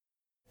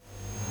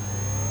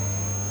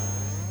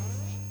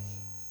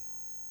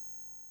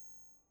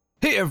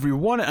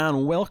everyone,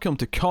 and welcome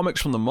to Comics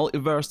from the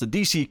Multiverse, the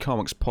DC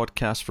Comics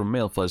podcast from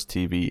MailFuzz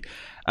TV.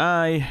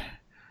 I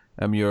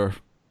am your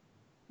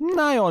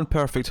nigh on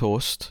perfect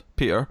host,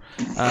 Peter,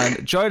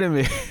 and joining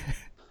me,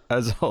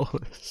 as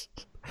always,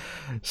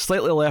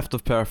 slightly left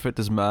of perfect,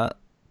 is Matt.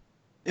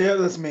 Yeah,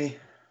 that's me.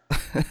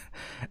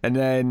 And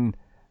then,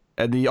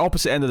 at the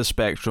opposite end of the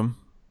spectrum,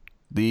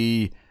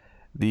 the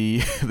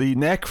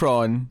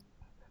Necron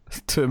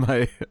to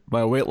my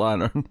Weight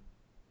Lantern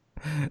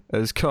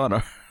is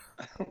Connor.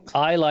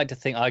 I like to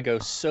think I go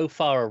so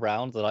far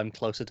around that I'm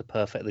closer to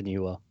perfect than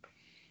you are.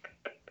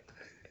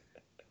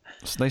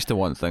 It's nice to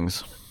want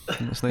things.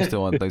 It's nice to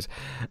want things.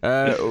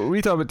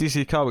 We talk about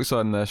DC Comics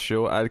on this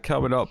show, and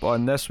coming up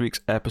on this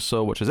week's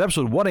episode, which is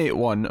episode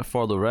 181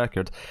 for the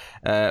record,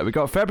 we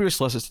got February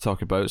solicits to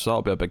talk about, so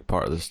that'll be a big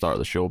part of the start of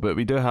the show. But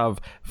we do have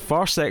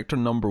Far Sector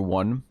number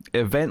 1,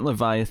 Event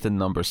Leviathan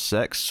number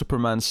 6,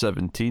 Superman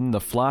 17,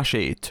 The Flash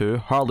 82,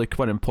 Harley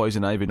Quinn and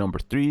Poison Ivy number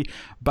 3,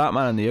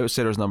 Batman and the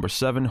Outsiders number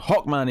 7,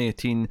 Hawkman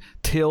 18,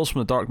 Tales from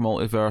the Dark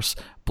Multiverse,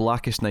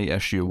 Blackest Night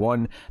issue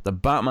 1, The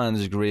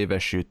Batman's Grave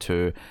issue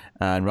 2,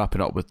 and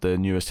wrapping up with the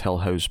newest Hill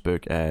House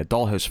book,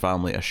 Dollhouse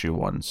Family issue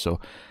 1. So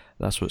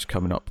that's what's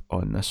coming up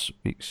on this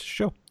week's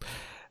show.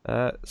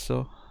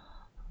 So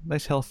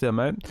nice healthy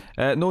amount.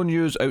 No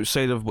news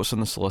outside of what's in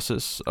the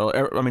solicits.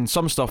 I mean,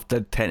 some stuff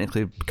did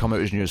technically come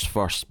out as news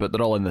first, but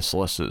they're all in the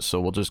solicits,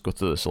 so we'll just go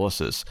through the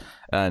solicits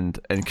and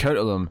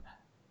encounter them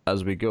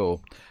as we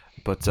go.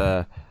 But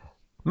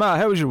Matt,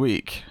 how was your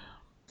week?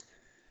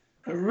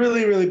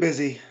 Really, really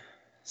busy.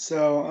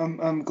 So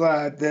I'm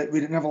glad that we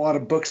didn't have a lot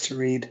of books to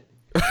read.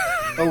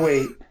 Oh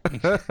wait.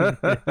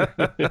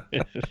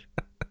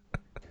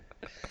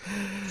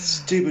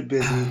 Stupid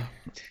busy.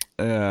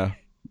 Yeah.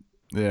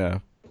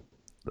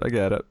 I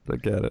get it.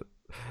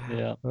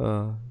 Yeah.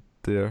 Oh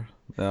dear.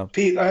 Yeah.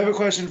 Pete, I have a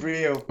question for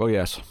you. Oh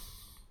yes.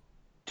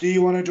 Do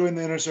you want to join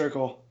the Inner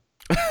Circle?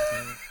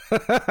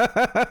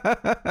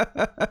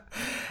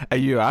 Are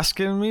you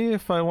asking me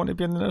if I want to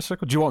be in the Inner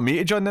Circle? Do you want me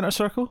to join the Inner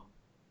Circle?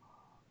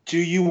 Do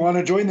you want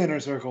to join the Inner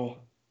Circle?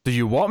 Do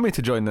you want me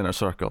to join the Inner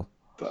Circle?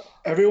 But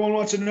everyone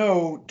wants to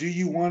know, do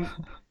you want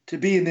to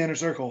be in the Inner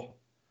Circle?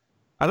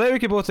 I think we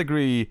can both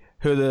agree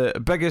who the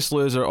biggest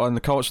loser on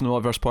the Comics from the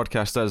Multiverse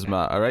podcast is,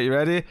 Matt. Alright, you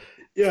ready?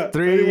 Yeah.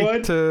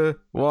 3, 2,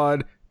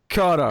 1,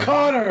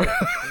 Connor!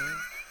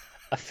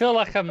 I feel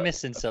like I'm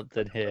missing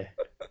something here.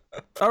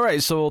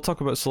 Alright, so we'll talk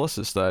about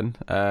solicits then.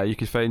 You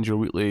can find your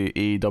weekly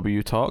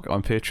AEW talk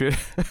on Patreon,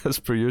 as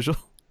per usual.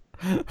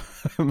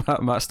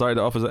 Matt started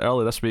it off as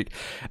early this week.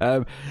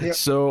 Yep.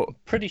 So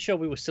Pretty sure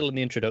we were still in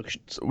the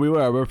introductions. we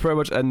were pretty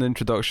much in the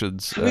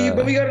introductions.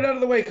 But we got it out of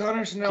the way,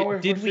 Connor, so now we're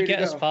Did free we to get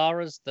go. as far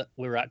as that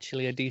we're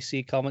actually a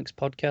DC Comics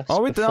podcast?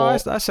 Oh, we did. before?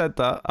 I said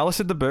that. I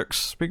listed the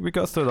books. We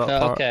got through that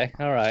part. Okay,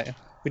 all right.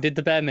 We did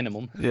the bare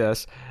minimum.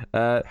 Yes.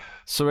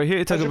 So we're here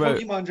to talk How's your about.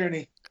 Pokemon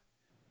journey?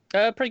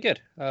 Pretty good.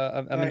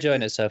 I'm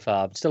enjoying it so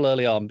far. I'm still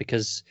early on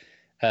because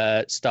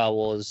Star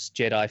Wars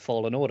Jedi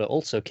Fallen Order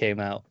also came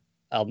out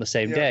on the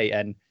same day,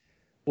 and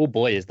oh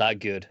boy, is that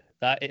good!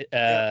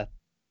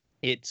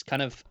 It's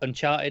kind of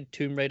Uncharted,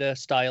 Tomb Raider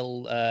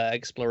style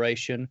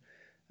exploration,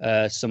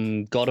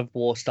 some God of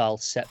War style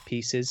set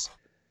pieces,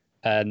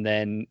 and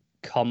then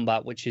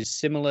combat, which is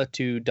similar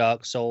to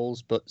Dark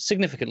Souls but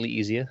significantly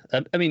easier.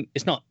 I mean,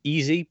 it's not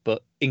easy,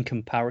 but in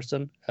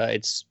comparison,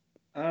 it's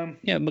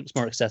much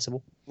more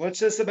accessible. What's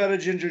this about a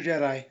ginger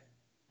Jedi?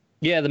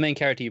 Yeah, the main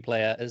character you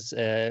play as,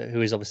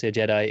 who is obviously a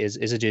Jedi,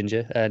 is a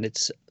ginger, and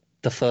it's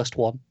the first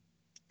one.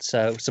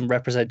 So some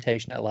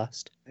representation at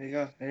last. There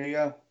you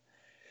go.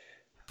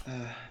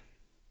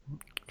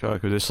 Okay,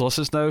 we do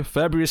solicits now.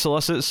 February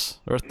solicits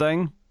are a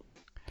thing.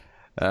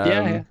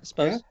 I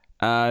suppose.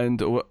 And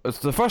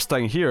the first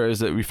thing here is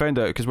that we found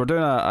out, because we're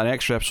doing an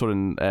extra episode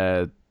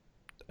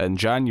in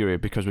January,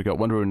 because we got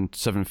Wonder Woman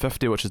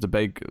 750, which is the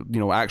big,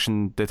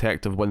 action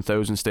detective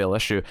 1000 style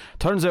issue.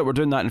 Turns out we're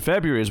doing that in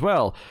February as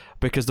well,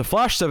 because the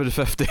Flash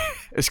 750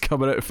 is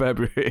coming out in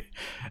February.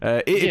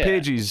 80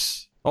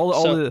 pages.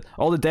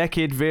 All the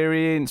decade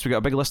variants. We got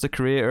a big list of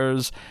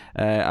creators.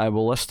 I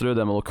will list through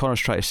them. Although Connor's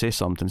trying to say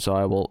something, so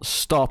I will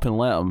stop and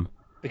let him.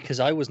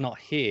 Because I was not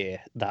here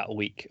that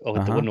week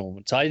of the Wonder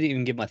Woman, so I didn't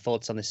even give my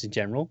thoughts on this in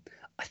general.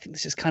 I think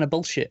this is kind of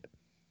bullshit.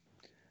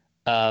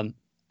 And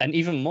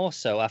even more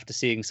so after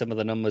seeing some of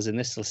the numbers in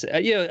this list.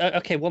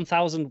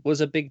 1,000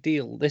 was a big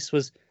deal. This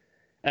was,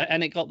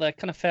 and it got there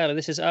kind of fairly.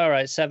 This is all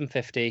right.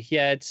 750.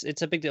 Yeah,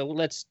 it's a big deal.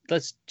 Let's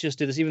just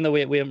do this, even though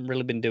we haven't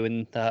really been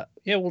doing that.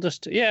 Yeah, we'll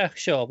just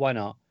sure, why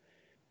not?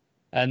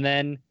 And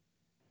then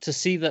to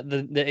see that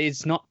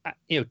it's not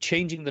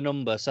changing the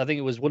number. So I think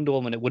it was Wonder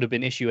Woman. It would have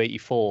been issue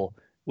 84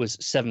 was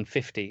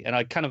 750, and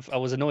I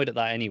was annoyed at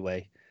that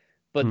anyway.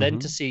 But then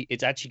to see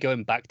it's actually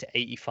going back to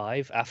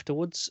 85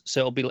 afterwards, so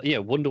it'll be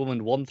like, Wonder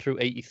Woman 1 through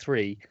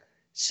 83,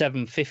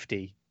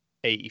 750,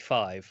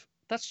 85.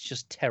 That's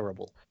just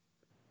terrible.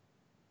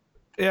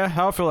 Yeah, I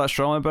don't feel that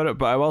strongly about it,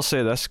 but I will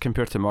say this,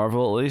 compared to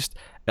Marvel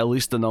at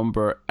least the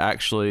number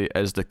actually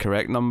is the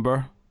correct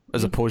number,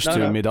 as opposed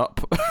to made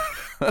up.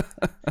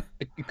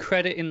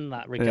 credit in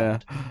that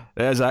regard.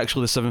 It is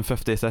actually the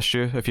 750th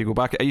issue. If you go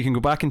back, you can go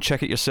back and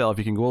check it yourself.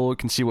 You can go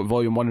look and see what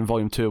Volume 1 and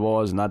Volume 2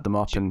 was and add them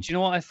up. Do you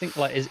know what I think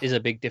is a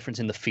big difference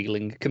in the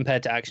feeling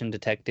compared to Action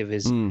Detective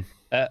is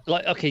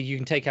okay, you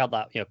can take out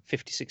that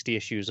 50, 60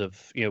 issues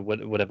of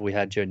whatever we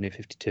had during New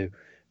 52,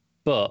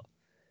 but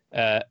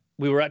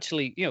we were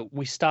actually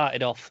we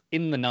started off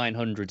in the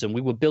 900s and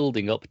we were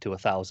building up to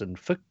 1,000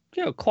 for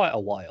quite a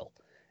while.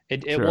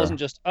 It wasn't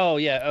just, oh,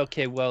 yeah,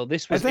 okay, well,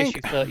 this was issue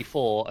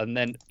 34, and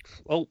then,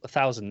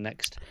 1,000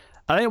 next.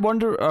 I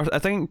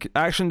think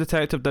Action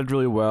Detective did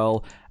really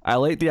well. I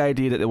like the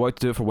idea that they wanted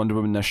to do it for Wonder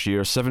Woman this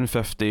year.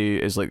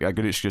 750 is like a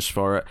good excuse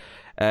for it.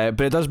 But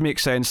it does make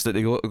sense that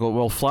they go,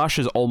 well, Flash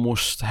is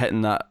almost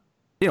hitting that,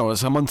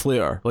 it's a month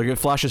later. Like,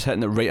 Flash is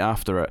hitting it right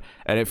after it,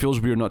 and it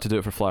feels weird not to do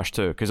it for Flash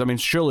too. Because, I mean,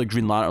 surely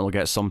Green Lantern will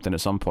get something at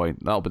some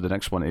point. That'll be the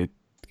next one to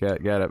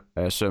get it,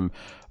 I assume.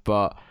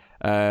 But...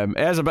 it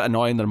is a bit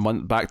annoying they're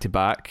back to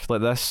back like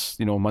this,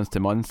 month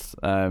to month.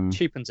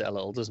 Cheapens it a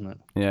little, doesn't it?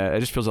 Yeah, it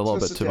just feels a little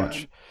bit too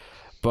much.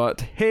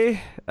 But hey,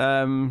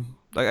 I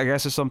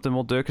guess it's something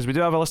we'll do because we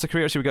do have a list of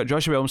creators. So we got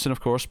Joshua Williamson, of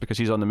course, because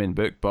he's on the main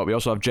book. But we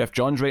also have Jeff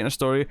Johns writing a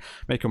story,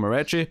 Michael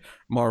Moretti,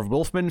 Marv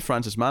Wolfman,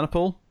 Francis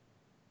Manapul,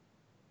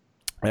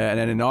 and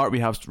then in art we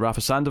have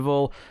Rafa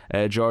Sandoval,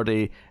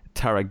 Jordi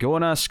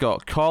Tarragona,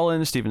 Scott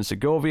Collins, Steven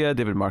Segovia,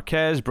 David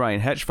Marquez, Brian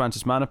Hitch,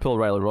 Francis Manapul,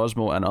 Riley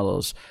Rosmo, and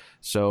others.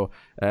 So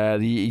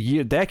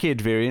the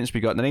decade variants, we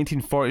got the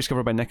 1940s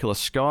covered by Nicholas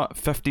Scott,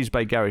 50s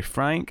by Gary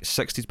Frank,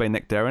 60s by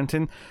Nick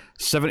Darrington,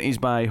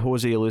 70s by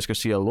Jose Luis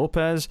Garcia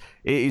Lopez,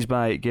 80s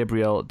by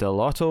Gabriel Del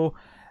Lotto,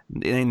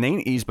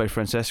 90s by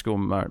Francesco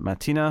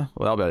Martina,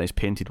 well that'll be a nice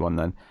painted one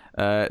then,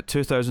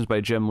 2000s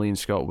by Jim Lee and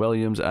Scott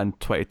Williams, and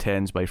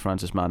 2010s by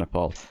Francis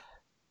Manapul.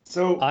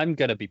 So I'm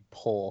going to be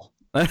poor.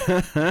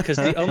 Because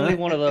the only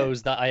one of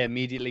those that I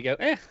immediately go,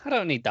 I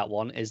don't need that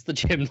one, is the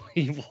Jim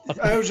Lee one.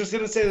 I was just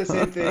going to say the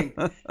same thing.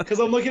 Because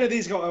I'm looking at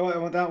these go, I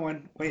want that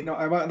one. Wait, no,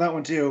 I want that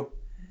one too.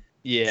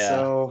 Yeah.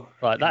 So,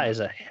 right, that is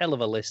a hell of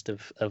a list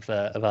of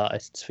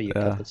artists for your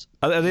covers.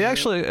 Are they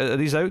actually, are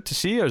these out to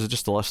see, or is it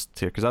just a list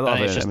here? Because I don't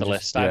have it's just a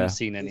list. I haven't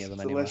seen any of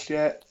them anyway. List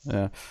yet.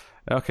 Yeah.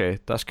 Okay,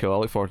 that's cool. I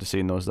look forward to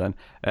seeing those then.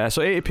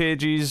 So 80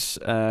 pages,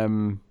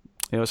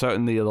 it's out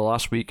in the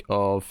last week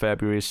of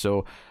February,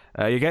 so...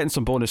 you're getting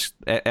some bonus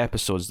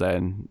episodes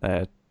then,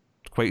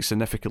 quite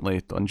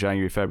significantly on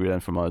January, February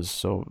then from us.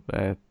 So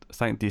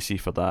thank DC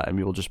for that, and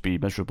we will just be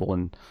miserable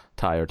and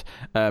tired.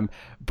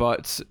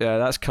 But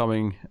that's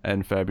coming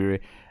in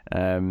February.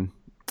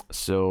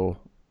 So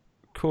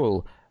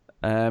cool.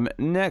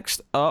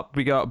 Next up,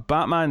 we got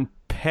Batman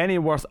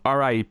Pennyworth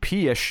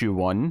R.I.P. issue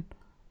 1.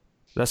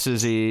 This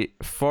is a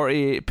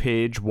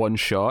 48-page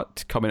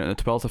one-shot coming out on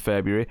the 12th of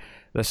February.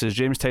 This is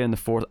James Tynion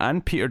IV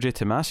and Peter J.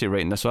 Tomasi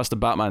writing this, so that's the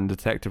Batman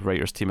detective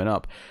writers teaming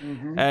up.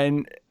 Mm-hmm.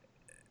 And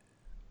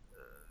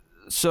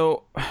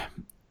so,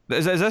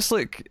 is this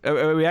like,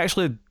 are we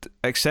actually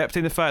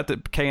accepting the fact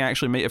that King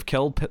actually might have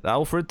killed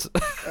Alfred?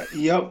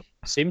 Yep.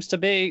 Seems to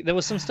be. There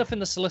was some stuff in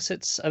the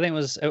solicits, I don't know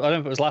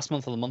if it was last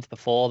month or the month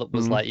before, that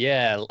was like,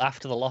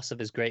 after the loss of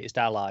his greatest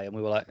ally, and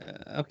we were like,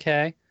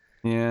 okay.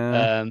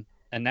 Yeah.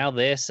 And now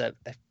this, it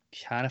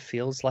kind of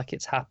feels like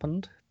it's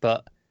happened,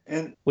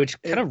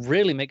 which kind of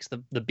really makes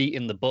the beat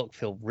in the book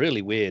feel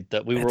really weird,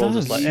 that we were all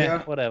just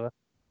like, whatever.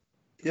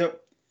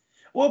 Yep.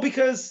 Well,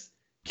 because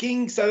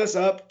King set us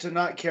up to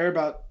not care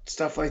about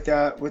stuff like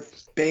that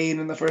with Bane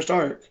in the first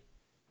arc,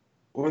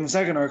 or in the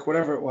second arc,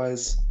 whatever it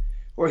was,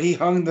 where he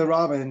hung the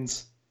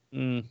Robins.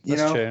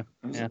 That's true.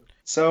 Yeah.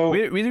 So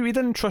we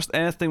didn't trust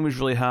anything was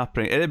really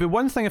happening. It'd be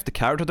one thing if the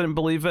character didn't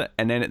believe it,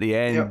 and then at the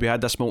end we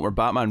had this moment where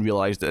Batman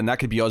realized it, and that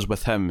could be us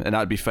with him, and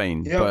that'd be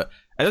fine. Yep. But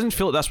it doesn't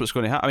feel like that's what's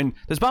going to happen. I mean,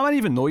 does Batman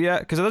even know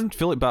yet? Because it doesn't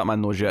feel like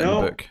Batman knows yet in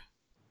the book.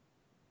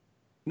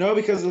 No,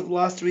 because the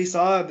last we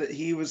saw that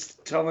he was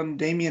telling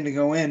Damian to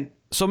go in.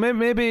 So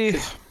maybe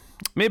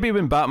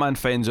when Batman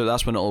finds out,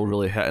 that's when it'll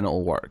really hit and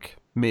it'll work.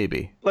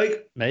 Maybe.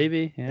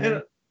 Maybe.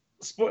 Yeah.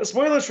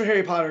 Spoilers for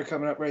Harry Potter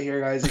coming up right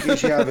here, guys, in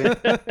case you haven't.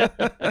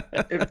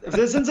 if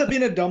this ends up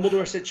being a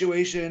Dumbledore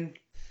situation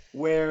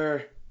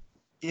where,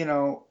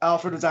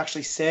 Alfred was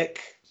actually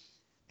sick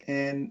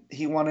and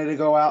he wanted to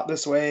go out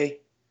this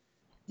way,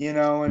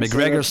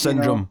 McGregor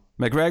syndrome.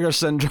 McGregor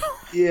syndrome.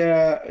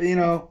 Yeah,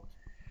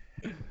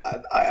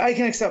 I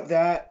can accept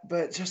that,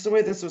 but just the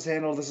way this was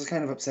handled, this is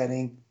kind of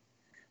upsetting.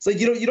 It's like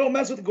you don't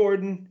mess with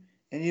Gordon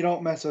and you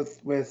don't mess with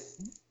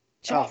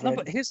Alfred. No,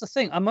 but here's the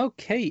thing: I'm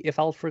okay if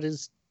Alfred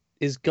is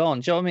gone.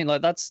 Do you know what I mean?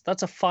 Like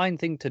that's a fine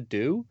thing to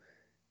do,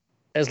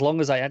 as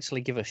long as I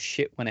actually give a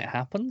shit when it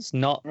happens,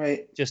 not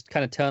just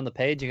kind of turn the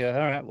page and go, all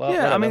right, well,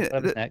 yeah. Whatever, I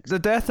mean, the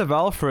death of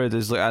Alfred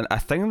is like a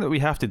thing that we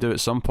have to do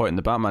at some point in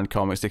the Batman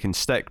comics that can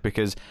stick,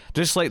 because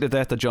just like the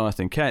death of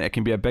Jonathan Kent, it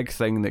can be a big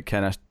thing that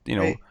kind of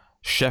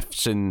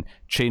shifts and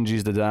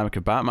changes the dynamic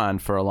of Batman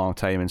for a long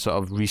time and sort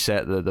of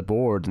reset the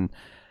board. And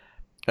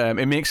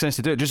it makes sense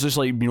to do it. Just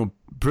like,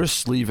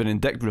 Bruce leaving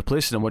and Dick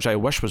replacing him, which I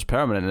wish was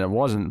permanent and it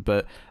wasn't.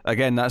 But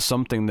again, that's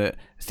something that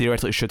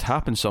theoretically should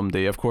happen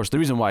someday. Of course, the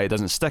reason why it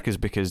doesn't stick is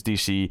because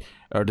DC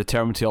are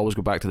determined to always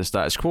go back to the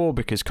status quo,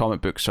 because comic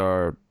books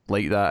are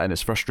like that and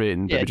it's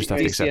frustrating. But we just have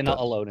to accept DC are not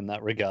it. alone in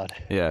that regard.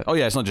 Yeah. Oh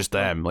yeah, it's not just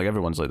them. Like,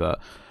 everyone's like that.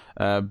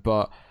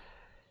 But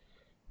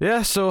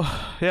yeah, so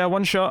yeah,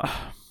 one shot,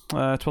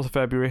 12th of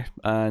February,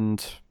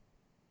 and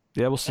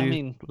yeah, we'll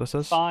see what this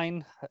is.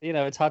 Fine.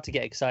 It's hard to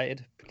get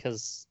excited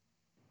because.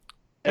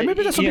 And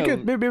maybe this will be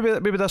good.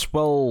 Maybe this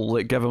will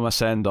like give him a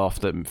send off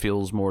that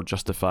feels more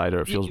justified, or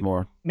it feels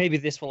more. Maybe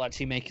this will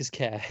actually make us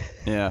care.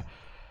 Yeah.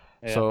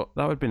 So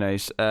that would be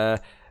nice.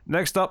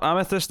 Next up,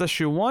 Amethyst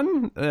issue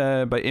 1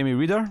 by Amy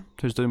Reeder,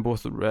 who's doing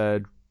both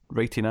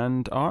writing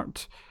and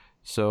art.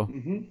 So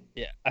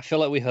yeah, I feel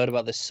like we heard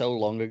about this so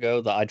long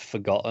ago that I'd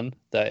forgotten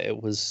that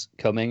it was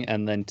coming,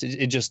 and then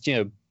it just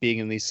being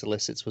in these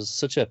solicits was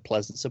such a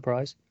pleasant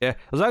surprise. Yeah,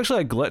 there's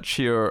actually a glitch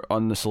here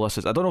on the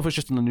solicits. I don't know if it's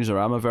just on the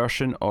Newsarama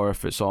version or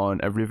if it's on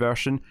every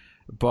version,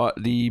 but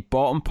the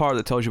bottom part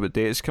that tells you what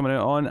date it's coming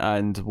out on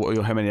and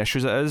how many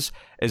issues it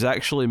is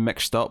actually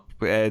mixed up.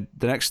 The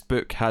next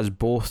book has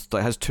both,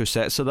 like, has 2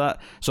 sets of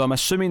that. So I'm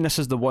assuming this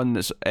is the one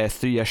that's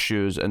 3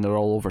 issues and they're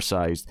all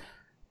oversized.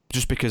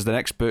 Just because the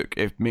next book,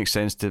 it makes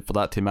sense for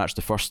that to match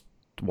the first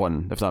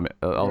one. If that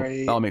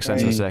that'll make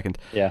sense in a second.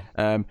 Yeah.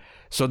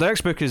 So the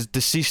next book is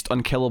Deceased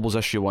Unkillables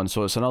issue 1.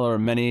 So it's another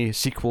mini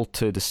sequel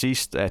to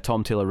Deceased.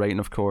 Tom Taylor writing,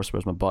 of course.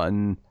 Where's my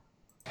button?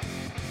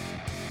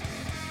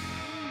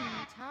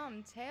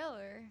 Tom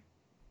Taylor.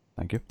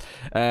 Thank you.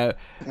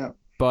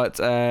 But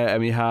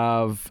we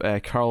have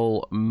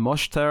Carl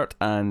Mostert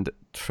and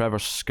Trevor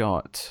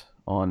Scott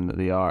on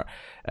the art.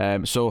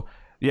 So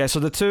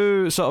the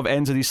 2 sort of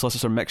ends of these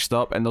solicits are mixed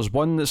up, and there's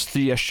one that's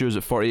 3 issues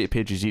at 48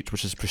 pages each,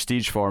 which is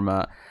prestige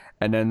format,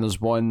 and then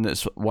there's one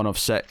that's 1 of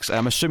 6.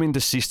 I'm assuming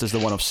Deceased is the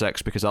 1 of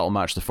 6 because that'll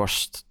match the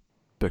first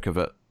book of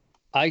it.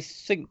 I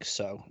think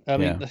so. I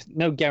mean,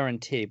 no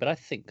guarantee, but I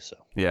think so.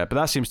 Yeah, but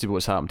that seems to be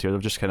what's happened here. They've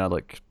just kind of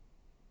like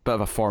bit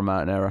of a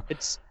format error.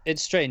 It's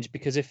strange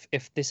because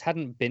if this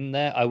hadn't been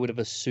there, I would have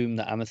assumed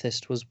that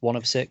Amethyst was 1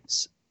 of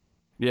 6.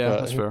 Yeah, but,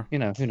 that's fair.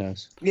 Who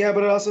knows? Yeah,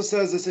 but it also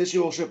says this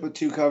issue will ship with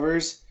 2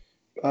 covers.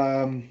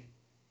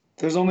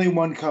 There's only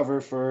 1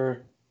 cover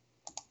for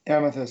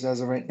Amethyst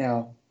as of right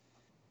now.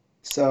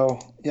 So,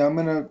 yeah, I'm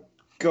going to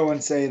go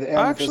and say that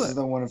Amethyst is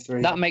the 1 of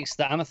 3. That makes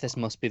the Amethyst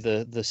must be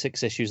the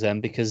 6 issues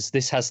then, because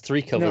this has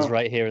 3 covers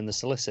right here in the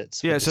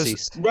solicits. Yeah, it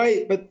says,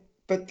 right, but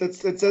it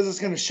says it's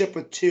going to ship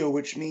with 2,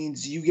 which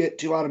means you get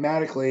 2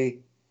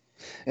 automatically.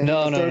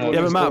 No.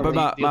 Yeah,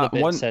 but Matt,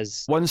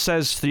 one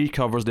says 3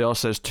 covers, the other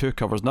says 2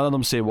 covers. None of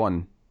them say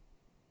 1.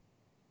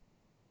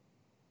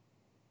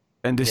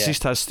 And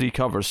Deceased has 3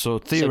 covers, so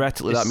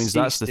theoretically that means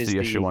that's the 3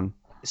 issue one.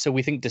 So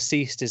we think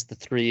Deceased is the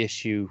 3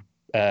 issue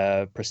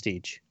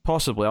prestige.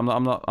 Possibly, I'm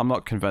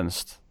not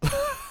convinced.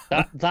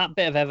 that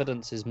bit of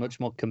evidence is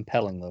much more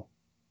compelling, though.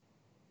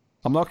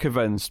 I'm not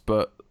convinced,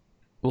 but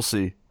we'll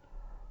see.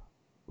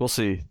 We'll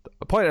see.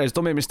 The point is,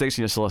 don't make mistakes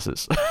in your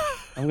solicits.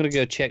 I'm gonna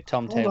go check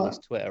Tom Taylor's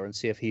Twitter and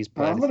see if he's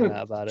put anything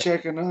out about it.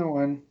 Check another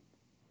one.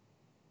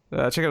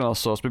 Check another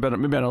source. Maybe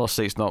another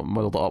site's not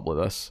muddled up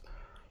like this.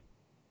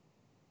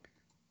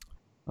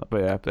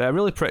 But yeah, a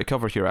really pretty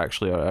cover here,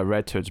 actually. A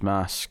Red Hood's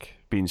mask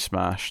being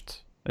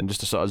smashed and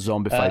just a sort of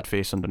zombified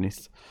face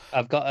underneath.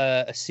 I've got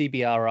a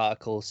CBR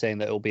article saying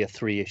that it'll be a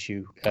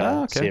 3-issue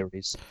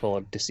series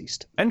for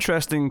Deceased.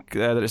 Interesting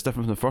that it's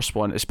different from the first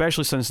one,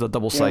 especially since they're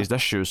double-sized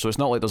issues, so it's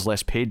not like there's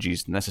less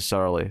pages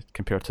necessarily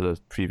compared to the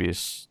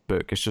previous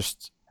book. It's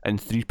just in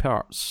 3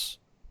 parts.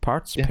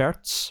 Parts?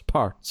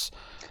 Parts.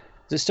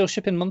 Is it still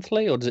shipping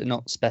monthly, or does it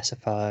not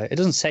specify? It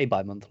doesn't say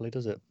bi-monthly,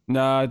 does it?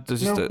 No, it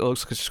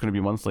looks like it's just going to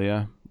be monthly,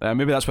 yeah.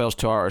 Maybe that's why there's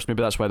 2 artists.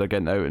 Maybe that's why they're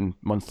getting out in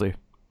monthly.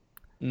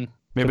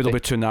 Maybe there'll be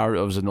 2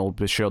 narratives and they'll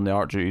be sharing the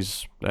art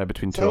duties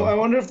between 2. So I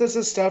wonder if this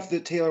is stuff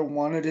that Taylor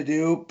wanted to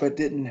do but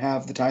didn't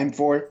have the time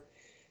for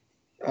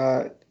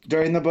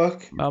during the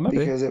book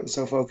because it was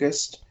so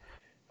focused.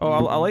 Oh,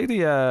 I like the...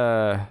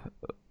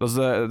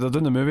 they're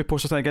doing the movie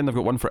poster thing again. They've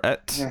got one for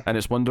It, and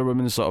it's Wonder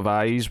Woman's sort of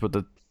eyes with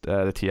the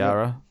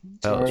tiara.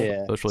 That's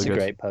really it's a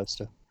great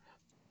poster.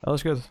 That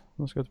looks good.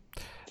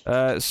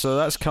 So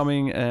that's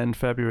coming in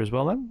February as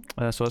well then.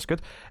 So that's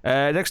good.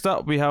 Next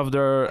up, we have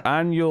their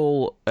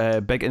annual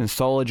big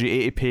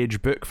anthology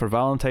 80-page book for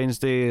Valentine's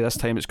Day. This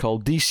time it's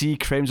called DC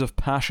Crimes of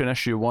Passion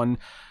Issue 1,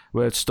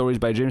 with stories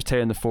by James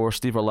Tynion IV,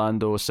 Steve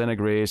Orlando, Senna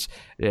Grace,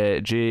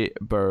 Jay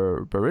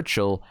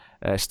Baruchel,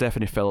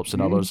 Stephanie Phillips,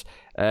 and others.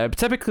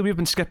 Typically, we've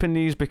been skipping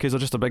these because they're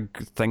just a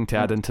big thing to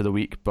add into the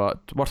week,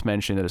 but worth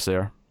mentioning that it's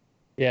there.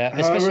 Yeah,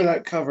 especially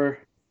that cover.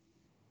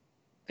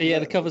 Yeah,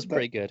 the cover's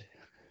pretty good.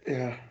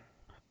 Yeah.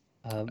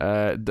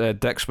 The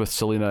Dix with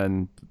Selena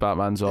and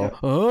Batman's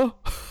all,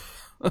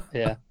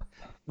 yeah.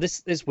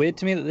 This is weird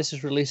to me that this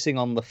is releasing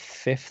on the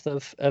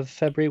 5th of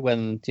February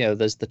when,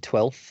 there's the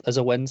 12th as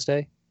a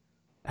Wednesday.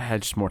 I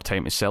had just more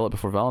time to sell it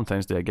before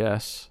Valentine's Day, I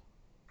guess.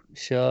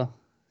 Sure.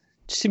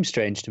 It seems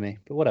strange to me,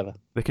 but whatever.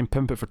 They can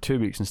pimp it for 2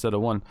 weeks instead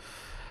of 1.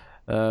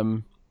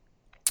 And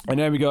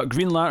then we got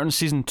Green Lantern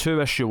Season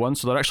 2, Issue 1,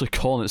 so they're actually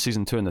calling it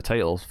Season 2 in the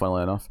title,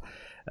 funnily enough.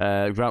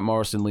 Grant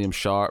Morrison, Liam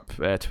Sharp,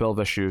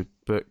 12-issue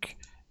book,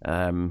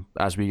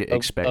 as we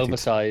expected.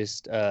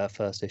 Oversized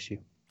first issue.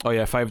 Oh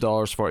yeah,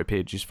 $5, 40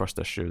 pages, first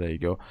issue, there you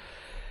go.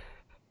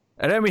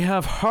 And then we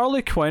have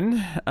Harley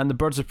Quinn and the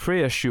Birds of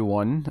Prey Issue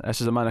 1.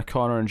 This is Amanda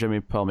Connor and Jimmy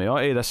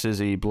Palmiotti. This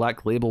is a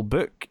Black Label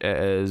book. It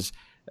is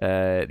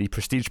the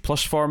Prestige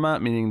Plus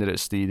format, meaning that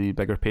it's the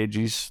bigger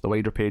pages, the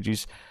wider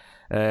pages.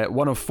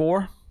 1 of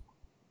 4.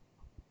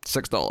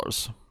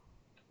 $6.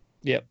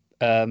 Yep.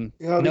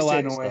 No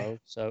ads though,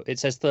 so it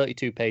says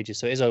 32 pages,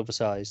 so it is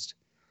oversized.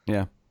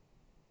 Yeah.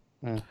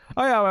 Oh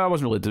yeah, I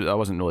wasn't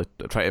really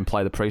trying to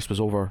imply the price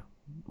was over.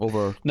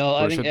 No,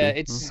 I think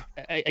it's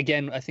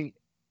again. I think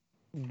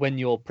when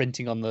you're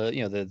printing on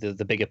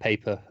the bigger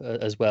paper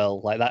as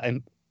well, like that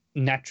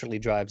naturally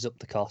drives up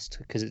the cost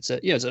because it's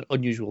it's an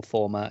unusual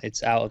format.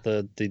 It's out of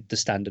the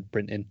standard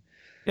printing.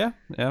 Yeah.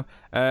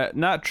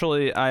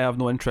 Naturally, I have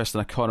no interest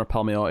in a Connor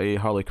Palmiotti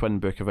Harley Quinn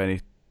book of any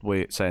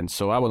sense,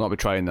 so I will not be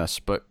trying this.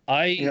 But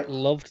I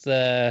loved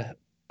their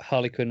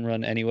Harley Quinn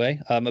run anyway.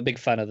 I'm a big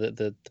fan of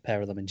the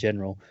pair of them in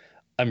general.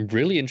 I'm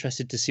really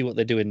interested to see what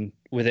they're doing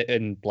with it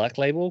in Black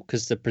Label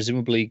because they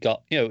presumably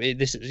got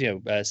this is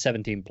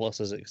 17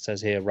 plus as it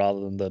says here rather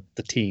than the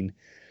teen.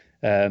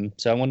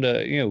 So I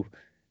wonder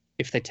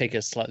if they take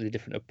a slightly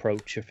different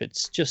approach, if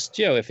it's just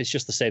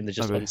the same, they're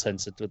just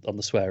uncensored on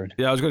the swearing.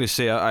 Yeah, I was going to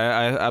say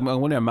I'm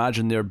going to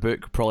imagine their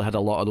book probably had a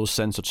lot of those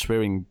censored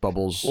swearing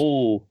bubbles.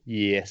 Oh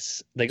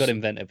yes, they got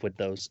inventive with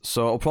those.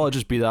 So it'll probably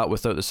just be that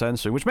without the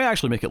censoring, which may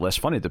actually make it less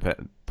funny,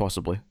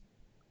 possibly.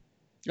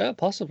 Yeah,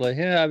 possibly.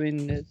 Yeah, I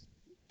mean,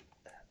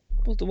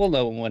 we'll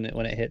know when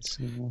it hits.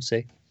 We'll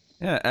see.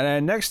 Yeah, and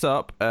then next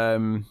up,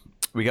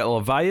 we got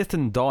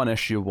Leviathan Dawn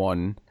Issue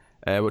 1,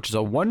 which is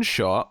a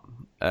one-shot.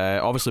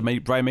 Obviously,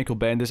 Brian Michael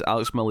Bendis,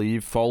 Alex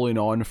Maleev, following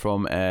on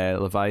from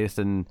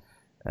Leviathan,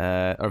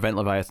 or Event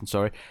Leviathan,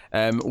 sorry,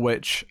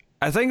 which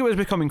I think it was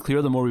becoming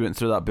clear the more we went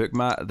through that book,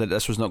 Matt, that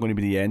this was not going to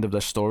be the end of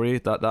this story,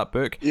 that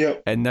book.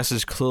 Yep. And this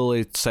is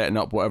clearly setting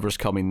up whatever's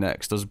coming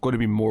next. There's going to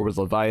be more with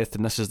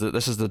Leviathan. This is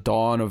the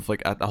dawn of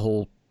like a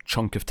whole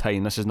chunk of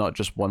time. This is not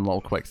just one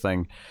little quick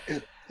thing.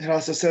 It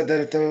also said that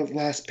at the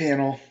last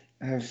panel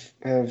of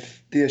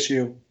the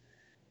issue,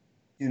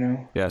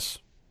 Yes.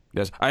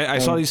 I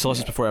saw these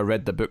solicits before I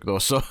read the book, though,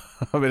 so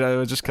I mean, I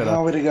was just kind of...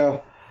 Oh, way to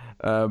go.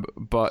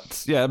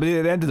 But, yeah, I mean,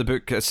 at the end of the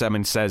book,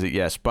 Simon says it,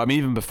 yes. But, I mean,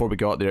 even before we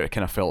got there, it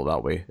kind of felt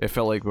that way. It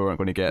felt like we weren't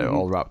going to get it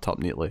all wrapped up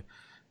neatly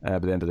by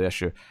the end of the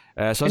issue.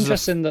 So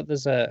interesting that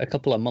there's a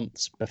couple of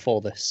months before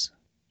this.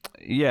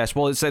 Yes,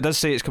 well, it does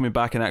say it's coming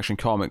back in Action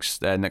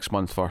Comics next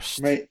month first.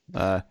 Right.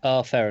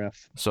 Fair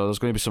enough. So there's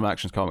going to be some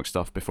Action Comics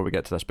stuff before we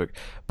get to this book.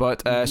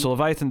 But so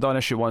Leviathan Dawn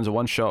Issue 1's a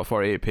one-shot,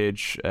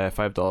 48-page,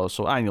 $5,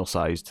 so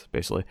annual-sized,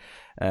 basically.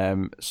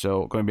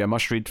 So going to be a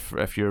must-read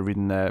if you're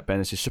reading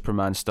Bendis'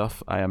 Superman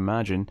stuff, I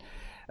imagine.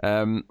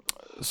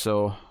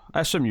 So I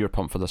assume you're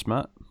pumped for this,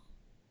 Matt.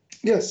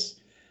 Yes.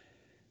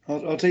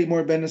 I'll take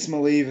more Bendis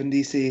Maleev in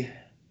DC.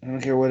 I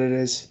don't care what it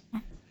is.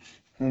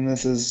 And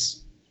this is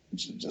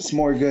just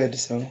more good,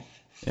 so...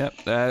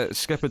 Yep,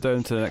 skip it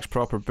down to the next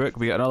proper book.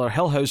 We got another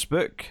Hill House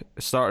book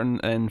starting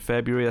in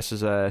February. This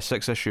is a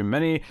 6-issue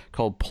mini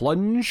called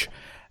Plunge.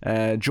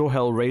 Joe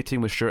Hill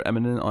writing with Stuart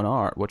Immonen on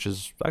art, which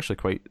is actually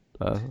quite...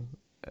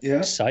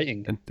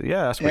 exciting.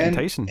 That's quite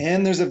enticing.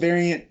 And there's a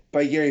variant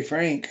by Gary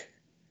Frank.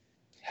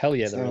 Hell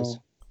yeah, there is.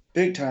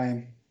 Big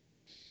time.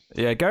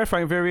 Yeah, Gary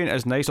Frank variant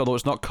is nice, although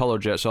it's not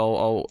coloured yet.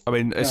 So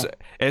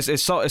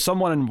it's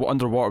someone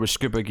underwater with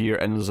scuba gear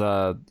and there's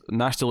a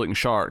nasty looking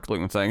shark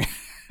looking thing.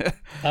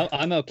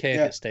 I'm okay if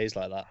it stays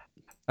like that.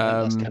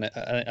 I think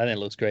it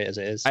looks great as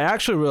it is. I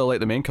actually really like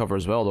the main cover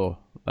as well, though.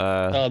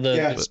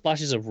 The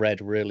splashes of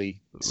red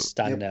really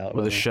stand out.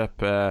 With the ship.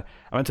 So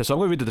I'm going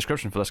to read the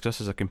description for this because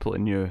this is a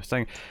completely new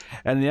thing.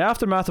 In the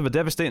aftermath of a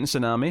devastating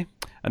tsunami,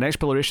 an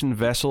exploration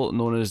vessel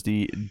known as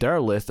the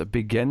Derlith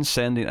begins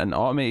sending an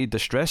automated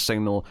distress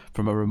signal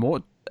from a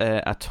remote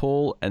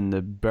atoll in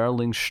the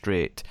Bering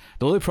Strait.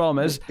 The only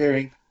problem is...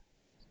 The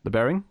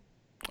Bering?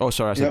 Oh,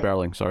 sorry, I said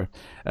Berling, sorry.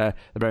 The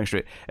Bering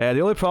Strait.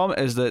 The only problem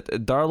is that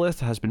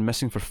Darlith has been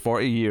missing for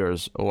 40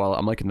 years. Oh, well,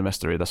 I'm liking the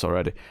mystery of this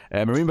already.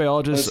 Marine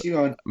biologist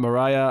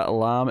Mariah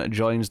Lamb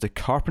joins the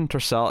Carpenter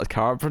Salvage.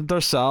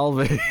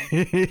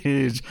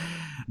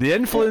 The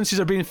influences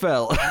are being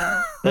felt.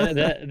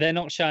 they're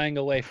not shying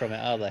away from it,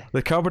 are they?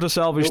 The Carpenter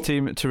Salvage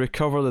team to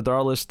recover the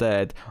Darlith's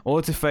dead,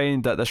 only to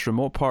find that this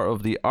remote part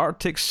of the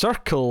Arctic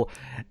Circle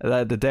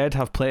that the dead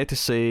have plenty to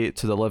say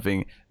to the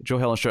living. Joe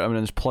Hill and Stuart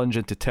Immonen's plunge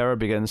into terror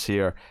begins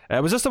here.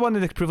 Was this the one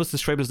that they previously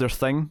described as their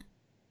thing?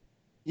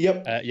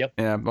 Yep. Yep.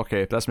 Yeah,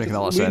 okay, that's making a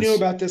lot of sense. We knew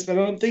about this, but I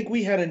don't think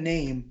we had a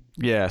name.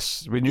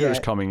 Yes, we knew it was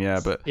coming,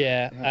 but...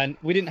 Yeah, and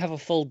we didn't have a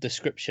full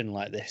description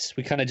like this.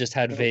 We kind of just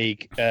had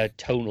vague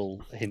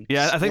tonal hints.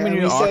 Yeah, I think we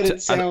knew... said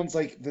it sounds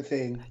like the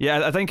thing.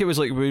 Yeah, I think it was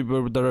like they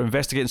were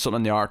investigating something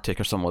in the Arctic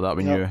or something like that,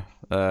 we knew.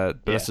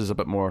 But this is a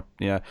bit more,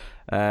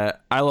 I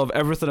love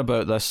everything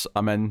about this.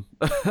 I'm in.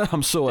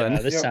 I'm so in.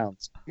 This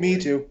sounds... Me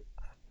too.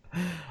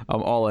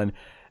 I'm all in.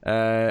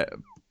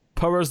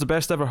 Power is the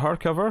best ever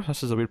hardcover.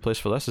 This is a weird place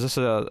for this. Is this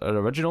an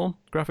original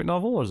graphic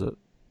novel, or is it?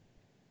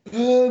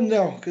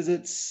 No,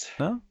 because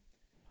No?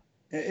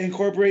 it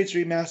incorporates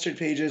remastered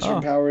pages from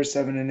Oh. Powers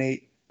 7 and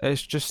 8.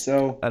 It's just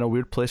So in a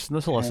weird place in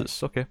the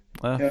solicits. Okay,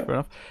 Yeah. fair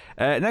enough.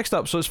 Next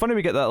up, so it's funny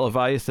we get that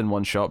Leviathan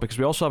one shot because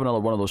we also have another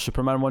one of those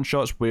Superman one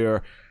shots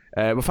where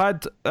we've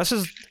had. This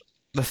is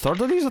the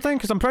third of these, I think,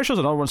 because I'm pretty sure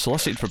there's another one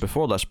solicited for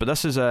before this. But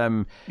this is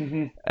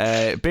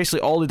basically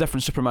all the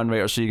different Superman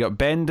writers. So you got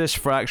Bendis,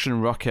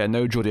 Fraction, Rucka, and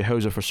now Jodie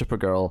Houser for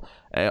Supergirl,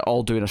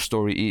 all doing a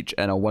story each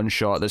in a one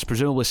shot that's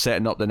presumably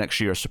setting up the next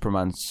year's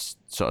Superman's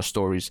sort of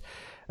stories.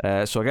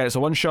 So again, it's a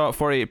one shot,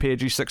 48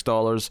 pages,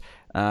 $6,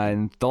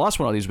 and the last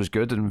one of these was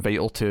good and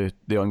vital to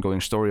the ongoing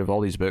story of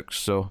all these books.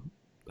 So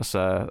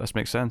this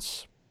makes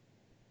sense.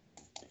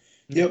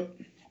 yep.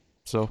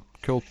 So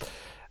cool.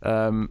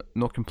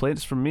 No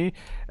complaints from me.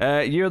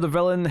 Year of the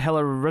Villain, Hell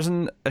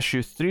Arisen,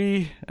 issue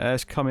 3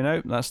 is coming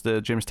out. That's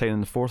the James Tynion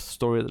the fourth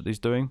story that he's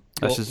doing.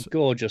 This is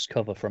Gorgeous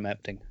cover from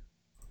Epting.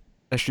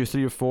 issue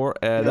 3 or 4.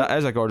 That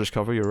is a gorgeous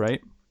cover. You're right.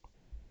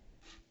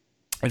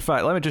 In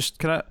fact, let me just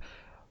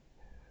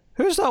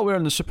who's that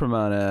wearing the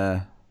Superman?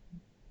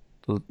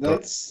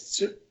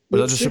 That's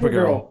Was that just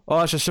Supergirl. Oh,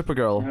 that's just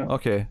Supergirl. Yeah.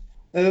 Okay.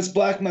 That's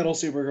Black Metal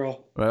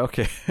Supergirl. Right,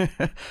 okay.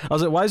 I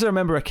was like, why does I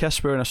remember a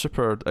Kiss wearing a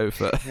super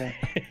outfit?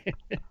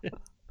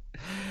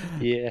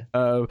 Yeah.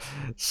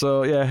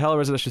 So yeah, Hell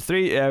Arisen issue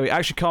 3.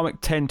 Action Comic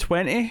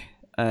 1020.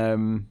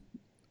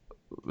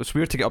 It's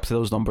weird to get up to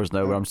those numbers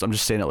now where I'm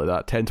just saying it like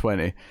that.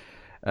 1020.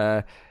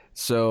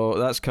 So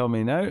that's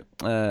coming out,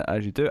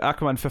 as you do.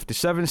 Aquaman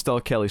 57, still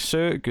Kelly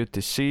Sue. Good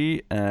to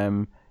see.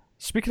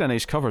 Speaking of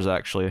nice covers,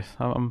 actually,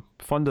 I'm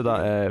fond of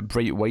that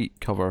bright white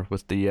cover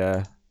with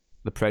the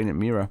pregnant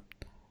Mira.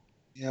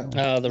 Yeah.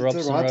 The It's a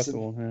Robson Robson.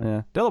 Roker one. Yeah.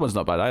 Yeah, the other one's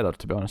not bad either,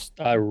 to be honest.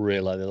 I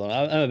really like the other one.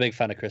 I'm a big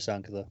fan of Chris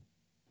Anka, though.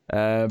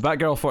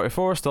 Batgirl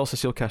 44, still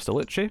Cecile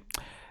Castellucci.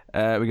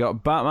 We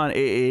got Batman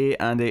 88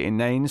 and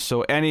 89.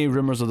 So any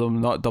rumors of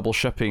them not double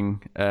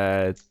shipping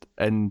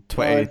in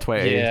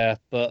 2020? Yeah,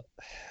 but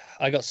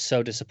I got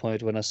so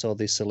disappointed when I saw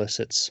these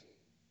solicits.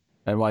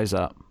 And why is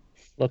that?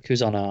 Look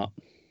who's on art.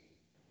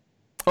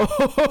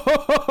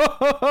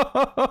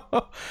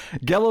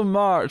 Gilliam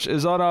March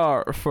is on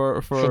art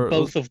for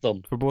both of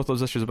them. For both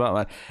those issues of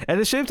Batman. And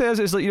the same thing is,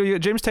 it's like you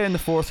got James Tynion the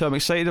fourth, who I'm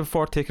excited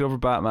for taking over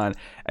Batman,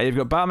 and you've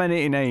got Batman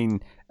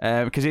 89.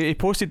 Because he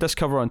posted this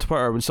cover on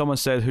Twitter when someone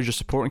said who's your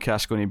supporting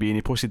cast going to be, and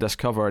he posted this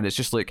cover, and it's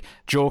just like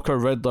Joker,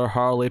 Riddler,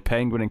 Harley,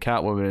 Penguin, and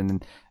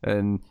Catwoman,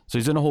 and so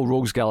he's doing a whole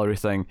Rogues Gallery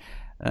thing.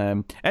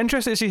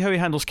 Interested to see how he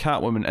handles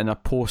Catwoman in a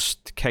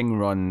post King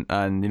run,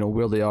 and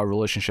where they are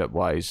relationship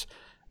wise.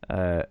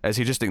 Is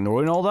he just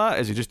ignoring all that?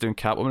 Is he just doing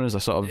Catwoman as a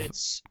sort of?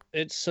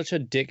 It's such a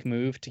dick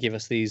move to give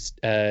us these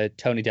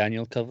Tony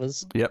Daniel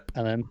covers. Yep.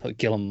 And then put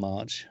Gilliam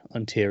March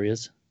on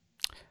interiors.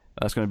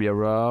 That's going to be a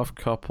rough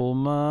couple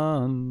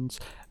months.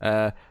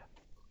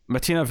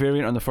 Martina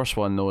variant on the first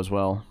one though as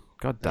well.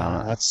 God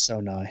damn it. That's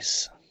so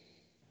nice.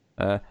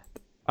 I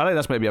think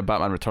this might be a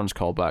Batman Returns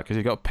callback because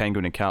you got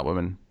Penguin and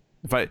Catwoman.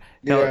 In fact,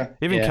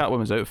 even Yeah.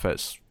 Catwoman's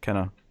outfit's kind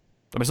of. I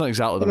mean, it's not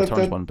exactly the Well,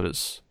 Returns that- one, but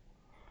it's.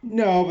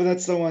 No, but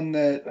that's the one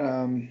that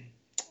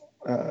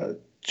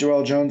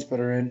Joelle Jones put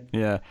her in.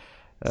 Yeah.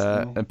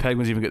 So- And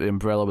Penguin's even got the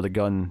umbrella with a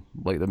gun,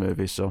 like the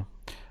movie. So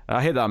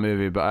I hate that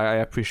movie, but I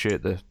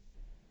appreciate the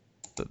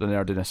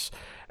nerdiness.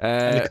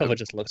 And the cover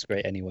just looks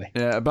great anyway.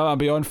 Yeah, Batman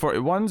Beyond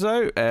 41's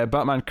out.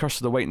 Batman Curse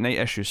of the White Knight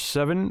issue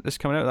 7 is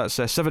coming out.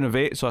 That's 7 of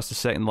 8, so that's the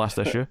second last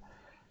issue.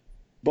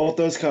 Both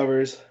those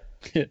covers.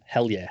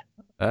 Hell yeah.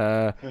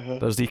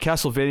 There's the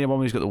Castlevania one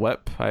where he's got the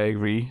whip. I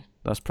agree.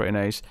 That's pretty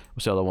nice.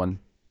 What's the other one?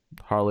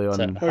 Harley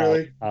on.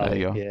 Harley. There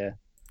you go. Yeah.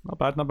 Not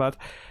bad, not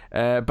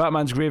bad.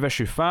 Batman's Grave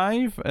issue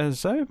 5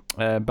 is out.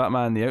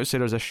 Batman The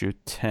Outsiders issue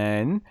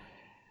 10.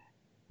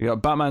 We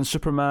got Batman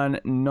Superman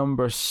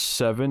number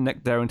 7.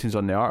 Nick Darrington's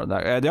on the art of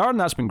that. The art on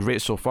that's been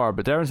great so far,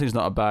 but Darrington's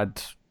not a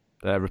bad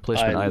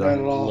replacement I either. Not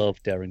at all.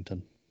 love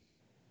Darrington.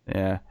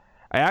 Yeah.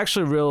 I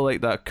actually really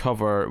like that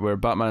cover where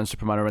Batman and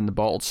Superman are in the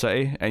bottled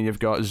city and you've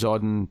got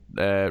Zod and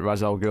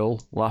Ra's al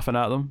Ghul laughing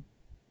at them.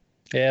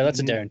 Yeah, that's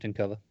a Darrington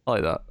cover. I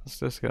like that. It's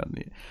just kind of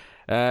neat.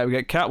 We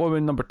got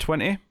Catwoman number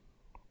 20.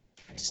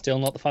 Still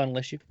not the final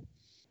issue.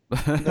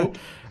 Nope.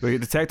 We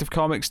got Detective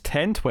Comics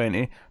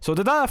 1020. So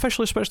did that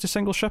officially switch to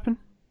single shipping?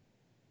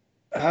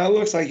 It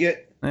looks like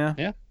it. Yeah.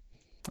 Yeah.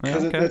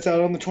 Because okay. that's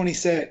out on the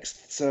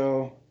 26th.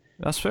 So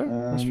That's fair.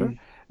 That's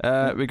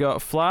fair. We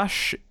got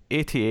Flash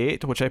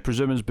 88, which I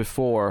presume is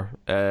before.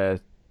 Yeah,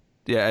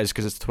 it is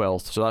because it's the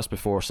 12th, so that's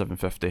before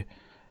 750.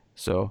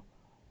 So,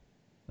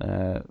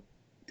 fair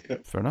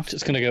enough.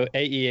 Just going to go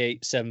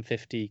 88,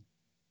 750,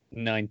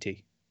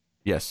 90.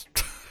 Yes.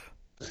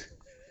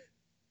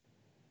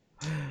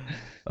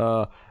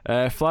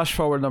 Flash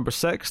forward number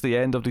 6, the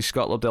end of the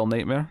Scott Lobdell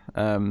nightmare,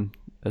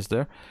 is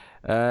there.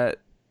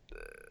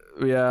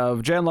 We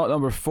have Genlock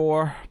number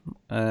 4.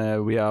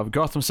 We have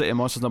Gotham City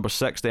Monsters number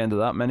 6, the end of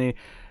that mini.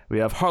 We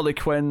have Harley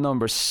Quinn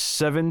number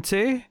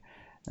 70.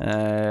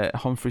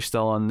 Humphrey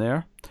still on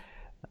there.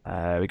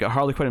 We got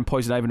Harley Quinn and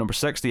Poison Ivy number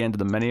 6, the end of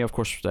the mini. Of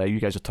course, you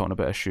guys are talking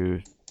about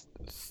issue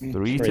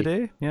 3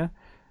 today, yeah.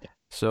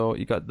 So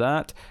you got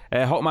that.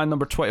 Hawkman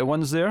number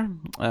 21's there.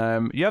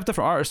 You have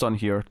different artists on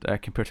here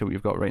compared to what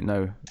you've got right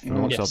now. From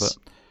the looks of it.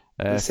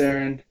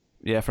 Sarin.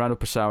 Yeah, Fernando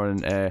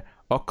Pessarin,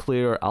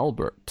 Auclair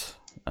Albert.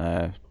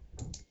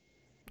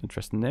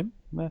 Interesting name.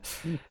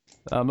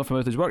 I'm not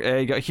familiar with his work.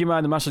 You got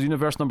He-Man, the Masters of the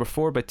Universe number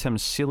 4 by Tim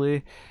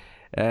Seeley.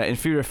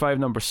 Inferior 5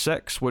 number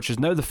 6, which is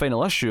now the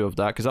final issue of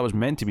that, because that was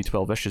meant to be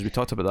 12 issues. We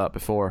talked about that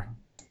before.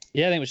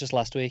 Yeah, I think it was just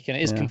last week, and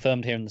it is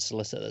confirmed here in the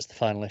solicit that's the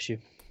final issue.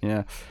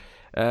 Yeah.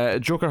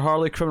 Joker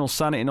Harley Criminal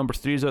Sanity number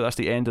 3 is out. That's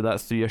the end of that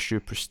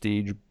 3-issue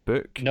prestige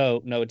book.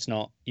 No, it's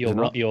not.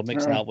 You're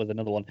mixing out with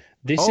another one.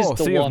 This is the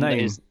 3 of one 9.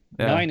 that is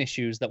 9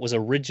 issues that was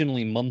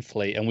originally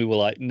monthly, and we were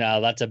like,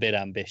 nah, that's a bit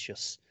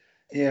ambitious.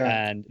 Yeah.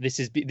 And this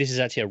is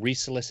actually a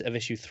resolicit of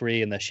issue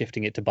 3, and they're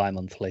shifting it to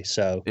bi-monthly.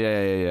 So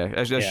Yeah.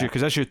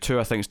 Because issue 2,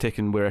 I think, is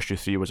taken where issue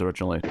 3 was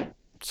originally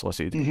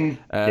solicited.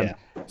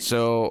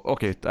 So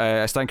okay,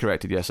 I stand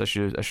corrected. Yes,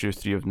 issue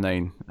 3 of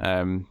 9.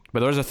 But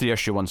there is a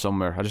 3-issue one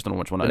somewhere. I just don't know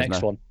which one. The it is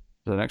next now. one.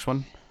 The next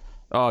one.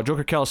 Oh,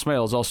 Joker Kill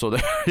Smile is also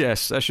there.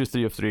 Yes, issue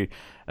 3 of 3,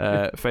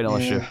 final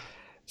issue.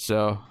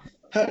 So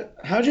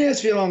How'd you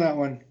guys feel on that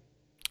one?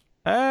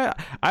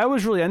 I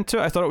was really into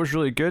it. I thought it was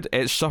really good.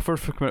 It suffered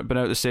for being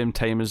out at the same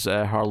time as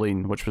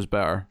Harleen, which was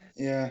better.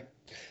 Yeah.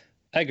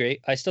 I agree.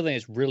 I still think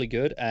it's really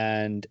good,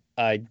 and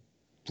I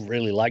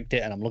really liked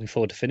it, and I'm looking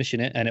forward to finishing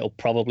it, and it'll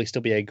probably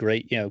still be a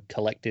great,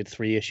 collected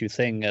 3-issue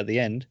thing at the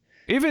end.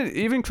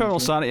 Even Criminal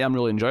Sanity I'm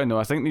really enjoying, though.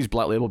 I think these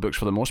Black Label books,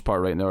 for the most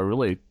part right now, are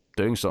really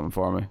doing something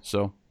for me.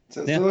 So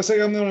it looks like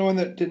I'm the only one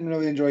that didn't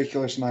really enjoy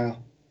Killer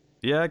Smile.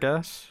 Yeah, I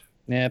guess.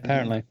 Yeah,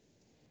 apparently.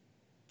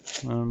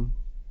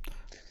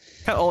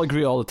 Can't all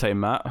agree all the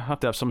time, Matt. I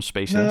have to have some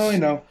space. No, I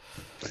know.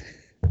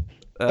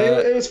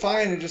 It was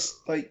fine. It just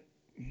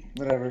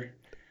whatever.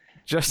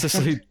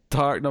 Justice League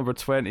Dark number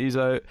 20 is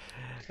out.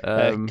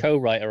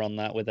 Co-writer on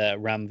that with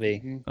Ram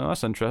V. Oh,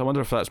 that's interesting. I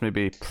wonder if that's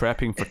maybe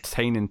prepping for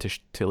Tynan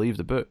to leave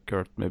the book,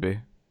 or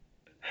maybe.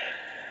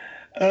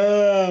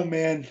 Oh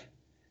man,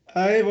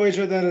 I've always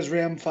read that as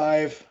Ram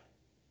 5.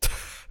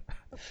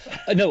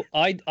 No,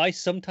 I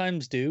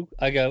sometimes do.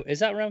 I go, is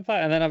that Ram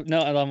 5? And then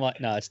I'm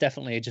like, no, it's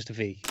definitely just a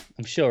V.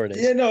 I'm sure it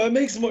is. Yeah, no, it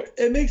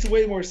makes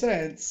way more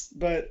sense.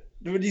 But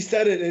when you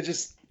said it,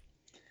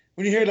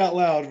 when you hear it out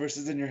loud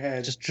versus in your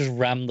head, just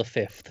Ram the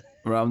 5th.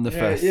 Ram the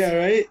 5th. Yeah,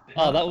 right.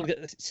 Oh, that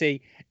would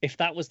see if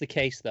that was the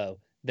case though,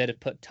 they'd have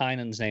put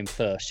Tynan's name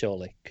first,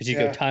 surely, because you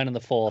go Tynan the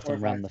 4th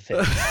and Ram the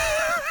 5th.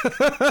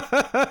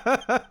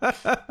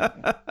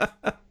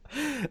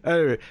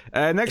 Anyway,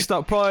 next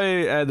up,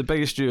 probably the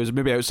biggest news,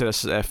 maybe outside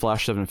of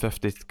Flash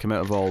 750 come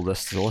out of all this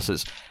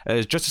solicits,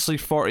 is Justice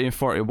League 40 and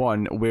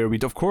 41, where we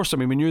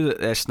knew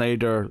that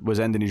Snyder was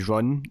ending his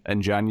run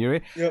in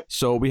January. Yep.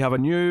 So we have a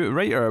new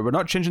writer. We're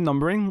not changing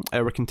numbering.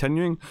 We're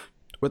continuing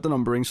with the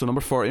numbering. So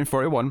number 40 and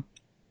 41.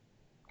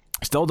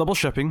 Still double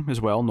shipping as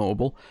well,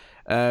 notable.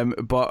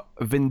 But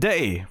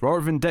Venditti,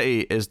 Robert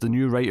Venditti, is the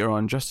new writer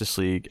on Justice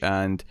League,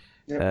 and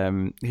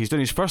he's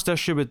doing his first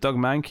issue with Doug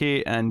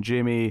Mankey and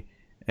Jaime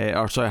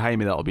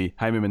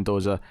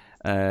Mendoza,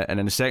 and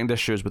then the second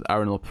issue is with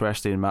Aaron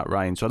Lopresti and Matt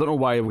Ryan. So I don't know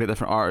why we've got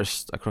different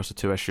artists across the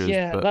 2 issues.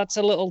 Yeah, but that's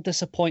a little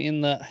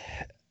disappointing that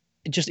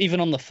just even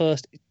on the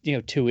first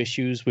 2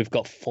 issues we've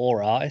got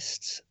 4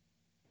 artists.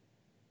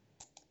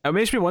 It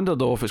makes me wonder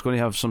though if it's going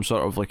to have some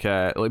sort of like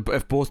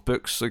if both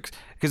books,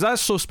 because that's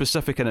so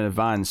specific in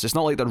advance. It's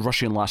not like they're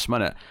rushing last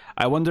minute.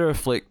 I wonder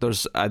if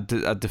there's a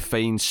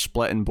defined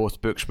split in both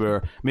books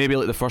where maybe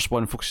the first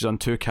one focuses on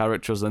 2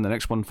 characters, then the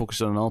next one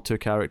focuses on all 2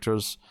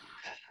 characters.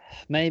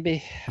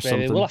 Maybe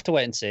we'll have to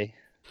wait and see.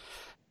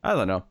 I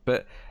don't know,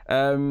 but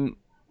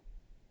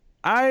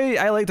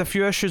I liked a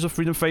few issues of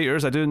Freedom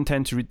Fighters. I do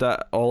intend to read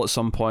that all at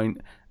some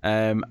point.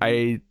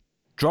 I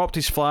dropped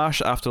his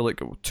Flash after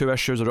 2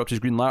 issues. I dropped his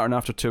Green Lantern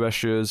after 2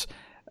 issues.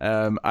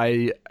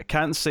 I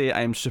can't say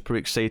I'm super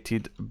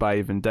excited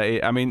by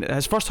Venditti. I mean,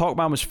 his first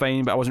Hawkman was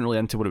fine, but I wasn't really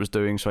into what it was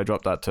doing, so I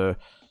dropped that too.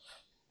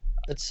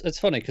 It's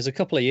funny because a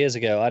couple of years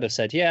ago I'd have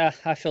said, yeah,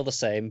 I feel the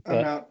same,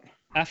 but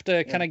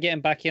after kind of getting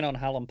back in on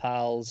Hal and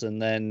Pals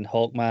and then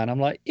Hawkman, I'm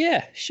like,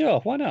 yeah, sure,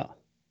 why not?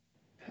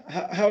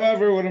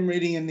 However, when I'm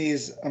reading in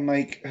these, I'm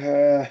like,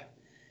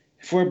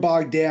 if we're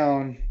bogged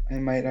down, I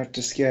might have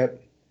to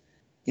skip.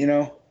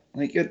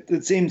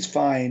 It seems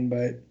fine,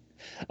 but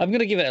I'm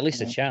gonna give it at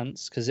least a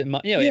chance because it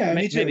might. Maybe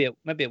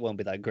it won't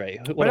be that great.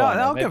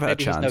 I'll give it a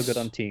chance. It's no good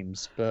on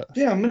teams, but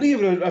yeah, I'm gonna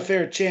give it a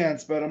fair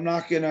chance, but I'm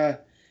not gonna.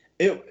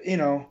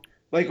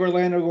 Like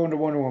Orlando going to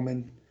Wonder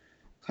Woman,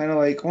 kind of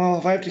like, well,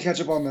 if I have to catch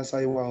up on this,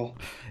 I will.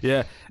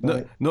 Yeah,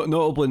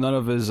 notably, none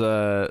of us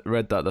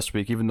read that this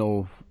week, even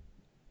though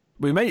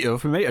we might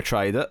have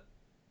tried it.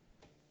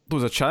 There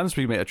was a chance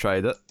we might have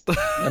tried it.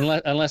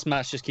 unless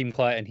Matt's just keeping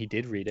quiet and he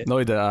did read it. No,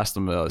 he did. I asked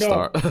him at the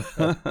start.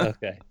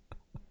 Okay.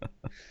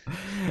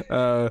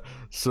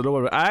 So don't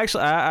worry.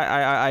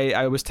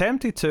 I was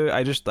tempted to.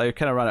 I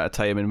kind of ran out of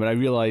time, and when I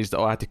realised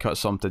I had to cut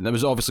something, it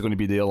was obviously going to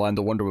be the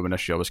Orlando Wonder Woman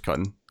issue I was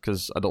cutting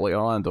because I don't like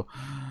Orlando.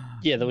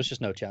 Yeah, there was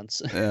just no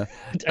chance. Yeah.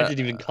 I didn't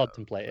even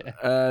contemplate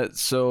it.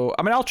 So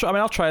I'll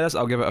try this.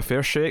 I'll give it a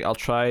fair shake. I'll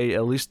try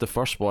at least the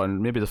first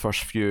one, maybe the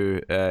first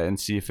few, and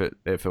see if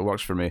it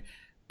works for me.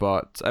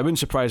 But it wouldn't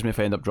surprise me if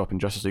I end up dropping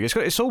Justice League.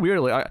 It's so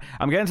weird. Like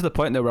I'm getting to the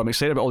point now where I'm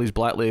excited about all these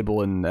Black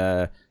Label and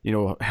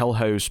Hill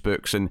House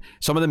books, and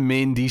some of the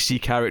main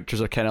DC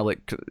characters are kind of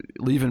like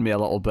leaving me a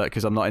little bit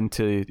because I'm not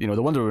into the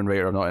Wonder Woman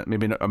writer. I'm not.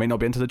 Maybe I might not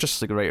be into the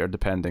Justice League writer,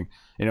 depending.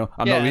 I'm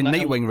not reading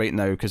Nightwing right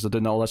now because they're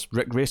doing all this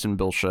Rick Grayson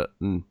bullshit.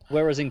 And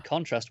whereas in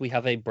contrast, we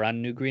have a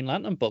brand new Green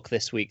Lantern book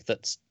this week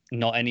that's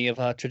not any of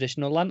our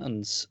traditional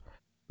lanterns.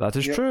 That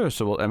is true.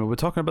 So we'll be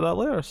talking about that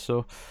later.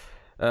 So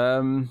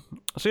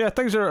yeah,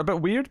 things are a bit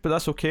weird, but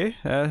that's okay.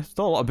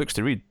 Still a lot of books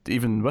to read,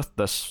 even with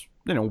this,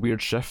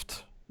 weird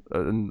shift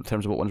in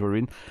terms of what ones we're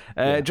reading.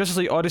 Justice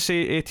League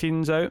Odyssey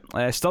 18's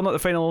out. Still not the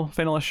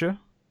final issue.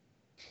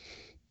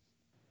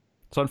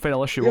 It's on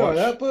final issue watch.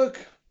 That book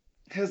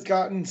has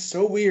gotten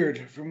so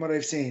weird from what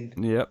I've seen.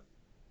 Yep.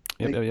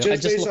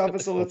 Just based off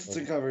of solicits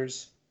and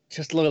covers.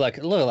 Just look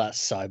at that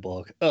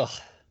cyborg. Ugh.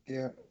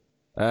 Yeah.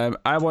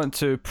 I want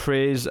to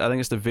praise, I think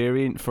it's the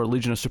variant for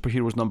Legion of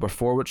Superheroes number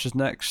 4, which is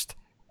next.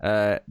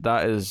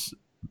 That is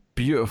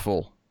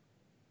beautiful.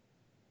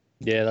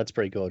 Yeah, that's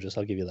pretty gorgeous.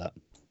 I'll give you that.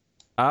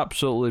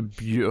 Absolutely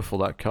beautiful,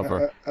 that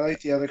cover. I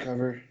like the other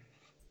cover.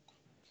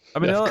 I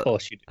mean, of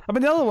course you do. I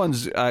mean, the other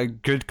one's a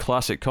good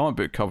classic comic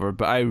book cover,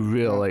 but I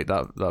really like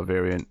that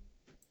variant.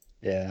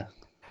 Yeah.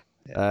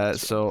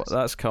 So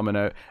that's coming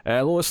out.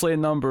 Lois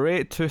Lane number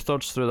 8,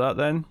 2/3 through that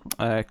then,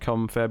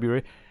 come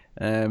February.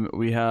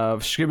 We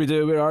have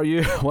Scooby-Doo, Where Are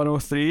You?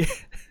 103.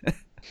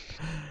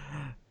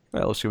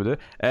 Well, Scooby-Doo.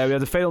 We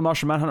have the final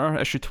Martian Manhunter,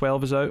 issue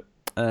 12 is out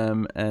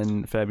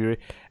in February.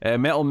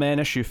 Metal Men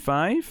issue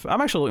 5. I'm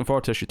actually looking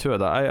forward to issue 2 of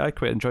that. I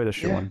quite enjoyed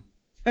issue 1.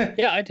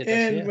 Yeah, I did.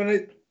 And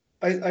when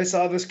I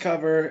saw this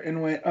cover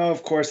and went, oh,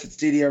 of course it's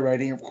DDR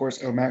writing. Of course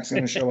OMAC's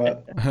going to show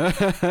up.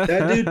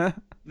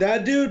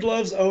 That dude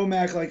loves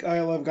OMAC like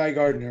I love Guy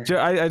Gardner.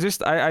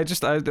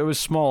 It was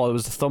small. It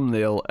was the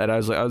thumbnail, and I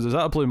was like, "Is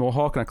that a blue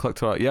mohawk?" And I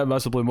clicked on it. Yeah,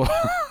 that's a blue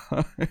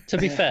mohawk. To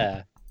be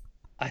fair,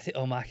 I think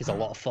OMAC is a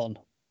lot of fun.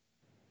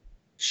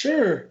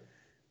 Sure,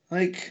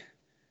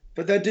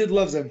 but that dude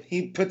loves him.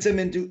 He puts him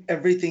into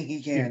everything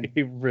he can.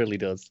 He really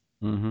does.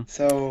 Mm-hmm.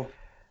 So.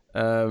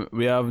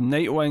 We have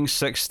Nightwing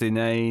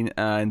 69,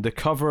 and the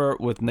cover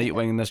with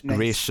Nightwing in this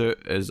grey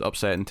suit is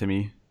upsetting to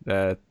me.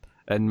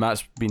 And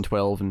Matt's been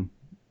 12, and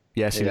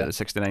he's at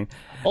 69.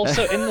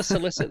 Also, in the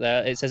solicit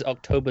there, it says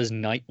October's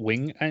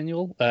Nightwing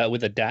annual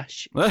with a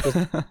dash.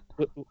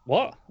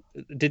 What?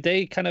 Did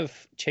they kind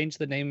of change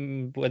the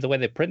name, the way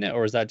they print it,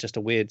 or is that just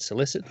a weird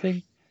solicit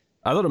thing?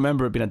 I don't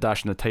remember it being a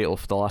dash in the title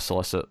for the last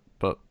solicit,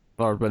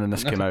 or when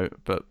this came out,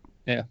 but...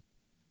 Yeah.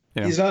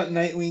 He's not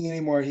Nightwing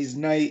anymore, he's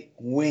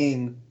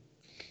Nightwing.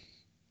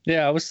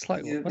 Yeah, I was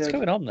like, what's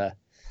going on there?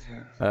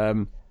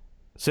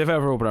 Say if I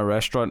ever open a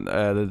restaurant,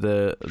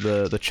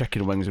 the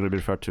chicken wings are going to be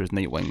referred to as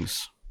night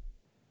wings.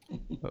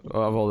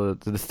 Of all the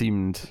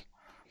themed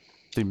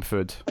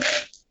food.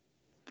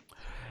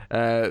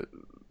 I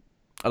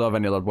don't have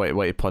any other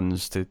whitey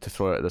puns to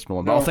throw out at this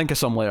moment, but I'll think of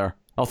some later.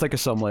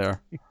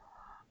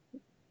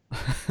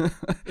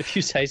 If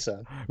you say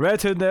so.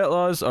 Red Hood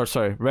Outlaw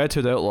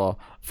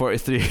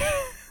 43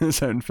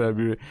 is out in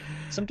February.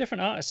 Some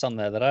different artists on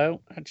there that I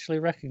don't actually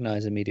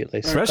recognise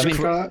immediately.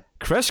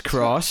 Criss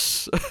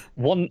Cross.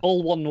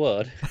 All one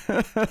word.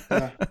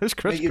 It's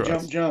Criss Make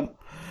Cross. You jump.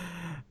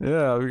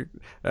 Yeah.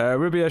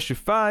 Ruby issue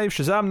 5,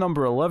 Shazam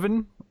number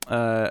 11.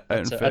 Out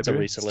in February. That's a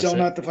resolicit. Still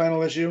not the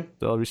final issue.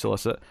 Still a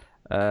resolicit.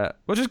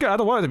 Which is good. I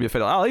don't want it to be a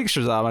final. I like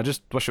Shazam. I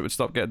just wish it would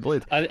stop getting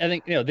delayed. I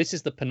think this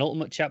is the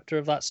penultimate chapter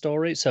of that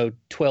story, so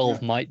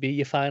 12 might be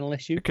your final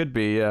issue. It could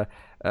be, yeah.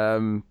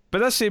 But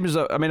that seems.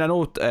 I mean, I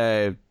know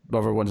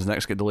whatever one's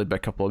next get delayed by a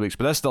couple of weeks,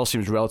 but this still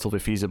seems relatively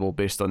feasible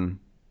based on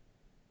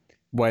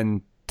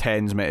when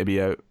 10's meant to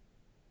be out.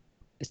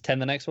 Is 10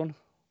 the next one?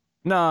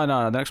 No,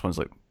 the next one's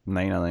like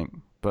 9, I think.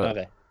 But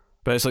okay.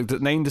 But it's like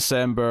 9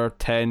 December,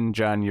 10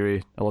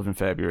 January, 11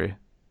 February.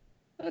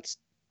 That's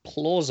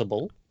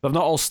plausible. They've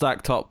not all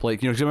stacked up,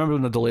 like, because you remember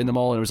when they're delaying them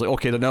all, and it was like,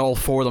 okay, they're now all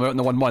 4 of them out in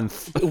the 1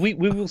 month. we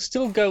will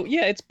still go,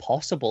 yeah, it's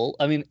possible.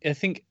 I mean, I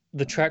think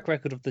the track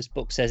record of this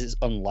book says it's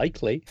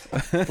unlikely,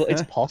 but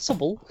it's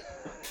possible.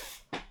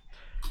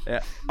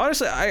 Yeah,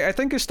 honestly, I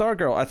think it's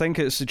Stargirl. I think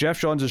it's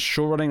Jeff Johns is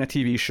show running a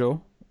TV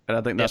show, and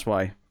I think that's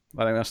why.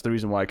 I think that's the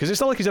reason why. Because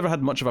it's not like he's ever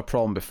had much of a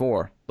problem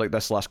before, like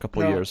this last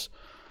couple of years.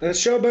 That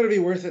show better be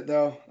worth it,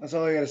 though. That's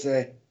all I gotta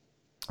say.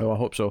 Oh, I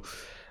hope so.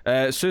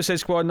 Suicide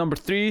Squad number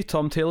 3,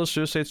 Tom Taylor's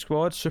Suicide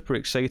Squad, super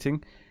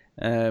exciting.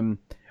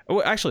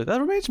 Actually, that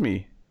reminds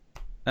me.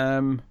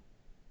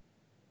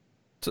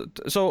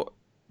 So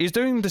he's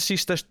doing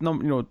Deceased, the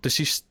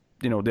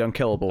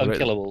Unkillable, right?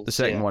 Unkillables, The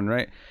second one,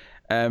 right?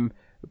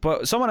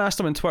 But someone asked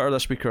him on Twitter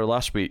this week or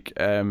last week,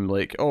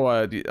 like, oh,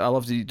 I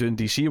love you doing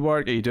DC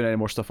work. Are you doing any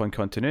more stuff on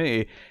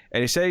continuity?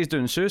 And he said he's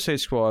doing Suicide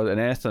Squad and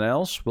anything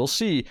else. We'll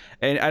see.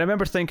 And I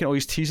remember thinking, oh,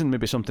 he's teasing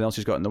maybe something else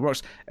he's got in the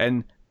works.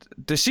 And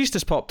Deceased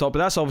has popped up, but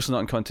that's obviously not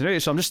in continuity.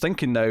 So I'm just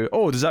thinking now,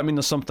 oh, does that mean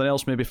there's something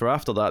else maybe for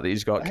after that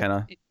he's got kind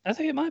of... I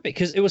think it might be,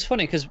 because it was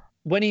funny, because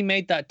when he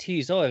made that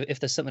tease, oh, if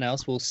there's something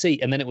else, we'll see.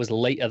 And then it was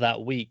later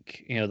that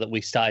week, that we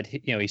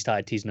started, he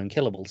started teasing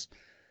Unkillables.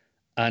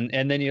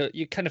 And then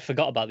you kind of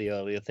forgot about the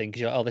earlier thing,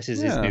 because oh, this is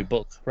his new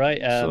book,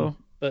 right?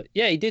 But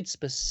yeah, he did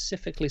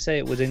specifically say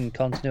it was in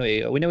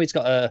continuity. We know he's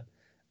got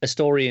a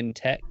story in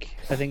Tech,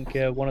 I think,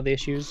 one of the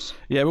issues.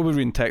 Yeah, we'll be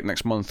reading Tech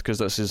next month, because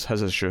that's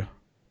his issue.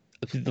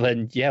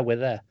 Then yeah, we're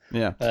there.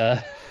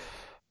 Yeah.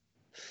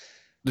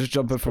 Just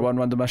jump in for one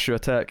random issue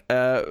of Tech.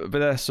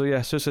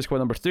 Suicide Squad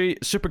number 3.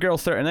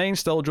 Supergirl 39,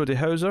 still Jodie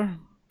Houser.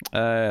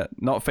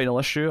 Not final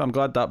issue. I'm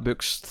glad that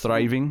book's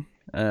thriving.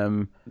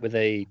 With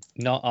a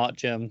not Art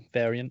Gem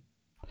variant.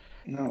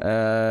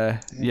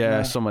 No.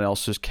 Someone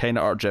else who's kind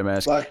of Art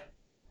Gem-esque.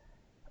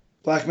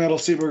 Black Metal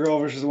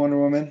Supergirl versus Wonder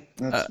Woman.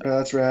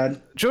 That's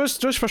rad.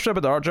 Just frustrated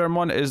about the Art Gem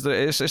one is that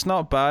it's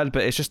not bad,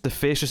 but it's just the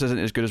face just isn't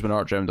as good as when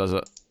Art Gem does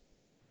it.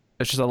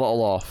 It's just a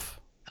little off.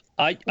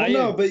 But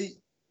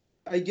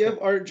I give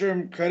Art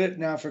Germ credit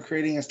now for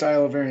creating a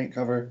style of variant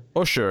cover.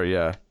 Oh sure,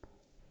 yeah.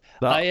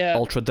 That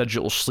ultra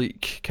digital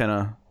sleek kind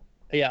of.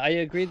 Yeah, I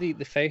agree.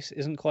 The face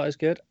isn't quite as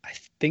good. I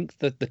think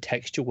that the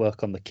texture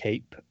work on the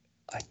cape,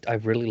 I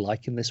really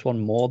like in this one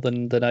more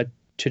than I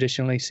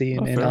traditionally see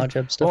in Art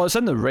Gem stuff. Well, it's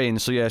in the rain,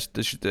 so yes,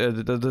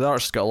 the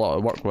artist's got a lot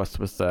to work with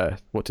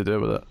what to do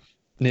with it.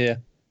 Yeah.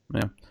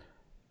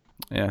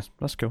 Yeah,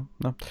 that's cool.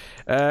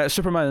 No.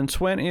 Superman in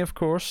 20, of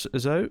course,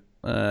 is out.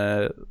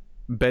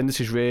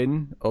 Bendis'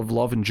 reign of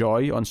love and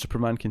joy on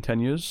Superman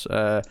continues,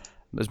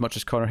 as much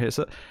as Connor hates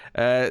it.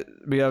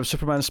 We have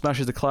Superman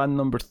Smashes the Klan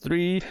number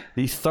 3,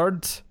 the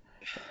third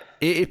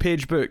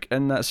 80-page book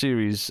in that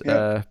series.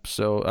 Yep.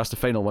 So that's the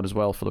final one as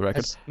well, for the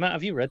record. Matt,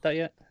 have you read that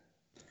yet?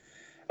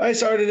 I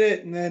started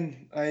it, and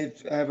then I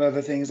have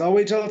other things. I'll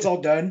wait till it's all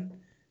done,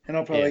 and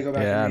I'll probably go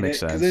back and read it.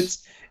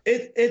 Because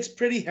it's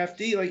pretty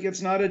hefty. Like,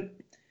 it's not a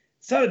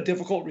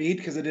difficult read,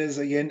 because it is,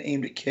 again,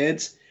 aimed at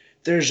kids.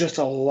 There's just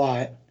a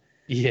lot.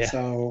 Yeah.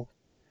 So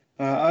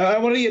I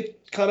want to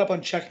get caught up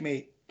on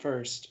Checkmate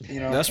first.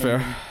 That's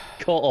fair.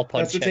 Caught up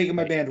on That's taking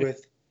my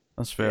bandwidth.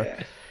 That's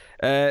fair.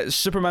 Yeah.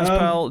 Superman's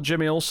pal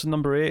Jimmy Olsen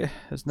number 8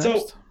 is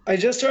next. So I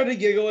just started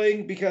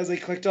giggling because I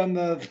clicked on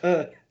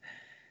the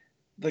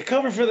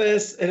cover for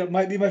this, and it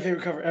might be my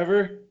favorite cover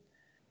ever.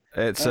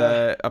 It's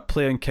a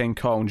play in King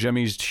Kong.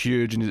 Jimmy's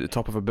huge and he's at the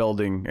top of a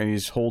building, and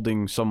he's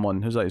holding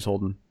someone. Who's that he's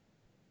holding?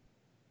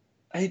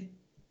 I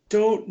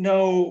don't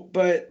know,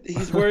 but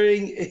he's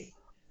wearing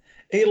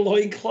a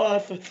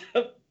loincloth with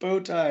a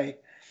bow tie.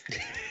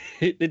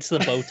 It's the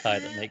bow tie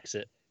that makes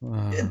it.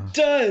 It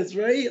does,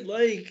 right?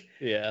 Like,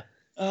 yeah.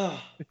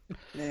 Oh,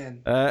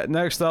 man.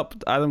 Next up,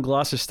 Adam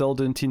Glass is still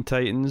doing Teen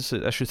Titans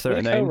at issue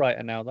 39. He's a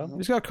co-writer now, though.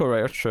 He's got a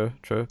co-writer,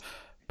 true.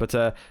 But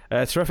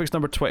Terrific's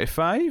number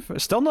 25,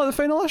 still not the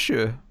final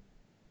issue.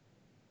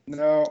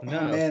 No. Oh,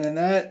 man, and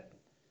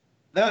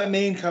that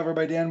main cover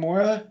by Dan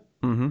Mora,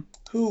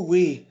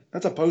 hoo-wee,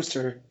 that's a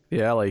poster.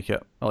 Yeah, I like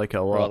it. I like it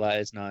a lot. Well, that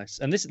is nice.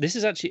 And this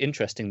is actually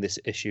interesting, this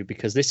issue,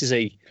 because this is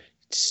a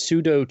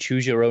pseudo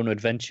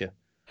choose-your-own-adventure.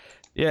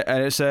 Yeah,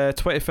 and it's a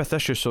 25th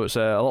issue, so it's a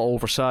little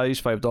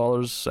oversized,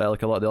 $5,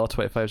 like a lot of the other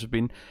 25s have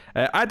been.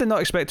 I did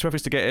not expect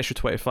Terrifics to get issue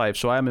 25,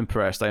 so I am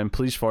impressed. I am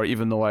pleased for it,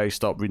 even though I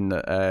stopped reading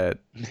it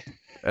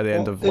at the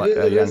end of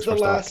it is the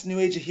last New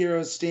Age of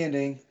Heroes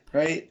standing,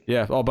 right?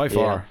 Yeah, by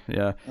far,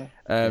 yeah.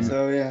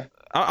 So, yeah.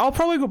 I'll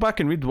probably go back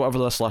and read whatever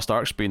this last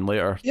arc's been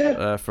later,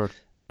 for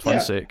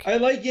fun's sake. I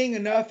like Yang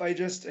enough. I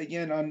just,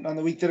 again, on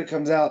the week that it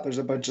comes out, there's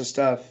a bunch of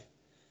stuff.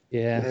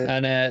 Yeah,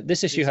 and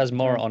this issue has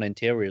more on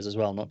interiors as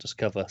well, not just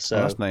cover. So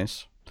that's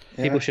nice.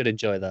 People should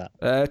enjoy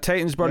that.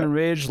 Titans Burning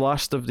Rage,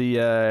 last of the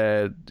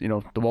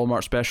the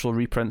Walmart special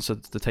reprints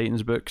of the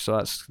Titans book, so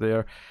that's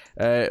there.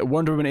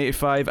 Wonder Woman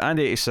 85 and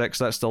 86,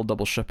 that's still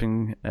double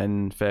shipping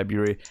in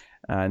February,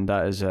 and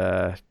that is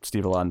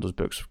Steve Orlando's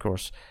books, of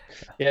course.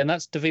 Yeah, and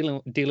that's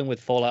dealing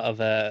with fallout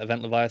of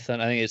Event Leviathan.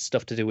 I think it's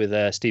stuff to do with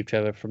Steve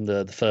Trevor from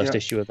the first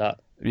issue of that.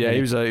 Yeah, he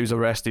was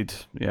arrested.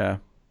 Yeah.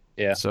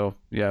 Yeah. So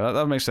yeah,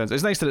 that makes sense.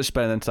 It's nice that it's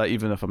spinning into that,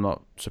 even if I'm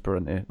not super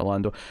into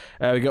Orlando.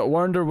 We got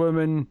Wonder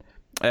Woman,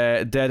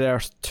 Dead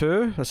Earth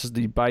 2. This is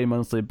the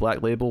bi-monthly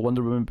Black Label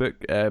Wonder Woman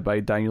book by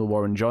Daniel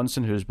Warren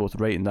Johnson, who's both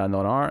writing and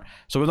on art.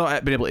 So we've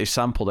not been able to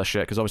sample this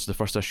yet, because obviously the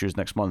first issue is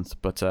next month.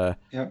 But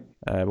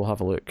we'll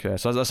have a look.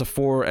 So that's a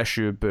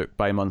 4-issue book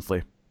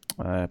bi-monthly.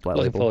 Black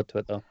Label. Looking forward to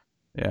it though.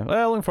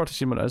 Yeah, looking forward to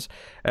seeing what it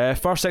is.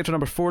 First Sector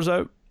number 4's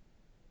out.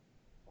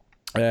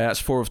 That's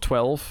 4 of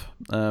 12.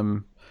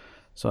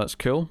 So that's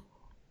cool.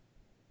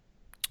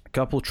 A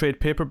couple trade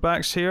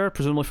paperbacks here,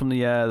 presumably from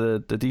the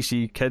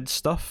DC Kids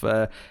stuff.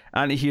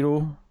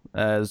 Antihero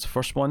is the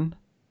first one.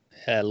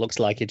 Looks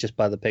like it just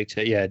by the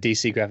picture. Yeah,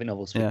 DC graphic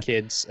novels for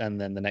kids, and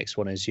then the next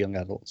one is young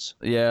adults.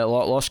 Yeah,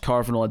 Lost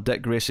Carnival, a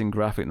Dick Grayson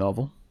graphic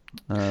novel.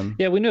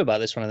 Yeah, we knew about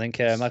this one. I think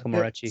Michael Yep,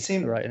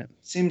 Moretti writing it.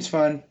 Seems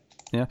fun.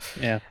 Yeah.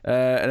 Yeah.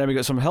 And then we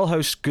got some Hill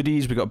House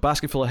goodies. We got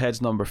Basket Full of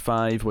Heads number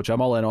 5, which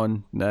I'm all in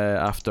on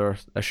after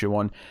issue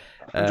 1.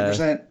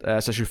 100%.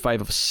 It's issue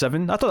 5 of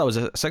 7. I thought that was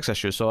a 6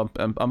 issue, so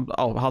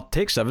I'll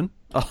take 7.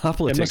 I'll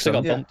happily It take must have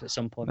 7. got bumped at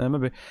some point.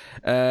 Maybe.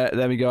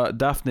 Then we got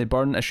Daphne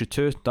Byrne issue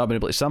 2. Not been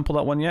able to sample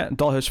that one yet.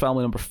 Dollhouse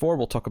Family number 4.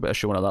 We'll talk about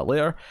issue 1 of that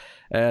later.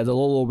 The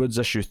Lolo Woods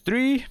issue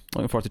 3.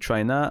 Looking forward to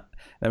trying that.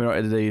 Then we're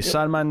on to the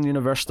Sandman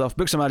Universe stuff.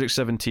 Books of Magic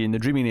 17. The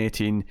Dreaming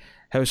 18.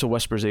 House of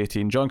Whispers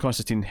 18. John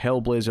Constantine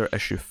Hellblazer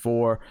issue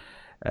 4.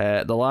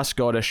 The Last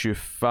God issue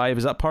 5.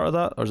 Is that part of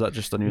that, or is that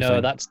just a new thing?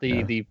 No, that's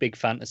the big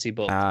fantasy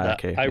book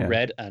that I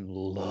read and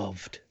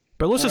loved.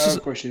 But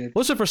Of course you did.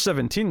 Lucifer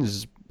 17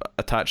 is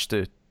attached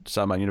to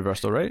Sandman Universe,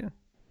 though, right?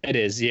 It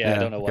is, yeah. I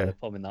don't know why they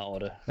put them in that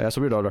order. Yeah, it's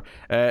a weird order.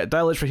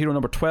 Dial H for Hero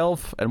number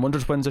 12 and Wonder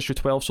Twins issue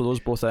 12, so those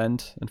both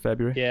end in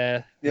February.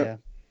 Yeah, Yep.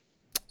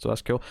 So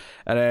that's cool.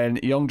 And then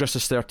Young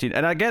Justice 13.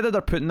 And I get that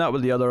they're putting that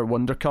with the other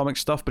Wonder Comic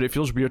stuff, but it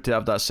feels weird to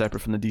have that separate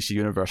from the DC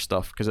Universe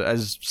stuff, because it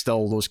is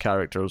still those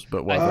characters,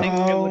 but whatever. I think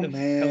it Oh, would have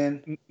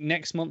man. helped.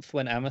 Next month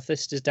when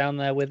Amethyst is down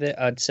there with it,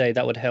 I'd say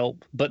that would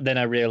help. But then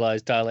I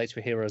realised Dial H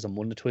for Heroes and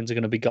Wonder Twins are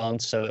going to be gone,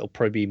 so it'll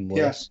probably be even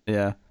worse.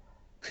 Yeah.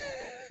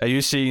 Are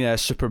you seeing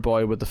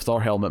Superboy with the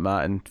Thor helmet,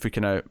 Matt, and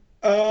freaking out?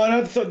 Oh, and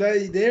I thought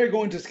they're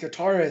going to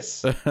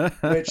Skataris,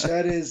 which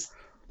that is,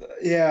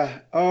 yeah.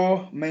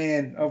 Oh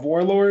man, of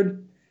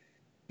Warlord.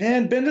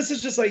 Man, Bendis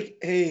is just like,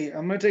 hey,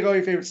 I'm gonna take all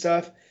your favorite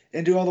stuff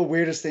and do all the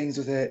weirdest things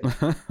with it,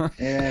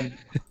 and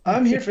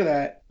I'm here for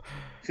that.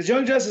 Because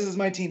Young Justice is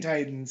my Teen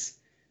Titans,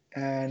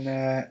 and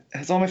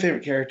has all my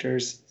favorite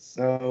characters.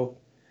 So,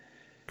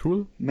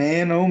 Cool.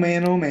 man, oh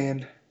man, oh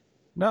man.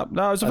 No, it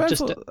was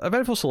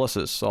eventful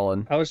solicits all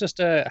in. I was just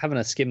having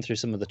a skim through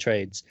some of the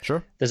trades.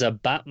 Sure. There's a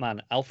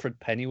Batman Alfred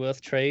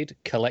Pennyworth trade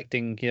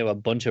collecting, a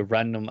bunch of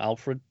random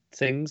Alfred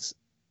things.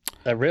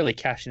 They're really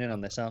cashing in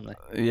on this, aren't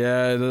they?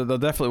 Yeah, they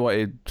definitely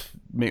want to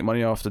make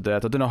money off the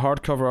dead. They're doing a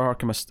hardcover of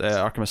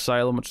Arkham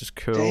Asylum, which is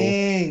cool.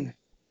 Dang.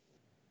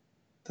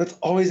 That's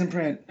always in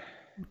print.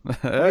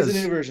 It Always is.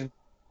 a new version.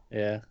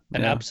 Yeah.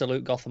 An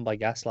absolute Gotham by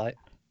Gaslight.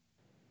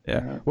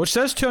 Yeah, which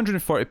says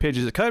 240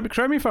 pages.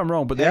 Correct me if I'm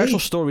wrong, but the actual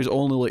story is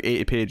only like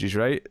 80 pages,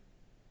 right?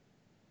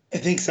 I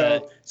think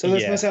so. So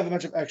this yeah. must have a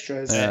bunch of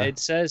extras. It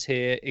says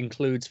here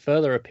includes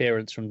further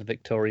appearance from the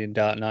Victorian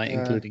Dark Knight,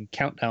 including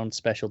Countdown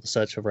Special, The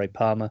Search for Ray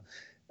Palmer,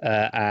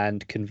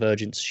 and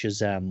Convergence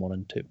Shazam 1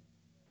 and 2.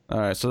 All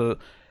right, so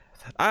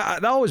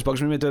that always bugs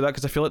me when they do that,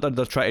 because I feel like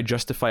they're trying to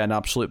justify an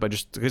absolute by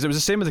just, because it was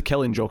the same with the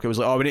Killing Joke. It was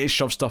like, oh, we need to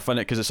shove stuff in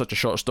it because it's such a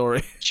short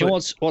story. Do you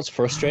know what's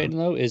frustrating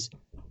though is,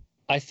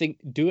 I think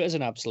do it as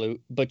an absolute,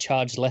 but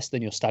charge less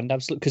than your stand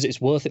absolute, because it's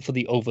worth it for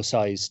the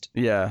oversized.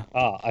 Yeah.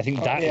 I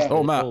think that is.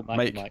 Oh, Matt,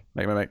 Mike.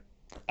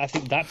 I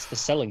think that's the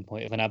selling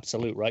point of an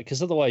absolute, right?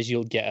 Because otherwise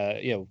you'll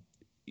get you'll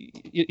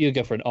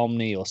go for an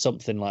Omni or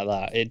something like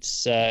that.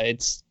 It's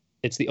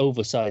the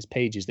oversized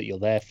pages that you're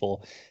there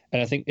for,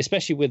 and I think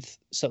especially with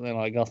something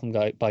like Gotham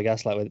by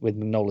Gaslight with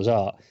Mignola's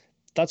art,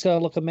 that's gonna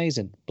look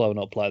amazing blown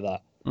up like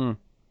that.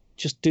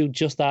 Just do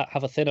just that,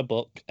 have a thinner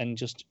book, and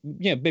just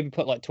maybe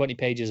put like 20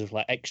 pages of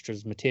like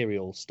extras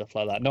material, stuff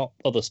like that, not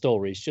other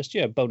stories, just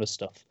bonus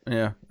stuff.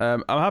 Yeah,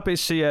 I'm happy to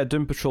see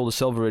Doom Patrol the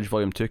Silver Age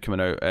Volume 2 coming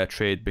out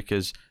trade,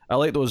 because I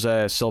like those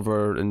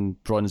Silver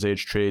and Bronze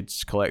Age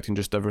trades, collecting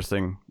just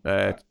everything.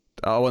 I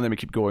want them to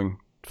keep going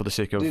for the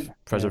sake of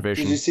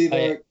preservation. Did you see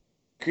the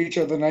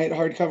Creature of the Night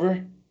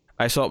hardcover?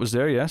 I saw it was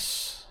there,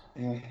 yes.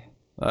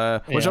 Yeah.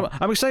 Which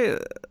I'm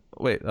excited.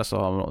 Wait, that's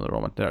all. I'm not on the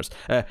wrong one. There it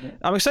is.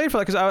 I'm excited for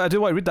that because I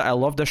do want to read that. I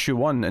loved issue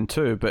 1 and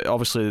 2, but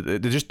obviously they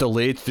just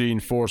delayed 3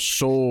 and 4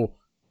 so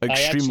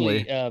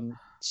extremely. I actually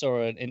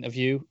saw an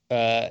interview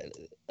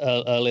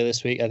earlier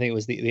this week. I think it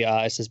was the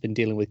artist has been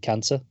dealing with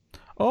cancer.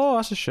 Oh,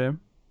 that's a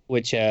shame.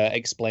 Which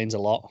explains a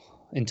lot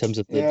in terms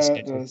of the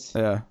it does.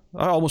 Yeah,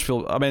 I almost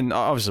feel. I mean,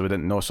 obviously we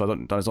didn't know, so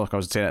it's not like I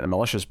was saying it in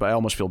malicious, but I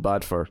almost feel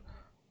bad for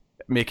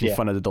making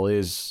fun of the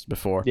delays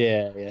before.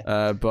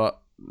 Yeah. But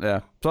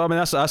yeah, so I mean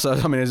that's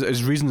I mean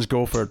his reasons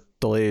go for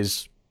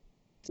delays.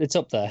 It's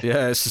up there.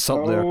 Yeah, it's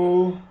up there.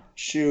 Oh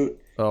shoot!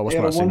 Oh, what's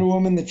we have a Wonder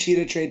Woman the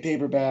Cheetah trade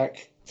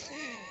paperback.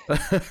 You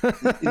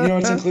know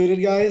what's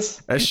included,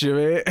 guys? Issue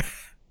 8.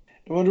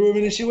 Wonder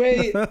Woman issue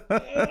 8.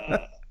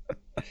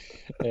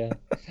 Yeah.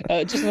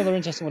 Just another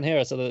interesting one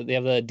here. So they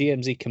have the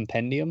DMZ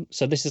compendium.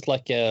 So this is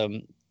like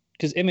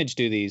because Image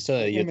do these.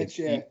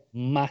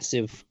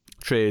 Massive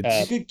trades.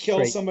 You could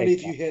kill somebody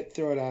if you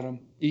throw it at them.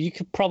 You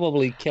could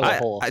probably kill a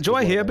horse. Do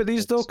I hear about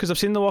these though? Because I've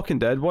seen the Walking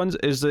Dead ones.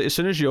 Is that as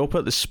soon as you open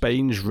it, the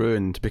spine's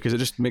ruined because it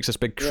just makes this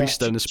big crease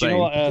down the spine. Do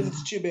you know what,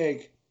 it's too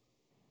big.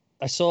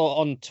 I saw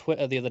on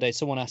Twitter the other day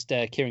someone asked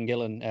Kieran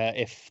Gillen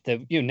if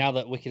now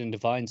that Wicked and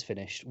Divine's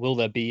finished, will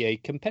there be a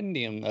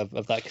compendium of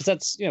that? Because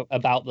that's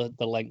about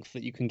the length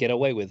that you can get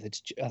away with.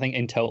 I think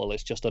in total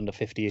it's just under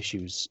 50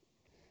 issues.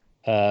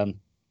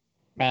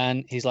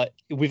 And he's like,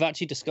 we've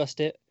actually discussed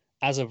it.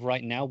 As of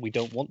right now, we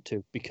don't want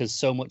to, because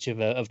so much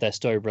of their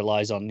story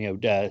relies on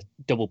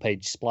double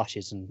page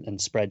splashes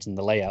and spreads and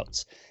the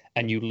layouts,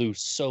 and you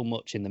lose so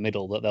much in the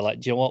middle that they're like,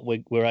 do you know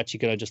what? We're actually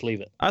going to just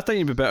leave it. I think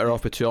you'd be better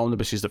off with two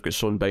omnibuses that've got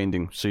sewn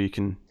binding, so you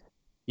can.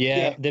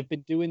 Yeah, they've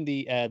been doing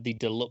the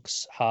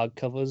deluxe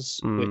hardcovers,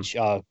 which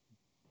are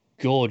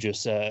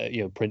gorgeous,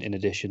 printing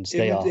editions.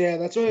 They are. Yeah,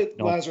 that's what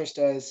Lazarus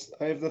does.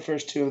 I have the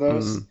first 2 of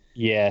those.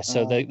 Yeah,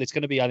 so there's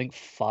going to be, I think,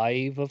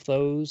 5 of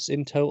those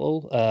in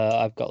total.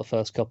 I've got the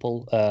first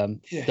couple.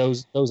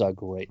 Those are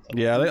great. Though.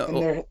 Yeah, I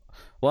think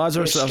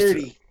Lazarus. They're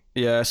sturdy.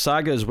 Yeah,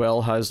 Saga as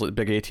well has like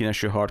big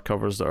 18-issue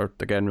hardcovers that are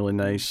again really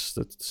nice.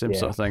 The same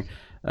sort of thing.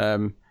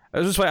 It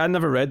was just like I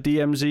never read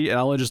DMZ, and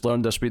I only just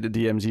learned this week that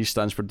DMZ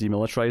stands for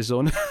Demilitarized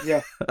Zone.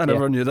 Yeah, I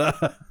never knew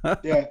that.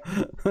 Yeah,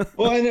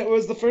 well, and it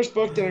was the first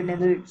book that I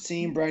remember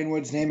seeing Brian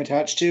Wood's name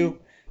attached to.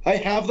 I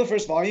have the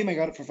first volume. I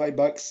got it for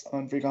 $5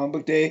 on Free Comic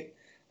Book Day,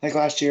 like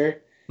last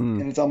year,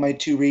 and it's on my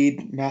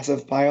to-read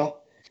massive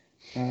pile.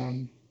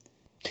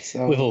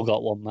 So we've all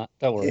got one, Matt.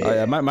 Don't worry.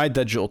 Yeah, my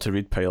digital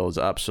to-read pile is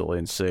absolutely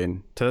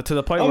insane to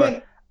the point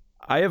where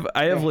I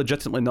have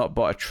legitimately not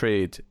bought a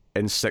trade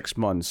in 6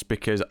 months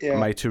because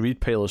my to-read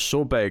pile is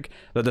so big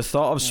that the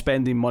thought of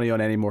spending money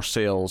on any more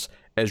sales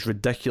is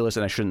ridiculous,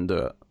 and I shouldn't do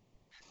it.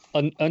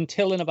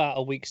 Until in about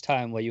a week's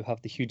time, where you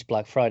have the huge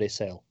Black Friday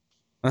sale.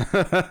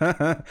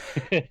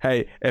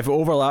 Hey, if it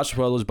overlaps with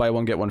one of those buy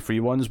one get one free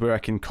ones where I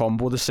can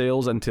combo the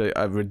sales into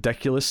a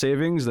ridiculous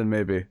savings, then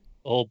maybe.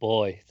 Oh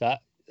boy,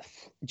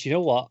 do you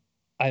know what?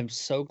 I'm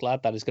so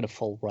glad that is going to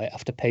fall right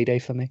after payday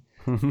for me.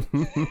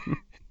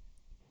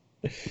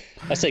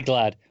 I say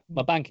glad.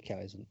 My bank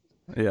account isn't.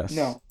 Yes.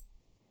 No.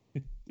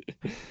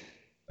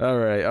 All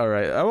right.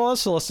 Well,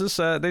 that's solicits.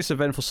 Nice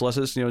eventful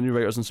solicits. New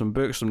writers and some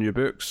books, some new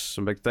books,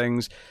 some big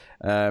things.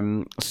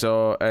 As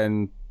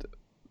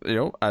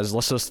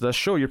listeners to this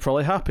show, you're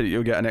probably happy that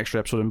you'll get an extra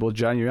episode in both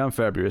January and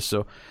February.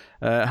 So,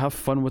 have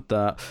fun with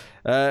that.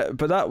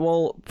 But that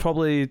will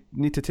probably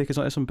need to take us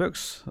on to some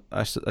books,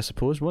 I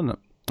suppose, won't it?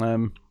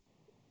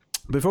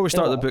 Before we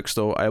start the books,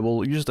 though, I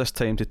will use this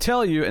time to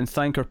tell you and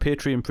thank our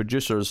Patreon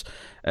producers.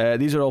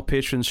 These are all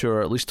patrons who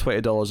are at least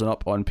 $20 and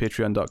up on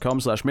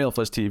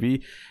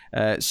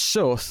patreon.com/MailFlizzTV.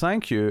 So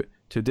thank you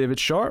to David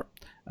Short,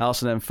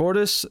 Alison M.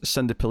 Fordas,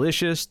 Cindy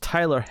Palacios,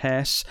 Tyler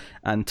Hess,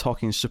 and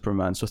Talking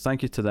Superman. So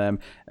thank you to them.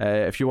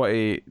 If you want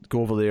to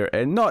go over there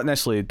and not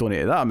necessarily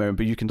donate that amount,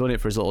 but you can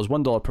donate for as little as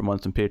 $1 per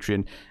month on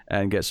Patreon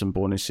and get some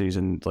bonuses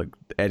and like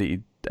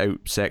edited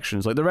out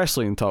sections like the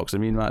wrestling talks that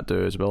me and Matt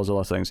do, as well as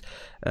other things,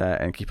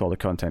 and keep all the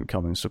content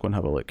coming. So go and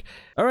have a look.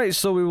 Alright,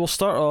 so we will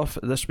start off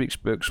this week's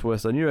books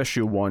with a new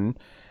issue 1.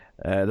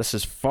 This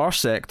is Far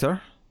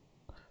Sector,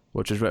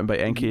 which is written by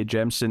N.K.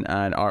 Jemisin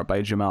and art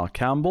by Jamal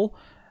Campbell.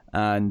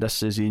 And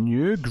this is a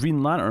new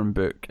Green Lantern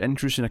book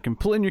introducing a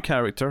completely new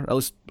character, at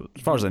least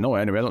as far as I know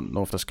anyway. I don't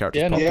know if this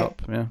character's popped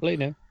up. Yeah.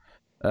 Completely new.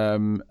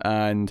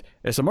 And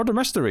it's a murder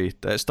mystery.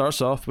 It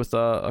starts off with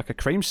a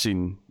crime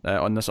scene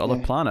on this other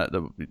planet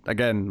that,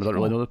 again, we don't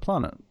really know the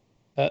planet.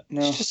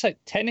 Just like,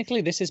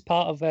 technically this is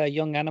part of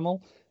Young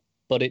Animal,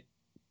 but it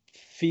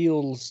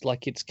feels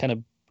like it's kind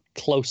of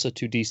closer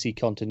to DC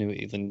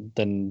continuity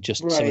than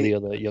just some of the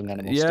other Young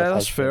Animal stuff. Yeah,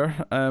 that's fair.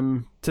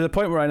 To the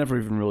point where I never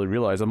even really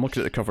realised. I'm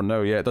looking at the cover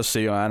now. Yeah, it does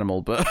say Young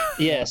Animal, but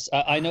yes,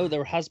 I know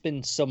there has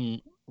been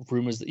some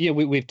rumors that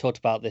we've talked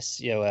about this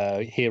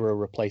hero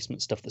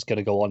replacement stuff that's going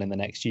to go on in the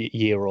next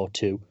year or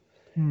two.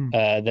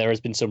 There has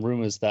been some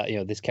rumors that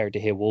this character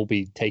here will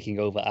be taking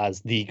over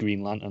as the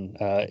Green Lantern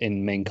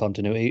in main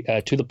continuity,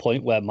 to the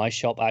point where my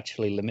shop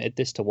actually limited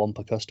this to 1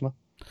 per customer.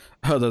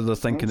 They're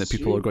thinking that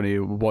people are going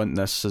to want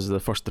this as the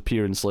first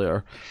appearance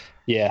later.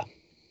 Yeah.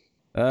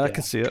 I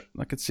could see it.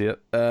 because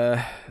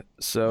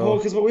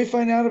what we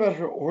find out about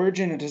her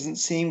origin, it doesn't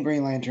seem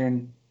Green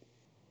Lantern.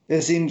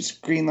 It seems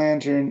Green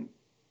Lantern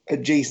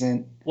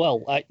adjacent.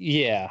 Well, I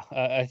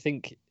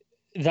think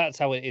that's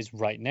how it is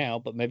right now,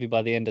 but maybe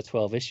by the end of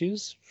 12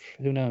 issues,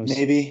 who knows?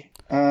 Maybe.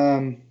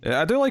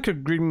 I do like her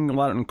Green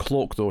Lantern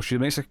cloak, though. She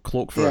makes a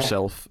cloak for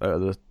herself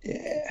out of the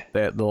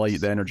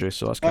light, the energy,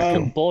 so that's kind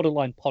of cool.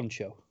 Borderline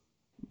poncho.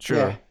 Sure.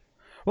 Yeah.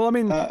 Well, I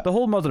mean, the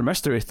whole murder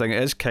mystery thing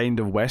is kind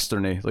of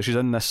westerny. Like, she's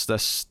in this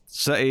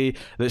city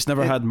that's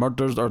never had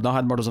murders, or not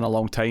had murders in a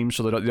long time,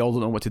 so they all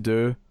don't know what to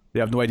do. They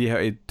have no idea how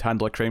to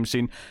handle a crime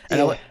scene. And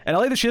I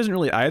like that she doesn't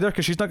really either,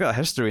 because she's not got a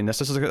history in this.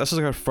 This is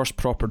like her first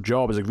proper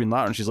job as a Green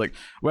Lantern. She's like,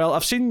 well,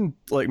 I've seen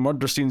like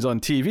murder scenes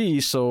on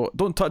TV, so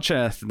don't touch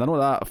anything. I know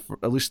that,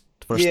 at least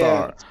for a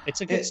start.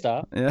 It's a good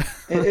start. Yeah.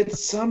 it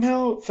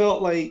somehow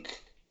felt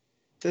like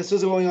this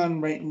was going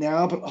on right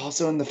now, but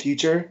also in the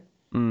future.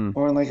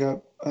 Or in like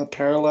a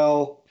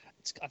parallel.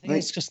 I think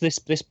it's just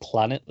this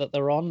planet that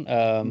they're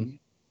on.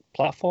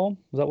 Platform?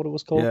 Is that what it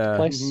was called? Yeah.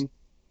 Place?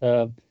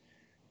 I'm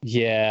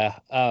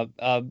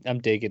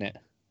digging it.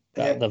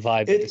 The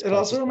vibe. It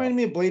also reminded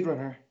me of Blade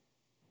Runner.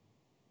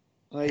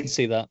 I can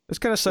see that. It's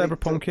kind of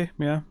cyberpunky,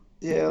 yeah.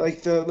 Yeah,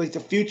 like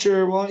the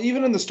future. Well,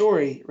 even in the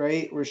story,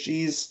 right, where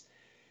she's,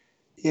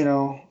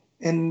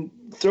 and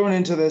thrown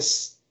into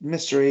this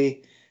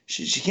mystery,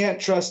 she can't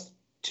trust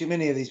too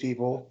many of these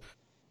people.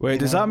 Wait,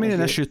 does that mean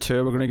in issue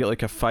 2 we're going to get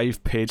like a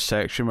 5-page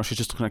section where she's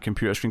just looking at a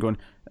computer screen going,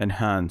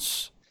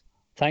 enhance,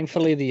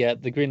 Thankfully,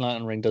 the Green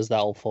Lantern ring does that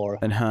all for her.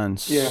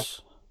 Enhance. Yeah.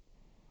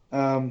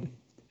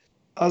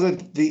 Also,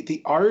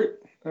 the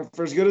art,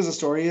 for as good as the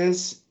story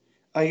is,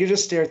 I could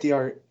just stare at the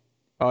art.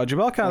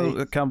 Jamal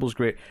Campbell's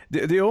great.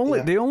 The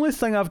only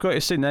thing I've got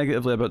to say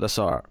negatively about this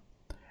art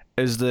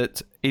is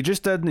that he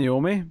just did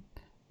Naomi,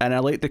 and I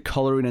like the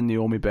colouring in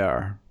Naomi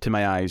better to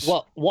my eyes.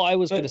 What I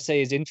was going to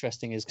say is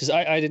interesting is because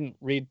I didn't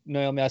read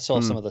Naomi. I saw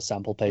some of the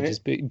sample pages,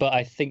 but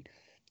I think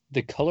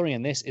the colouring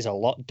in this is a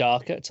lot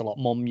darker. It's a lot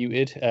more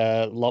muted.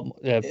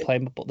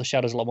 Playing up the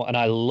shadows a lot more, and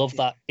I love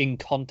that in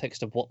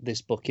context of what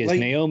this book is. Like,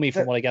 Naomi,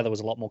 from what I gather, was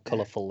a lot more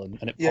colourful and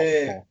it popped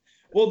more.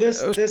 Well,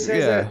 this has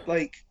that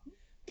like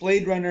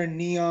Blade Runner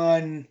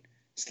neon,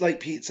 like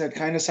Pete said,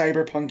 kind of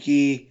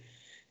cyberpunky,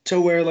 to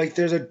where like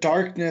there's a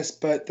darkness,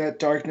 but that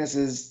darkness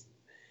is,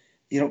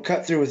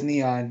 cut through with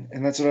neon,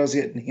 and that's what I was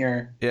getting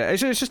here. Yeah,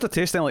 it's just a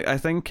taste thing. Like I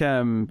think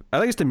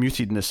it's the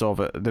mutedness of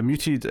it. The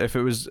muted, if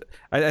it was,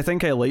 I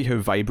think I like how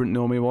vibrant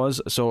Naomi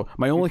was. So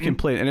my only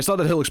complaint, and it's not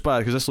that it looks bad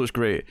because this looks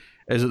great,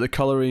 is that the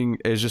coloring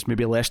is just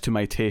maybe less to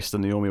my taste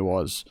than Naomi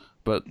was.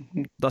 But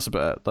that's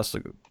about it.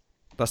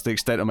 That's the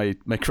extent of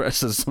my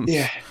criticism.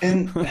 Yeah,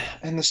 and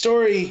the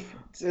story,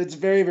 it's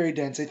very, very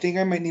dense. I think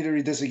I might need to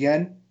read this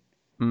again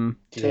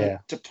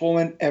to pull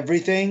in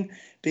everything,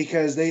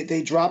 because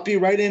they drop you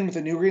right in with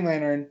a new Green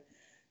Lantern,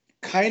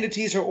 kind of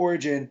tease her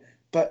origin,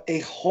 but a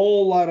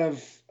whole lot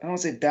of, I don't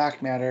want to say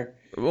back matter.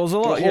 Well, there's a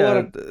lot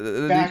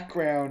of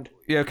background.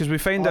 Yeah, because we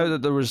find out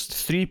that there was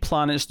 3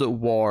 planets that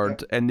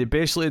warred, and they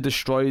basically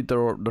destroyed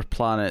their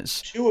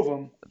planets. 2 of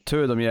them.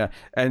 2 of them, yeah.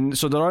 And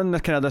so they're on the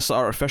kind of this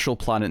artificial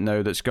planet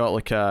now that's got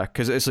like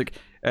because it's like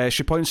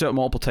she points out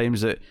multiple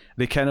times that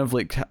they kind of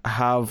like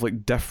have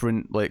like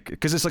different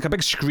because it's like a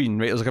big screen,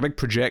 right? There's like a big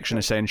projection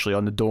essentially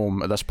on the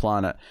dome of this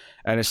planet,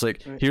 and it's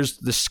like here's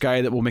the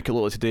sky that will make it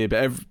look like today.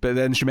 But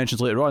then she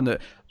mentions later on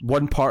that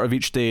one part of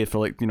each day for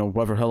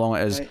whatever how long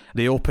it is,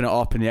 they open it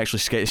up and you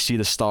actually get to see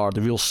the star,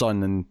 the real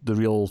sun, and the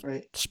real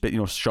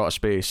shot of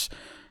space,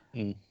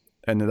 and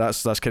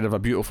that's kind of a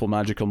beautiful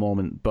magical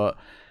moment, but.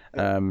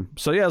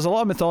 So yeah, there's a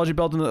lot of mythology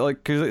building that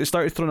because it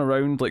started throwing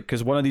around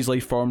because one of these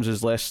life forms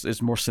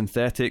is more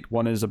synthetic,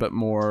 one is a bit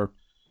more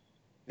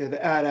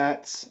the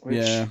AT-ATs,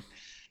 which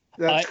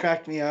that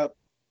cracked me up.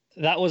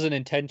 That was an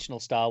intentional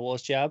Star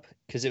Wars jab,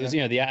 because it was the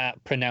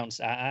AT-AT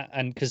pronounced AT-AT,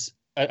 and because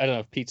I don't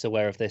know if Pete's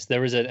aware of this,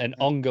 there is an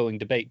ongoing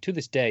debate to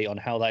this day on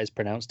how that is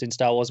pronounced in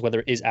Star Wars,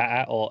 whether it is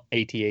AT-AT or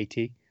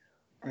AT-AT.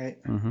 Right.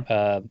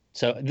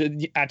 So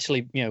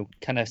actually,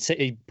 kind of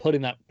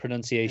putting that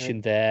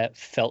pronunciation there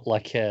felt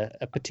like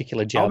a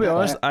particular jab. I'll be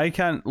honest, I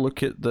can't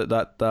look at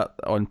that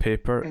on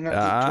paper. And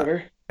not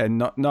Twitter. And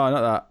not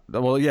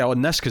that. Well, yeah,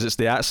 on this because it's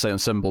the @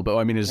 symbol. But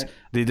what I mean is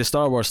the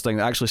Star Wars thing.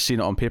 Actually,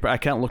 seeing it on paper, I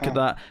can't look at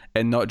that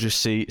and not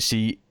just see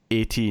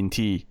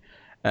AT&T.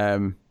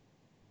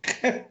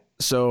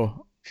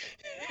 So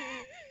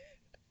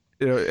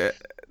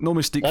no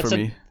mistake for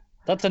me.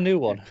 That's a new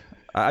one.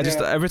 I just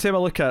every time I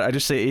look at it, I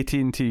just say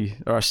AT&T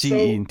or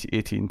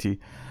AT&T.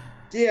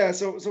 Yeah,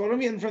 so what I'm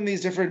getting from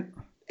these different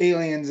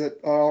aliens that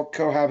all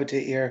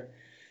cohabitate here,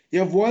 you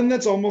have one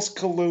that's almost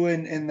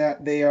Coluan in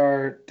that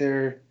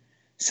they're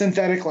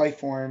synthetic life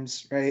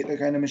forms, right? They're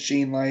kind of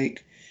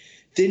machine-like.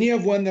 Then you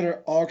have one that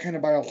are all kind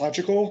of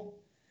biological,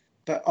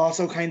 but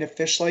also kind of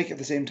fish-like at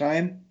the same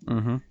time.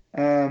 And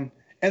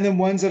then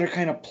ones that are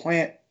kind of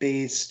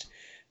plant-based.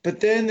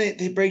 But then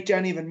they break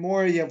down even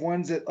more. You have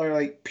ones that are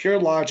like pure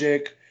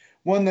logic,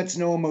 one that's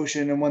no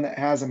emotion, and one that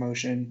has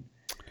emotion.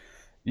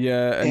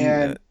 Yeah,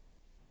 and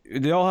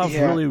they all have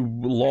really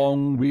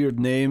long, weird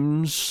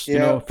names. You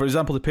know, for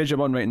example, the page I'm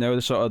on right now,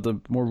 the sort of the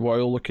more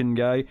royal-looking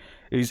guy,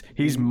 he's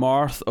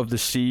Marth of the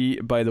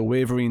Sea by the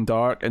Wavering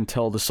Dark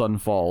until the sun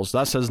falls.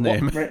 That's his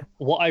name.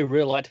 What I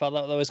really liked about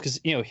that though is because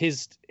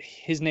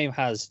his name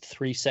has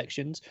 3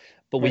 sections,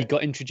 but we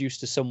got introduced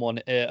to someone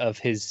of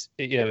his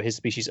his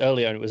species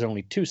earlier, and it was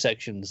only 2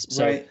 sections.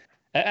 So.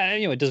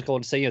 And it does go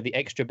on to say the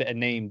extra bit of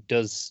name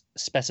does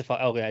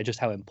specify just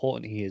how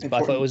important he is.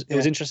 But I thought it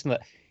was interesting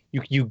that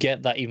you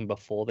get that even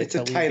before they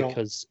tell you,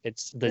 because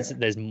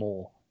there's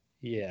more.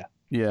 Yeah.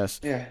 Yes.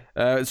 Yeah.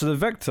 So the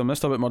victim, let's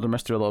talk about murder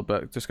mystery a little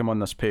bit. Just come on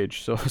this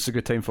page, so it's a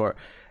good time for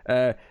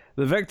it.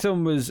 The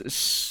victim was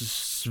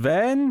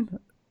Sven.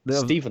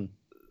 Stephen.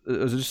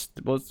 It's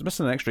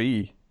missing an extra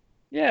E.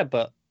 Yeah,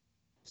 but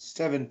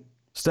Steven.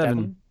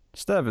 Sure.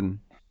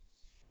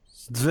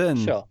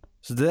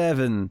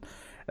 Steven.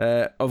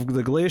 Of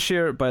the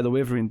Glacier by the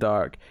Wavering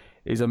Dark.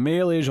 He's a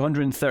male, age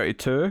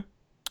 132.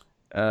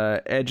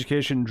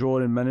 Education,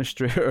 drone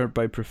administrator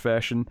by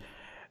profession.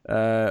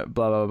 Blah,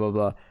 blah, blah,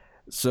 blah.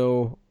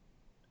 So,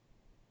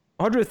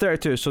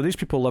 132. So these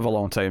people live a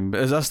long time.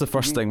 That's the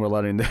first thing we're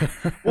learning there.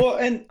 Well,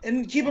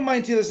 and keep in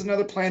mind, too, there's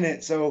another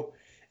planet. So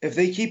if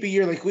they keep a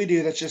year like we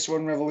do, that's just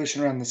one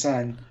revolution around the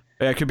sun.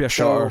 Yeah, it could be a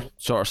shorter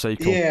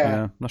cycle.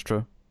 Yeah, that's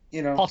true.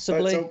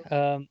 Possibly.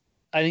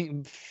 I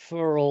think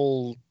for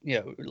all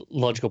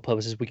logical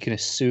purposes, we can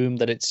assume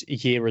that it's a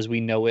year as we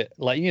know it.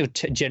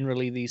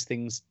 Generally these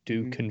things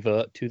do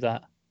convert to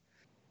that.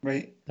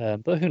 Right.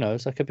 But who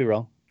knows? I could be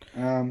wrong.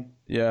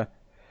 Yeah.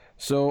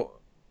 So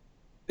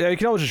Yeah, you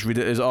can always just read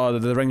it as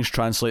the ring's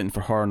translating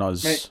for her and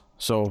us. Right.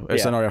 So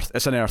it's Yeah.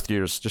 it's in Earth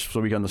years, just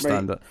so we can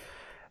understand it.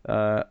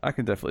 I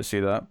can definitely see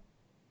that.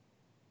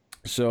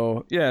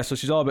 So yeah, so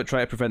she's all about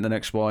trying to prevent the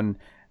next one.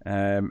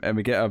 And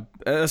we get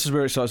this is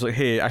where it starts like,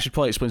 hey, I should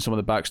probably explain some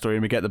of the backstory,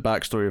 and we get the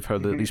backstory of how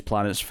these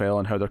planets fell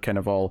and how they're kind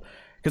of all,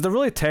 because they're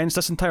really tense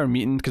this entire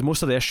meeting, because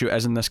most of the issue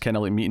is in this kind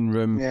of like meeting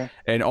room, Yeah.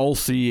 and all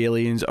three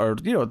aliens are,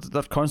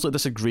 they're constantly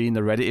disagreeing,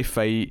 they're ready to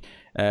fight,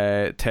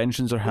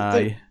 tensions are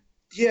high.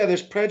 Yeah,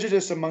 there's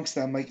prejudice amongst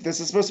them. Like,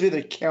 this is supposed to be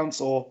the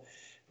council,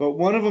 but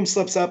one of them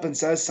slips up and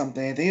says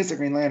something. I think it's the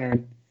Green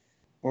Lantern,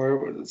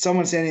 or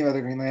someone standing by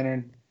the Green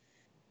Lantern.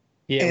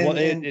 Yeah,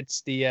 And- it's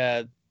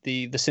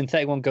the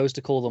synthetic one goes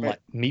to call them Right. like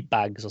meat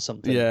bags or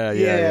something.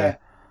 Yeah.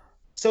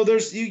 So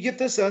you get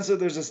the sense that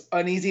there's this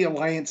uneasy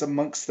alliance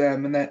amongst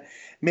them, and that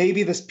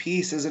maybe this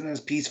peace isn't as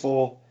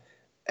peaceful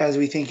as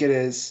we think it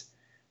is.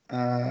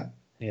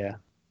 Yeah.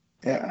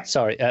 Yeah,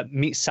 Sorry,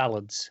 meat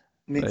salads.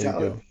 meat There you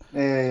salad. go.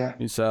 Yeah.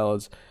 Meat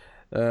salads.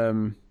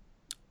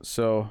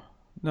 So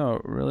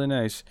no, really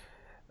nice.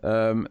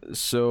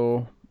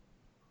 So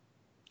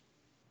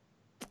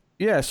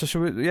yeah, so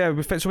should we? Yeah,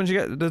 so when she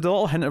get the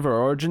little hint of her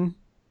origin,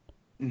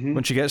 Hmm.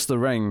 when she gets the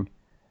ring,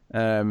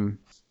 we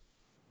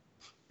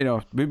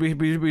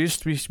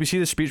see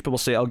the speech people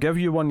say, "I'll give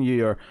you 1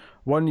 year,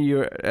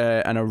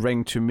 and a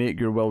ring to make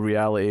your will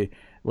reality,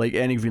 like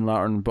any Green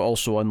Lantern, but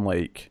also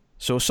unlike."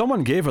 So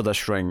someone gave her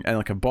this ring in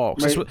like a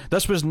box. Right.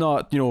 This was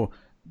not,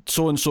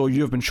 so and so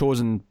you have been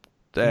chosen.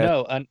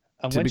 No, and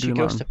to when be she Green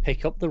goes Lantern. to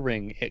pick up the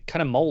ring, it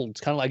kind of molds,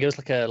 kind of like goes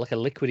like a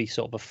liquidy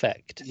sort of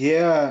effect.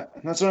 Yeah,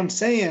 and that's what I'm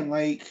saying.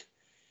 Like,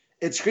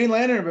 it's Green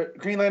Lantern, but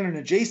Green Lantern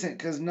adjacent.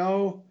 Because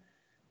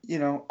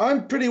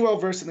I'm pretty well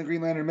versed in the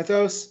Green Lantern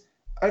mythos.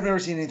 I've never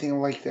seen anything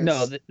like this.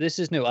 No, this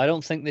is new. I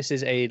don't think this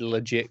is a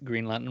legit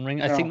Green Lantern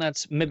ring. I No. think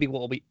that's maybe what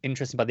will be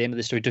interesting by the end of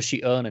the story. Does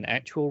she earn an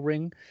actual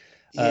ring?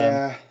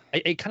 Yeah.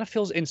 It kind of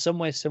feels in some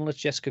ways similar to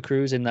Jessica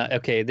Cruz in that,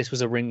 okay, this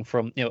was a ring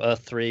from Earth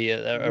 3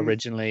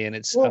 originally, and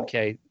it's Well-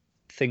 okay,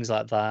 things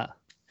like that.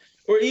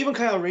 Or even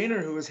Kyle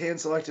Rayner, who was hand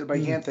selected by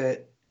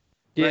Ganthet,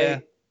 Yeah,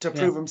 right, to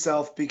prove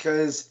himself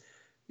because,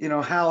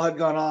 Hal had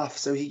gone off,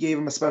 so he gave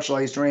him a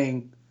specialized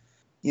ring,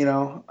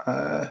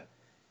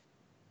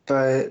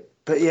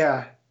 but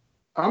yeah,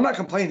 I'm not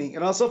complaining.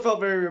 It also felt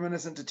very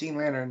reminiscent to Teen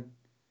Lantern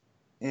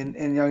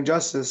in Young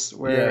Justice,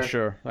 where Yeah,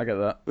 sure, I get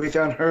that. we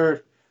found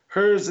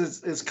hers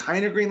is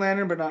kind of Green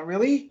Lantern, but not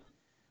really,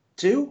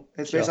 too.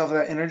 It's based Sure. off of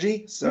that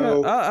energy,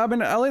 so... Yeah, I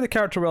mean, I like the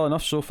character well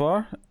enough so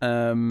far.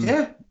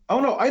 Yeah. Oh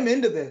no, I'm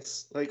into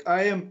this. Like,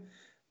 I am.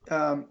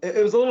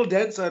 It was a little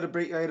dense, so I had to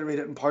read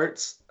it in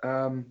parts.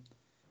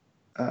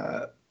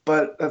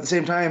 But at the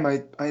same time,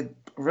 I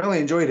really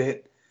enjoyed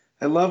it.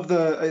 I love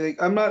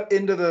I'm not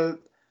into the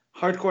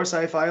hardcore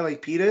sci-fi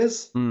like Pete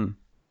is, Mm.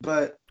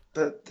 but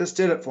this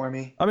did it for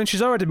me. I mean,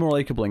 she's already more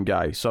likable than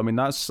Guy, so I mean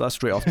that's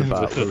straight off the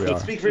bat where we are.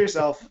 Speak for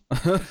yourself.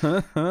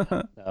 no,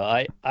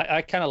 I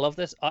kind of love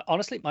this.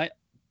 Honestly, my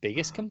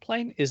biggest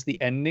complaint is the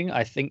ending.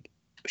 I think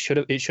it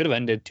should have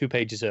ended 2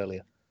 pages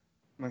earlier.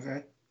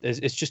 Okay.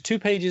 It's just 2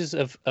 pages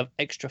of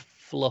extra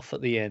fluff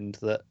at the end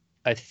that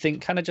I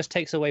think kind of just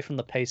takes away from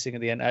the pacing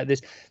at the end.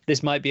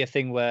 This might be a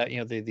thing where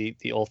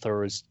the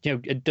author has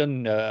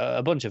done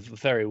a bunch of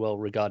very well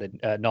regarded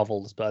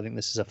novels, but I think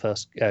this is her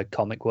first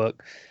comic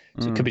work.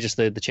 So it could be just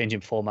the change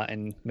in format,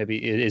 and maybe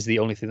it is the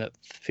only thing that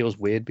feels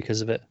weird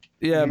because of it.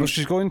 Yeah, but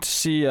she's going to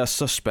see a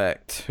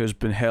suspect who's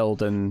been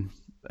held in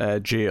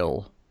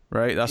jail,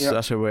 right?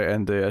 That's how we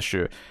end the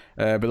issue.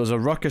 But there's a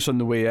ruckus on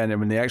the way in, and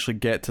when they actually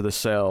get to the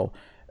cell,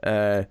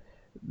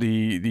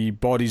 the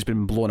body's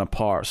been blown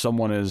apart.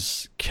 Someone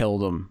has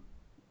killed him.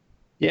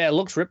 Yeah, it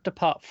looks ripped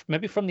apart,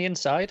 maybe from the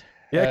inside.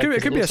 Yeah, it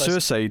 'cause could be a looks like-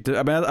 suicide.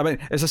 I mean,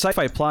 it's a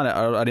sci-fi planet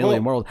or an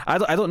alien world. I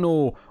don't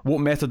know what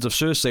methods of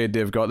suicide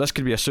they've got. This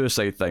could be a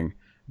suicide thing,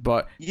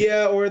 but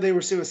Yeah, or they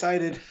were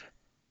suicided.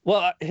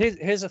 Well,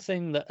 here's a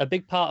thing that a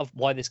big part of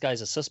why this guy's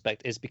a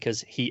suspect is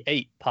because he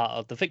ate part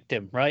of the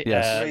victim, right?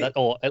 Yes. Right.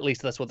 Or at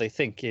least that's what they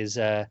think has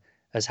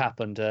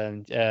happened.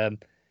 And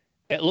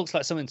it looks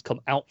like something's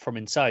come out from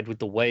inside with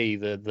the way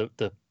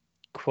the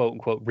quote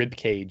unquote rib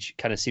cage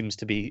kind of seems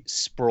to be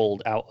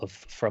sprawled out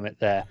from it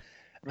there.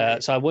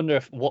 Right. So I wonder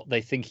if what they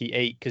think he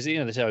ate, because they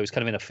say he was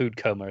kind of in a food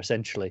coma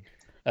essentially.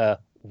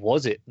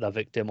 Was it the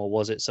victim, or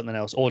was it something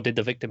else, or did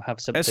the victim have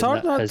something hard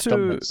that not has to-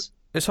 done this?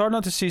 it's hard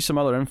not to see some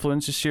other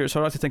influences here. It's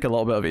hard not to think a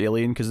little bit of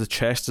Alien because the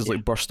chest is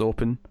like burst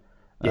open.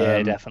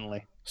 Yeah,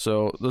 definitely.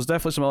 So there's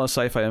definitely some other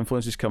sci-fi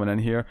influences coming in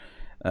here.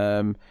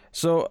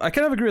 So I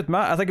kind of agree with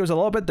Matt. I think it was a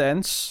little bit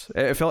dense.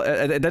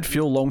 It did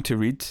feel long to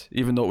read,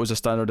 even though it was a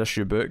standard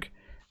issue book.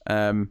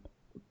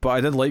 But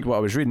I did like what I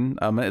was reading.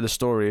 I'm into the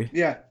story.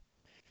 Yeah.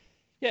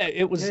 Yeah,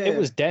 it was Yeah. it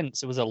was dense.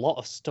 There was a lot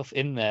of stuff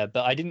in there,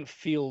 but I didn't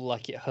feel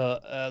like it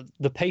hurt.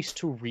 The pace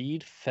to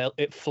read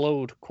it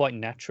flowed quite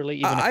naturally,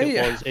 even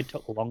if it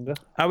took longer.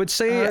 I would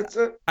say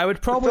I would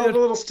It probably felt a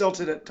little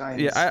stilted at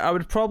times. yeah, I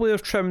would probably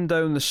have trimmed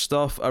down the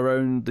stuff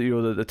around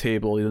the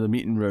table, the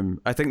meeting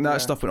room. I think that Yeah.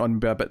 stuff went on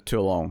a bit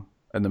too long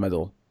in the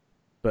middle.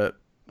 But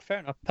Fair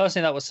enough.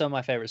 Personally, that was some of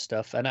my favorite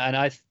stuff, and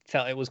I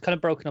felt it was kind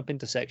of broken up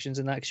into sections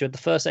in that, because you had the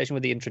first section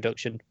with the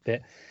introduction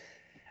bit,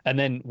 and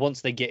then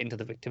once they get into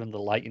the victim and the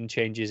lighting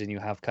changes, and you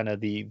have kind of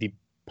the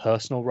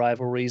personal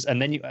rivalries,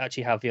 and then you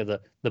actually have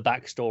the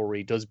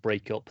backstory does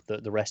break up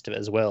the rest of it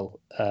as well.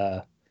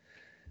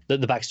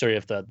 The backstory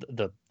of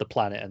the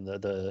planet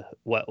and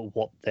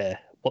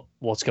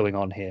what's going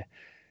on here.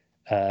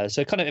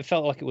 So it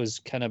felt like it was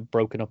kind of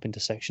broken up into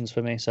sections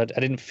for me. So I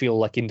didn't feel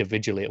like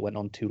individually it went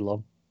on too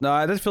long. No,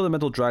 I did feel the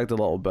middle dragged a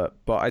little bit,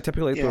 but I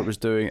typically liked what it was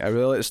doing. I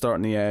really like the start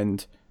and the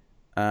end,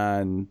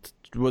 and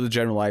what the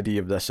general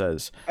idea of this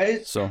is.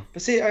 But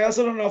see, I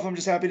also don't know if I'm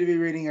just happy to be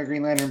reading a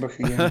Green Lantern book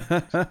again.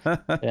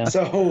 Yeah.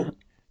 So,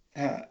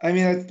 I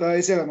mean,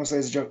 I say that mostly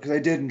as a joke because I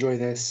did enjoy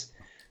this.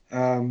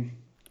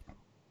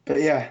 But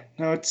yeah,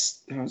 no, it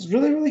was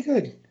really, really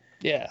good.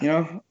 Yeah. You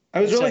know, I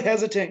was really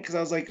hesitant because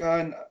I was like,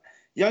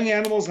 young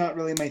animals not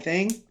really my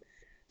thing.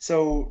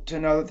 So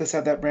to know that this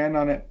had that brand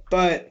on it,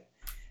 but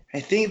I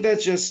think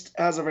that's just,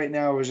 as of right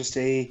now, it was just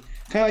a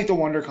kind of like the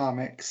Wonder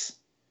Comics.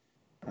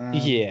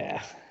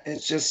 Yeah.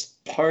 It's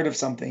just part of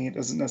something. It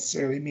doesn't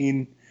necessarily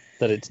mean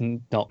that it's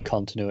not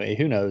continuity.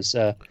 Who knows?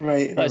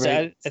 Right.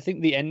 I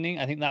think the ending,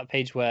 I think that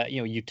page where,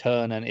 you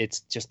turn and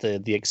it's just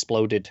the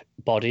exploded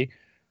body,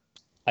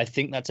 I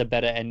think that's a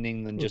better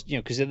ending than just,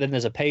 because then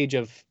there's a page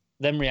of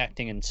them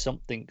reacting and some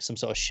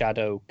sort of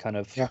shadow kind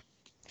of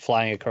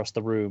flying across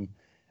the room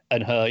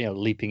and her,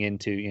 leaping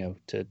into,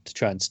 to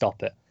try and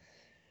stop it.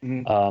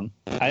 Mm-hmm.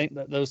 I think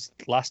that those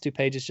last two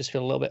pages just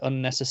feel a little bit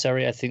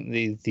unnecessary. I think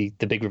the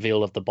big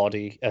reveal of the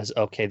body as,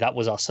 okay, that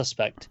was our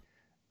suspect,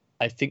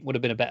 I think would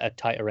have been a better,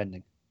 tighter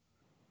ending.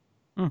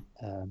 But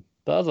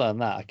other than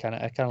that, I kind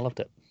of loved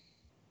it.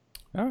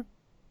 All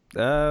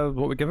right.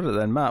 What we giving it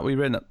then, Matt? What are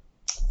you rating it?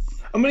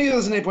 I'm gonna give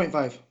this an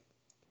 8.5.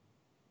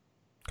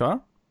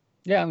 Connor?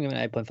 Yeah, I'm giving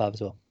it 8.5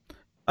 as well.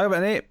 I give it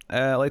an 8.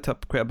 I liked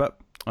it quite a bit.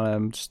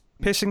 Just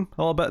pacing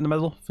a little bit in the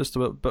middle, just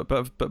a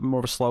bit more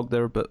of a slog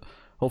there, but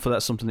hopefully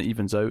that's something that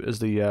evens out as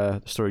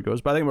the story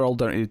goes. But I think we're all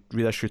down to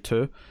read issue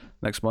 2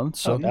 next month.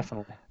 So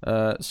definitely.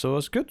 So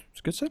it's good. It's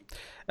a good set.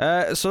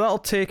 So that'll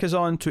take us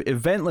on to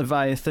Event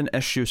Leviathan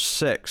issue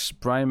 6.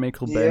 Brian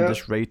Michael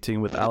Bendis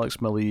writing with Alex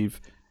Maleev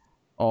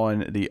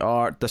on the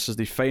art. This is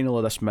the final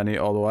of this mini,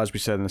 although as we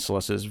said in the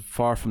solicit, it's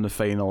far from the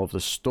final of the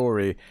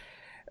story.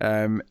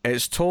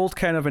 It's told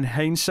kind of in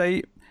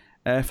hindsight.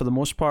 For the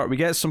most part, we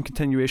get some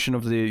continuation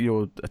of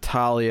the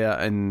Italia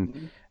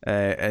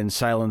and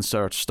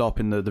Silencer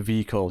stopping the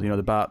vehicle,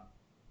 the Bat,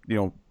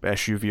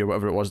 SUV or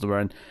whatever it was they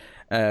were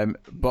in.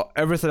 But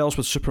everything else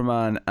with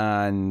Superman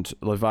and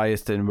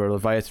Leviathan, where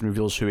Leviathan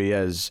reveals who he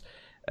is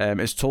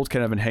told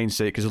kind of in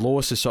hindsight, because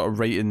Lois is sort of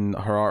writing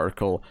her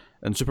article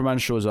and Superman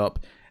shows up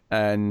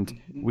and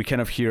we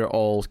kind of hear it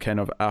all kind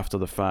of after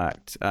the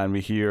fact, and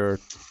we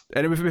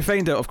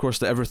find out, of course,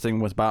 that everything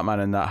with Batman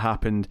and that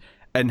happened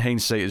in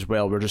hindsight as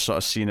well. We're just sort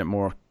of seeing it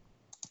more,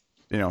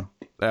 I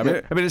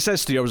mean, it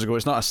says 3 hours ago.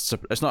 It's not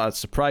a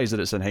surprise that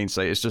it's in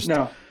hindsight. It's just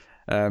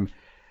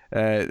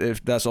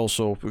if that's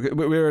also,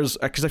 whereas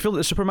because I feel that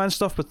the Superman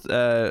stuff with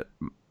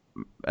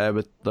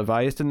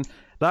Leviathan,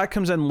 that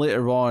comes in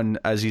later on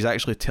as he's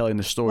actually telling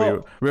the story,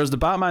 whereas the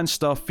Batman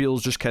stuff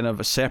feels just kind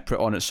of separate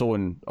on its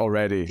own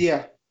already.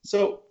 Yeah.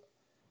 So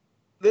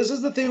this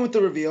is the thing with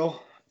the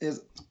reveal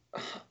is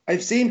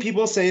I've seen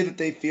people say that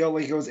they feel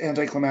like it was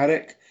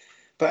anticlimactic.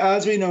 But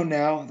as we know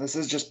now, this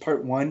is just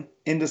part 1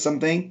 into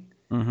something,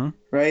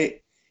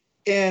 right?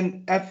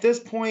 And at this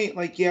point,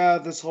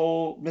 this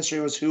whole mystery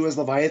was who is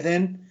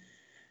Leviathan.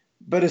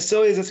 But as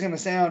silly as it's going to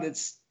sound,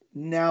 it's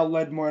now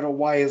led more to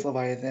why is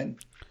Leviathan.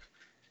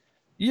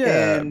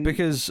 Yeah,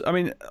 because, I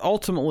mean,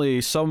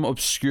 ultimately, some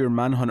obscure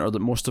manhunter that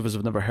most of us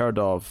have never heard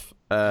of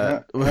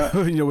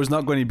was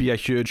not going to be a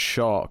huge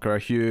shock or a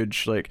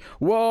huge,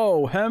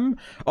 whoa, him?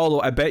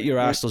 Although I bet your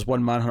ass there's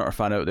one manhunter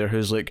fan out there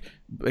who's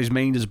his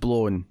mind is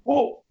blown.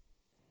 Well,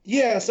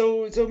 yeah,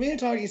 so me and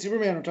Talking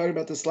Superman were talking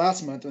about this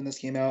last month when this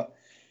came out,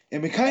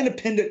 and we kind of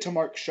pinned it to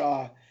Mark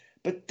Shaw,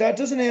 but that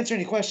doesn't answer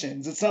any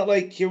questions. It's not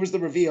like here was the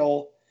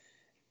reveal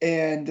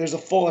and there's a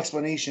full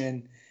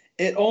explanation.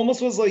 It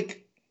almost was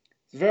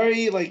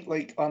very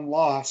like on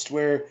Lost,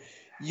 where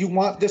you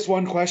want this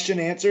one question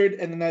answered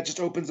and then that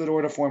just opens the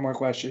door to 4 more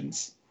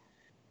questions.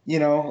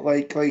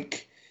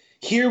 Like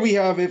here we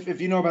have,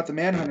 if you know about the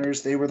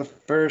Manhunters, they were the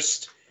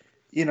first,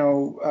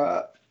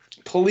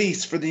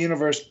 police for the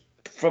universe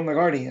from the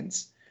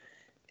Guardians.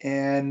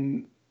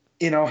 And,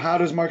 how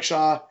does Mark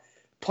Shaw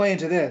play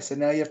into this? And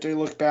now you have to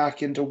look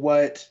back into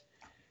what,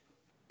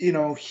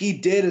 he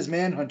did as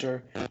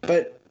Manhunter,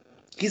 but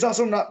he's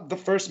also not the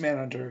first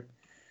Manhunter.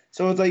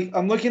 So it's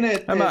I'm looking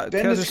at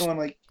Bendis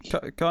going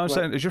Can I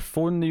say, is your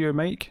phone near your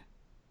mic?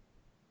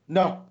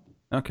 No.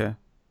 Okay.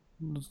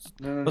 No.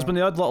 There's been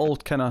the odd little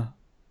kind of...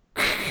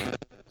 I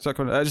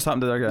just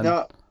happened to there again.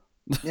 No.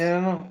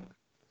 Yeah, no.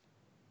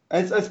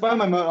 It's by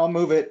my modem. I'll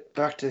move it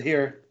back to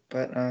here,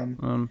 but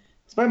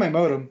it's by my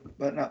modem,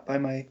 but not by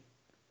my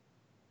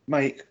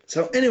mic.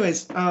 So,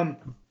 anyways, what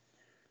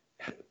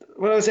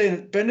I was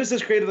saying, Bendis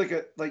has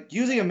created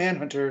using a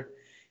Manhunter.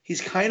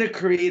 he's kind of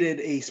created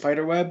a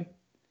spider web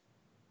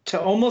to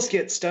almost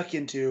get stuck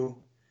into.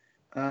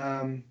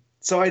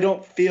 So I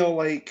don't feel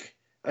like,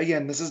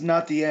 again, this is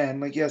not the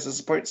end. Like, yes, this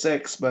is part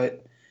 6,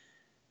 but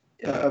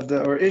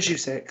or issue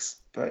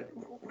 6, but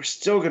we're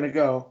still gonna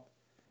go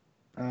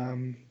a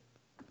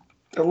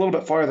little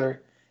bit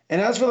farther. And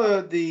as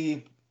for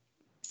the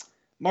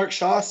Mark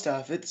Shaw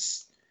stuff,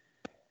 it's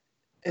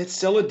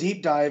still a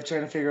deep dive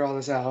trying to figure all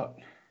this out.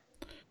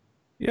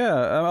 Yeah,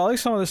 I like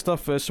some of this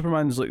stuff.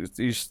 Superman's like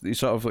he's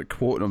sort of like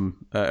quoting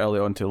him early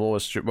on to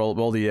Lois while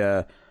all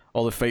the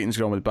fighting's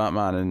going on with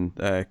Batman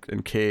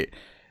and Kate.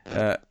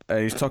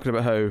 He's talking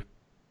about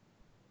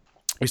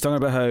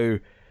how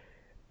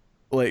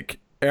like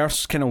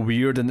Earth's kind of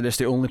weird and it's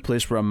the only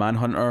place where a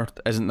Manhunter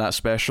isn't that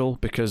special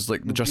because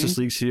like the Justice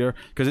League's here.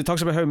 Because it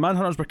talks about how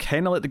Manhunters were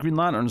kind of like the Green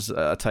Lanterns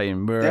at a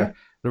time where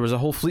there was a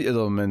whole fleet of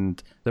them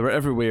and they were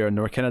everywhere and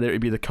they were kind of there to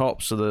be the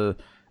cops of the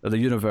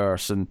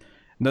universe, and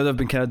now they've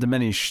been kind of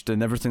diminished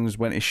and everything's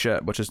went to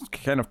shit, which is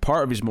kind of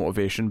part of his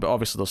motivation, but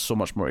obviously there's so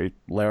much more to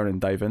learn and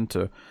dive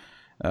into.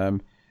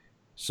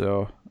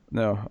 So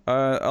no,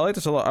 I like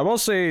this a lot. I will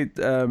say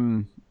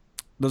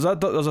there's a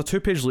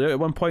 2-page layout at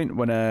one point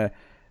when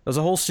there's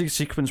a whole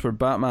sequence where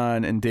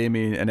Batman and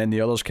Damien and then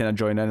the others kind of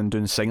join in and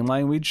doing sign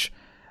language.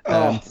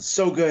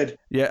 So good.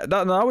 Yeah,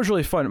 that was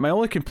really fun. My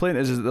only complaint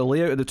is that the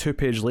layout of the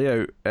 2-page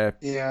layout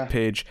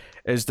page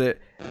is that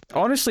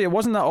honestly it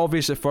wasn't that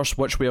obvious at first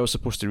which way I was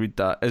supposed to read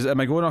that. Am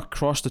I going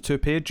across the 2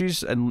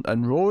 pages in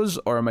rows,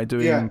 or am I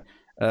doing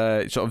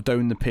sort of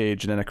down the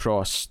page and then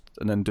across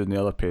and then doing the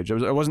other page?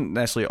 It wasn't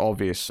necessarily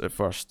obvious at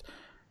first.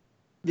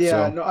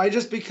 Yeah, so. No, I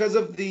just because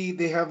of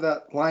they have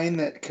that line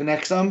that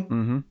connects them.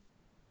 Mm-hmm.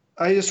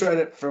 I just read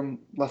it from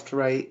left to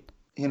right,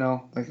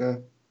 like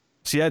a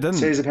I didn't.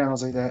 Series of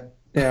panels like that.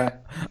 Yeah,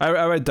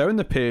 I read down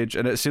the page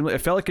and it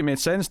felt like it made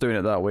sense doing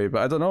it that way,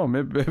 but I don't know,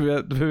 maybe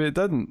it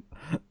didn't.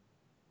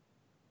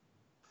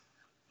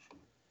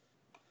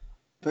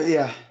 But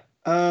yeah,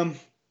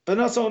 but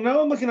no. So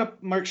now I'm looking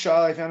up Mark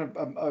Shaw. I found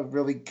a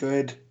really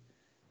good,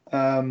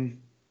 a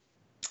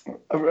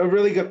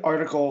really good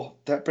article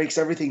that breaks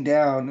everything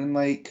down, and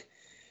like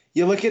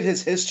you look at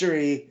his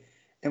history,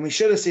 and we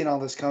should have seen all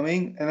this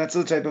coming, and that's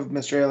the type of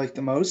mystery I like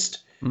the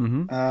most.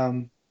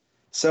 Mm-hmm.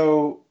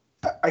 So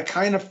I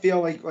kind of feel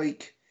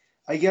like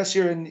I guess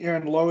you're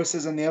in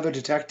Lois's and the other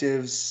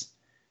detectives'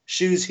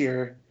 shoes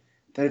here.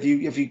 That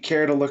if you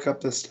care to look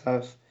up this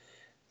stuff,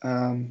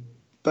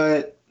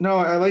 but no,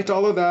 I liked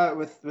all of that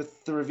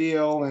with the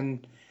reveal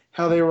and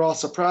how they were all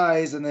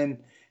surprised, and then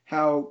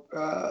how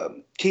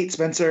Kate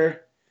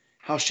Spencer,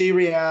 how she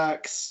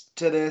reacts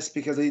to this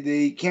because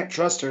they can't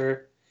trust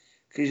her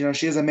because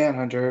she is a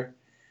Manhunter,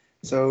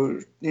 so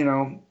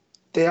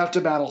they have to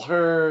battle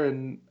her,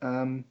 and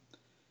I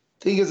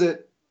think is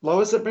it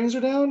Lois that brings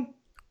her down?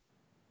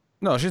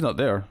 No, she's not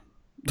there.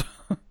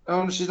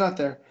 Oh, she's not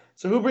there.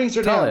 So who brings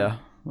her down? Talia.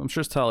 I'm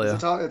sure it's Talia.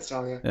 It's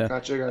Talia. Yeah.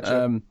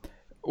 Gotcha.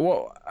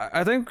 Well,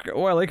 I think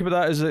what I like about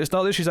that is it's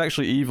not that she's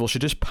actually evil. She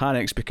just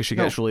panics because she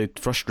gets really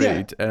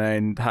frustrated and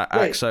then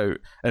acts out.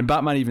 And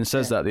Batman even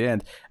says that at the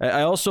end.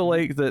 I also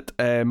like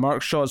that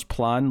Mark Shaw's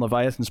plan,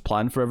 Leviathan's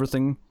plan for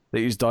everything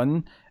that he's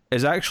done,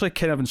 is actually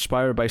kind of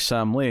inspired by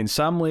Sam Lane.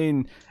 Sam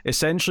Lane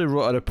essentially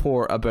wrote a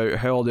report about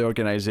how all the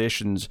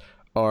organizations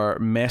are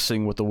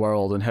messing with the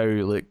world and how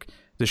like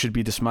they should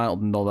be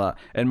dismantled and all that.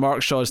 And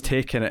Mark Shaw's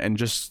taken it and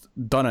just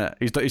done it.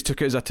 He's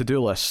took it as a to-do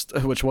list,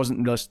 which wasn't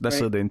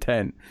necessarily the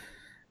intent.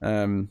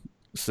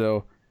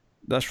 So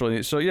that's really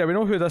neat. So yeah, we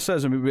know who this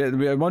is, and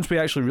we once we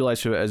actually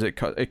realise who it is,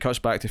 it cuts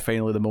back to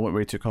finally the moment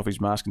where he took off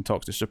his mask and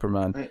talks to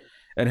Superman,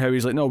 and how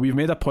he's like, no, we've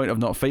made a point of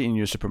not fighting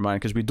you, Superman,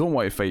 because we don't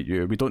want to fight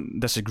you. We don't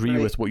disagree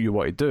with what you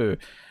want to do.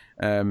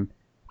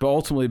 But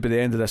ultimately, by the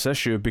end of this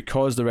issue,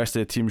 because the rest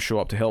of the team show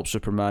up to help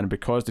Superman,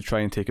 because they try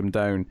and take him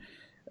down,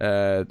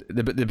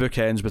 the book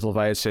ends with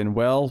Leviathan saying,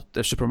 well,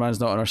 if Superman's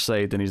not on our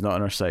side, then he's not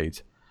on our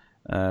side.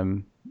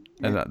 And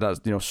that's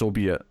so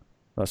be it.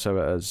 That's how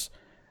it is.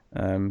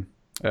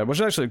 Which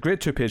is actually a great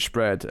 2-page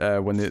spread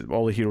when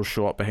all the heroes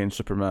show up behind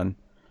Superman.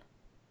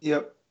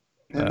 Yep.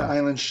 And the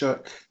island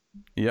shook.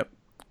 Yep.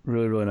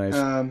 Really, really nice.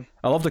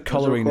 I love the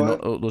colouring in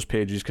those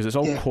pages because it's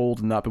all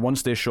cold and that, but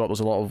once they show up, there's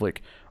a lot of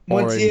like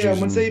oranges.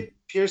 Once they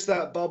pierce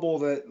that bubble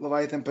that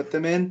Leviathan put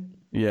them in.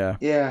 Yeah.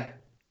 Yeah.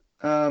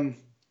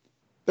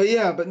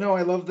 But no,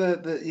 I love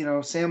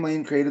that Sam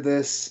Lane created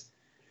this,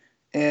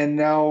 and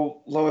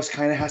now Lois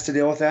kind of has to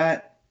deal with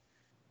that.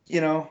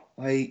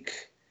 Like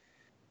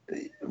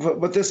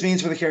what this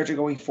means for the character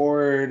going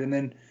forward, and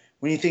then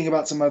when you think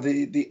about some of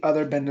the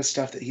other Bendis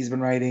stuff that he's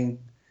been writing,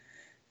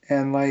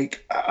 and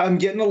like I'm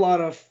getting a lot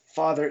of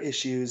father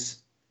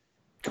issues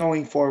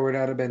going forward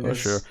out of Bendis. Oh,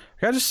 sure.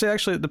 Can I just say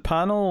actually the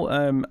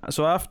panel?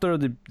 So after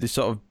they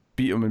sort of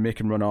beat him and make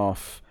him run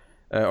off,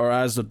 or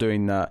as they're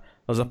doing that,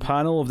 there's a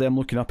panel of them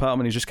looking up at him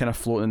and he's just kind of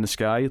floating in the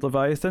sky,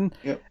 Leviathan.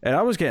 Yep. And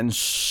I was getting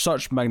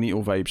such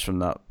Magneto vibes from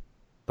that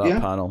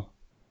panel.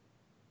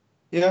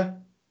 Yeah.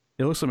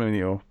 He looks like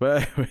Magneto,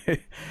 but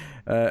anyway,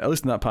 at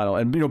least in that panel.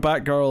 And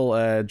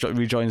Batgirl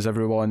rejoins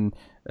everyone.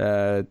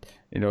 And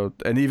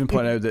even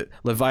point out that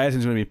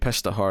Leviathan's going to be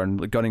pissed at her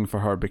and gunning for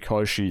her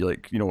because she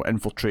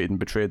infiltrated and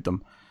betrayed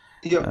them.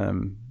 Yep.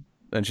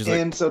 And she's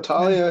and so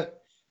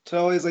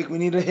Talia's like, we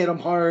need to hit him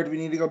hard. We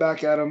need to go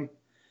back at him.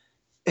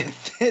 And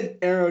then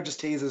Arrow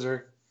just tases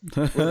her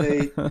with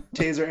a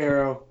taser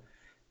arrow,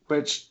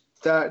 which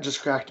that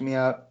just cracked me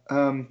up.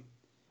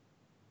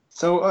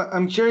 So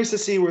I'm curious to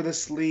see where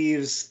this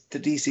leaves the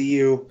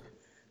DCU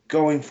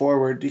going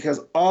forward,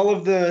 because all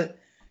of the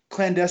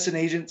clandestine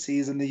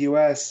agencies in the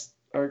U.S.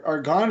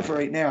 are gone for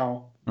right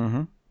now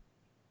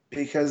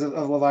because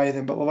of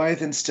Leviathan. But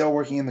Leviathan's still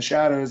working in the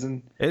shadows,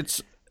 and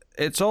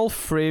it's all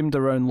framed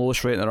around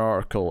Lois writing an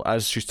article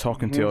as she's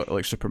talking to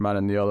like Superman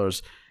and the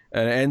others.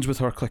 And it ends with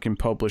her clicking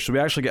publish. So we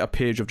actually get a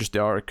page of just the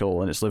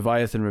article, and it's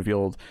Leviathan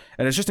revealed.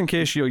 And it's just in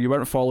case you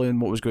weren't following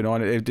what was going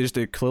on.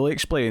 It clearly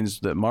explains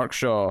that Mark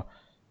Shaw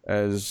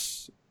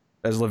is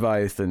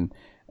Leviathan,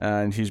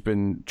 and he's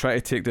been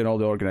trying to take down all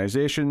the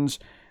organizations.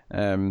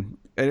 And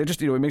it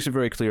just it makes it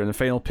very clear. And the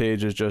final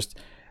page is just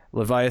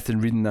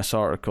Leviathan reading this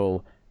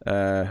article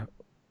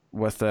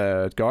with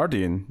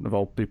Guardian of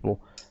all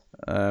people.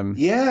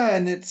 Yeah,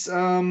 and it's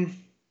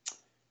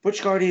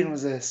which Guardian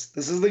was this?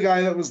 This is the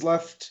guy that was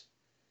left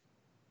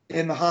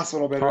in the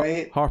hospital bed,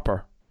 right?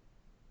 Harper.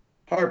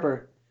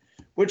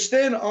 Which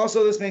then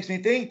also this makes me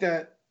think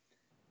that,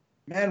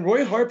 man,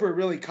 Roy Harper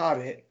really caught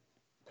it,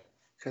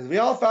 because we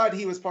all thought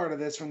he was part of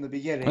this from the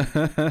beginning.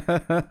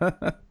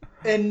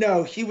 And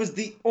no, he was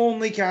the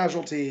only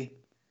casualty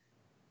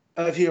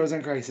of Heroes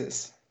in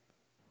Crisis.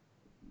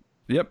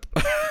 Yep.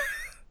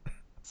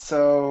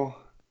 So,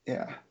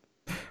 yeah.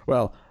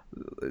 Well,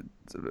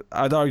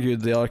 I'd argue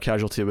the other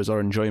casualty was our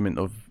enjoyment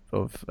of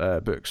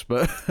books,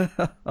 but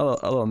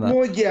other than that.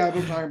 Well, yeah, but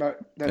I'm talking about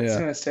that's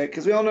gonna stick,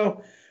 because we all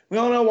know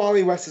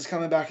Wally West is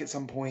coming back at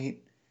some point.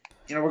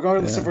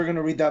 Regardless if we're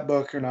gonna read that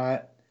book or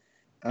not.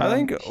 I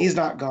think he's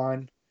not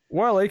gone.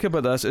 What I like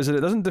about this is that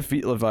it doesn't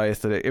defeat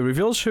Leviathan. It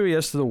reveals who he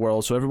is to the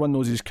world, so everyone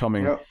knows he's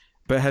coming. Yep.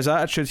 But his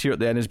attitude here at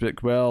the end is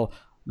well,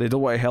 they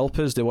don't want to help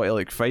us, they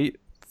want to fight.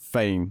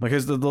 Fine.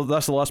 That's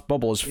the last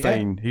bubble is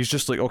fine. Yeah. He's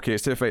just like, okay,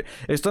 it's time to fight.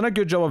 It's done a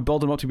good job of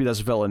building him up to be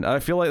this villain. I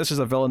feel like this is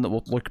a villain that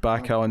we'll look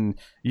back on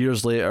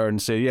years later and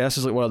say, yeah, this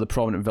is like one of the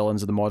prominent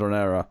villains of the modern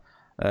era.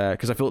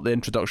 Because I feel like the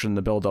introduction and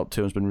the build up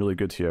to him has been really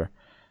good here.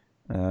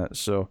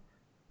 So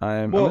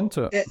I'm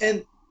into it.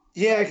 And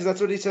yeah, because that's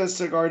what he says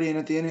to Guardian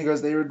at the end. He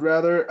goes, they would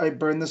rather I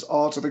burn this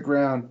all to the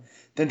ground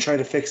than try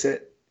to fix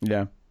it.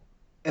 Yeah.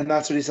 And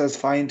that's what he says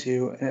fine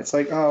to. And it's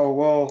like, oh,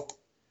 well,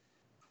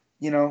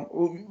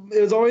 it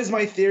was always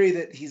my theory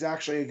that he's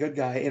actually a good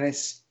guy, and I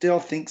still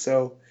think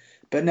so.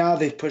 But now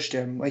they've pushed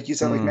him, like you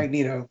said, like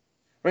Magneto.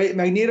 Right?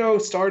 Magneto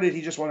started,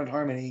 he just wanted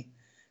harmony.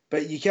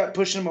 But you kept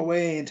pushing him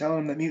away and telling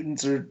him that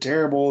mutants are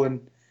terrible.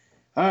 And,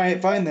 all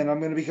right, fine then. I'm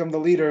going to become the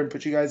leader and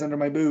put you guys under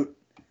my boot.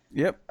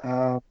 Yep.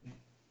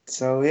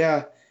 So,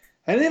 yeah.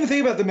 I didn't even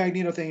think about the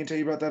Magneto thing until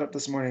you brought that up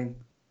this morning.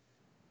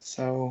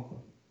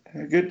 So,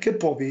 good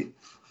pull, Pete.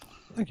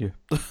 Thank you.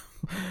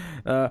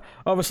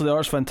 Obviously, the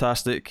art's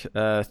fantastic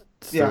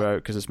throughout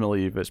because it's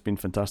Maleev. It's been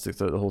fantastic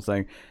throughout the whole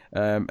thing.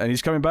 And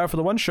he's coming back for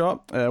the one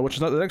shot, which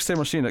is not the next time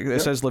we're seeing it.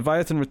 It says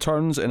Leviathan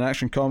returns in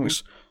Action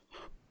Comics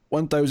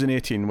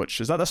 1018,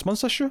 which is that this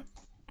month's issue?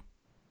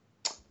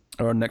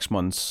 Or next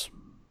month's?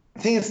 I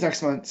think it's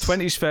next month.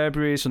 20's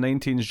February, so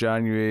 19's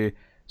January,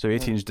 so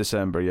 18's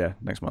December. Yeah,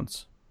 next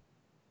month's.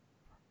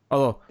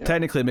 Although,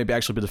 technically, it maybe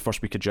actually be the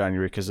first week of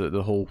January because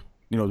the whole,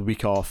 the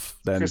week off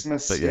then.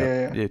 Christmas, but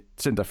yeah,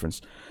 same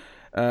difference.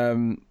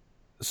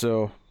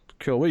 So,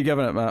 cool. What are you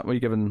giving it, Matt? What are you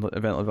giving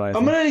Event Leviathan?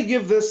 I'm going to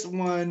give this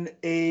one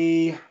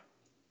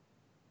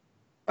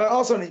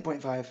also an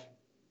 8.5.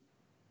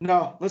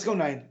 No, let's go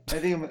 9. I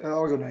think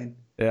I'll go 9.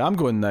 Yeah, I'm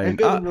going 9.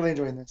 I'm really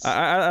enjoying this.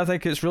 I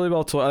think it's really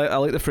well told. I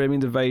like the framing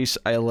device.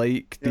 I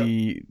like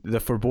the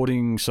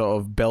foreboding sort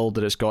of build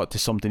that it's got to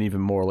something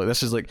even more. Like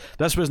this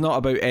was not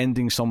about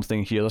ending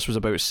something here. This was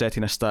about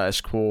setting a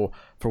status quo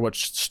for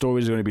which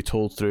stories are going to be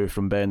told through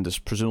from Bendis,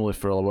 presumably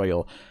for a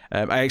while.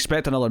 I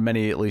expect another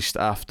mini at least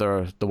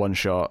after the one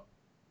shot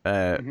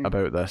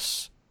about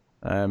this,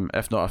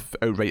 if not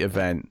an outright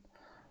event.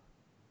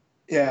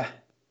 Yeah.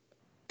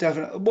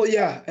 Definitely. Well,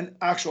 yeah, an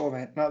actual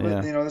event. Not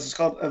this is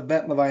called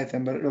Event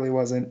Leviathan, but it really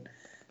wasn't.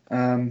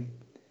 But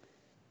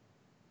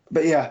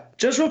yeah,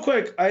 just real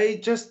quick,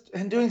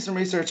 in doing some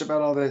research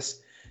about all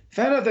this,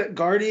 found out that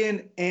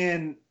Guardian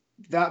and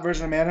that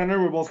version of Manhunter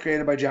were both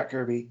created by Jack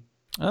Kirby.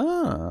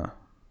 Ah.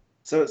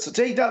 So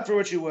take that for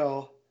what you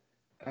will.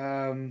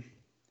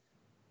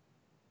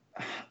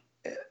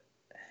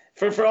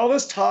 For all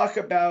this talk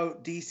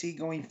about DC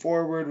going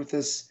forward with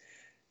this,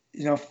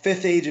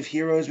 fifth age of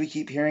heroes we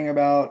keep hearing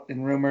about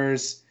in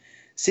rumors,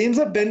 seems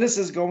like Bendis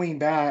is going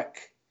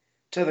back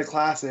to the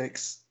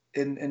classics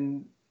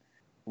and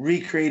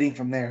recreating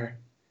from there.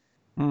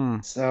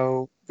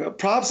 So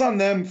props on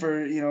them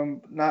for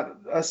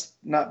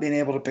not being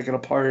able to pick it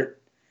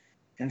apart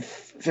and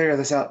figure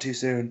this out too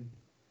soon.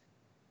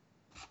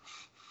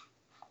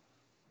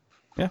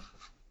 Yeah,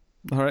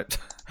 All right,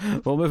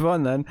 we'll move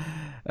on then.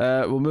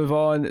 We'll move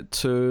on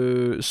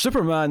to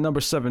Superman number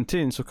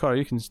 17. So, Cara,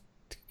 you can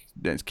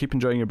keep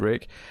enjoying your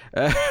break.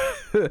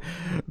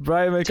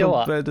 Brian Michael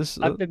Bendis.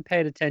 I've been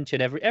paying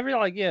attention every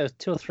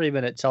 2 or 3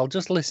 minutes. I'll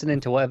just listen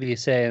into whatever you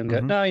say and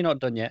go, no, you're not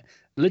done yet.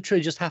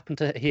 Literally just happened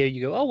to hear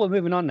you go, oh, we're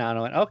moving on now. And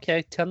I went,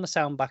 okay, turn the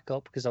sound back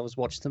up because I was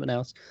watching something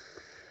else.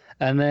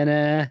 And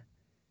then,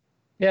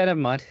 never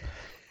mind.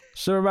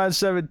 Superman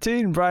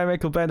 17, Brian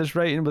Michael Bendis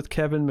writing with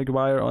Kevin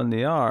Maguire on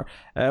the art,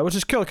 which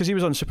is cool because he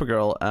was on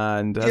Supergirl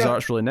and his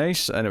art's really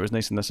nice, and it was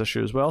nice in this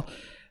issue as well.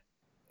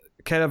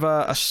 Kind of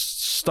a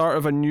start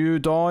of a new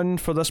dawn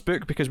for this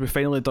book because we're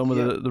finally done with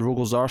the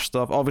Rogol Zaar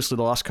stuff. Obviously,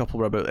 the last couple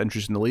were about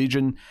introducing the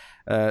Legion,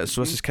 so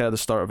this is kind of the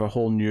start of a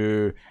whole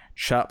new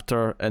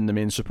chapter in the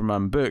main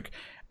Superman book.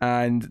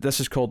 And this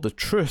is called The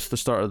Truth, the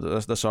start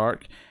of this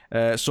arc.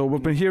 So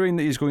we've been hearing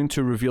that he's going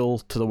to reveal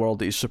to the world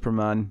that he's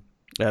Superman,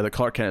 that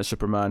Clark Kent is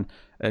Superman,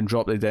 and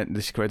drop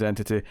the secret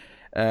identity.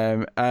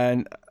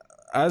 And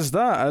as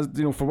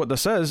you know, for what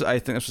this is, I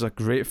think this was a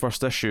great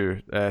first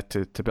issue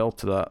to build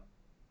to that.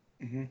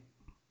 Mm-hmm.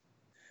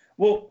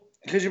 Well,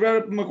 because you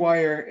brought up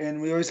Maguire,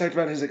 and we always talked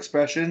about his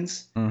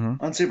expressions on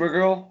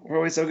Supergirl were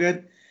always so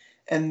good.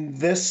 And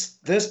this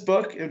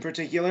book in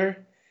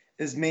particular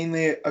is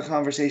mainly a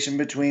conversation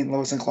between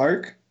Lois and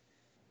Clark.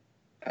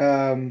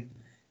 And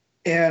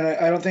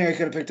I don't think I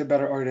could have picked a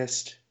better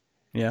artist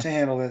to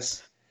handle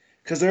this.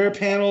 Because there are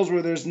panels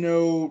where there's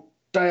no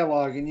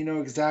dialogue and you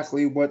know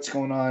exactly what's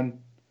going on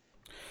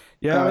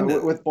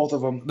with both of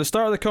them. The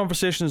start of the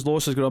conversation is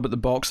Lois is going on about the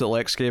box that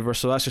Lex gave her,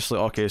 so that's just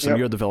like, okay, so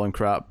you're the villain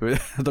crap. I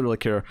don't really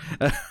care.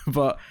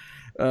 But,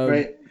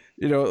 right.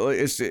 You know,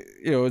 it's, you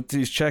know,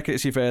 he's checking to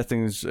see if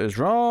anything is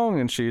wrong,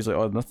 and she's like,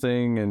 oh,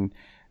 nothing, and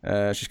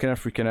she's kind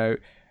of freaking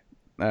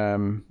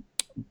out.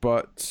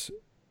 But,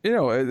 you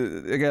know,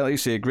 again, like you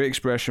say, great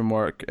expression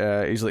work.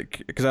 He's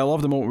like, because I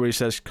love the moment where he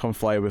says, come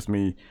fly with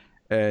me.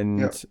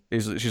 And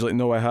she's like,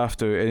 no, I have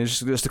to. And it's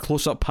just the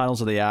close-up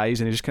panels of the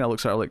eyes, and he just kind of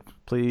looks at her like,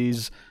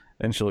 please.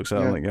 And she looks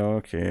at him like, oh,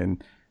 okay.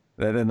 And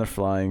then they're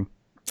flying,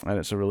 and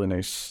it's a really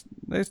nice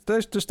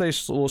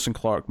Lois and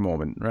Clark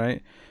moment,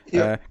 right?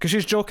 Yeah. Because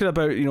she's joking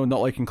about, you know, not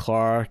liking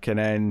Clark, and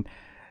then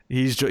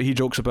he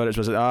jokes about it.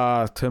 So it's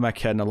like, who am I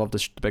kidding? I love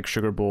this big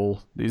sugar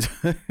bowl. He's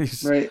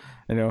right.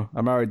 You know,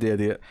 I married the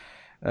idiot.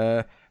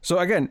 So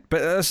again, but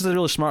this is a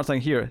really smart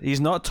thing here.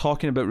 He's not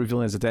talking about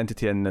revealing his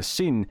identity in this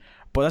scene.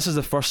 But this is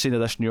the first scene of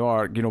this new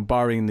arc, you know,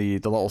 barring the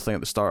little thing at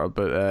the start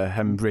about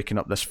him breaking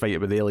up this fight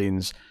with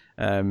aliens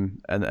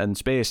in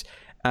space.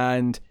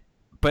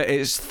 But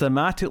it's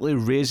thematically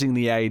raising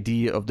the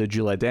idea of the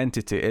dual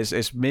identity.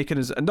 It's making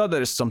us, not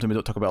that it's something we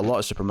don't talk about a lot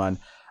of Superman,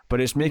 but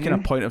it's making a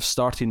point of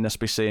starting this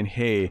by saying,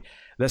 hey,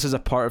 this is a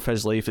part of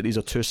his life that these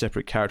are two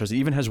separate characters.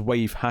 Even his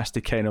wife has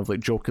to kind of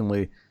like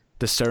jokingly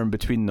discern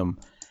between them.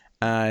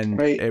 And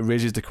it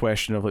raises the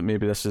question of like,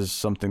 maybe this is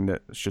something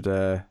that should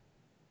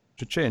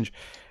change.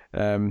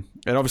 And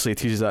obviously it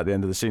teases that at the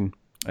end of the scene.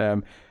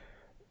 And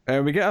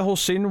we get a whole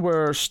scene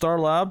where Star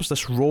Labs,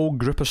 this rogue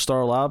group of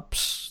Star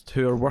Labs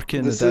who are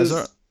working in the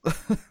desert.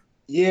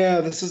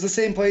 This is the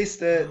same place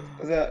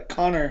that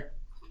Connor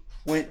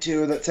went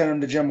to that sent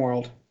him to Gem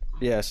World.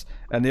 Yes,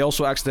 and they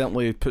also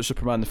accidentally put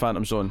Superman in the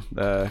Phantom Zone,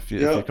 if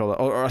you call it.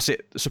 Or I say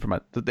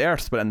Superman, the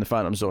Earth, but in the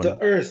Phantom Zone.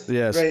 The Earth,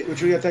 yes. Right,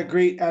 which we got that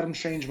great Adam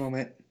Strange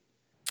moment.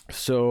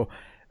 So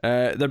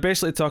they're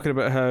basically talking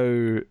about how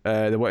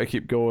they want to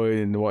keep going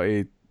and they want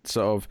to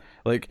sort of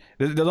like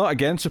they're not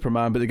against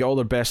Superman, but they get all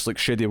their best like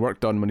shady work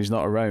done when he's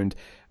not around.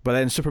 But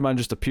then Superman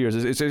just appears.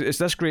 It's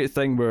this great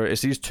thing where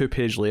it's these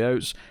 2-page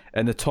layouts,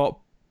 and the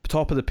top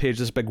of the page,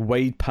 this big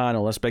wide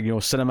panel, this big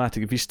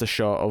cinematic vista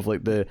shot of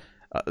like the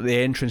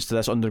entrance to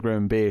this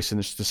underground base, and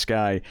it's the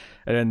sky.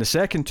 And then the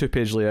second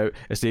 2-page layout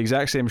is the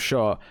exact same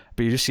shot,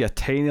 but you just see a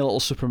tiny little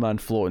Superman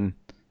floating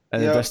in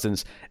the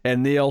distance,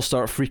 and they all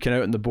start freaking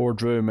out in the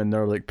boardroom, and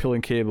they're like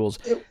pulling cables.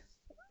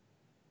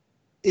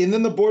 And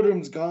then the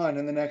boardroom's gone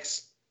in the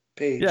next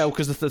page. Yeah,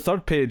 because the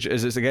third page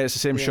is it's the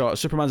same shot.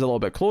 Superman's a little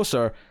bit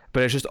closer,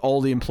 but it's just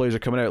all the employees are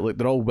coming out. Like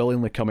they're all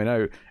willingly coming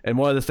out. And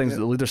one of the things that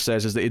the leader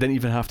says is that he didn't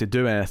even have to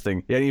do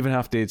anything. He didn't even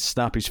have to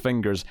snap his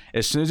fingers.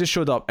 As soon as he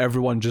showed up,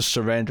 everyone just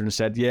surrendered and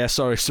said, "Yeah,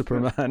 sorry,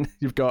 Superman,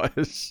 you've got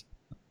us."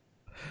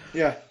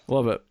 Yeah,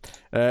 love it.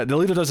 The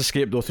leader does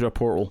escape though through a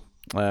portal.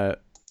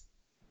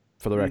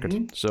 For the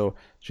record, so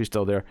she's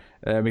still there.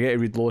 We get to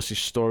read Lois's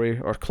story,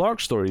 or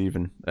Clark's story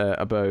even,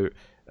 about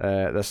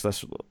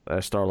this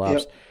Star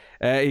Labs.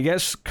 He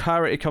gets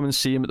Kara to come and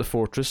see him at the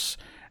fortress,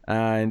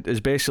 and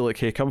is basically like,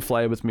 hey, come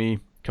fly with me,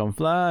 come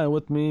fly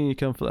with me,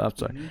 come fly. I'm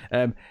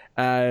sorry.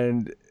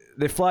 And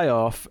they fly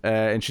off,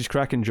 and she's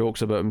cracking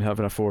jokes about him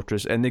having a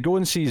fortress, and they go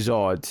and see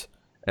Zod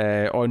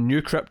on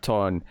New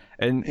Krypton,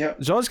 and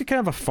Zod's got kind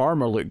of a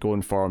farmer look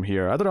going for him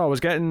here. I don't know, I was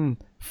getting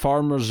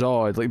Farmer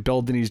Zod, like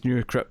building his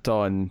new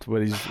Krypton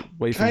with his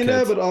wife and kids. Kind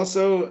of, but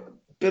also a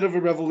bit of a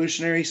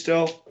revolutionary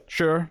still.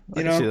 Sure,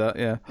 I can see that,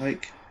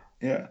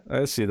 yeah.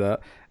 I see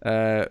that.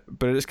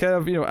 But it's kind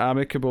of,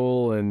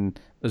 amicable, and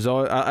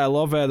Zod, I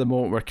love the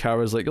moment where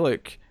Kara's like,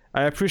 look,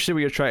 I appreciate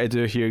what you're trying to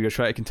do here. You're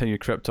trying to continue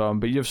Krypton,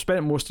 but you've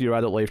spent most of your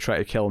adult life trying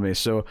to kill me,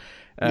 so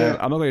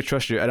I'm not going to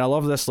trust you. And I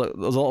love this. There's a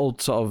little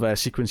sort of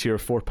sequence here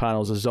of 4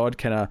 panels as Zod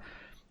kind of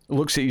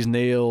looks at his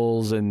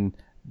nails and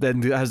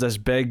then has this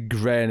big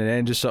grin and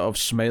then just sort of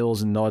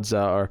smiles and nods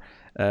at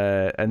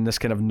her in this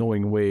kind of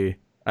knowing way.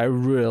 I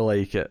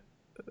really like it.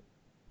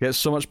 Gets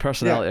so much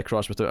personality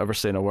across without ever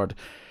saying a word.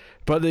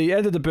 But the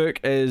end of the book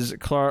is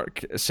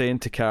Clark saying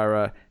to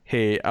Kara,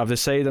 hey, I've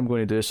decided I'm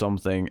going to do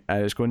something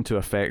and it's going to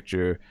affect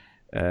you,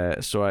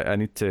 so I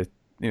need to,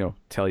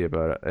 tell you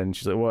about it. And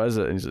she's like, what is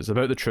it? And it's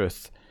about the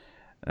truth.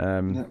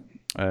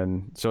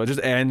 And so it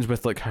just ends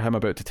with like him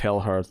about to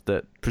tell her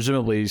that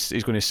presumably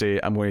he's going to say,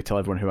 I'm going to tell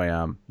everyone who I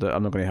am, that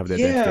I'm not going to have the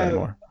identity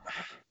anymore.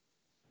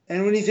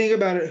 And when you think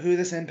about it, who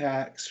this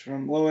impacts,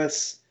 from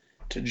Lois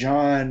to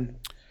John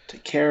to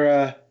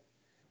Kara,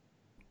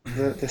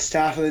 the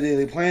staff of the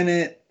Daily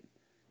Planet,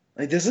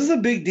 like, this is a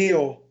big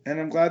deal, and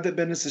I'm glad that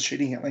Bendis is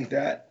treating it like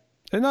that.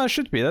 And no, it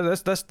should be.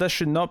 This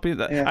should not be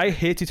that. Yeah. I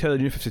hated how the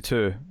New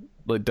 52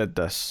 did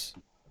this.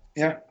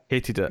 Yeah,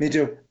 hated it. Me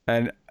too.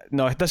 And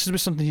no, this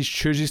is something he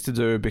chooses to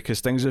do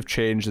because things have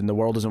changed and the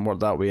world doesn't work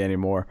that way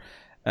anymore.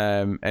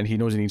 And he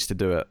knows he needs to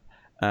do it.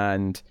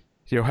 And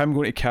him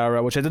going to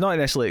Kara, which I did not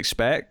necessarily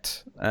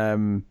expect.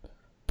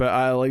 But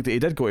I like that he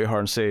did go to her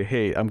and say,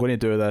 hey, I'm going to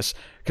do this.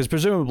 Because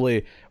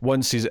presumably,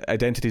 once his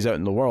identity's out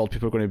in the world,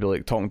 people are going to be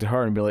like talking to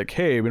her and be like,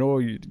 hey, we know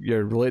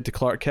you're related to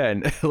Clark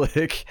Kent.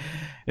 Like,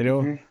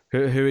 who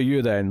are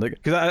you then? Like,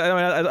 because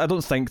I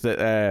don't think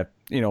that,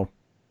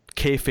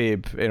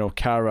 kayfabe,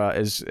 Kara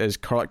is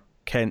Clark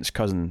Kent's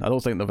cousin. I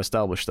don't think they've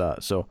established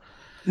that. So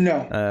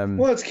no.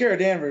 Well, it's Kara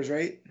Danvers,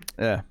 right?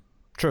 Yeah,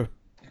 true.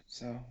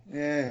 So,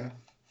 yeah.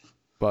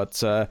 But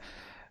no,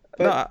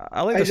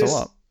 I like this a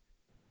lot.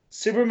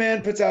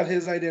 Superman puts out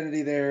his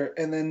identity there,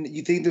 and then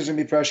you think there's going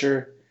to be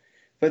pressure.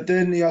 But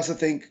then you also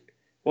think,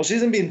 well, she's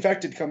going to be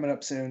infected coming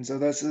up soon. So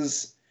this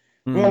is...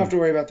 We won't have to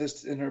worry about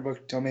this in her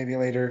book till maybe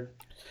later.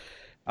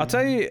 I'll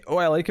tell you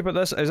what I like about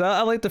this is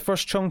I like the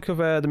first chunk of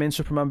the main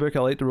Superman book. I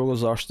like the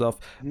Rogol stuff,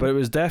 but it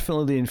was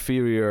definitely the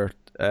inferior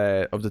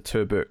of the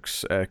 2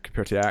 books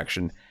compared to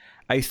Action.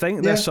 I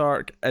think this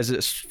arc is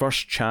its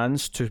first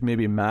chance to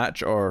maybe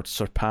match or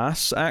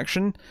surpass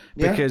Action,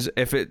 because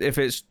if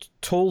it's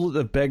told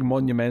the big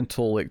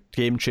monumental, like,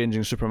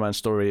 game-changing Superman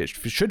story it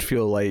should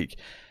feel like,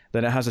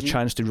 then it has a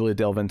chance to really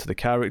delve into the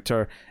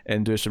character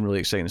and do some really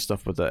exciting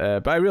stuff with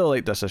it. But I really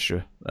like this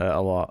issue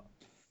a lot.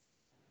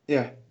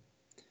 Yeah.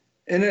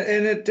 And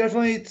it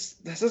definitely,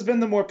 this has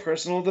been the more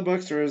personal of the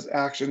books, whereas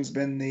Action's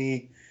been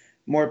the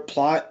more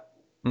plot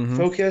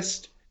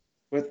focused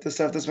with the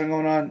stuff that's been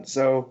going on.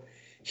 So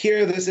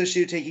here, this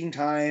issue taking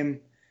time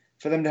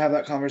for them to have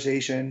that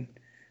conversation,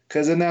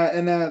 because in that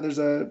there's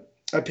a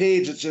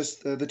page that's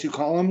just the 2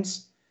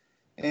 columns,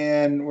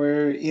 and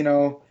where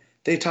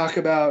they talk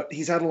about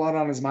he's had a lot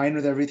on his mind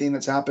with everything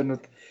that's happened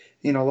with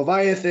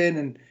Leviathan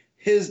and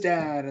his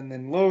dad and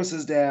then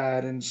Lois's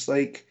dad, and just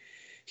like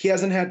he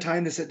hasn't had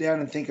time to sit down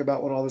and think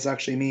about what all this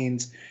actually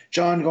means.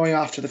 John going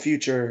off to the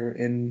future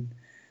and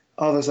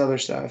all this other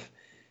stuff.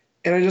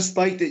 And I just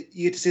like that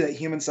you get to see that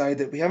human side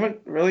that we haven't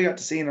really got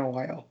to see in a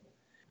while.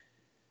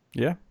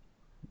 Yeah.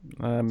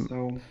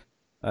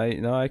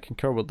 I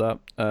concur with that.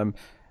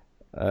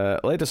 I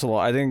like this a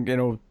lot. I think,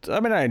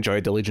 I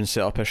enjoyed the Legion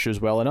setup issues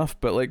well enough,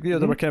 but they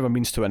were kind of a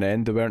means to an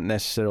end. They weren't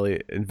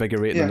necessarily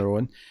invigorating on their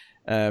own.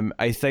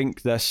 I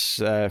think this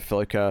felt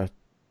like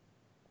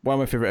one of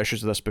my favorite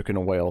issues of this book in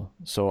a while.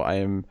 So I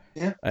am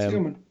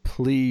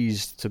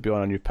pleased to be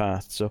on a new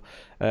path. So,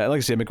 like I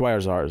say,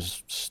 McGuire's art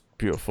is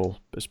beautiful.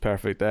 It's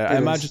perfect. I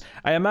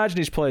imagine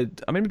he's probably.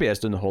 Maybe he's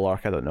doing the whole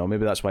arc. I don't know.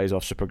 Maybe that's why he's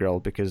off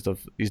Supergirl, because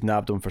he's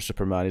nabbed him for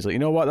Superman. He's like, you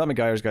know what? That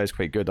McGuire's guy is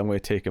quite good. I'm going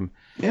to take him.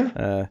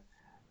 Yeah.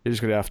 You're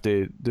just going to have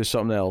to do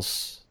something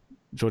else,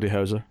 Jody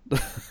Hauser.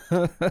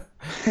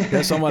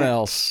 Get someone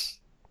else.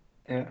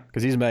 Yeah.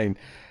 Because he's mine.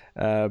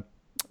 But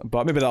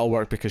maybe that'll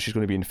work because she's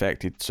going to be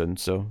infected soon.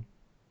 So.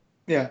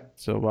 Yeah.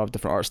 So we'll have a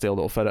different art style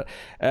that'll fit it.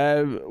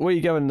 What are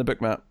you giving the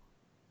book, Matt?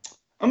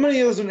 I'm going to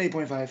give this one an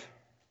 8.5.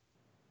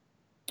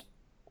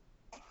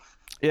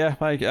 Yeah,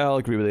 I'll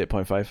agree with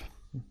 8.5.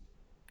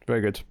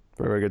 Very good.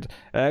 Very, very good.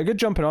 Good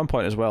jumping on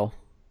point as well,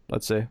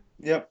 I'd say.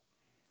 Yep.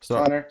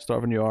 Start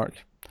of a new arc.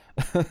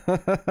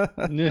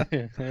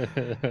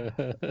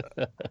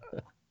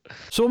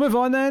 So we'll move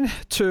on then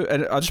to,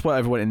 and I just want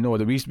everyone to know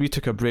that we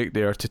took a break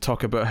there to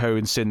talk about how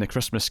insane the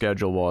Christmas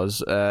schedule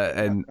was,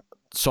 and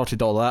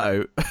sorted all that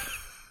out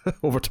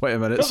over 20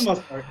 minutes. For the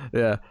most part.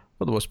 Yeah,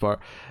 for the most part.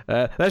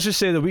 Let's just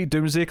say the week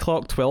Doomsday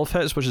Clock 12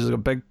 hits, which is a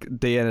big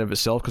day in and of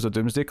itself because of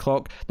Doomsday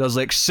Clock. There's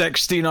like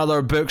 16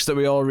 other books that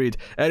we all read.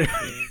 Anyway,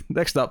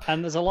 next up.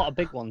 And there's a lot of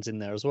big ones in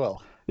there as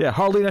well. Yeah,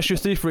 Harleen issue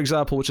 3, for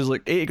example, which is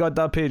like 80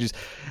 goddamn pages.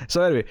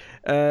 So anyway,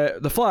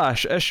 The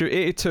Flash, issue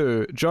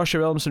 82.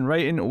 Joshua Williamson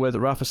writing with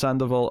Rafa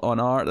Sandoval on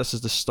art. This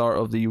is the start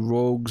of the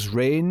Rogue's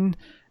Reign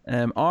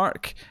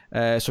arc.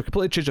 So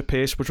completely changed the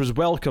pace, which was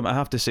welcome, I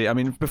have to say. I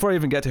mean, before I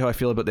even get to how I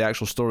feel about the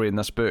actual story in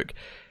this book,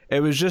 it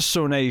was just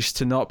so nice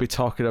to not be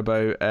talking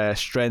about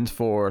Strength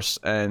Force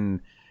and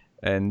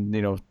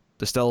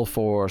the Still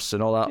Force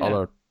and all that Yeah.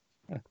 other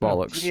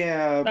bollocks.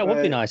 Yeah, That would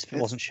be but nice if it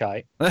it's- wasn't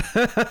shite.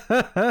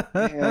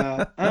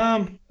 Yeah.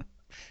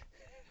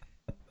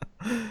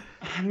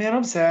 Man,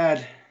 I'm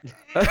sad.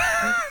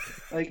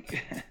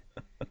 Like,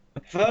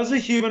 if I was a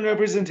human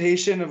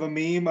representation of a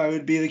meme, I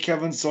would be the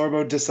Kevin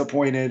Sorbo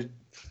disappointed.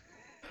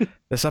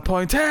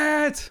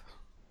 Disappointed.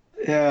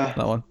 Yeah.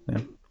 That one. Yeah.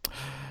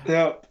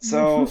 Yeah.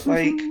 So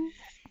like,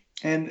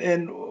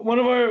 and one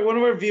of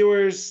our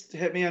viewers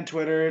hit me on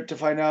Twitter to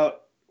find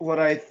out what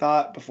I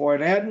thought before,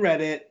 and I hadn't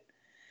read it,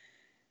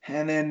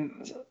 and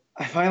then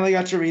I finally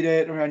got to read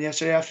it around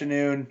yesterday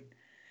afternoon.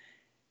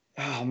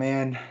 Oh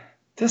man,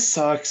 this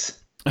sucks.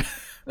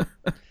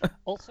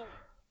 Also,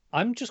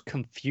 I'm just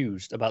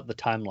confused about the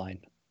timeline.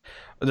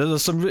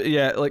 There's some,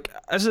 like,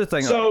 this is the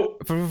thing. So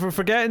For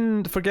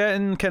forgetting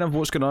kind of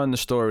what's going on in the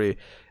story,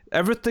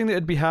 everything that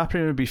would be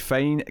happening would be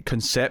fine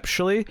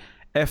conceptually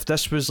if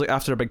this was like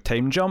after a big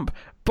time jump.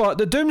 But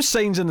the doom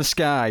sign's in the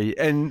sky,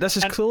 and this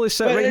is clearly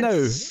set but right it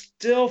now.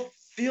 still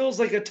feels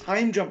like a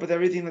time jump with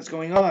everything that's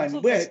going on,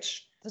 Also,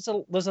 which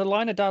There's a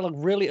line of dialogue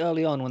really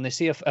early on when they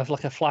see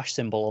like a flash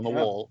symbol on the Yeah.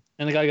 wall,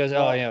 and the guy goes,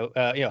 "Oh,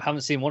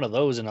 haven't seen one of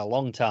those in a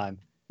long time."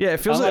 Yeah, it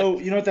feels like. so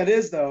you know what that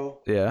is though?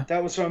 Yeah.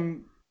 That was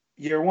from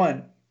year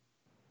one.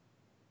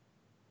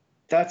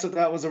 That's what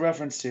that was a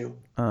reference to.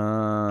 I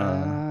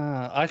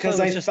thought Because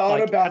it I was just thought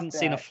like about hadn't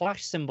seen a that.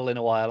 flash symbol in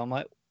a while. I'm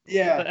like,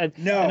 Yeah.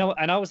 No.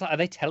 and I was like, are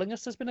they telling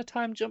us there's been a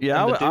time jump?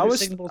 Yeah, And the I doom was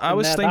symbol's I been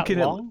was there that thinking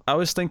long? I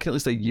was thinking at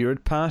least a year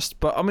had passed,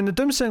 but I mean the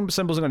doom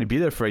symbol's going to be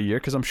there for a year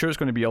because I'm sure it's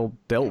going to be all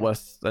dealt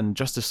with in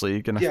Justice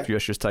League in a Yeah. few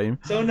issues time.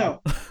 So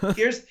no.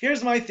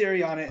 Here's my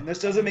theory on it, and this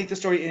doesn't make the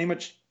story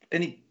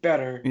any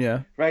better,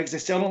 Yeah. right? Because I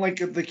still don't like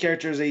the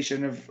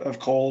characterization of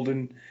Cold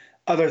and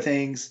other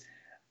things.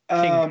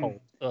 King Cold.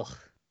 Ugh.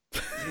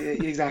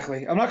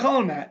 Exactly. I'm not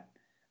calling him that.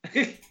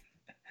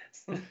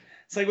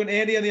 It's like when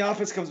Andy in The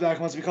Office comes back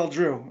and wants to be called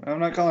Drew. I'm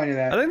not calling you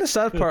that. I think the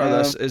sad part of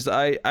this is that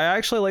I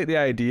actually like the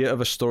idea of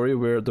a story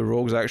where the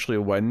rogues actually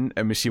win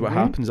and we see what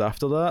happens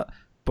after that,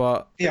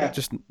 but Yeah.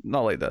 just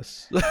not like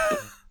this.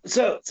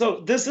 So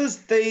this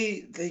is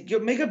they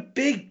make a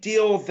big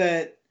deal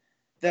that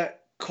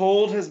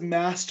Cold has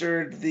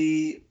mastered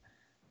the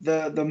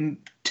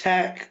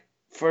tech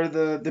for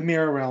the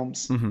mirror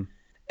realms, Mhm.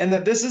 and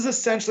that this is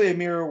essentially a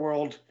mirror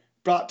world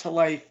brought to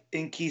life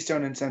in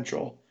Keystone and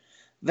Central.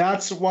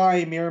 That's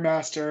why Mirror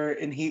Master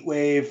and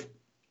Heatwave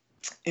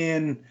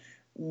in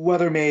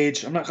Weather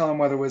Mage, I'm not calling him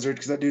Weather Wizard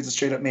because that dude's a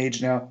straight up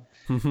mage now.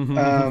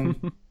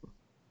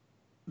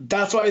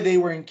 That's why they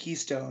were in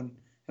Keystone,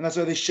 and that's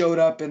why they showed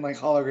up in like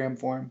hologram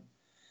form.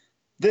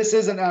 This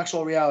isn't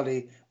actual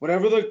reality.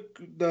 Whatever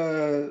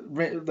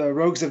the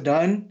rogues have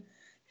done,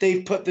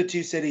 they've put the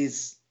two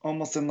cities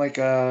almost in like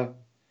a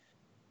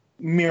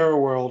mirror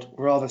world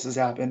where all this has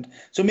happened.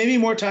 So maybe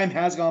more time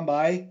has gone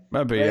by.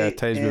 Maybe, right? yeah,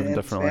 time's moving And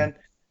differently. span.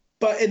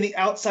 But in the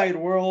outside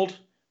world,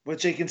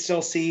 which they can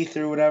still see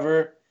through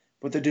whatever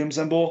with the doom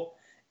symbol,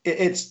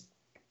 it's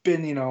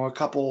been, a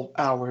couple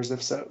hours,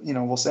 if so,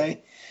 we'll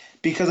say,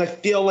 because I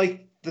feel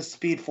like the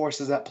Speed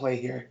Force is at play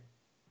here.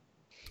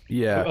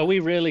 Yeah. Are we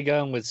really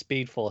going with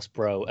Speed Force,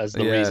 bro, as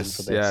the reason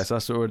for this? Yes,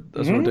 that's what we're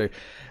doing.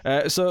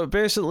 So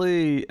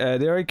basically,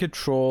 they're in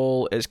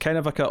control. It's kind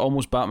of like a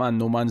almost Batman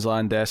No Man's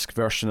Land-esque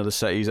version of the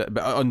cities,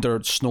 but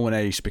under snow and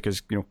ice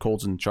because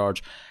Cold's in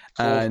charge.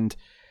 Cool. And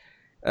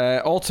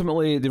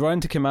ultimately, they run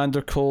into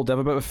Commander Cold. They have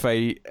a bit of a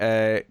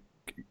fight.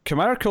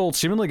 Commander Cold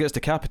seemingly gets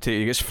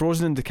decapitated. He gets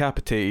frozen and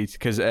decapitated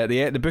because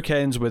the book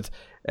ends with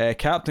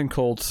Captain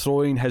Cold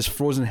throwing his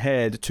frozen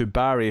head to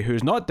Barry,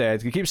 who's not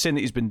dead. He keeps saying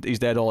that he's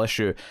dead all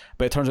issue,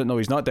 but it turns out no,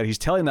 he's not dead. He's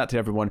telling that to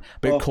everyone,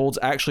 but Cold's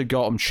actually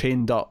got him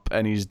chained up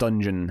in his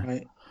dungeon.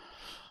 Right.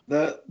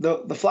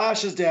 The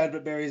Flash is dead,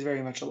 but Barry's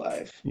very much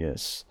alive.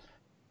 Yes.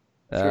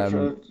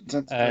 For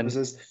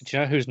purposes. Do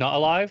you know who's not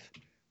alive?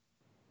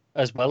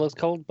 As well as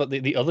Cold, but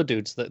the other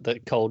dudes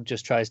that Cold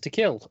just tries to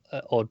kill,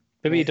 or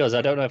maybe he does.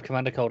 I don't know if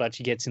Commander Cold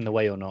actually gets in the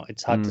way or not.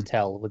 It's hard to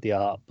tell with the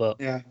art, but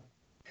Yeah.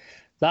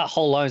 that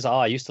whole line is,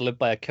 I used to live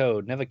by a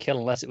code, never kill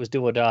unless it was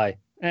do or die.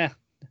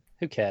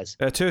 Who cares?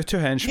 Two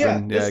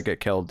henchmen, Yeah, get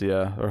killed,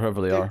 or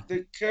whoever they are.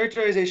 The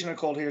characterization of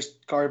Cold here is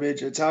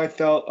garbage. It's how I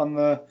felt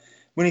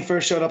when he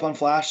first showed up on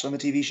Flash on the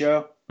TV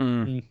show.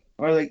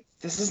 Or like,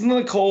 this isn't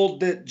the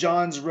Cold that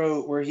Johns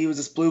wrote, where he was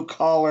this blue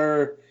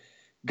collar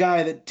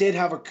guy that did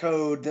have a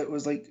code that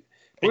was like,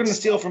 we're going to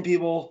steal from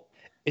people.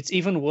 It's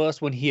even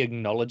worse when he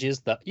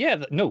acknowledges that,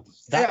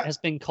 that has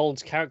been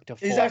Cold's character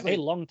for a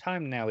long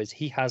time now, is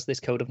he has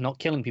this code of not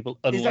killing people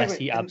unless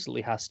he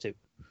absolutely has to.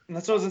 And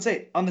that's what I was going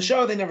to say. On the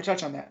show, they never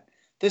touch on that.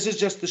 This is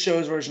just the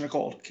show's version of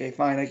Cold. Okay,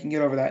 fine, I can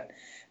get over that.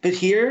 But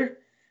here,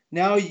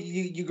 now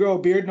you grow a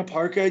beard and a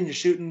parka and you're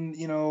shooting,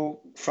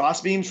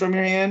 frost beams from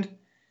your hand,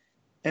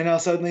 and now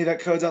suddenly that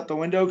code's out the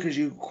window because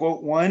you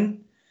quote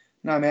one.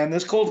 Nah, man,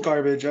 this Cold's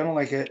garbage. I don't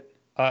like it.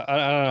 I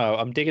don't know.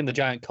 I'm digging the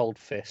giant cold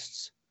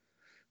fists.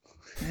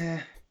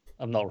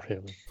 I'm not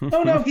really.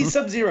 No, he's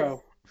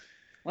Sub-Zero.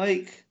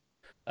 Like,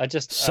 I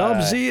just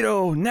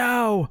Sub-Zero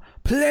now,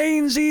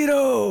 Plain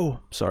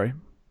Zero. Sorry.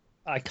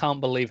 I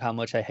can't believe how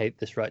much I hate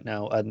this right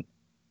now, and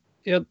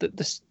you know,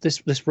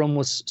 this run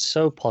was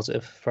so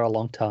positive for a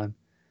long time.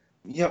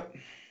 Yep.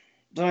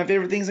 One of my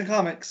favorite things in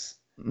comics.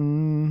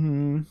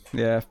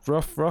 Yeah,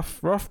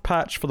 rough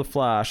patch for the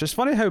Flash. It's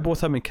funny how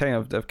both him and King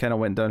have kind of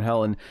went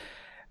downhill, and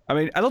I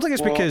mean, I don't think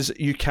it's because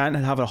you can't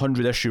have a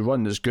 100-issue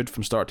run that's good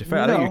from start to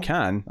finish. No. I think you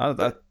can.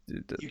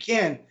 You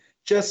can,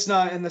 just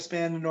not in the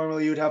span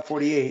normally you would have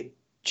 48.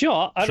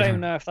 Sure, I don't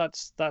even know if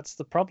that's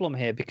the problem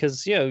here,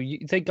 because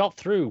they got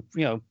through,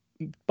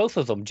 both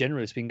of them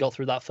generally speaking got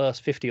through that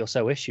first 50 or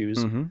so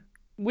issues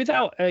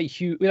without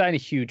any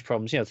huge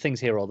problems. Things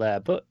here or there,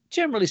 but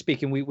generally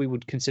speaking, we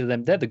would consider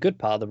them, they're the good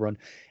part of the run.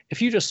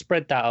 If you just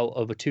spread that out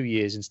over 2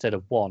 years instead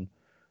of one,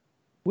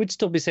 we'd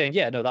still be saying,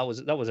 yeah, no, that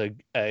was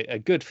a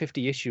good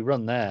 50-issue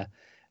run there.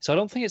 So I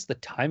don't think it's the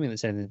timing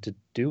that's anything to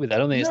do with it. I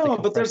don't think it's the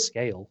compressed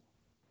scale.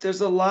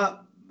 There's a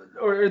lot,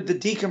 or the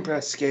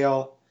decompressed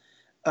scale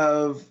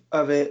of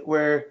it,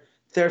 where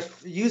they're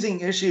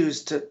using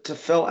issues to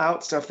fill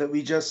out stuff that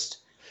we just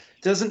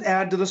doesn't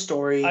add to the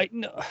story.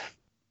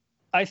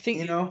 I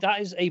think that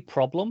is a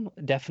problem,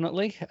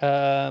 definitely.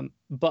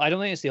 But I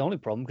don't think it's the only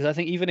problem, because I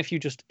think even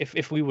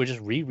if we were just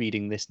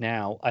rereading this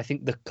now, I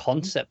think the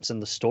concepts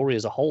and the story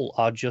as a whole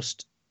are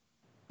just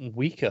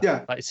weaker,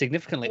 like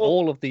significantly.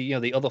 All of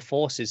the other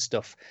forces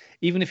stuff,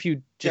 even if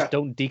you just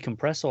don't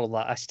decompress all of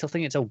that, I still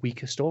think it's a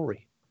weaker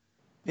story.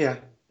 Yeah,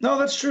 no,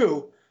 that's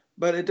true.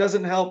 But it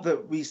doesn't help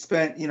that we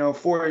spent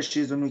 4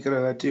 issues when we could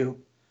have had 2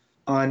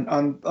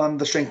 on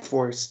the Strength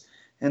Force,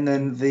 and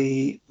then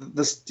the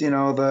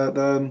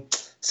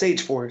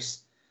Sage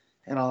Force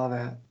and all of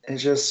that.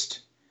 It's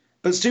just,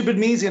 but stupid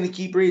me's gonna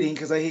keep reading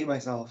because I hate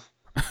myself,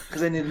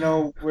 because I need to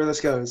know where this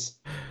goes.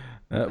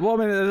 Well, I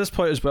mean, at this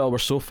point as well, we're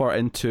so far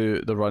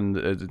into the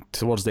run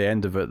towards the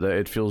end of it that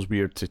it feels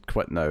weird to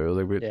quit now.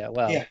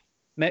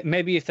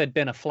 Maybe if there'd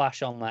been a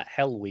Flash on that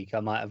Hell Week, I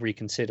might have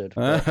reconsidered.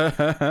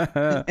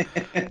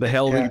 The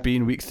Hell Week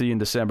being week 3 in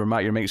December.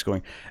 Matt, your mic's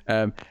going.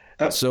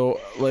 So,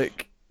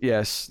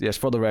 yes,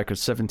 for the record,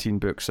 17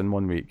 books in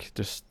 1 week.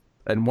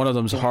 And one of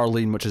them's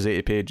Harleen, which is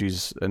 80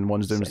 pages, and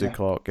one's Doomsday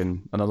Clock,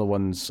 and another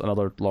one's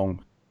another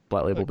long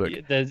Black Label book.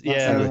 There's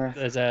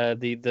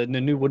the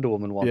new Wonder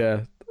Woman one.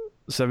 Yeah,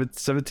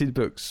 17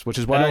 books, which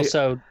is why. And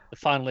also the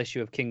final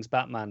issue of King's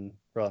Batman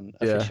run,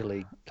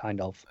 officially, kind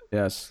of.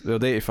 Yes,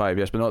 they're 85,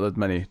 yes, but not that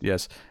many,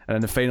 yes. And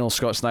then the final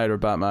Scott Snyder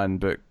Batman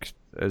book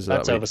is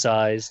that's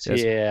oversized,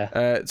 yes.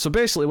 Yeah. So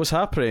basically, what's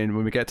happening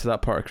when we get to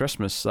that part of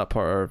Christmas, that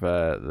part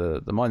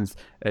of the month,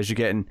 is you're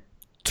getting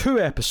 2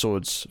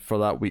 episodes for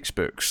that week's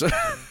books,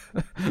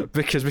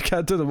 because we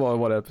can't do them all in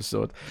 1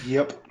 episode.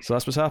 Yep. So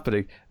that's what's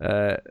happening,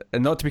 and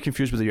not to be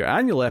confused with your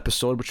annual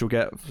episode, which you'll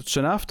get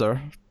soon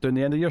after doing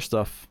the end of year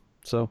stuff.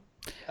 So,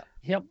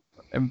 yep.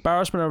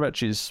 Embarrassment or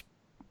riches.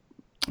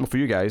 Well, for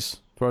you guys.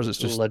 For us, it's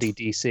just bloody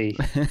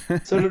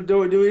DC. So do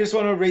we just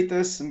want to rate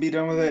this and be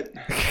done with it?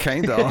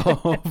 Kind of.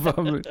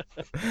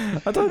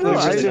 I don't know.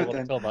 We don't want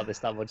to talk about this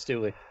that much,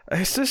 do we?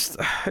 It's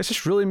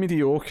just really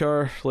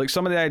mediocre. Like,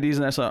 some of the ideas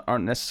in this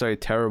aren't necessarily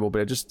terrible,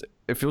 but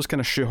it feels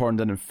kind of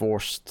shoehorned in and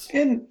forced.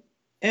 And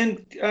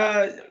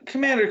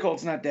Commander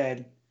Colt's not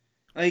dead.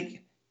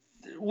 Like,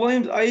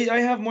 Williams, I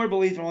have more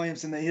belief in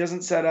Williamson that he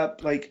doesn't set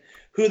up like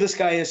who this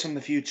guy is from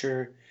the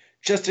future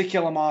just to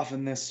kill him off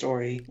in this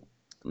story.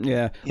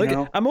 Yeah,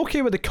 I'm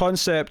okay with the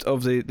concept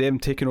of them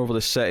taking over the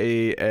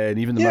city and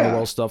even the Mirror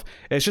World stuff.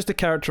 It's just the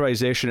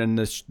characterization and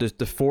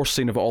the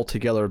forcing of it all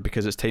together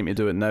because it's time to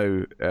do it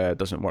now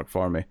doesn't work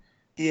for me.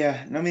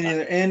 Yeah, no, me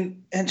neither.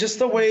 And just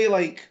the way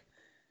like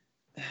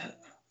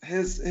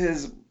his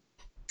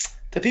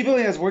the people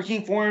he has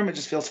working for him, it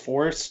just feels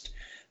forced.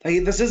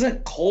 Like, this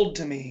isn't Cold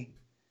to me.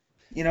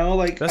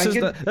 Like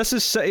this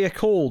is City of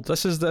Cold.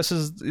 This is I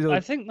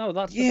think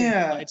that's the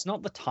thing. It's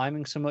not the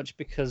timing so much,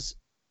 because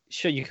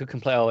sure, you could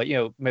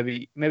complain,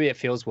 maybe it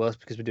feels worse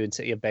because we're doing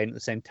City of Bane at the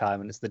same time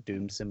and it's the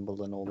Doom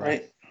symbol and all that.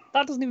 Right.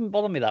 That doesn't even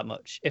bother me that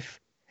much.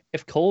 If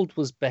Cold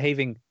was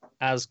behaving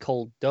as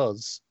Cold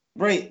does,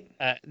 right,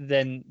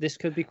 then this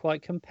could be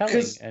quite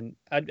compelling, and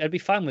I'd be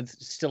fine with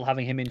still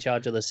having him in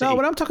charge of the city. No,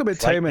 when I'm talking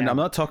about timing, I'm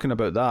not talking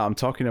about that. I'm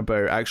talking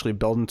about actually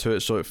building to it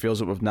so it feels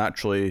that we've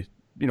naturally,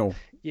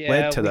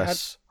 led to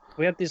this.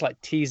 We had these like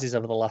teases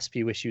over the last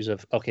few issues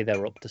of, okay,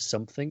 they're up to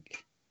something.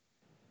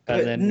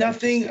 But then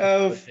nothing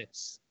of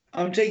this.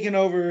 I'm taking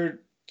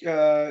over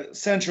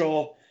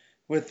Central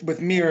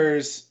with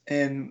mirrors,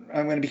 and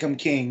I'm going to become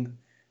king.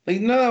 Like,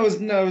 no, it was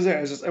there.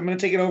 It was just, I'm going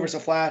to take it over so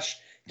Flash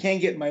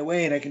can't get in my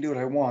way and I can do what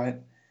I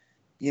want.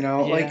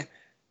 Like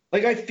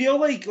I feel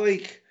like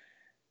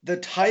the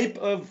type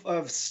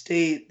of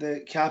state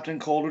that Captain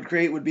Cold would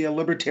create would be a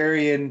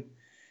libertarian.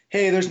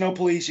 Hey, there's no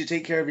police. You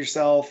take care of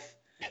yourself.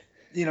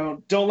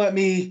 Don't let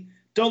me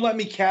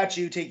catch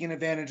you taking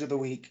advantage of the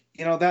weak.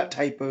 That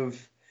type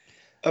of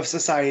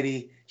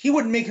society. He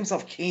wouldn't make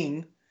himself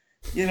king,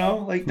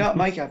 like not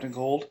my Captain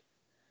Cold.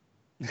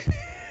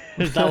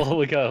 Is that what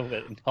we go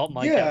with? Not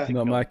my Captain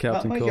Cold.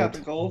 Not my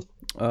Captain Cold.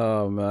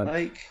 Oh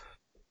man.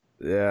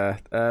 Yeah.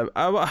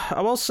 I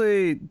will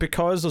say,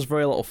 because there's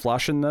very little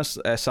Flash in this,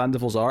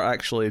 Sandoval's art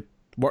actually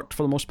worked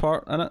for the most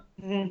part in it.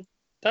 Mm-hmm.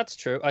 That's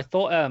true. I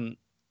thought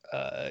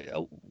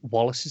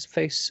Wallace's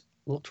face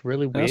looked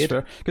really That's weird.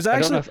 fair. Because I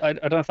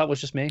don't know if that was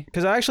just me.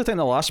 Because I actually think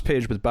the last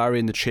page with Barry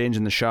and the change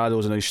in the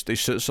shadows and his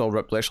suit's all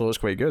ripped actually looks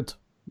quite good.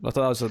 I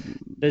thought that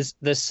was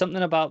There's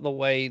something about the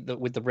way that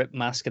with the rip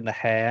mask and the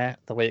hair,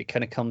 the way it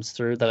kind of comes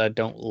through that I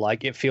don't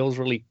like. It feels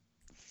really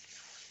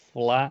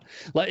flat.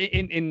 Like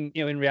in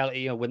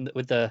reality, when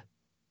with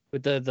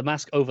the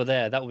mask over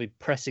there, that will be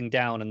pressing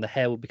down and the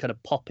hair will be kind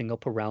of popping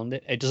up around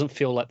it. It doesn't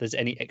feel like there's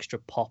any extra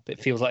pop. It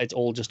feels like it's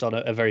all just on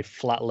a very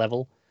flat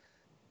level.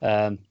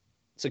 So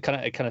it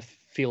kind of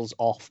feels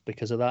off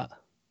because of that.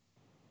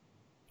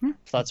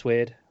 If that's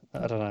weird.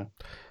 I don't know.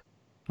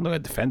 I'm not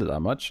going to defend it that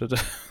much.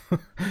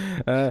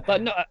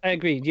 But no, I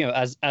agree.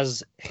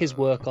 As his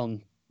work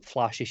on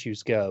Flash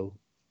issues go,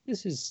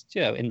 this is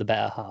in the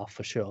better half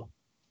for sure.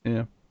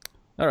 Yeah.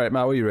 All right,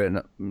 Matt, what are you rating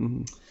it?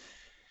 I'm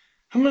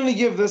going to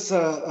give this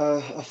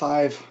a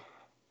 5.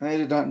 I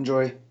did not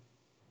enjoy.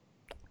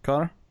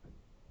 Connor?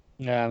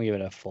 Yeah, I'm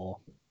giving it a 4.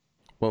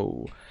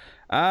 Whoa.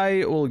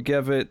 I will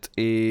give it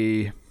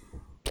a...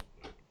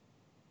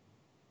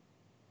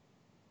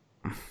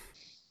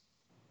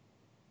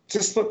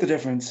 Just split the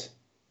difference.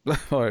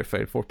 All right,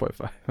 fine,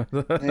 4.5.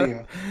 There you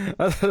go.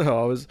 I don't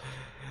know.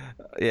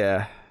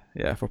 Yeah,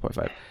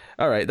 4.5.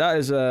 All right,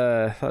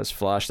 that's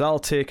Flash. That'll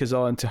take us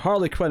on to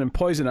Harley Quinn and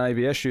Poison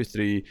Ivy issue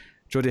 3.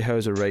 Jody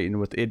Hauser writing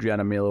with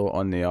Adriana Melo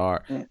on the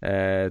art.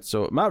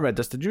 So Matt read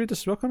this. Did you read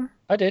this as well, Connor?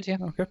 I did, yeah.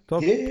 Okay, so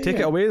take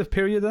it away. The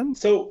period then.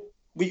 So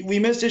we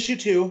missed issue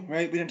 2,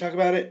 right? We didn't talk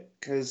about it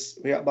because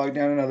we got bogged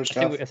down in other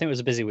stuff. I think it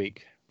was a busy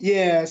week.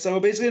 Yeah. So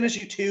basically, in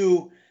issue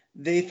 2.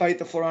 They fight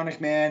the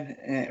Floronic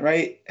Man,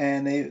 right?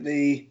 And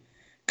they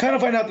kind of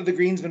find out that the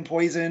Green's been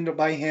poisoned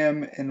by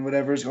him and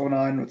whatever's going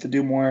on with the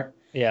Dumore.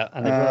 Yeah,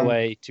 and they run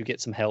away to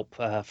get some help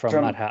from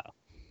Mad Hatter.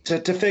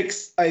 To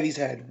fix Ivy's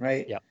head,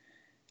 right? Yeah.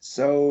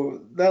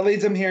 So that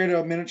leads them here to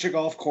a miniature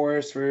golf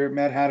course where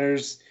Mad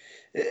Hatter's...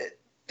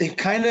 They've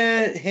kind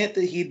of hint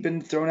that he'd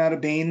been thrown out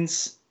of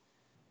Bane's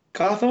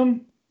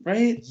Gotham,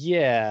 right?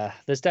 Yeah,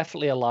 there's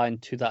definitely a line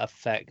to that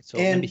effect. Or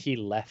maybe he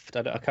left.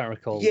 I can't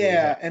recall.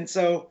 Yeah, and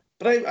so...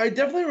 But I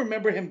definitely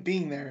remember him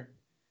being there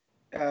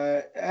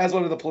as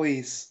one of the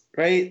police,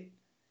 right?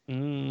 I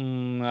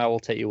will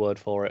take your word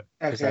for it.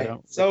 Okay. I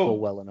don't recall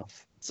well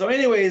enough. So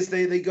anyways,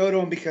 they go to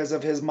him because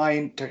of his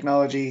mind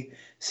technology,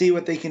 see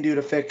what they can do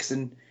to fix.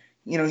 And,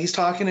 he's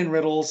talking in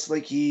riddles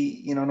like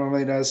he,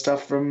 normally does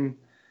stuff from,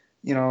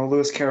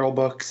 Lewis Carroll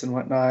books and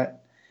whatnot.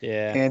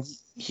 Yeah. And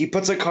he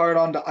puts a card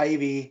onto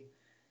Ivy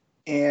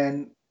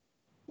and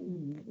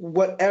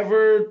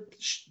whatever,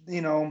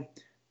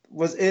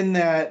 was in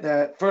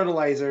that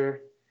fertilizer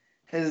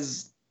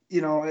has,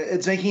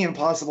 it's making it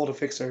impossible to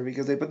fix her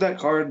because they put that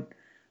card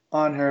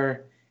on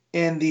her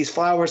and these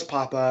flowers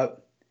pop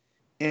up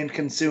and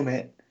consume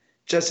it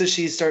just as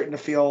she's starting to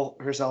feel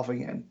herself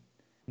again.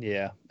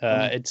 Yeah.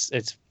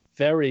 It's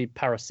very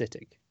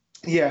parasitic.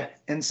 Yeah.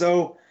 And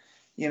so,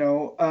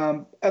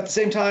 at the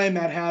same time,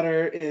 Mad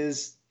Hatter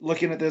is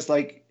looking at this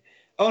like,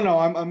 oh no,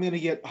 I'm going to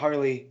get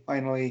Harley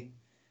finally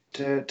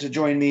to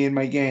join me in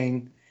my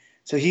gang.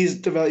 So he's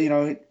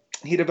developed,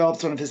 he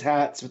develops one of his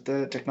hats with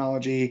the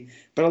technology,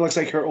 but it looks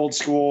like her old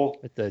school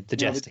with the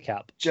jester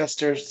cap,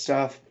 jester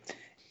stuff.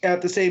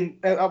 At the same,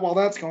 while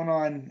that's going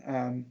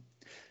on,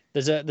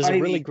 there's a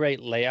really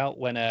great layout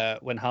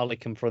when Harley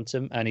confronts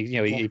him and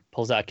he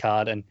pulls out a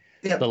card and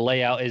the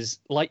layout is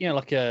like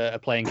a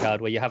playing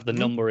card where you have the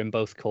number in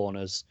both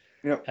corners,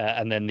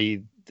 and then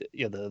the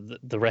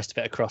rest of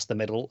it across the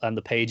middle, and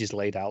the page is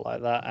laid out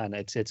like that, and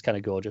it's kind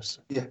of gorgeous.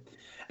 Yeah,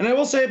 and I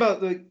will say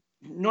about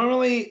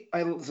normally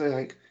I say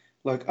like.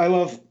 Look, I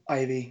love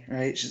Ivy,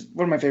 right? She's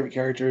one of my favorite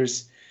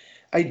characters.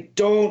 I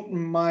don't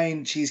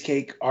mind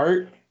Cheesecake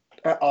art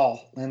at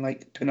all, and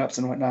like pinups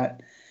and whatnot.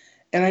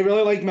 And I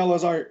really like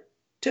Melo's art.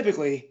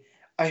 Typically,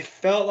 I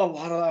felt a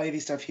lot of the Ivy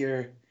stuff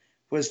here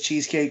was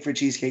Cheesecake for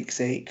Cheesecake's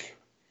sake.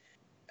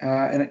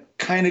 And it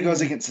kind of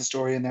goes against the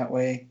story in that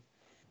way.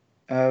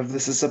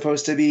 This is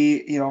supposed to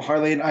be,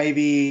 Harley and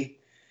Ivy,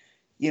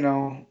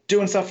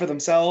 doing stuff for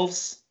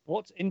themselves.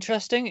 What's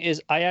interesting is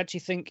I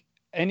actually think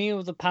any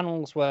of the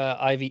panels where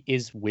Ivy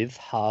is with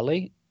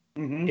Harley,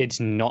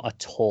 it's not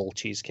at all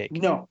Cheesecake.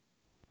 No.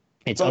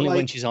 It's only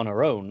when she's on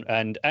her own,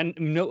 and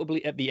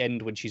notably at the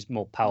end when she's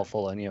more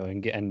powerful and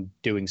and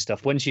doing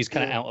stuff. When she's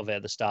kind of out of it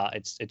at the start,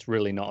 it's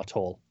really not at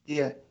all.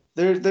 Yeah,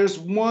 there's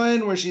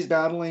one where she's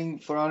battling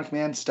Floronic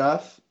Man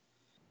stuff,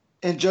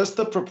 and just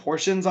the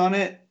proportions on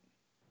it,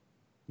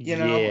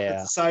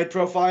 the side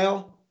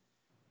profile.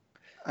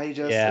 I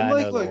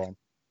just look.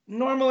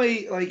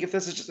 Normally, like if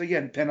this is just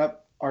again pinup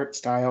art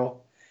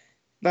style,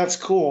 that's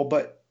cool,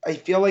 but I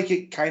feel like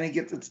it kind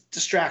of it's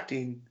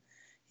distracting.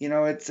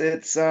 It's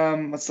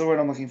what's the word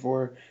I'm looking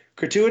for?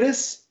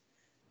 Gratuitous,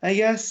 I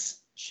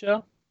guess.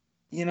 Sure.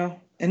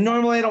 And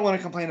normally I don't want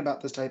to complain about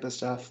this type of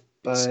stuff,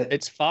 but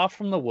it's far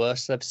from the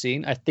worst I've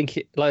seen. I think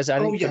for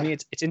me,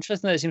 it's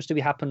interesting that it seems to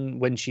be happening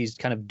when she's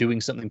kind of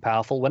doing something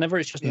powerful. Whenever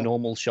it's just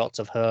normal shots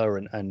of her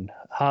and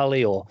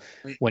Harley, or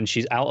when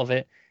she's out of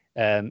it.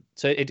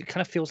 So it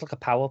kind of feels like a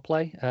power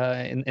play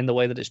in the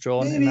way that it's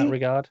drawn in that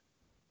regard.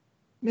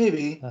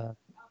 maybe.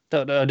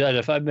 Don't know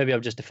if maybe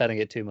I'm just defending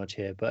it too much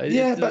here, but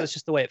Yeah, but it's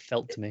just the way it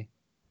felt to me.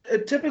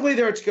 typically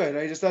there it's good.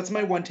 That's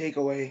my one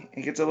takeaway.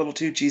 It gets a little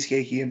too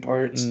cheesecakey in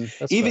parts.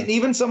 That's Even fair.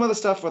 even some of the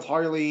stuff with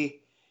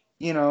Harley,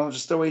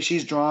 just the way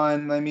she's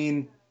drawn. I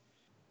mean,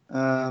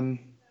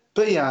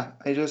 but yeah,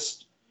 I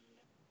just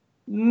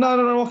not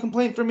a normal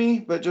complaint for me,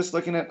 but just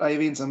looking at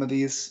Ivy and some of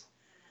these.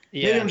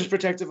 Maybe Yeah, I'm just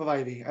protective of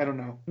Ivy. I don't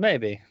know.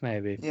 maybe. You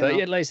But know?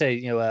 yeah, like I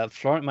say,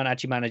 Florent Man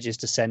actually manages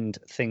to send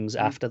things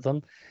after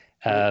them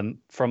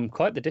from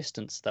quite the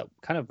distance that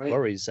kind of Right.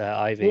 worries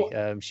Ivy.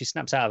 Well, She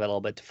snaps out of it a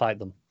little bit to fight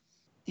them.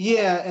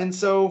 Yeah, and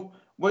so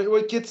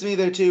what gets me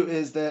there too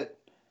is that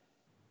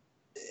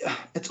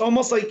it's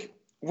almost like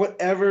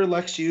whatever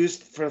Lex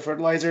used for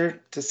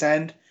fertilizer to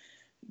send,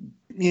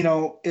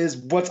 is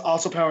what's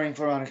also powering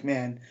Pharaonic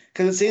Man.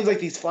 Because it seems like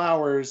these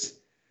flowers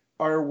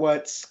are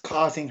what's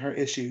causing her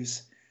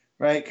issues,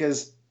 right?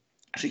 Because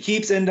she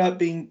keeps end up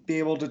be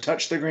able to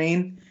touch the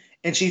green,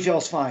 and she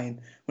feels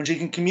fine. When she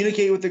can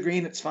communicate with the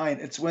green, it's fine.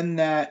 It's when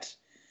that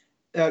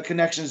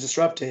connection is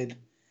disrupted,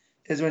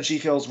 is when she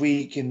feels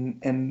weak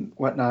and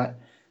whatnot.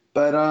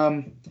 But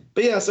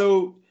yeah,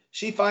 so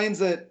she finds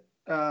that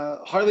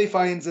Harley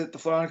finds that the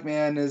Pharaonic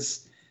Man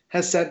has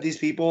sent these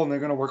people, and they're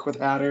going to work with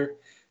Hatter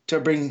to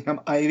bring him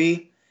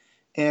Ivy.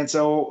 And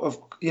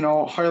so,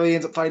 Harley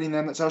ends up fighting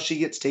them. That's how she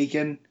gets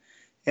taken,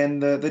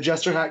 and the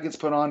Jester hat gets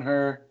put on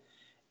her,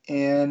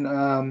 and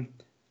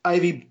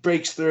Ivy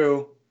breaks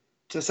through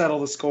to settle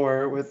the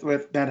score with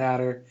Mad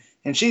Hatter,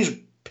 and she's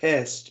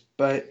pissed,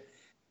 but.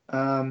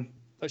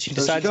 But she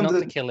So she decides comes not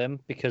to in- kill him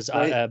because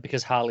Right.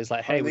 because Harley's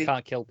like, hey, we Harley.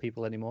 can't kill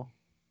people anymore.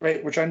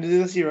 Right, we're trying to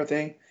do this hero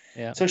thing.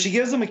 Yeah. So she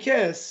gives him a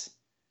kiss,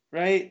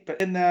 right?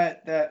 But in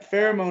that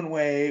pheromone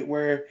way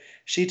where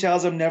she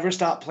tells him never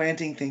stop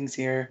planting things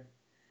here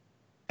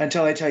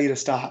until I tell you to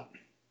stop.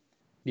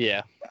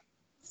 Yeah.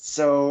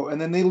 So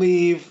and then they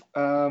leave.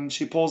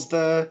 She pulls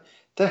the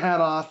hat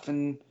off,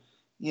 and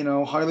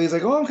Harley's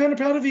like, "Oh, I'm kind of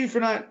proud of you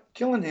for not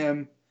killing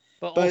him."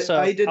 But But also,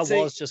 I did I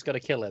say- was just going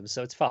to kill him,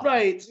 so it's fine.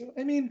 Right.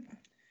 I mean,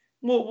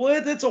 well,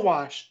 it's a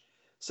wash.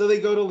 So they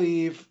go to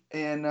leave,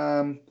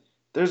 and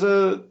there's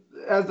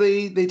as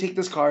they take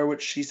this car,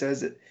 which she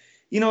says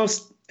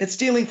it's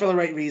stealing for the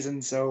right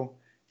reason. So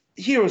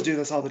heroes do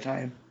this all the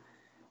time.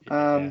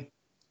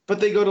 But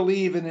they go to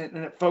leave, and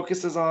it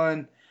focuses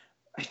on,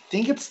 I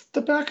think it's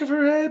the back of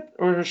her head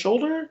or her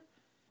shoulder,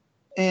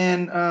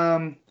 and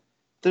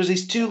there's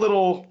these two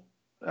little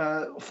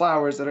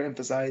flowers that are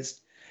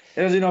emphasized.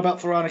 And as you know about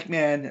Pharaonic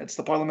Man, it's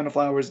the Parliament of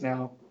Flowers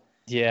now.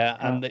 Yeah,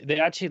 and they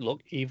actually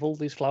look evil,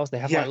 these flowers. They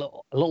have Yeah. like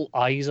little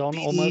eyes on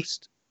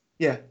almost.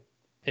 Yeah.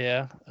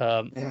 Yeah.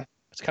 Yeah.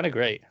 It's kind of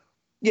great.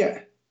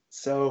 Yeah.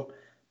 So,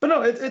 but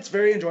no, it's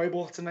very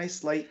enjoyable. It's a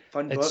nice, light,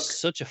 fun It's book.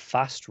 such a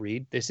fast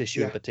read, this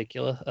issue in Yeah.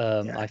 particular.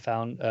 Yeah. I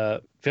found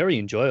very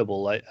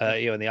enjoyable. Like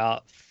and the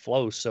art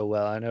flows so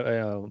well. I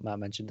know Matt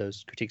mentioned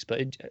those critiques, but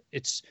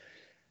it's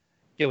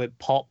it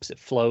pops, it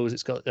flows,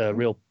 it's got a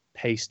real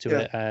pace to Yeah.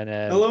 it,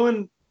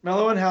 and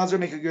Mello and Hauser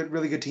make a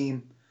really good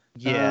team.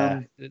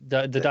 yeah,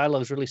 the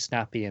dialogue's really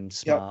snappy and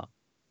smart.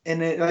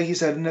 And it, like you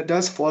said, and it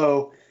does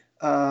flow.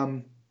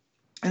 And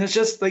it's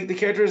just like the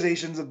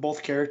characterizations of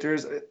both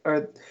characters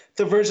are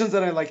the versions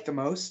that I like the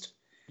most.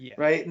 Yeah.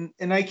 Right.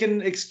 And I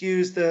can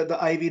excuse the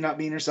Ivy not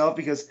being herself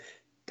because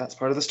that's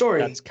part of the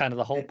story. That's kind of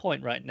the whole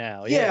point right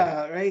now.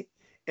 Yeah. Right.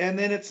 And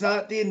then it's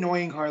not the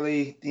annoying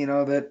Harley,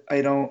 that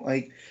I don't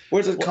like.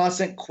 Where's a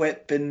constant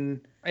quip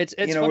and it's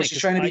where funny she's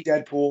trying to be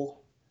Deadpool.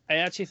 I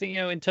actually think,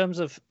 in terms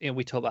of,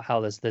 we talk about how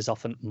there's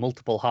often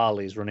multiple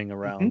Harleys running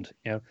around.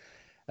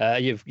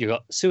 You've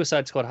got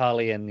Suicide Squad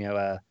Harley and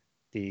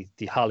the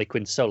Harley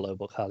Quinn solo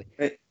book Harley.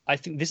 Right. I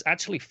think this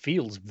actually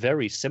feels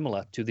very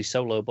similar to the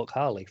solo book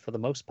Harley for the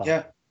most part.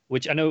 Yeah.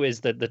 Which I know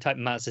is the type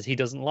Matt says he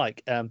doesn't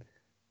like.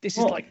 This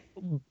is like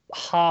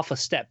half a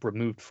step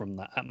removed from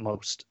that at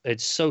most.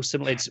 It's so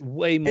similar. It's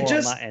way more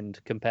on that end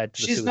compared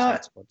to the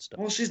Suicide Squad stuff.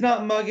 Well, she's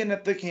not mugging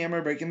at the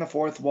camera, breaking the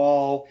fourth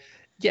wall.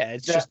 Yeah,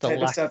 it's just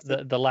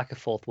the lack of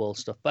fourth wall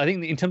stuff. But I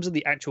think in terms of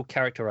the actual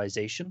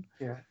characterization,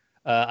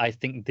 I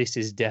think this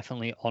is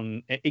definitely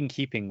in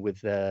keeping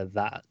with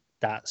that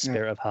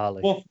spirit of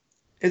Harley. Well,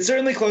 it's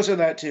certainly closer to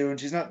that too, and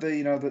she's not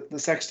the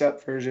sexed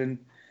up version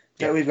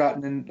that we've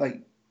gotten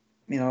in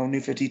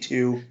New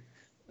 52.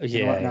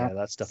 Yeah,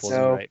 that stuff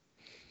wasn't great.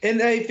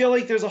 And I feel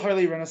like there's a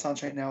Harley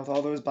renaissance right now with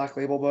all those Black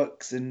Label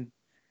books, and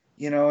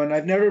and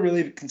I've never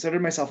really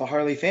considered myself a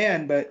Harley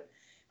fan, but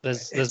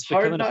there's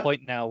becoming a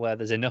point now where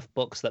there's enough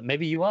books that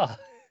maybe you are.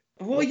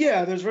 Well,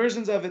 yeah, there's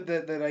versions of it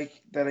that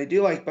I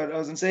do like, but I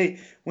was gonna say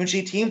when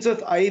she teams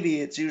with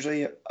Ivy, it's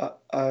usually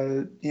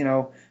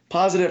a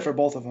positive for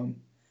both of them,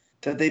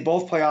 that they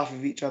both play off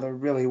of each other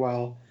really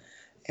well,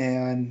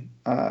 and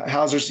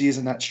Hauser's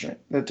using that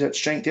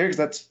strength here because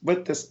that's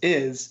what this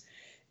is.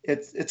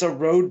 It's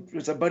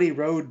a buddy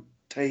road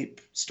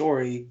type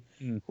story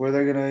where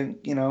they're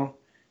gonna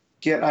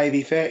get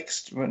Ivy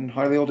fixed when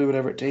Harley will do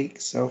whatever it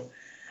takes. So,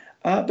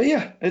 but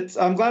yeah,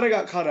 I'm glad I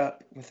got caught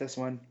up with this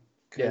one.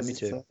 Yeah, me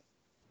too.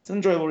 It's an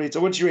enjoyable read.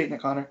 So what's you rating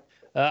it, Connor?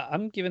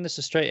 I'm giving this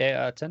a straight 8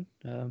 out of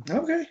 10.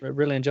 Okay.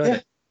 Really enjoyed Yeah.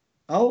 it.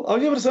 I'll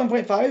give it a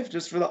 7.5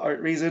 just for the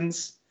art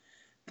reasons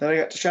that I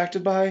got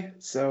distracted by.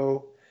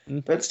 So,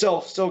 but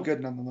still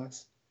good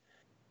nonetheless.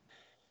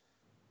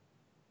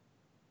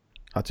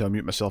 I had to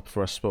unmute myself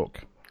before I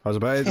spoke. I was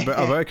about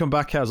to come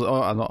back here. I was like,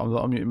 oh, I'm not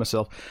unmuting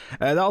myself.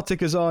 That'll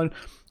take us on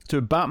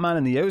to Batman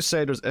and the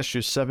Outsiders,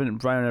 issue 7.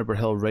 Brian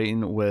Eberhill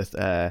writing with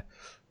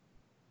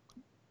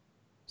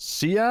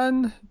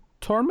Cian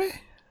Tormey?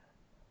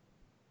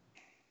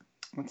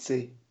 Let's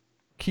see.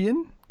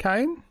 Cian?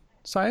 I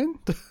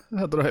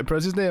don't know how to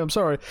pronounce his name. I'm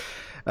sorry.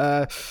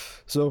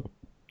 So,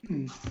 I'm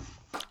really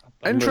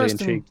interesting.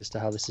 intrigued as to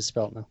how this is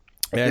spelled now.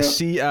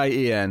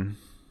 Cian.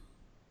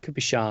 Could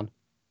be Sean.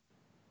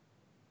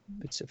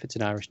 If it's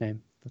an Irish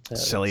name.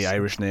 Silly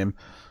Irish name.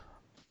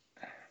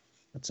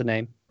 That's a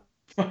name.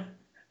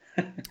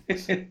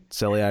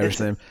 Silly Irish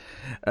name.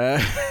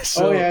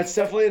 So, oh yeah, it's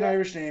definitely an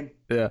Irish name.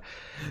 Yeah.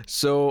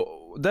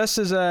 So this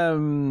is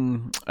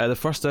the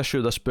first issue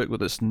of this book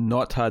that's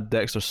not had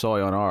Dexter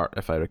Soy on art,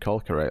 if I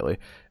recall correctly.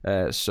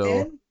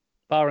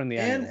 Barring the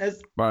annual.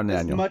 As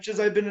annual. Much as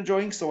I've been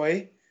enjoying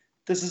Soy,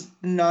 this is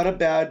not a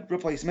bad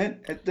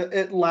replacement.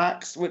 It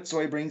lacks what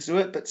Soy brings to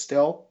it, but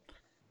still.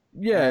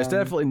 Yeah, it's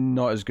definitely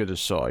not as good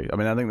as Soy. I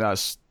mean, I think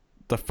that's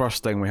the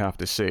first thing we have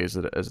to say is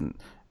that it isn't.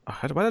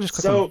 Why did I just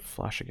click on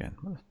Flash again?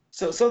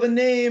 So the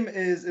name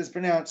is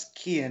pronounced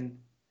Cian.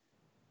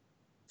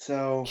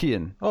 So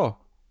Cian. Oh.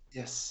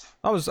 Yes.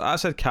 I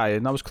said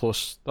Cian. That was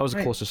close. That was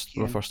the closest to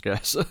my first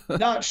guess.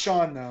 Not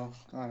Sean though,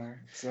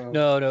 Connor. So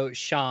No,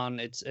 Sean.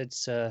 It's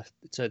a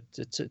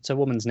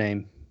woman's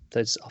name.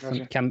 That's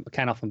often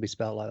can often be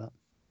spelled like that.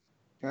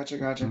 Gotcha.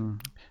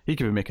 He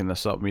could be making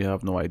this up. We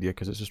have no idea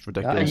because it's just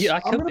ridiculous.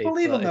 I'm gonna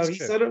believe him though. He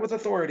said it with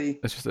authority.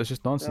 It's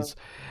just nonsense.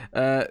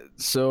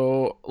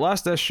 So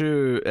last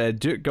issue,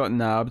 Duke got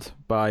nabbed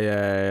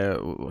by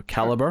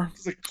Caliber.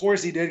 Of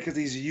course he did because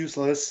he's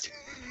useless.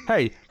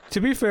 Hey, to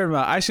be fair,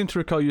 Matt, I seem to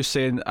recall you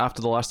saying after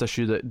the last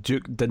issue that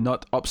Duke did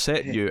not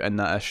upset you in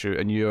that issue,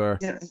 and you're.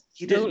 Yeah,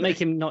 he doesn't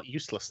make him not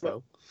useless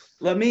though.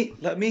 Let me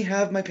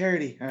have my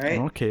parody, all right?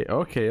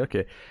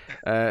 Okay.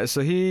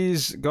 So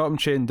he's got him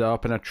chained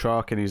up in a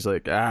truck, and he's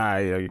like,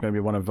 you're going to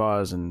be one of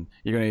us, and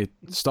you're going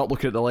to stop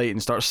looking at the light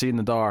and start seeing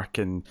the dark,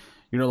 and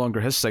you're no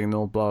longer his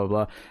signal, blah,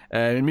 blah, blah.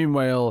 And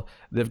meanwhile,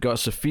 they've got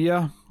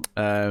Sophia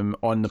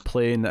on the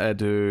plane that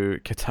do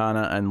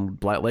Katana and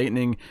Black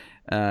Lightning,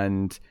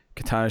 and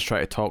Katana's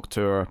trying to talk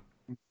to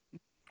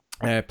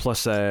her.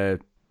 Plus, oh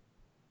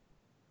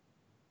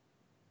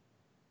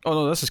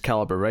no, this is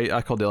Caliber, right?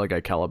 I called the other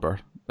guy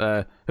Caliber.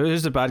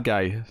 Who's the bad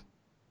guy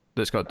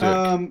that's got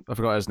Duke? I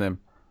forgot his name.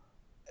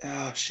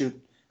 Oh,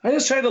 shoot. I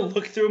just tried to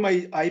look through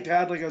my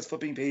iPad like I was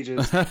flipping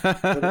pages.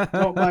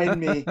 Don't mind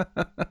me.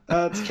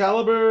 It's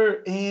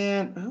Caliber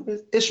and who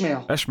is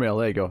Ishmael. Ishmael,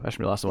 there you go.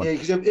 Ishmael, that's the one. Yeah,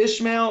 because you have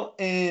Ishmael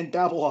and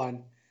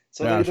Babylon.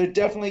 So they're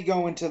definitely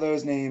going to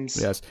those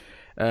names. Yes.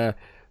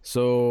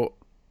 So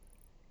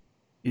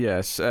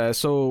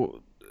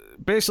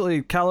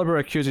basically, Caliber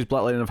accuses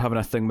Black Lightning of having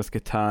a thing with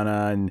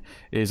Katana, and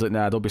he's like,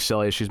 nah, don't be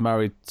silly, she's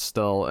married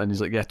still. And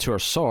he's like, yeah, to her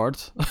sword.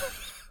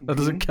 That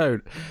doesn't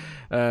count.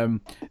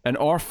 And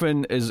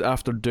Orphan is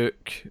after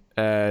Duke.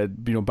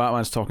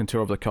 Batman's talking to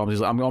her over the comms. He's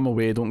like, I'm on my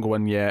way, don't go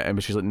in yet.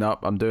 And she's like, nope,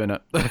 I'm doing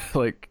it.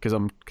 Because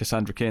I'm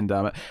Cassandra Cain,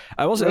 damn it.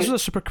 This was a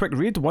super quick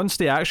read. Once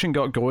the action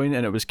got going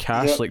and it was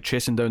Cass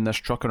chasing down this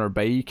truck on her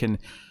bike, and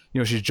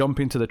she's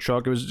jumping to the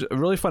truck. It was a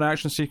really fun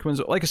action sequence.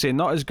 Like I say,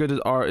 not as good as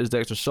art as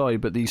Dexter Soy,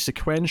 but the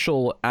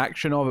sequential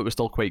action of it was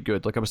still quite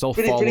good. Like I was still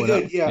following pretty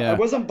good. it. Yeah, I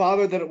wasn't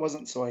bothered that it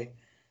wasn't Soy,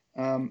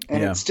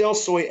 it's still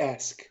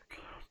Soy-esque.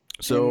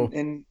 So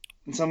in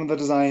some of the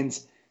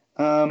designs,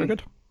 very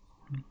good.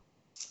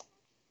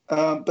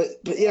 But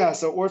yeah,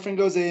 so Orphan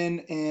goes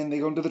in and they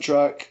go into the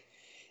truck,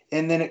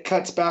 and then it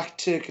cuts back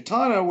to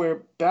Katana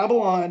where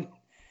Babylon.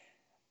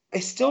 I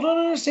still don't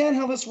understand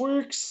how this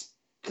works.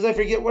 Because I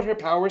forget what her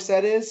power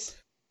set is.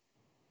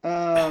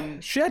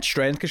 She had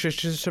strength because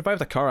she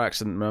survived a car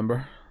accident,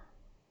 remember?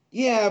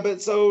 Yeah,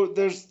 but so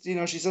there's,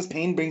 she says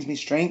pain brings me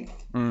strength.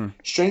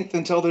 Strength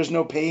until there's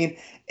no pain.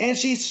 And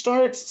she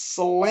starts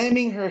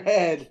slamming her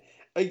head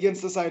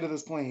against the side of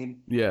this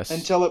plane. Yes.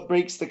 Until it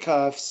breaks the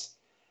cuffs.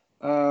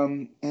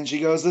 And she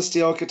goes to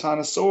steal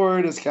Katana's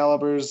sword as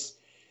Caliber's,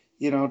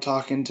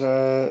 talking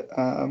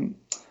to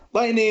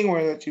Lightning,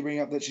 where you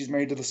bring up that she's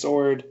married to the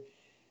sword.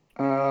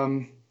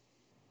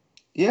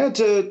 Yeah,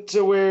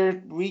 to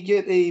where we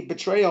get a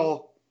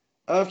betrayal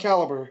of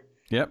Caliber.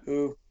 Yep.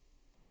 Who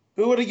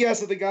would have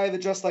guessed that the guy that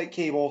just like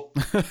Cable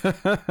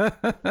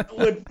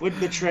would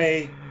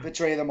betray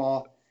them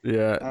all?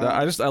 Yeah,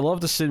 I love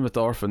the scene with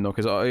Orphan though,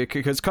 because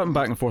it's cutting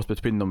back and forth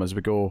between them as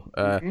we go.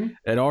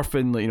 And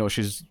Orphan,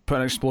 she's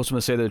putting an explosive on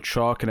the side of the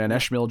truck, and then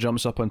Ishmael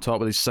jumps up on top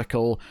with his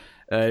sickle.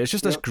 It's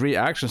just this great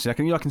action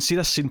scene. I can see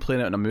this scene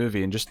playing out in a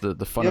movie, and just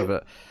the fun of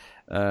it.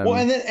 And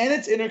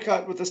it's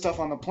intercut with the stuff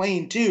on the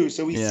plane too.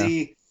 So we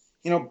see,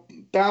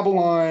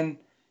 Babylon,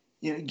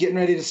 getting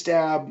ready to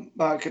stab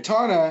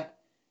Katana,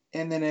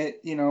 and then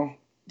it,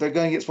 the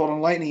gun gets pulled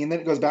on lightning, and then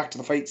it goes back to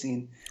the fight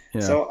scene.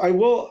 Yeah. So I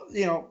will,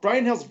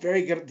 Brian Hill's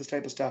very good at this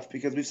type of stuff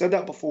because we've said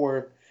that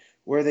before,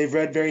 where they've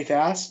read very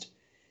fast.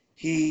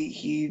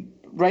 He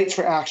writes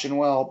for action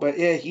well, but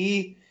yeah,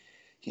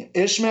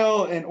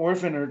 Ishmael and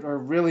Orphan are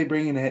really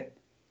bringing it,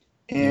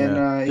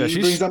 and he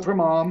brings up her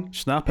mom,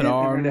 snapping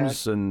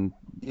arms and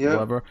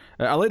whatever.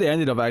 I like the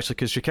ending of it actually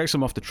because she kicks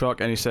him off the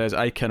truck and he says,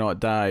 "I cannot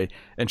die,"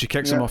 and she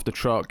kicks him off the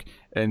truck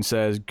and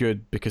says,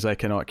 "Good, because I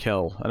cannot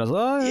kill." And I was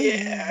like,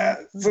 "Oh,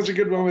 such a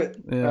good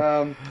moment."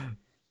 Yeah.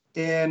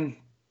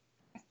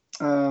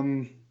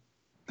 There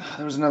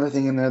was another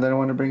thing in there that I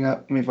wanted to bring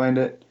up. Let me find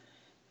it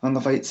on the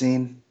fight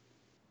scene.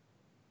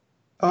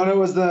 Oh, no, it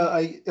was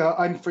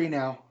I'm free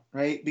now,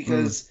 right?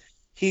 Because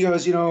he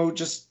goes,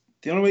 just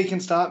the only way you can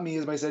stop me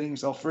is by setting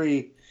yourself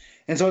free.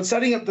 And so it's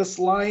setting up this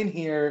line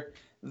here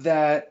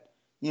that,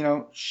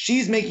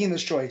 she's making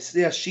this choice.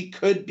 Yes, she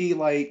could be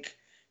like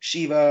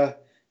Shiva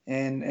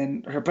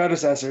and her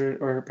predecessor,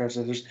 or her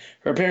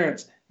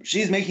parents.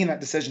 She's making that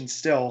decision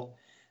still.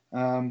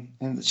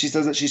 And she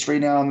says that she's free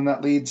now, and then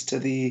that leads to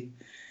the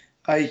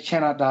I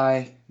cannot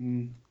die,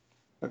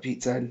 what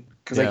Pete said,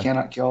 because I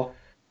cannot kill.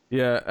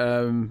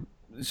 Yeah,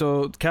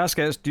 so Cass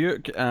gets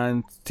Duke,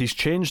 and he's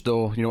changed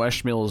though.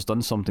 Ishmael has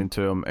done something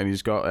to him, and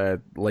he's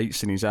got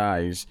lights in his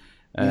eyes.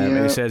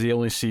 And he says he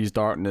only sees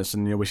darkness,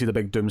 and we see the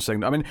big doom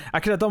sign. I mean, I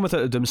could have done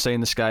without the doom sign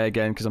in the sky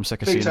again because I'm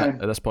sick of seeing it at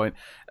this point.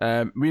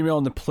 Meanwhile,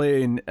 on the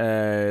plane,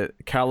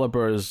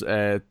 Calibur's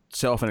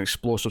set off an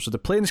explosive, so the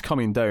plane's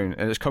coming down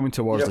and it's coming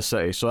towards the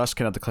city. So that's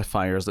kind of the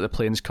cliffhangers that the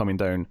plane's coming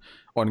down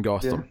on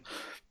Gotham.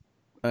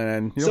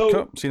 And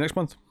see you next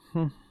month.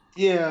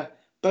 Yeah,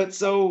 but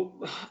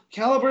so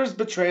Calibur's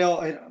betrayal,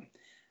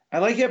 I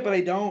like it, but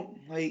I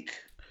don't like.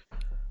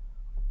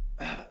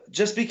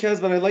 Just because,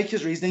 but I like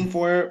his reasoning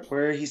for it,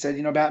 where he said,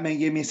 Batman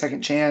gave me a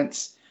second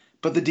chance,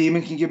 but the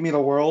demon can give me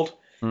the world.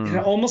 And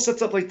it almost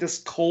sets up like this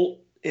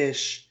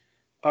cult-ish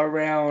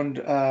around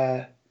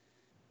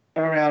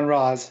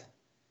Ra's.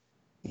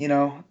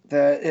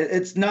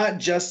 It's not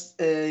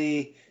just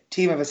a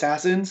team of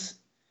assassins.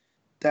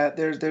 That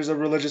there's a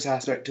religious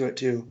aspect to it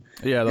too.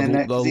 Yeah,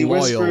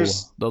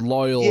 the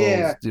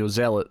loyal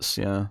zealots.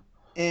 Yeah,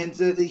 and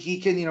he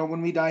can,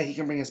 when we die, he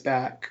can bring us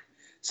back.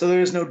 So there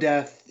is no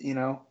death.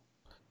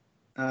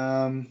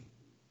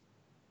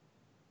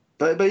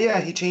 But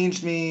yeah, he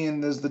changed me,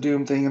 and there's the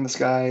doom thing in the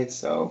sky.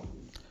 So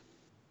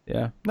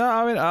yeah, no,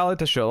 I mean, I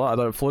liked the show a lot. I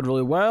thought it flowed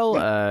really well.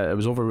 It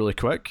was over really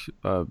quick,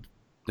 and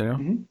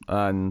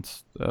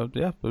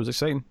it was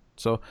exciting.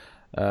 So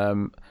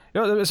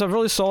it's a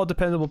really solid,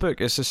 dependable book.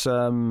 It's just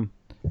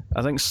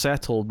I think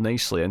settled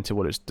nicely into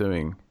what it's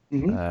doing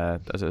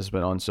as it's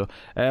been on. So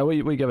what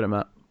you giving it,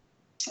 Matt?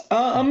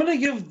 I'm gonna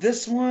give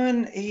this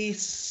one a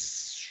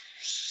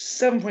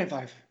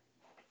 7.5.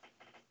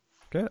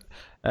 Okay.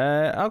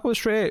 I'll go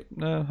straight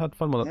 8. Had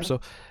fun with it. So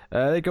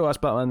there you go. That's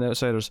Batman the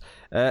Outsiders,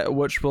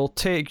 which will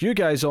take you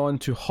guys on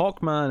to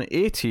Hawkman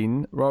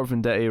 18. Robert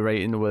Venditti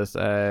writing with.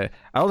 I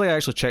don't think I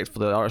actually checked for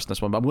the artist in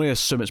this one, but I'm going to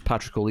assume it's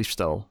Patrick O'Leaf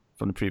still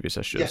from the previous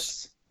issues.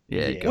 Yes.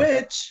 Yeah.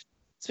 Which,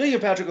 speaking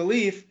of Patrick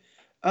O'Leaf,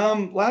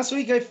 last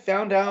week I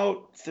found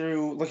out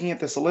through looking at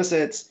the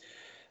solicits.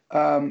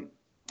 I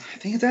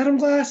think it's Adam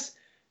Glass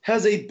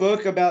has a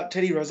book about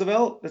Teddy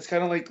Roosevelt. That's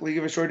kind of like League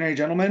of Extraordinary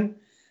Gentlemen,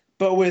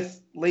 but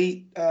with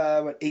late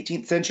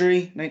 18th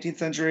century, 19th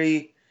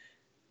century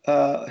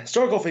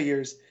historical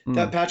figures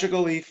that Patrick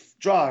O'Leaf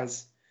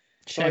draws.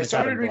 So I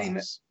started reading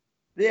it.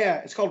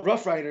 Yeah, it's called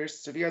Rough Riders.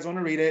 So if you guys want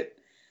to read it,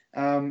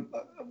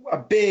 a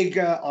big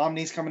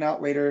Omni's coming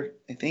out later,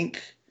 I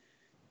think,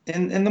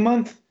 in the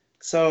month.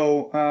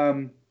 So,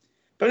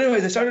 but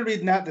anyways, I started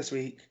reading that this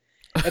week,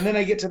 and then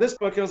I get to this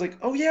book, and I was like,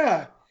 oh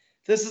yeah,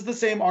 this is the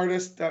same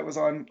artist that was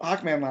on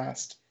Hawkman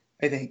last,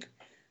 I think.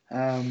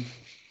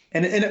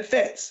 And it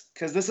fits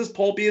because this is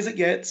pulpy as it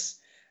gets.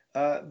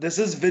 This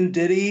is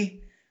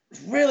Venditti.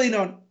 Really,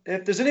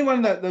 if there's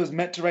anyone that was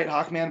meant to write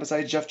Hawkman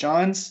besides Jeff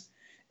Johns,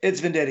 it's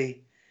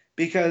Venditti.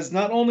 Because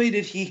not only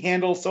did he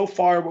handle so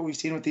far what we've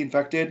seen with the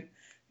Infected,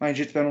 mind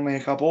you, it's been only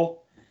a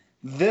couple,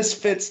 this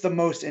fits the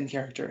most in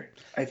character,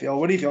 I feel.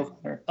 What do you feel,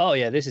 Connor? Oh,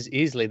 yeah, this is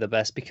easily the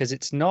best because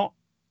it's not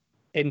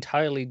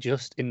entirely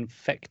just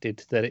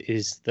Infected that it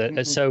is.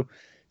 So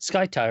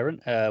Sky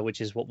Tyrant,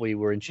 which is what we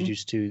were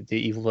introduced to the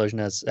evil version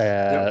as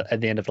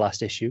at the end of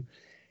last issue,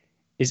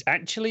 is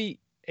actually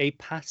a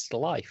past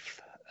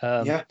life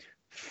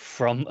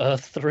from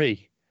Earth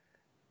 3.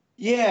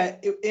 Yeah,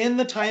 in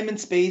the time and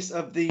space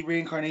of the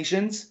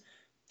reincarnations,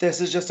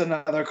 this is just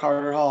another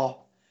Carter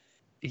Hall.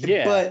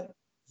 Yeah. But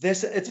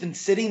it's been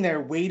sitting there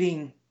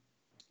waiting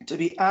to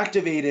be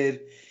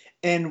activated,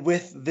 and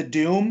with the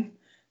Doom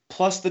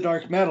plus the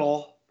Dark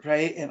Metal,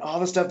 right, and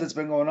all the stuff that's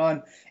been going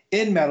on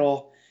in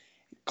Metal,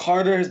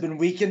 Carter has been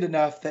weakened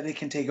enough that it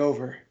can take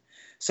over.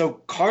 So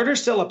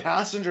Carter's still a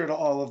passenger to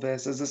all of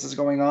this as this is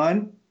going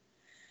on.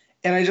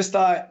 And I just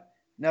thought,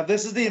 now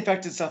this is the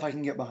Infected stuff I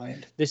can get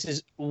behind. This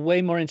is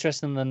way more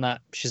interesting than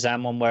that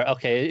Shazam one where,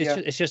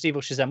 it's just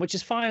evil Shazam, which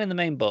is fine in the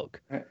main book.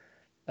 Right.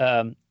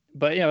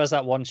 But, as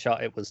that one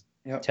shot, it was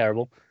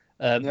terrible.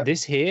 Yep.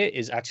 This here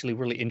is actually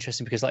really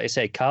interesting because, like I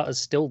say, Carter's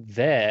still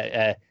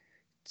there.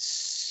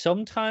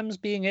 Sometimes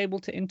being able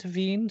to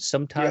intervene,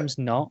 sometimes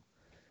not,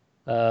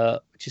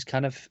 which is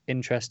kind of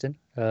interesting.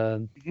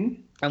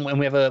 Mhm. And when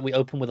we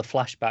open with a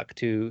flashback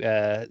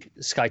to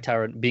Sky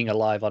Tyrant being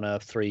alive on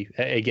Earth 3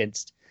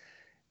 against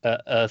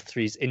Earth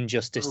 3's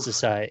Injustice Oof.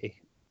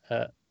 Society.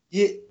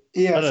 Yeah,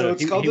 yeah. Oh, no, So no,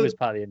 it's called he the was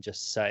part of the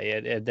Injustice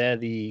Society. They're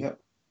the Yep.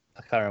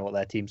 I can't remember what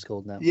their team's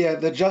called now. Yeah,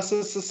 the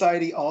Justice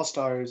Society All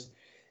Stars,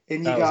 and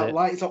you That was got it.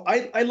 Lion. So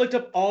I looked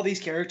up all these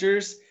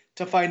characters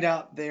to find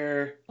out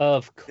their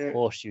Of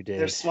course you their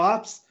did.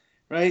 swaps,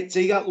 right? So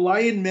you got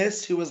Lion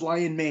Mist, who was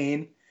Lion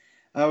Mane,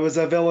 was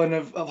a villain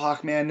of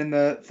Hawkman in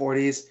the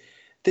 40s.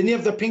 Then you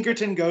have the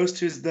Pinkerton Ghost,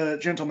 who's the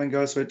Gentleman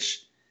Ghost,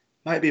 which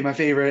might be my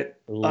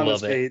favorite on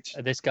this Love it. page.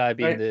 This guy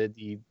being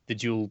Right. the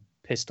dual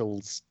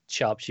pistols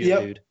sharpshooter Yep.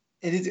 dude.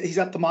 And he's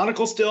got the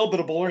monocle still, but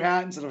a bowler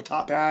hat instead of a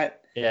top hat.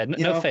 Yeah, You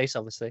no know. face,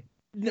 obviously.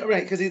 No,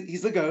 right, because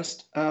he's the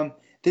ghost. Then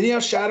you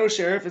have Shadow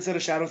Sheriff instead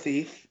of Shadow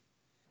Thief,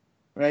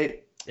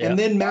 right? Yeah. And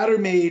then Matter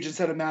Mage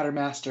instead of Matter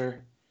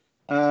Master.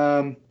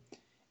 And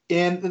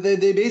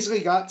they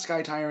basically got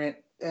Sky Tyrant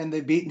and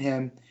they've beaten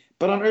him.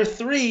 But on Earth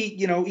 3,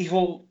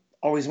 evil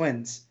always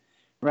wins,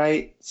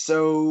 right?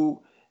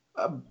 So,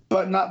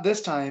 but not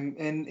this time.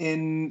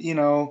 In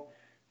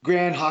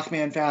grand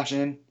Hawkman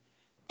fashion,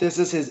 this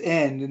is his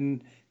end.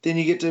 And then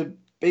you get to,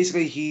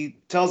 basically, he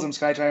tells him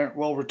Sky Tyrant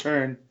will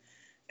return.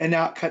 And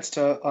now it cuts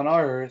to on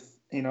our Earth,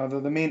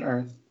 the main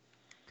Earth.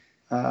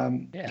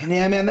 And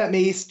yeah, man, that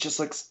mace just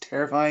looks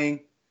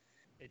terrifying,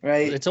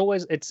 right? It's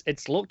always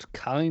it's looked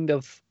kind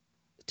of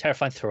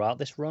terrifying throughout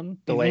this run.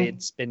 The way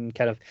it's been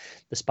kind of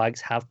the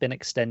spikes have been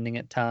extending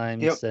at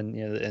times, Yep.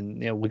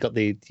 and we got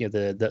the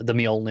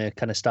Mjolnir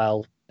kind of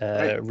style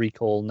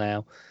recall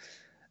now.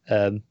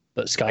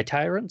 But Sky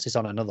Tyrants is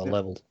on another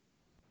level.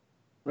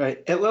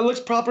 Right. It looks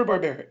proper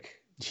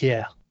barbaric.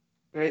 Yeah.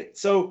 Right.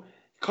 So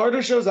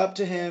Carter shows up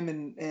to him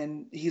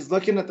and he's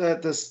looking at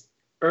this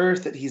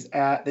Earth that he's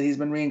at, that he's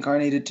been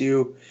reincarnated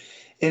to,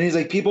 and he's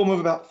like, people move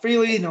about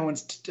freely. No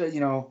one's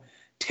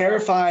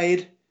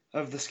terrified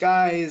of the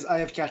skies. I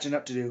have catching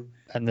up to do.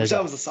 And Which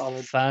that was a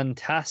solid,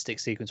 fantastic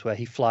sequence where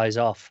he flies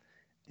off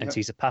and Yep.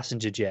 sees a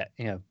passenger jet,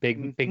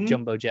 big Mhm.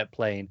 jumbo jet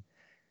plane,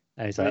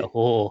 and he's like, Right.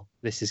 "Oh,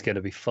 this is going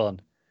to be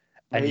fun."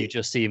 And you Right.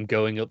 just see him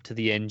going up to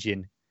the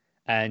engine,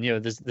 and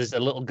there's a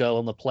little girl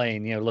on the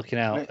plane, looking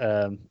out,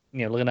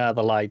 Right. looking out of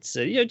the lights,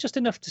 just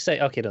enough to say,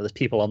 okay, no, there's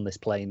people on this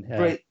plane,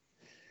 right.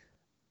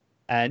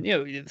 and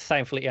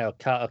thankfully,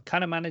 Carter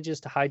kind of manages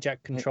to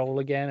hijack control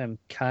again and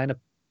kind of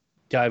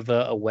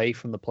divert away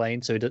from the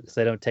plane so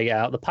they don't take it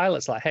out. The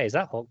pilot's like, "Hey, is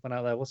that Hawkman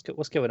out there?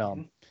 What's going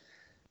on?"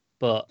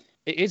 But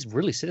it is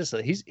really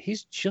sinister.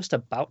 He's just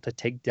about to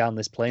take down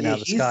this plane out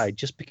of the sky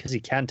just because he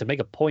can, to make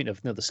a point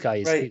of the sky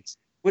is Right. his.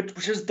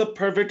 Which is the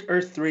perfect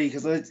Earth 3,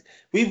 because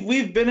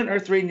we've been in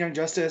Earth 3 in Young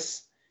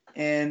Justice,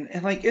 and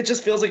like it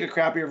just feels like a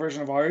crappier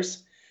version of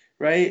ours,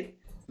 right?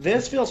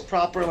 This feels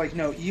proper, like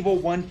no, evil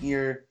won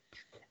here,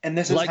 and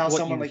this is Like how what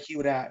someone you- like he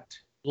would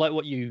act. Like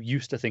what you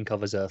used to think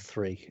of as Earth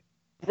 3.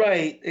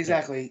 Right,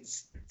 exactly.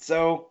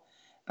 So,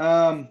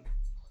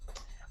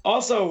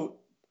 also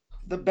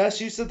the best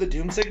use of the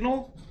Doom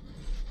signal,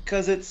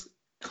 because it's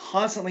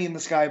constantly in the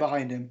sky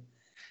behind him.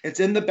 It's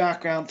in the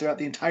background throughout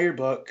the entire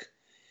book.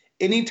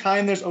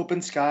 Anytime there's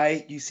open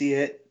sky, you see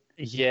it.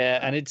 Yeah,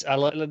 and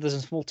there's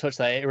a small touch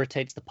that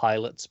irritates the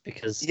pilots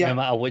because Yeah. no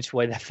matter which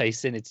way they're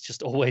facing, it's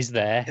just always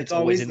there. It's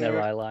always always in there.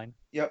 their eye line.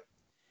 Yep.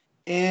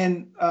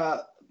 And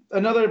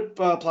another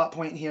plot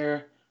point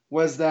here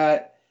was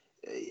that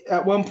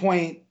at one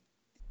point,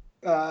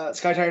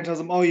 Sky Tyrant tells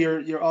him, "Oh,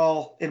 you're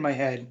all in my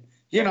head.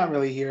 You're not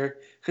really here,"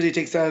 because he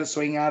takes that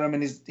swing at him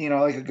and he's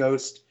like a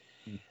ghost.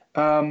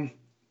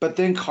 But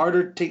then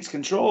Carter takes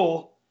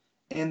control,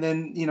 and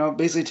then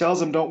basically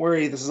tells him, "Don't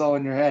worry, this is all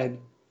in your head."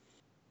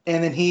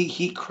 And then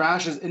he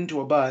crashes into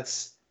a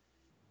bus.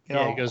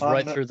 Yeah, it goes on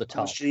right through the on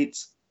top.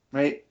 streets,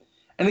 right?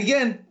 And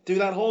again, through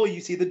that hole,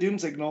 you see the Doom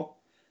signal.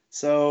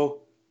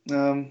 So,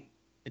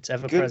 It's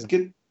ever good,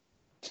 present.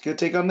 good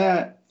take on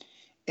that.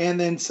 And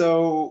then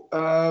so,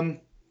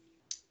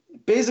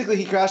 basically,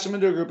 he crashed him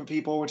into a group of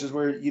people, which is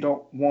where you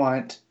don't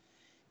want.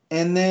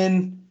 And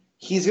then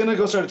he's gonna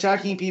go start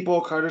attacking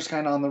people. Carter's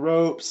kind of on the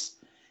ropes,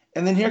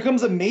 and then here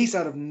comes a mace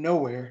out of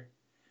nowhere,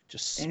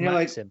 Just and you're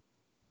smacks like- him.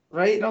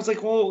 right? And I was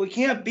like, well, it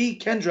can't be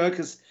Kendra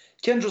because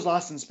Kendra's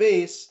lost in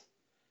space.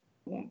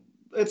 Well,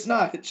 it's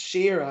not. It's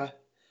Shira,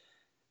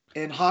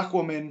 and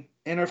Hawkwoman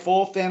in her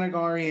full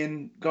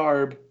Thanagarian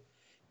garb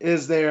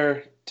is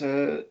there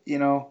to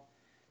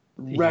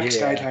wreck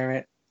Sky Yeah.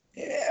 Tyrant.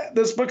 Yeah,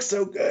 this book's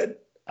so good.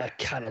 I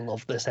kind of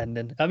love this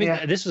ending. I mean,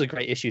 Yeah. this was a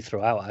great issue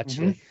throughout,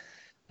 actually.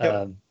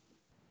 Yep.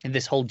 In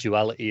this whole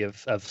duality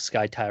of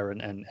Sky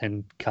Tyrant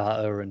and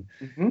Carter, and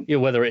Mhm.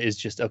 whether it is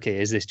just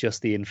is this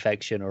just the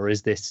infection, or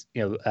is this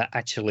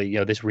actually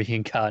this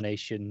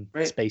reincarnation,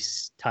 Right.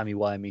 space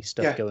timey-wimey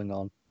stuff Yeah. going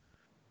on?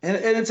 And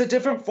it's a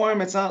different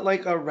form. It's not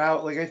like a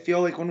route. Like I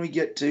feel like when we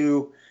get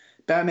to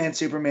Batman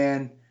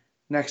Superman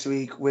next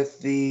week with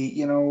the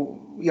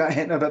we got a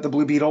hint about the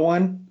Blue Beetle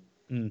one.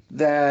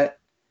 that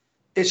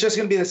it's just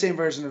going to be the same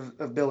version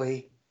of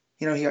Billy.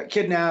 You know, he got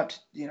kidnapped.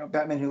 You know,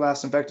 Batman who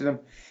last infected him.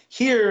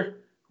 Here,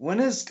 when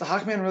has the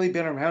Hawkman really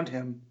been around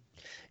him?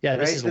 Yeah,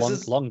 this right?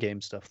 is long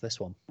game stuff, this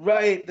one.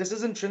 Right. This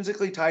is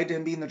intrinsically tied to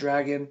him being the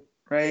dragon,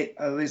 right?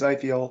 At least I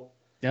feel.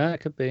 Yeah,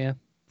 it could be, yeah.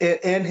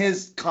 And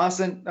his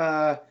constant,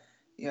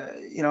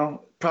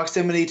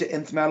 proximity to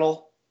nth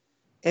metal.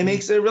 It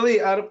makes it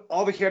really, out of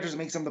all the characters, it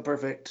makes him the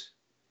perfect,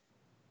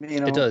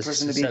 it does.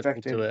 person to be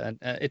infected. To it. And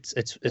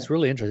it's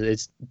really interesting.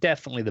 It's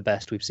definitely the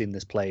best we've seen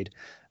this played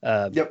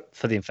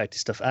for the infected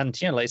stuff.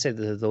 And, you know, like I say,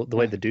 the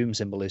way the Doom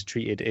symbol is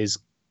treated is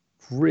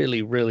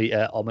really, really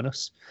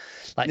ominous.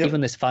 Like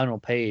even this final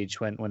page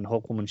when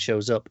Hawkwoman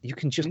shows up, you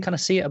can just kind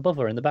of see it above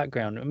her in the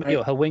background. I mean, you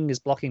know, her wing is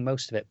blocking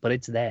most of it, but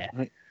it's there.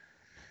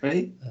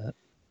 Right.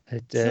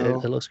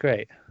 It looks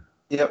great.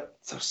 Yep.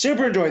 So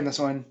super enjoying this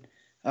one.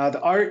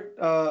 The art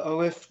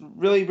with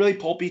really, really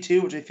pulpy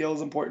too, which I feel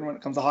is important when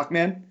it comes to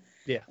Hawkman.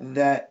 Yeah.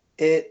 That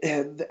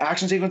the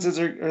action sequences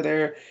are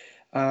there.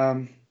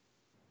 And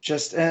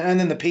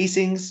then the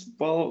pacings,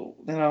 well,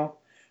 you know,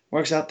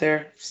 works out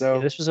there.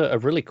 So this was a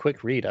really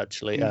quick read,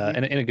 actually, in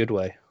a good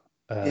way.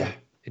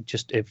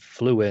 It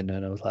flew in,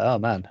 and I was like, oh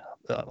man,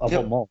 I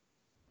want more.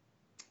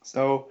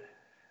 So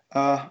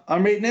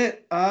I'm rating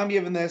it. I'm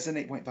giving this an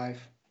 8.5.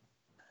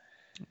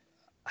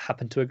 I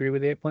happen to agree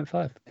with the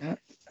 8.5. Yeah,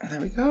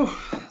 there we go.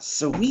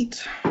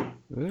 Sweet.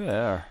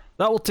 Yeah.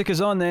 That will take us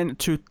on then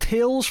to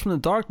Tales from the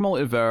Dark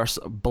Multiverse,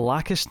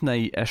 Blackest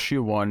Night,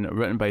 Issue 1,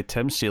 written by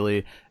Tim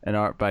Seeley and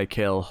art by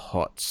Kel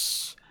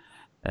Hutz.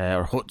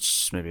 Or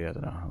Hutz, maybe, I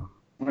don't know.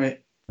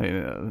 Right.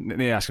 Need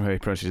to ask him how he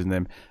pronounces his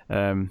name.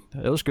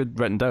 It was good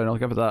written down, I'll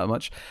give it that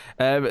much.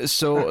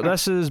 So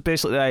this is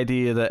basically the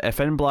idea that if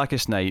in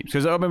Blackest Night,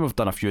 because I mean we've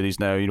done a few of these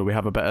now, you know, we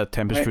have a bit of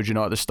Tempest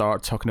Fujinot at the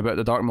start talking about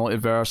the Dark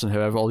Multiverse and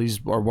how all these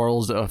are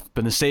worlds that have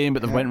been the same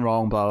but they've went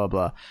wrong, blah blah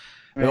blah.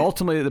 But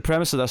ultimately the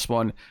premise of this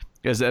one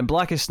is that in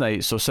Blackest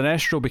Night, so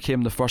Sinestro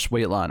became the first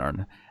White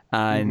Lantern,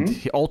 and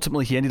he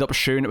ended up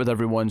sharing it with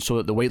everyone so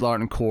that the White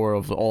Lantern Corps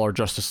of all our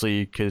Justice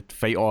League could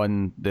fight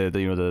on the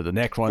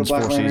Necron's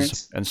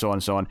forces and so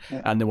on,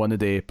 and they won the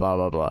day, blah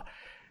blah blah.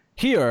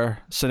 Here,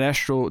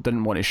 Sinestro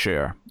didn't want to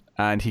share,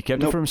 and he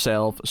kept it for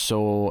himself.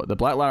 So the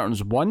Black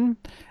Lanterns won.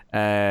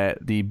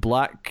 The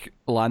Black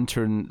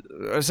Lantern,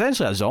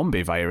 essentially a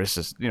zombie virus,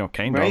 is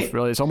kind of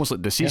really. It's almost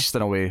like Deceased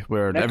in a way,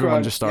 where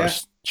everyone just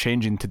starts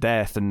changing to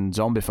death and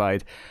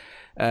zombified.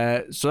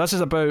 So this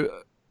is about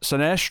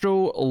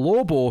Sinestro,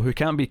 Lobo, who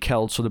can't be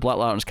killed, so the Black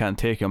Lanterns can't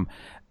take him,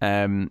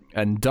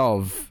 and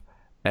Dove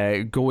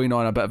going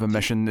on a bit of a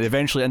mission. They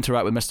eventually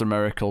interact with Mr.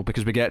 Miracle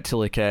because we get to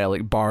like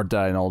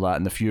Barda and all that,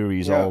 and the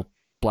Furies all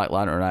Black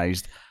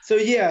Lanternized. So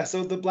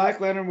the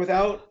Black Lantern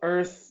without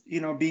Earth,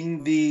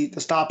 being the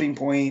stopping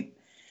point,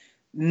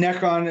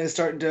 Necron is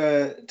starting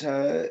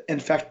to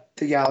infect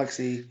the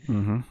galaxy.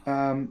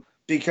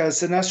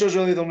 Because Sinestro's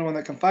really the only one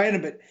that can fight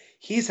him, but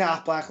he's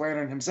half Black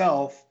Lantern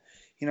himself.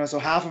 So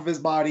half of his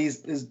body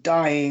is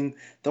dying.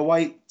 The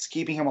white's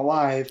keeping him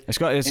alive. He's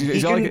got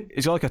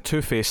like a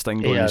Two-Face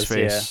thing going in his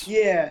face.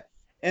 Yeah,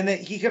 and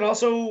that he could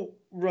also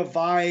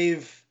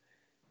revive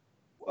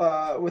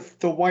with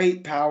the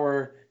white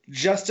power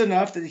just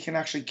enough that he can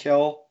actually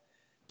kill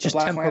just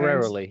Black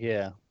temporarily.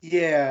 Lanterns.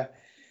 Yeah.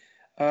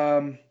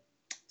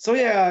 So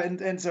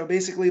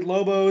basically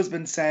Lobo's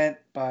been sent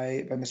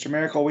by Mr.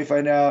 Miracle, we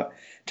find out,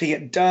 to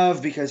get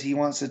Dove because he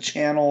wants to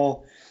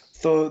channel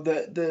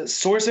the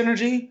source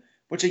energy,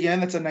 which again,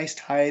 that's a nice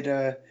tie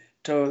to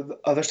the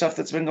other stuff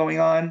that's been going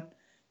on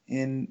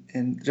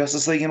in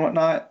Justice League and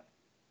whatnot,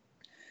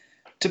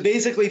 to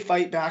basically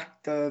fight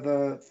back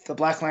the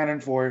Black Lantern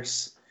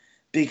force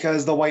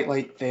because the white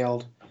light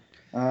failed.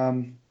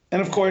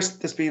 And of course,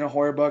 this being a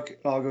horror book,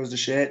 it all goes to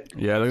shit.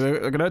 Yeah,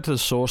 they're going out to the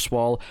source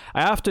wall.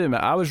 I have to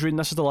admit, I was reading,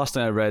 this is the last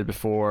thing I read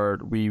before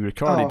we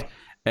recorded,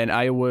 and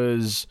I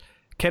was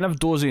kind of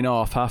dozing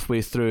off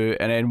halfway through,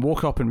 and then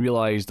woke up and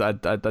realised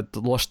I'd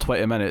lost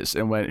 20 minutes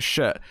and went,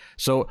 shit.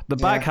 So the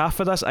back half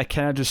of this, I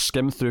kind of just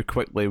skimmed through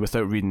quickly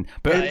without reading.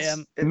 But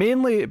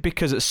mainly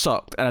because it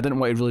sucked, and I didn't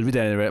want to really read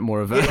any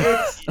more of it.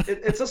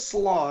 It's a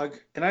slog,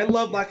 and I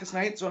love Blackest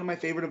Night. It's one of my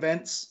favorite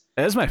events.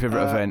 It is my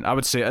favourite event. I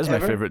would say it is my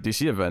favourite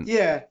DC event.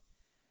 Yeah.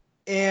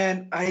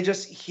 And I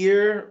just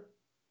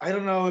I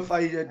don't know if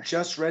I had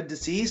just read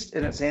Deceased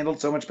and it's handled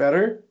so much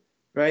better,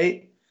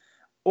 right?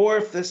 Or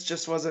if this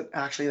just wasn't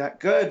actually that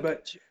good.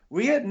 But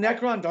we had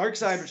Necron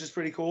Darkseid, which is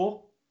pretty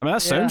cool. I mean,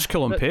 that sounds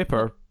cool on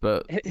paper,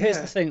 but... Here's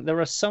the thing. There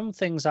are some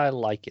things I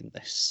like in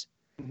this.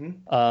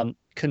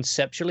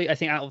 Conceptually, I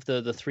think out of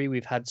the three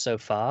we've had so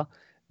far,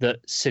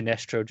 that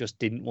Sinestro just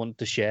didn't want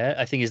to share,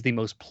 I think is the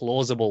most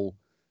plausible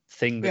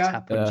thing that's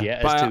happened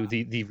yet as to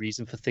the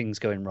reason for things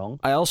going wrong.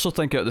 I also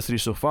think out of the three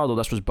so far, though,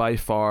 this was by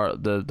far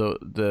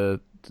the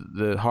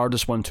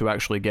hardest one to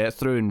actually get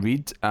through and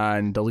read,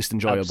 and the least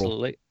enjoyable.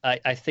 Absolutely.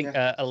 I think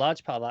a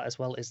large part of that as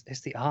well is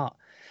the art.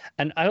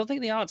 And I don't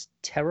think the art's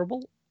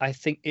terrible. I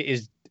think it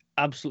is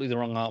absolutely the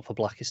wrong art for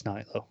Blackest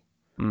Night, though.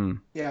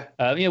 Yeah.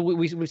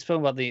 We've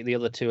spoken about the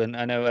other two, and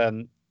I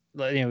know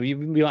like, you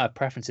might have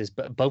preferences,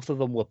 but both of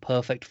them were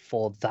perfect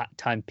for that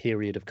time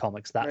period of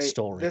comics, that Right.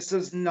 story. This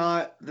is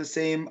not the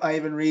same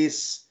Ivan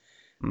Reis,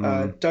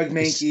 Doug It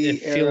Mankey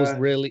feels era.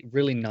 really,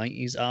 really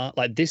 90s art.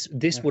 Like this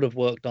would have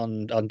worked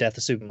on Death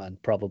of Superman,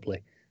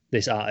 probably.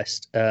 This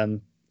artist,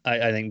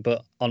 I think,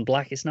 but on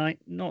Blackest Night,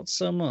 not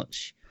so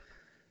much.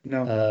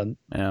 No.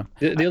 Yeah.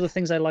 The other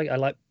things I like.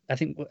 I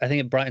think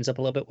it brightens up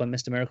a little bit when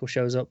Mr. Miracle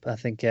shows up. I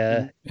think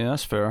Yeah,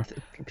 that's fair.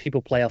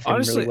 people play off him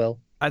Honestly, really well.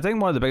 I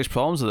think one of the biggest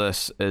problems of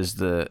this is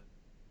that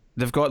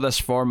they've got this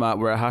format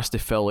where it has to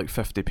fill like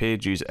 50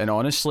 pages, and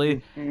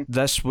honestly,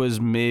 this was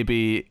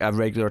maybe a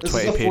regular This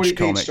is a 20-page 40-page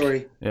comic.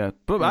 story. Yeah,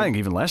 but I think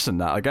even less than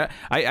that. Like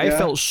I Yeah.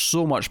 felt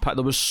so much.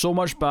 There was so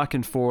much back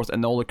and forth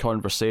in all the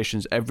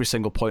conversations, every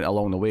single point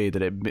along the way,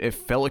 that it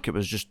felt like it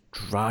was just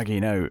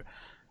dragging out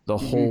the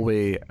whole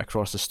way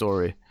across the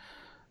story.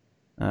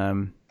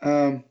 So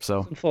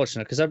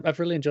Unfortunate, because I've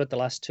really enjoyed the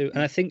last two,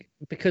 and I think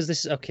because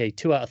this is okay,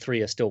 2 out of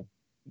 3 are still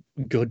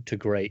good to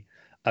great.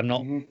 I'm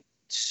not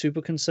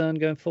super concerned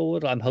going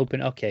forward. I'm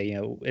hoping, okay,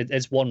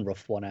 it's one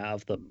rough one out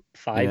of the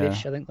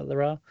 5-ish. I think that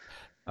there are.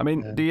 I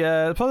mean,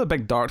 the probably the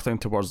big dark thing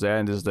towards the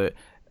end is that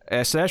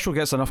Sinestro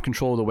gets enough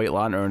control of the White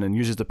Lantern and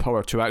uses the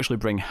power to actually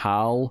bring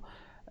Hal,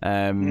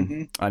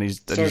 and he's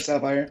Sword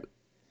Sapphire.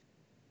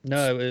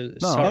 No, it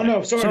was No. Sonic. Oh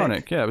no,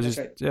 Sonic. Yeah, it was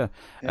That's just right.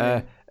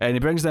 yeah. And he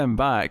brings them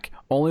back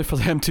only for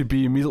them to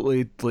be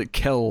immediately like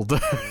killed,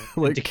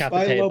 like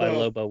Decapitated by By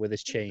Lobo with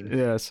his chain.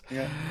 yes.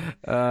 Yeah.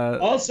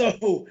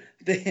 Also,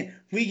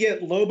 we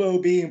get Lobo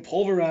being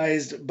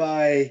pulverized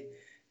by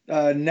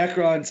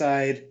Necron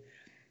side,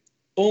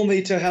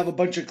 only to have a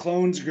bunch of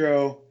clones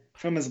grow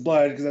from his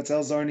blood, because that's how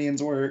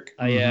Zarnians work.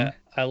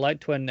 I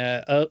liked when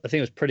I think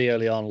it was pretty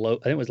early on. I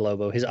think it was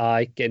Lobo. His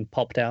eye getting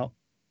popped out.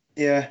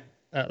 Yeah.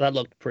 That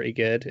looked pretty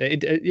good.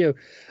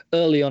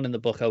 Early on in the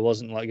book, I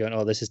wasn't like going,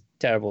 "Oh, this is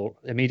terrible."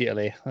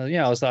 Immediately,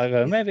 I was like,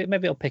 "Maybe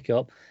it'll pick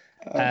up."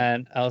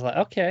 And I was like,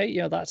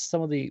 "Okay, that's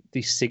some of the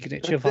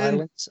signature But then-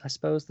 violence, I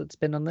suppose, that's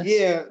been on this."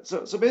 Yeah.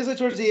 So basically,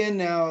 towards the end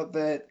now,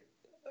 that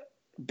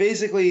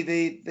basically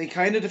they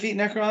kind of defeat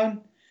Necron,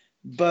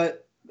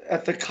 but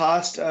at the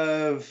cost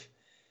of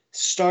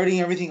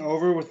starting everything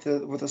over with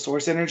the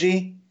source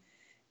energy,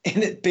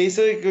 and it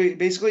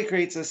basically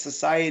creates a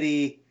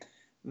society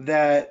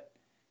that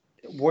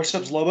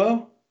worships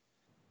Lobo,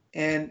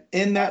 and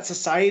in that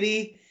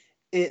society,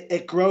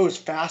 it grows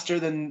faster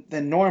than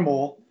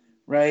normal,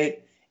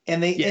 right?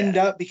 And they end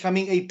up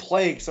becoming a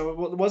plague. So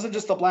it wasn't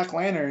just the Black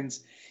Lanterns;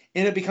 it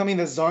ended up becoming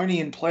the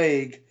Zarnian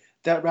plague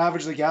that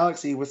ravaged the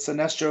galaxy, with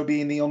Sinestro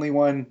being the only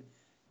one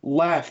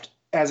left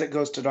as it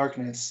goes to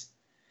darkness.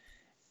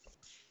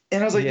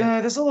 And I was like,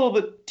 nah, this is a little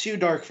bit too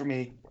dark for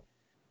me.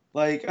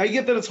 Like, I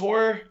get that it's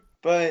horror,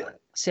 but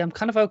See, I'm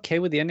kind of okay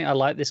with the ending. I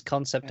like this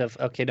concept of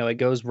it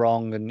goes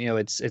wrong, and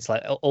it's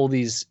like all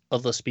these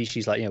other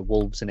species, like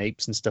wolves and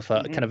apes and stuff,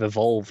 are kind of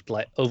evolved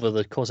like over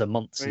the course of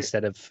months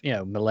instead of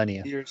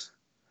millennia. years.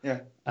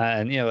 Yeah.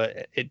 And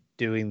it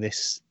doing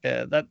this,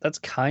 that's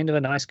kind of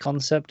a nice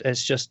concept.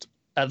 It's just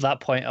at that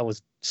point I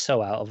was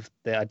so out of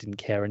there, I didn't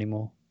care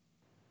anymore.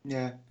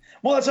 Yeah.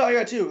 Well, that's how I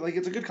got too. Like,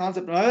 it's a good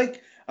concept, and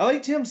I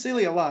like Tim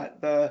Seeley a lot.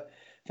 The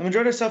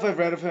majority of stuff I've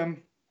read of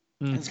him.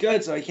 It's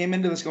good. So I came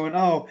into this going,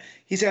 oh,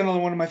 he's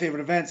handling one of my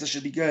favorite events. This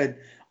should be good.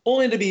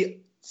 Only to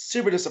be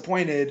super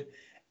disappointed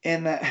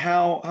in that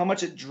how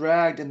much it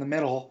dragged in the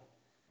middle.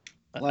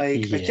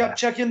 Like, I kept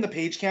checking the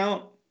page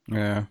count.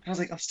 Yeah. I was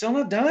like, I'm still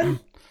not done.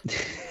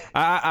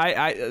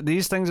 I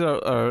these things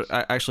are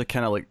actually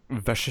kind of like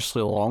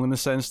viciously long in the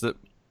sense that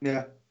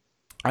Yeah.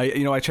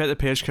 I checked the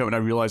page count and I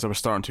realized I was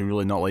starting to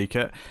really not like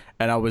it,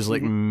 and I was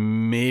like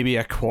maybe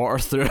a quarter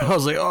through. I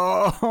was like,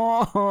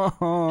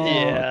 oh,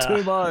 Yeah.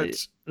 too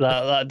much.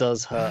 That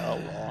does hurt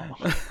a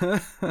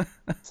lot.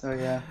 So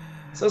yeah.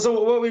 So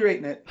what are we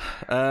rating it?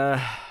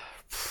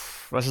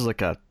 This is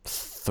like a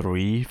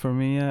 3 for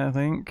me, I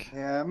think.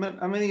 Yeah, I'm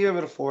gonna give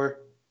it a 4.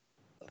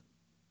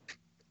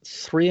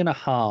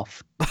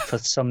 3.5 for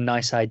some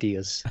nice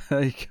ideas.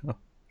 There you go.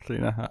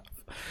 3.5.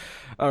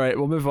 All right,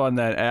 we'll move on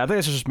then. I think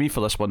this is just me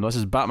for this one. This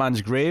is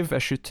Batman's Grave,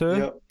 issue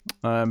 2.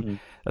 Yep.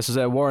 This is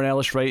Warren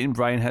Ellis writing,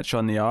 Brian Hitch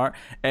on the art,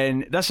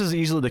 and this is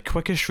easily the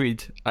quickest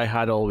read I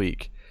had all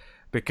week.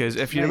 Because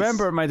if you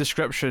remember my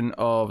description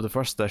of the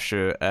first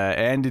issue, it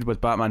ended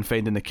with Batman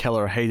finding the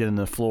killer hiding in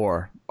the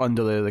floor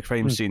under the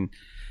crime scene.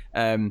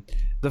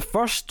 The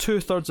first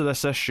 2/3 of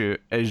this issue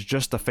is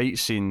just a fight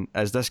scene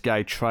as this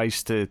guy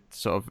tries to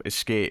sort of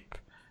escape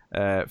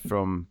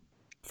from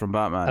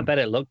Batman. I bet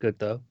it looked good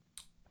though.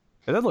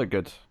 It did look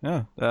good,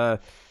 yeah.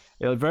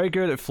 It looked very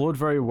good. It flowed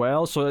very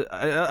well, so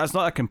it's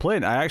not a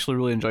complaint. I actually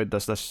really enjoyed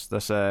this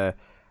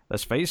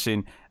fight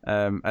scene,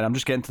 and I'm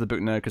just getting to the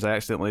book now because I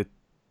accidentally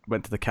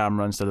went to the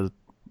camera instead of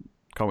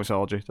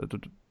Comixology.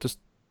 Just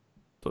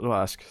don't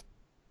ask.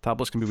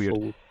 Tablets can be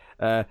weird.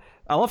 I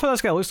love how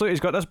this guy looks like. He's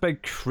got this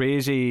big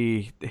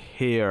crazy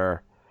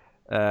hair.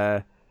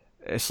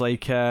 It's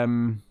like I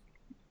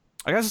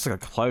guess it's like a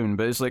clown,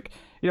 but it's like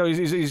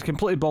he's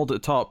completely bald at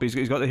the top.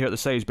 He's got the hair at the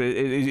sides, but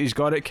he's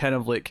got it kind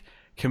of like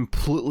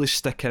completely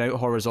sticking out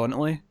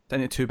horizontally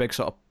into two big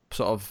sort of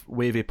sort of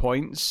wavy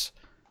points.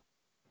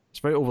 It's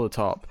very over the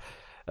top.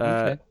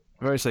 Okay.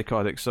 Very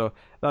psychotic. So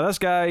now this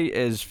guy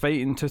is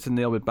fighting tooth and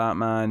nail with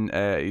Batman.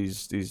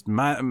 He's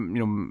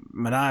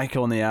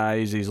maniacal in the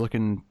eyes. He's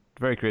looking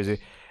very crazy.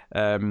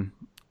 Yeah,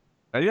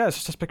 it's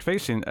just this big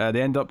fight scene.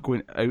 They end up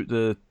going out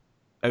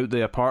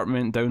the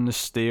apartment, down the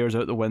stairs,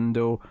 out the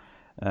window.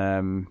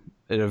 And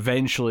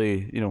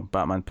eventually,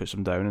 Batman puts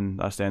him down, and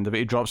that's the end of it.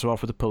 He drops him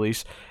off with the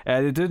police.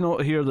 They did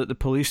note here that the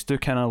police do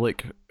kind of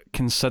like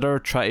consider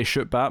trying to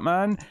shoot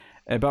Batman.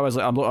 Batman's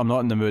like, I'm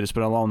not in the mood. It's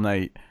been a long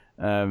night.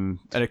 And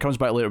it comes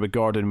back later with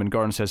Gordon when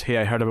Gordon says, "Hey,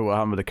 I heard about what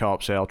happened with the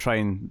cops. I'll try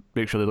and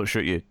make sure they don't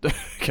shoot you,"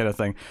 kind of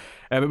thing.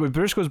 But when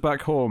Bruce goes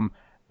back home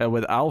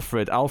with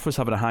Alfred's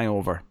having a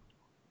hangover.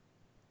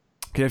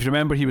 Because if you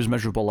remember, he was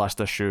miserable last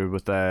issue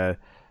with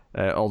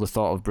all the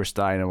thought of Bruce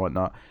dying and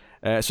whatnot.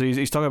 So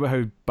he's talking about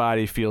how bad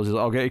he feels. He's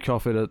like, "I'll get you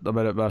coffee in a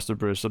minute, Master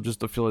Bruce. I'm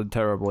feeling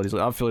terrible." And he's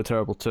like, "I'm feeling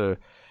terrible too."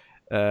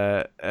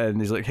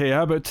 And he's like, "Hey,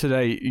 how about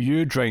tonight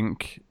you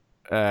drink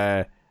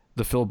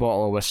the full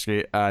bottle of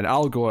whiskey, and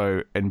I'll go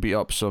out and beat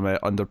up some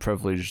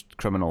underprivileged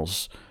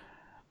criminals."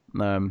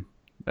 And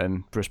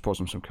Bruce pours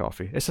him some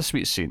coffee. It's a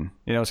sweet scene.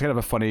 It's kind of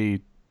a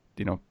funny,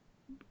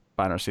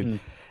 banner scene.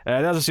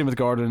 There's a scene with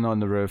Gordon on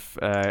the roof.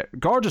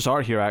 Gorgeous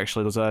art here,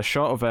 actually. There's a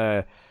shot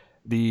of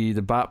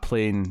the bat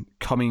plane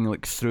coming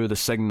like through the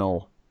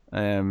signal,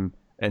 and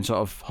sort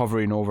of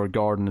hovering over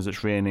Gordon as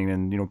it's raining,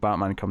 and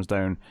Batman comes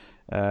down.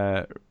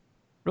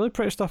 Really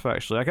pretty stuff,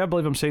 actually. I can't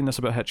believe I'm saying this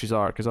about Hitch's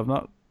art, because I've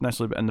not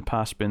necessarily in the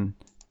past been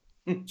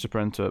super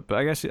into it. But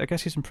I guess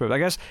he's improved. I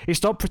guess he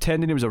stopped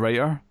pretending he was a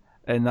writer,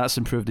 and that's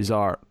improved his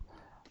art,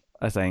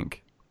 I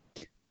think.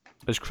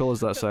 As cruel as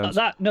that sounds.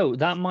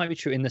 That might be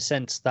true in the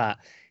sense that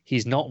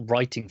he's not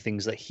writing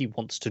things that he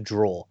wants to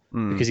draw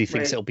because he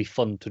thinks it'll be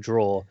fun to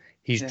draw.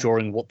 He's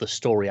drawing what the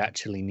story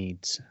actually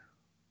needs.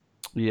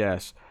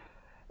 Yes.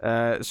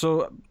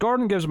 So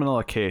Gordon gives him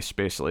another case,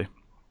 basically.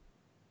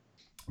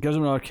 Gives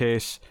him another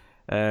case.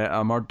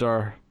 A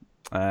murder,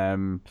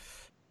 so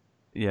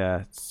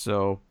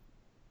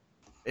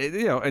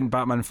and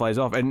Batman flies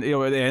off, and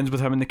it ends with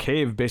him in the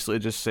cave, basically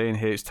just saying,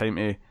 "Hey, it's time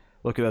to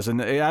look at this,"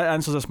 and it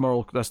answers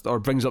or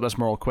brings up this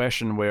moral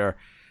question where,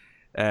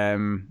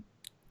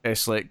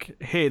 it's like,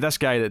 "Hey, this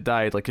guy that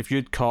died, like if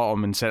you'd caught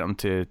him and sent him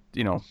to,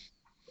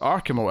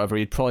 Arkham or whatever,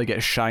 he'd probably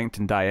get shanked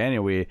and die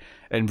anyway."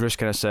 And Bruce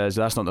kind of says,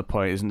 "That's not the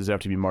point. He doesn't deserve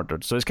to be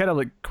murdered." So it's kind of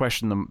like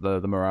questioning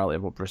the morality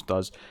of what Bruce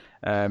does.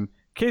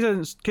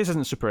 Case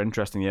isn't super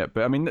interesting yet,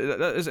 but I mean,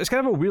 it's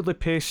kind of a weirdly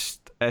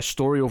paced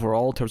story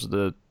overall in terms of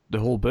the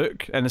whole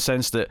book, in the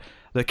sense that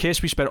the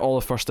case we spent all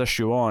the first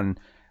issue on,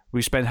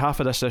 we spend half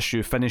of this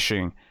issue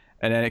finishing,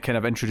 and then it kind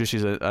of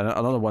introduces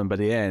another one by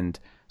the end.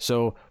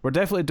 So we're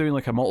definitely doing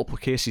like a multiple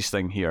cases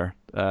thing here.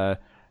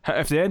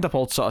 If they end up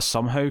all sort of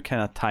somehow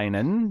kind of tying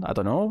in, I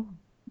don't know,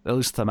 at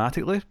least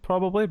thematically,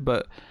 probably,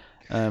 but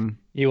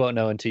you won't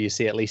know until you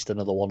see at least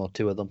another one or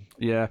two of them.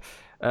 Yeah,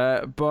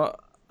 but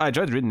I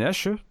enjoyed reading the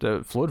issue.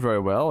 It flowed very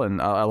well, and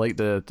I like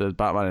the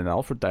Batman and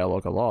Alfred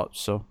dialogue a lot.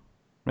 So,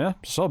 yeah,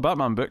 it's a solid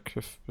Batman book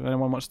if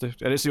anyone wants to.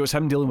 And it's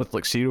him dealing with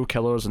like serial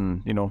killers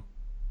and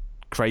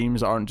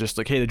crimes that aren't just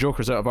like, hey, the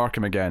Joker's out of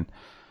Arkham again,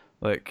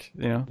 like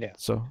Yeah.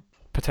 So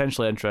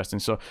potentially interesting.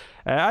 So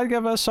I'd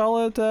give it a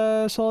solid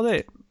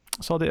 8.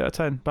 Solid 8 out of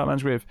 10.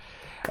 Batman's Grave.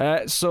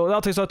 So that'll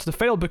take us out to the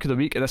final book of the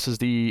week, and this is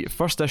the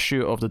first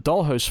issue of the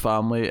Dollhouse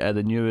family,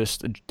 the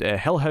newest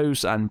Hill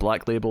House and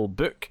Black Label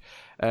book.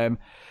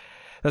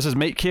 This is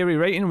Mike Carey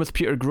writing with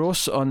Peter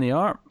Gross on the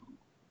art.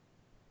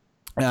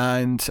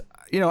 And,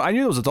 I knew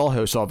there was a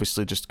Dollhouse,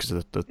 obviously, just because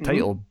of the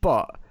title,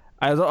 but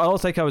I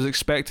don't think I was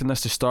expecting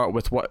this to start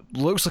with what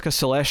looks like a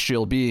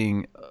celestial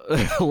being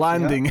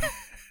landing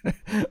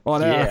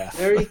on Earth.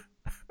 Very,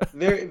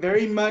 very,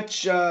 very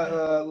much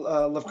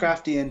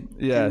Lovecraftian.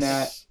 Yes. In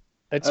that.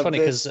 It's funny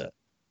because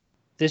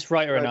this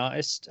writer and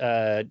artist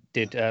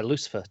did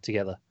Lucifer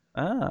together.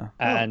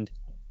 And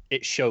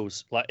it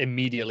shows like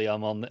immediately.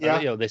 I'm on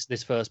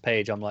this first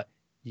page. I'm like,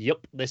 yep,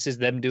 this is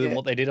them doing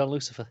what they did on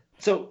Lucifer.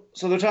 So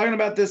they're talking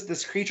about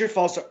this creature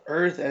falls to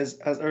Earth as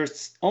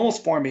Earth's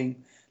almost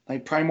forming,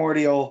 like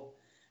primordial,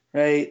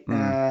 right?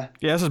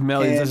 This is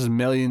millions. This is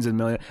millions and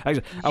millions.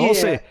 Actually, I will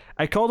say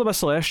I called him a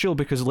celestial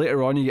because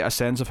later on you get a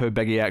sense of how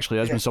big he actually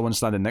is when someone's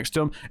standing next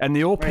to him. In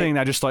the opening,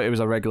 I just thought it was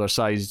a regular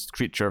sized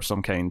creature of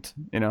some kind.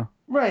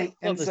 Right.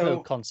 Well, and there's no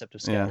concept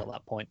of scale at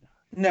that point.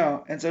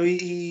 No, and so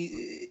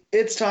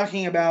it's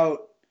talking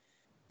about,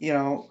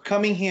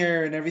 coming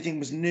here and everything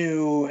was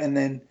new, and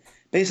then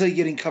basically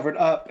getting covered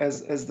up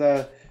as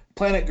the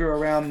planet grew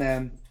around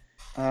them,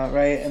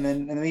 right? And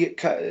then it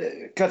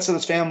cuts to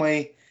this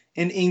family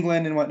in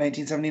England in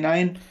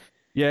 1979.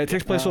 Yeah, it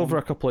takes place over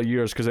a couple of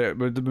years because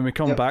when we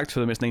come back to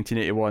them, it's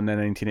 1981, then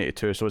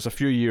 1982. So it's a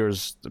few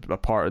years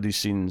apart of these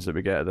scenes that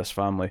we get of this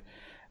family.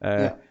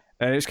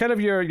 And it's kind of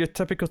your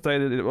typical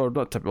thing, or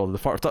not typical.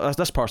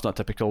 This part's not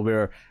typical,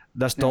 where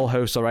this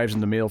dollhouse arrives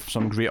in the mail from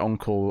some great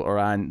uncle or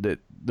aunt that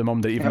the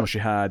mum didn't even know she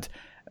had.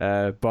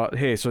 But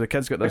hey, so the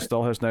kid's got this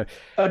dollhouse now.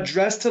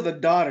 Addressed to the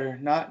daughter,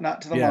 not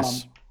to the mom.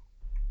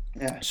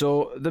 Yeah.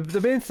 So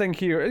the main thing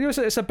here,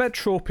 it's a bit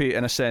tropey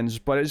in a sense,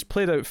 but it's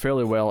played out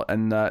fairly well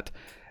in that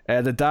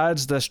the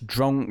dad's this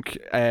drunk,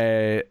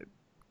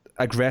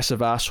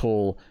 aggressive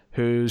asshole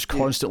who's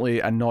constantly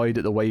annoyed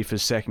that the wife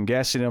is second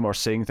guessing him or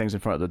saying things in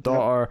front of the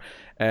daughter,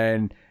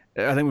 and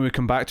I think when we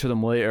come back to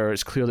them later,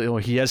 it's clear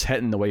that he is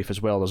hitting the wife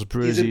as well. There's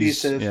bruises.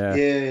 He's abusive.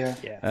 Yeah.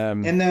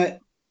 And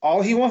that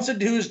all he wants to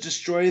do is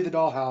destroy the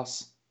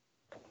dollhouse.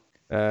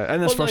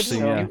 And this first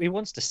scene, he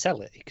wants to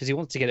sell it because he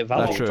wants to get it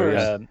valued. That's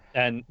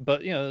true,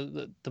 But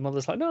the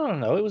mother's like,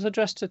 no, it was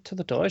addressed to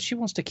the daughter. She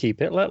wants to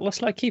keep it. Let's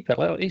keep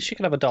it. She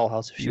can have a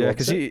dollhouse if she wants. Yeah,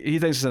 because he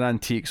thinks it's an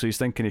antique, so he's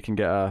thinking he can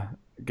get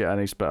a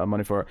nice bit of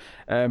money for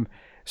it.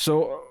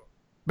 So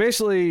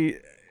basically,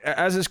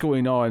 as it's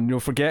going on,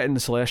 forgetting the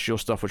celestial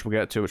stuff, which we'll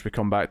get to, which we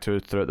come back to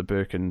throughout the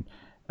book, and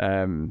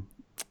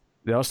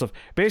the other stuff.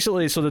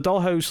 Basically, so the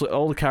dollhouse,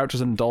 all the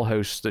characters in the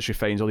dollhouse that she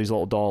finds, all these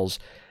little dolls,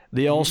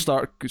 they all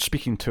start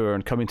speaking to her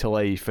and coming to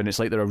life, and it's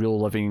like they're a real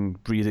living,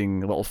 breathing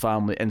little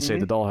family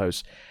inside the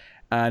dollhouse.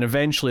 And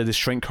eventually they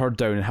shrink her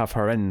down and have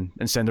her in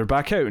and send her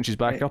back out, and she's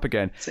back up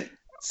again.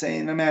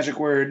 Saying a magic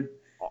word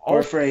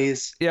or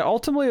phrase. Yeah,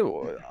 ultimately,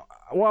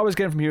 what I was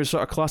getting from here is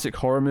sort of classic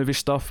horror movie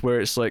stuff,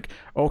 where it's like,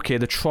 okay,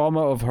 the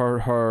trauma of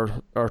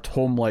her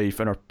home life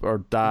and her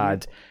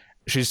dad,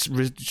 she's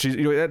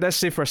let's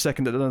say for a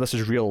second that none of this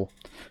is real.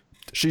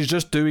 She's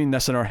just doing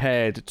this in her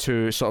head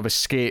to sort of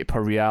escape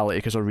her reality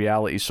because her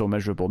reality is so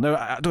miserable.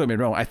 Now, don't get me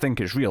wrong, I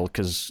think it's real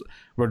because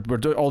we're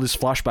doing all this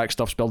flashback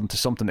stuff's building to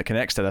something that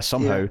connects to this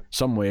somehow,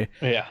 some way.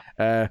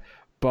 Yeah.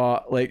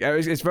 But like,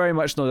 it's very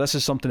much this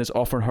is something that's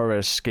offering her an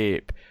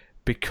escape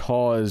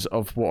because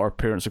of what her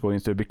parents are going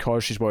through,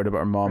 because she's worried about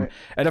her mom. Right.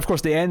 And of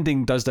course the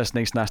ending does this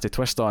nice nasty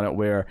twist on it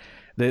where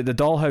the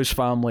dollhouse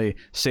family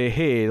say,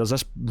 hey, there's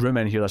this room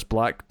in here, this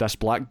black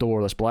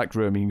door, this black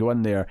room, you can go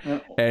in there.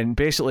 And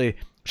basically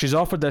she's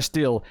offered this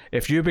deal,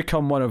 if you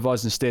become one of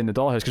us and stay in the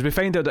dollhouse, because we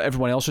find out that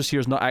everyone else who's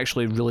here is not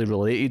actually really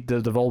related.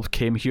 They've all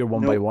came here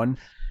one by one.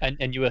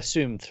 And you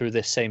assume through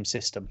this same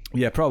system.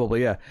 Yeah,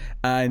 probably, yeah.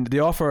 And they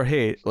offer,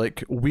 hey,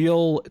 like,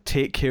 we'll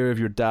take care of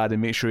your dad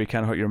and make sure he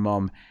can't hurt your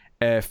mom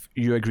if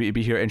you agree to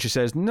be here. And she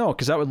says no,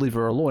 because that would leave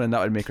her alone and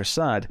that would make her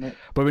sad. Right.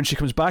 But when she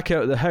comes back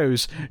out of the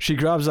house, she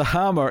grabs a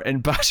hammer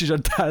and bashes her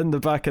dad in the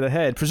back of the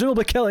head,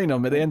 presumably killing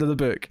him at the end of the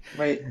book.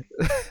 Right.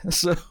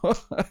 So,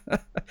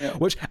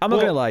 which, I'm not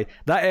going to lie,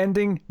 that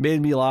ending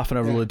made me laugh in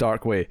a really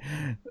dark way.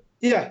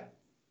 Yeah.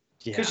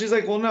 Because she's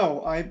like, well,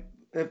 no,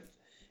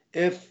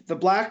 if the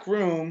black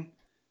room,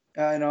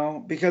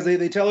 because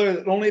they tell her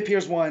it only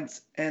appears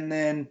once, and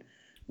then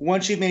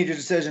once you've made your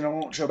decision, it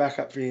won't show back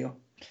up for you.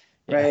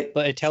 Right,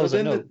 but it tells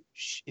her no.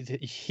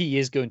 He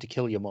is going to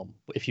kill your mom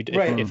if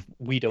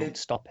we don't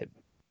stop him.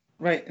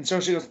 Right, and so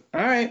she goes,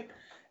 all right,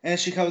 and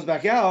she comes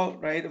back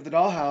out, right, of the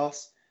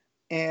dollhouse,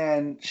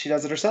 and she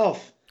does it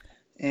herself,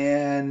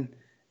 and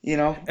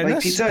like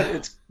Pete said,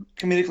 it's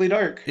comedically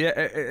dark. Yeah,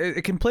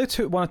 it can play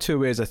one of two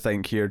ways, I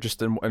think, here,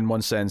 just in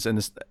one sense, and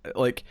it's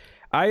like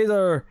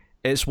either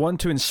it's one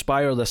to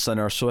inspire the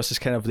sinner, so this is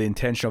kind of the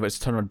intention of it, to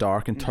turn her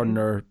dark and turn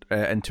her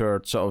into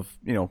her sort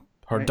of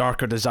her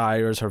darker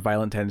desires, her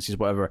violent tendencies,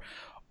 whatever.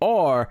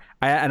 Or,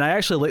 I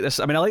actually like this,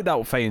 I mean, I like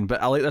that fine,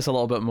 but I like this a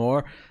little bit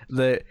more,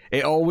 that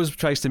it always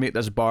tries to make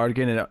this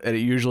bargain, and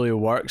it usually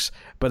works,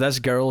 but this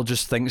girl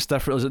just thinks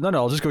differently. No,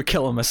 I'll just go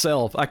kill him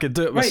myself. I could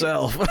do it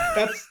myself.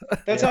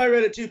 That's how I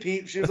read it too,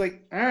 Pete. She was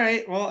like, all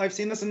right, well, I've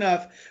seen this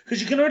enough. Because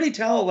you can already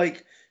tell,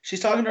 like, she's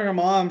talking to her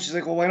mom, she's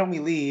like, well, why don't we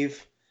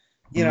leave?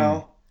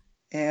 And,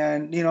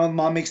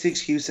 mom makes the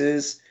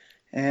excuses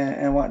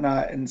and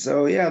whatnot. And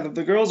so, yeah,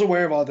 the girl's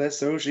aware of all this,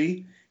 so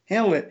she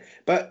handled it.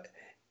 But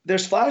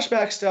there's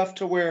flashback stuff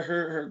to where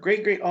her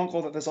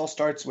great-great-uncle that this all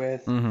starts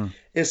with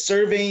is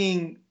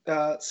surveying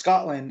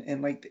Scotland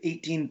in, like, the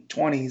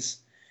 1820s.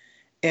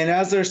 And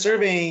as they're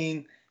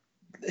surveying,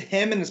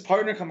 him and his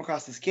partner come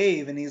across this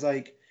cave, and he's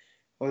like,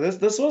 well,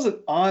 this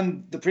wasn't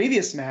on the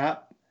previous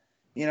map.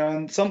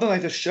 And something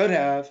like this should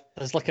have.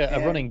 There's like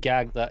a running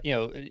gag that,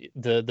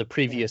 the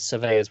previous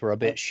surveyors were a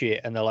bit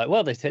shit, and they're like,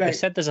 well, they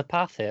said there's a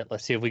path here.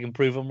 Let's see if we can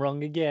prove them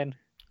wrong again.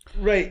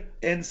 Right.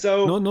 And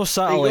so no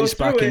satellites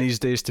back in these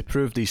days to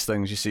prove these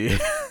things, you see.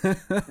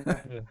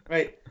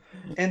 Right.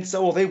 And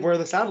so, they were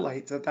the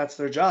satellites. That's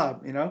their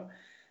job,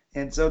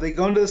 And so they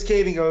go into this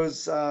cave, and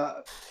goes,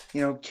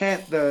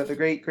 Kent, the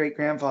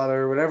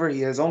great-great-grandfather, or whatever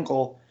he is,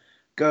 uncle,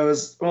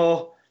 goes,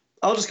 well,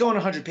 I'll just go in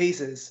 100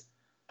 paces.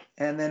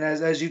 And then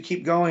as you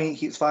keep going, he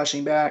keeps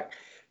flashing back.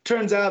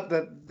 Turns out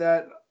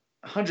that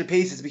 100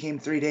 paces became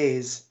 3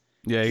 days.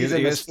 Yeah, he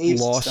gets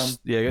lost. System.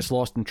 Yeah, he gets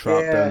lost and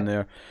trapped down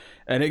there.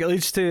 And it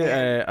leads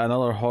to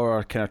another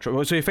horror kind of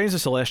trope. So he finds the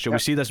Celestial. We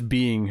see this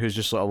being who's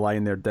just sort of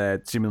lying there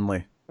dead,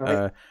 seemingly.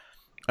 Right.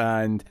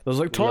 And there's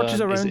like torches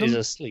around him. He's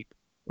asleep.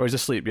 Or he's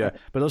asleep, yeah.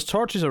 But there's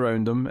torches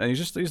around him, and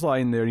he's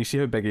lying there, and you see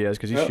how big he is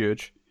because he's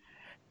huge.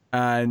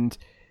 And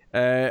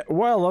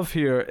what I love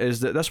here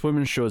is that this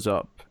woman shows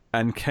up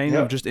and kind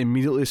of just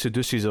immediately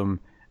seduces him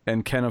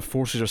and kind of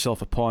forces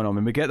herself upon him.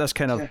 And we get this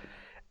kind of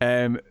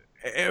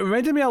it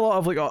reminded me a lot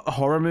of like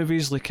horror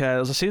movies. Like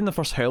there's a scene in the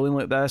first Howling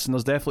like this, and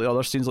there's definitely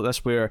other scenes like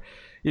this where,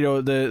 you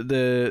know,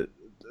 the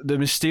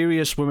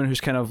mysterious woman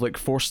who's kind of like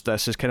forced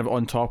this is kind of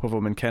on top of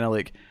him and kind of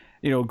like,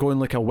 you know, going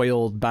like a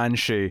wild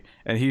banshee,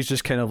 and he's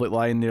just kind of like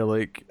lying there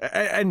like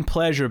in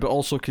pleasure but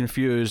also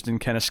confused and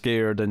kind of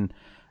scared, and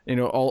you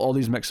know, all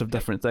these mix of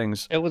different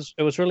things. It was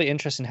really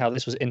interesting how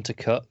this was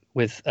intercut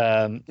with you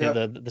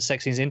know, the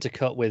sex scenes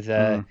intercut with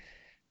the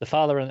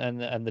father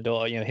and the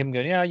daughter, you know, him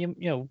going, yeah, you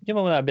know, your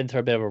mum and I have been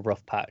through a bit of a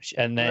rough patch,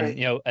 and then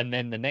you know, and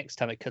then the next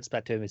time it cuts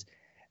back to him is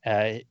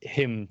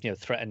him, you know,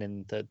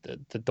 threatening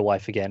the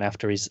wife again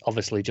after he's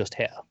obviously just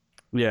hit her.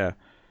 Yeah.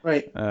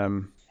 Right.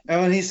 And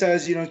when he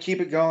says, you know,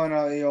 keep it going,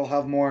 you'll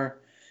have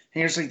more. And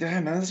you're just like,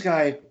 damn, man, this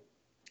guy,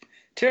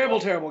 terrible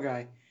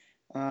guy.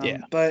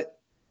 But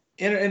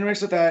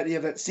intermixed with that, you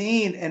have that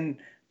scene,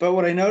 but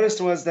what I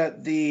noticed was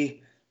that the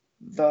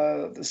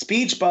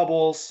speech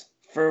bubbles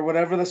for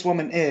whatever this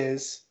woman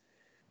is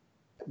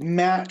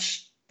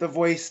match the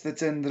voice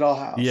that's in the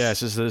dollhouse.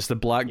 Yes, it's the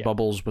black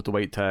bubbles with the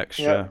white text.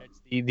 Yeah.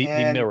 It's the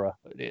mirror,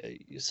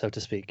 so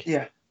to speak.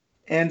 Yeah.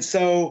 And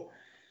so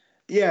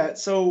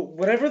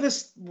whatever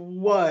this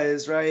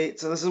was, right?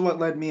 So this is what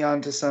led me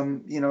on to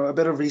some, you know, a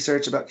bit of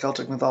research about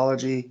Celtic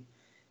mythology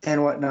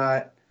and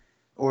whatnot,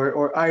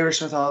 or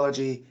Irish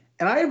mythology.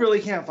 And I really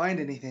can't find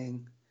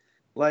anything.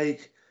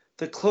 Like,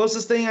 the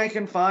closest thing I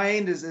can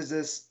find is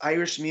this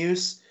Irish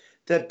muse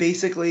that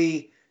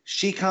basically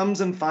she comes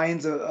and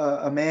finds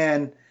a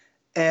man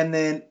and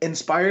then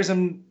inspires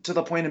him to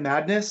the point of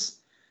madness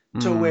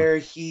to where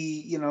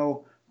he, you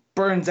know,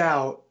 burns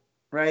out,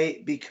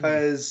 right?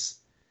 Because,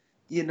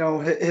 you know,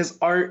 his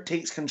art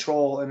takes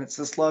control, and it's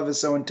this love is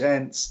so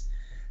intense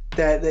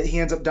that he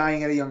ends up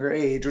dying at a younger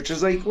age, which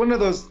is like one of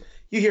those,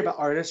 you hear about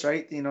artists,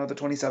 right? You know, the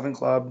 27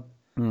 Club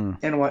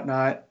and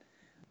whatnot.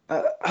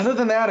 Other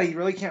than that, I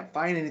really can't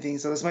find anything.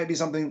 So this might be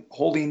something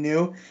wholly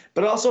new,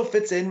 but it also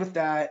fits in with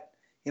that,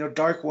 you know,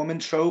 dark woman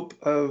trope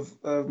of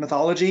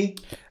mythology.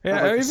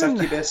 Yeah, like a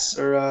succubus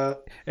or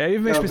it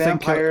even makes me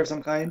vampire think of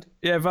some kind.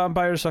 Yeah,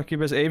 vampire,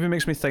 succubus. It even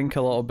makes me think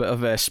a little bit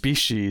of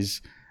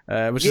Species,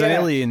 which is an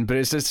alien, but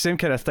it's the same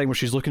kind of thing where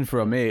she's looking for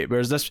a mate.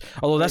 Whereas this,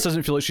 although this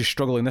doesn't feel like she's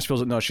struggling, this feels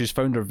like, no, she's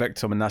found her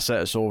victim and that's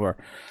it, it's over.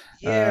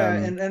 Yeah,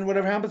 and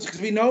whatever happens,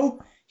 because we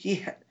know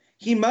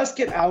he must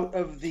get out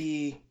of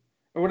the,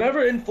 or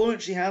whatever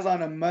influence she has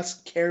on him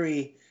must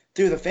carry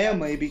through the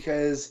family,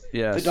 because the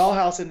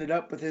dollhouse ended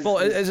up with his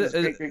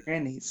great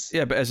grannies.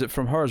 Yeah, but is it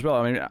from her as well?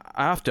 I mean,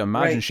 I have to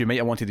imagine she might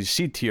have wanted to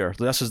seed here.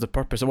 This is the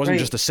purpose. It wasn't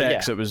just the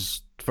sex; it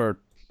was for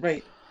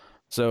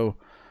So,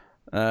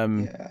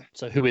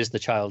 So who is the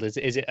child? Is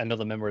it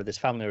another member of this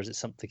family, or is it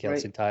something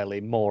else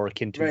entirely more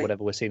akin to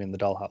whatever we're seeing in the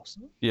dollhouse?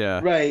 Yeah.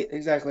 Right.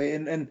 Exactly.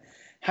 And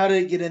how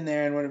did it get in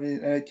there? And what I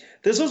mean,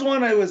 this was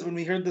one when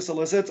we heard the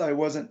solicits, I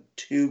wasn't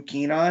too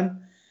keen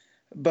on.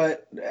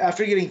 But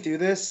after getting through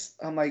this,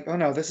 I'm like, oh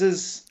no, this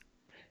is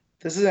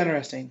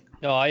interesting.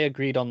 No, I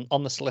agreed on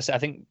the solicit. I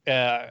think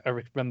I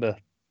remember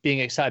being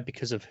excited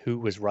because of who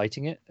was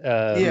writing it.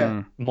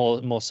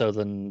 More so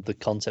than the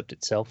concept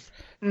itself.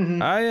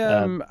 Mm-hmm.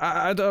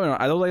 I don't know.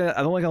 I don't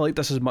like I like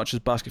this as much as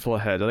Basket Full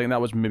of Heads. I think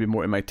that was maybe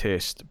more to my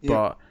taste. Yeah.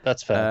 But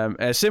that's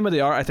fair. Same with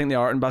the art. I think the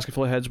art in Basket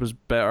Full of Heads was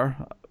better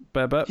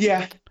by a bit.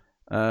 Yeah.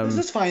 This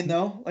is fine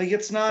though. Like,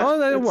 it's not.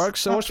 Oh, it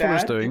works. It works for what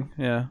it's doing.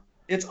 Yeah.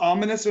 It's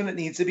ominous when it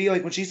needs to be.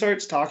 Like when she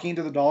starts talking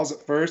to the dolls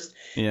at first,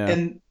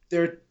 and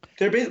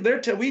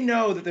we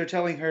know that they're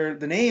telling her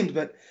the names,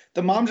 but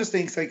the mom just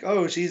thinks like,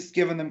 oh, she's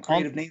given them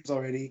creative names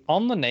already.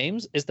 On the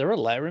names, is there a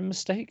lettering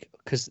mistake?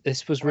 Because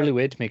this was really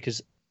weird to me.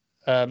 Because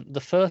the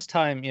first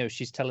time, you know,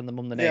 she's telling the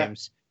mum the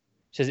names,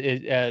 she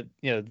says,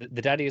 you know,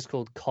 the daddy is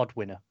called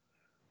Codwinner,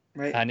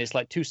 right? And it's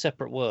like two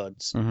separate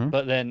words. Mm-hmm.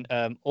 But then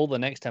all the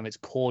next time it's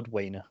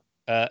Cordwainer.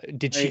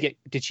 Did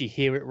she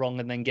hear it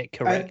wrong and then get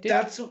corrected?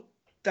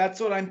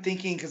 That's what I'm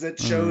thinking, because it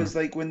shows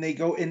like when they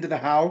go into the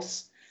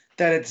house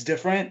that it's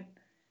different.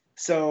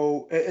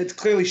 So it's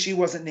clearly she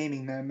wasn't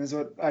naming them, is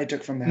what I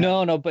took from that.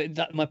 No,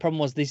 but my problem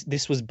was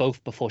this was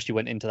both before she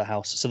went into the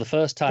house. So the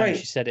first time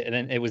she said it, and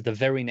then it was the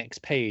very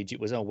next page. It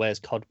was, oh, where's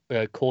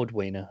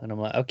Cordwainer? And I'm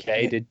like,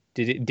 okay,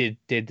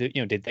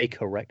 did they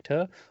correct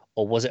her,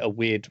 or was it a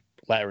weird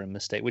lettering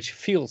mistake, which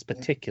feels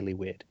particularly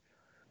weird.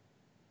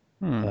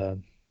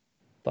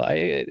 But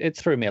it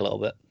threw me a little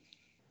bit.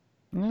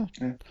 Yeah.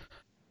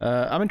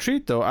 I'm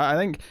intrigued though. I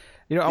think,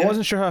 you know, I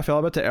wasn't sure how I felt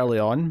about it early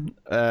on,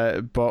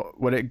 but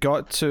when it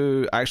got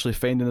to actually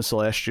finding the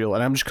Celestial,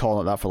 and I'm just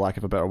calling it that for lack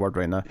of a better word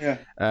right now.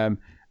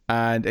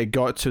 And it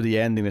got to the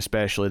ending,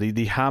 especially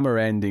the hammer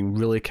ending,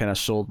 really kind of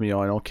sold me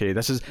on. Okay,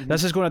 this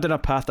is going down a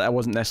path that I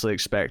wasn't necessarily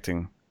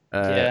expecting.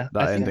 That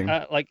ending,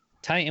 like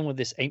tying in with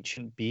this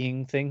ancient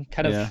being thing,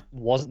 kind of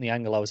wasn't the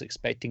angle I was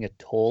expecting at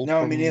all.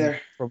 No, me neither.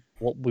 From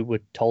what we were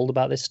told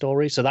about this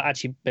story, so that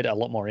actually made it a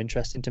lot more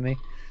interesting to me.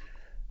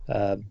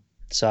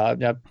 So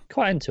I'm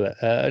quite into it.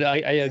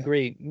 I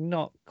agree,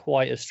 not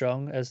quite as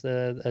strong as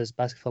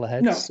Basket Full of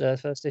Heads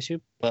first issue,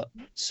 but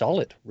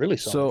solid, really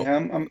solid.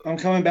 So I'm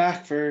coming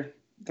back for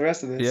the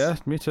rest of this. Yeah,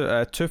 me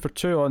too. 2 for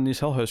 2 on these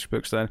Hill House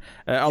books. Then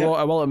I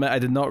will admit I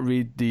did not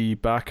read the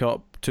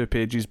backup 2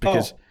 pages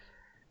because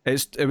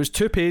it was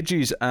 2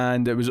 pages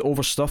and it was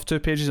overstuffed 2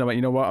 pages. And I went,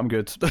 you know what, I'm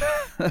good.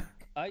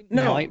 I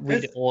might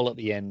read it all at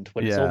the end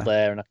when it's all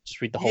there, and I can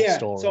just read the whole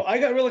story. So I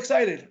got real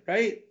excited,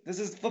 right? This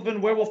is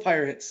flipping Werewolf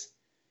Pirates.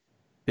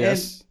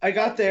 Yes. And I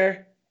got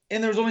there,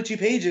 and there was only 2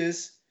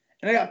 pages,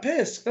 and I got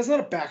pissed. That's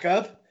not a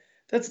backup.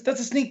 That's a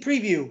sneak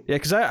preview. Yeah,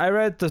 because I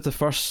read the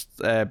first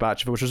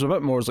batch of it, which was a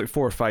bit more. It was like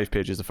 4 or 5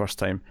 pages the first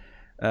time,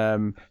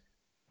 and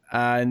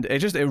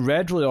it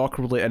read really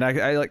awkwardly, and I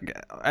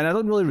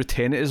don't really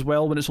retain it as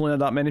well when it's only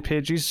that many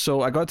pages.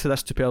 So I got to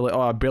this to be like,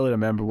 I barely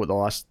remember what the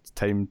last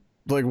time,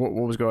 like what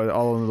was going on.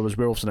 All I know there was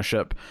werewolves in a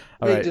ship.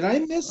 Wait, did I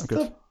miss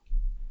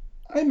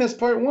I missed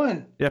part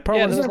 1. Yeah, part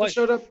 1 never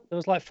showed up. There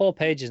was like 4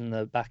 pages in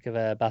the back of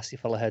Basket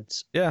Full of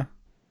Heads. Yeah.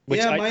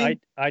 Which I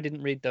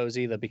didn't read those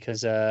either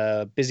because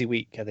busy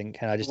week, I think,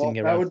 and I just didn't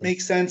get around. That would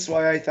make sense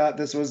why I thought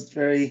this was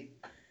very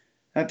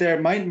not there.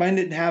 Mine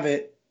didn't have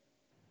it,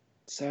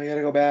 so I got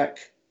to go back.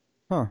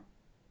 Huh?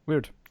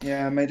 Weird.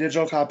 Yeah, my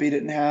digital copy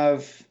didn't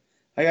have.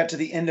 I got to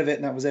the end of it,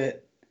 and that was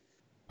it.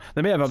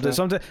 They may have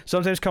updated.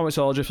 Sometimes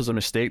Comixology, if there's a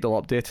mistake,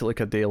 they'll update it like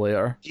a day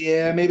later.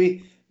 Yeah,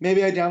 maybe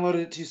I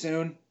downloaded it too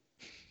soon.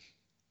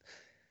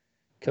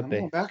 Could be.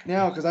 I'm going back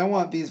now because I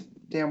want these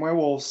damn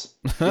werewolves.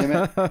 Damn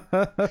it.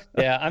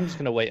 Yeah, I'm just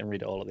gonna wait and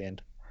read it all at the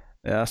end.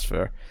 Yeah, that's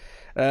fair.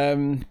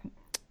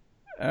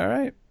 All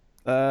right.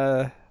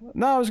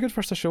 No, it was a good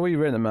first show. What are you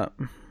rating them at?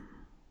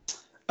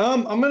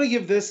 I'm gonna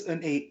give this an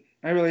 8.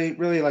 I really,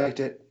 really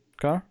liked it.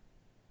 Car?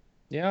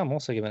 Yeah, I'm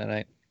also giving it an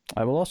 8.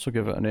 I will also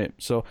give it an 8.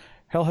 So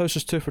Hill House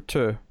is 2 for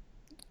 2.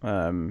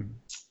 From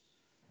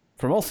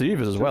all 3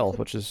 of us as well,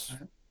 which is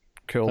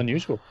cool.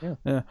 Unusual, yeah.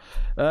 Yeah.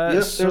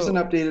 Yes, there's an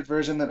updated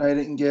version that I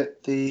didn't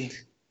get the.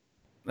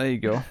 There you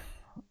go.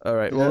 All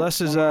right. Well, this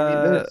is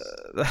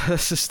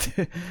this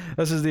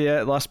is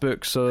the last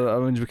book, so that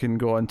means we can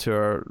go on to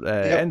our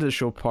end of the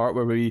show part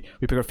where we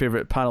pick our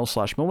favorite panel /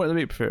 moment of the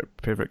week,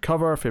 favorite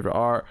cover, favorite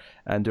art,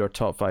 and do our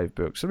top 5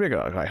 books. So we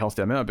got a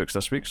healthy amount of books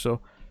this week, so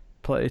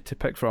plenty to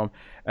pick from.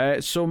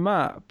 So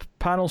Matt,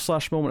 panel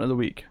 / moment of the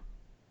week.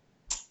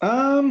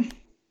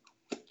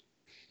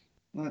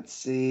 Let's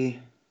see.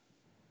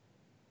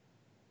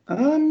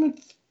 No,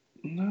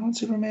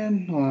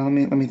 Superman. Hold on,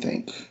 let me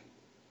think.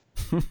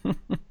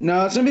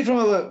 No, it's gonna be from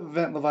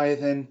Event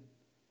Leviathan.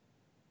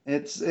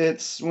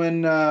 It's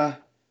when at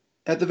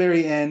the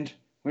very end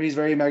where he's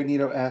very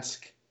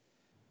Magneto-esque.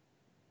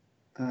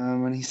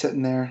 When he's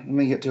sitting there, let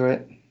me get to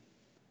it.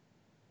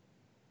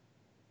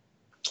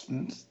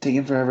 It's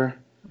taking forever.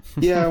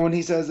 Yeah, when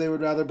he says they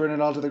would rather burn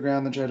it all to the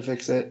ground than try to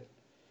fix it,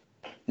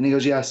 and he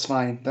goes, "Yes,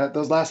 fine."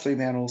 Those last 3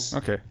 panels.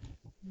 Okay.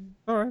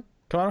 All right,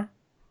 Connor.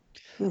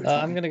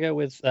 I'm gonna go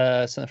with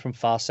something from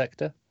Far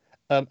Sector.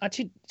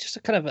 Actually, just a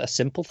kind of a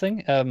simple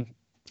thing.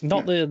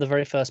 Not the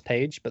very first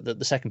page, but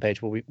the second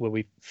page where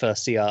we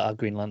first see our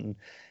Green Lantern,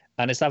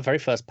 and it's that very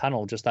first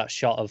panel, just that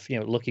shot of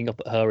looking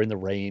up at her in the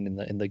rain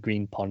in the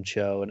green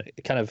poncho, and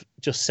it kind of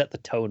just set the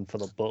tone for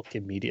the book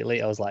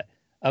immediately. I was like,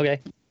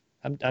 okay,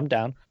 I'm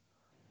down.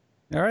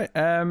 All right.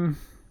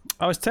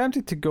 I was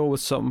tempted to go with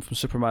something from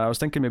Superman. I was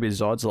thinking maybe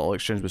Zod's little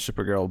exchange with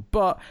Supergirl,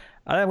 but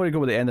I think I'm going to go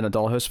with the end in a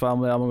Dollhouse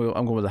Family. I'm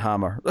going with the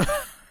hammer.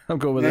 I'm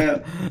going with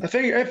it.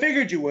 I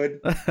figured you would.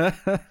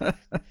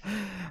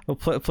 I'll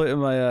play to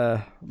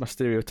my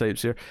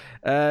stereotypes here.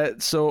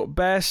 So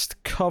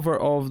best cover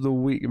of the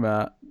week,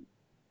 Matt.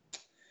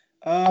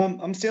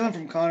 I'm stealing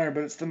from Connor,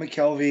 but it's the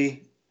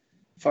McKelvey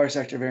Far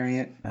Sector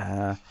variant.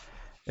 Yeah,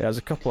 there's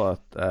a couple of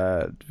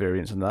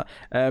variants in that.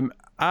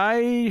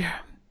 I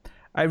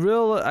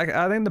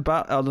think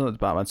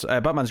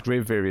Batman's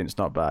Grave variant's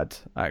not bad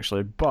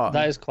actually, but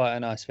that is quite a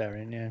nice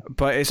variant, yeah.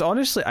 But it's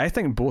honestly, I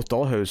think both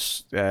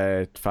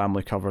Dollhouse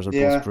family covers are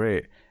both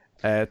great.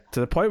 To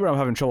the point where I'm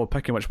having trouble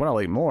picking which one I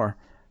like more.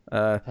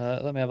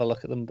 Let me have a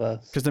look at them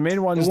both. Because the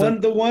main one's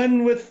the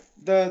one with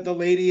the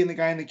lady and the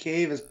guy in the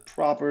cave is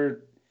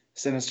proper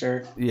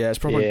sinister. Yeah, it's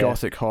proper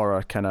gothic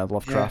horror kind of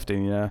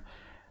Lovecrafting. Yeah.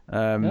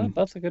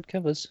 Both are good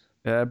covers.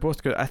 Yeah,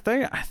 both good. I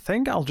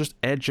think I'll just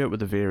edge out with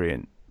the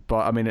variant.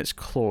 But I mean, it's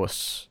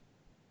close.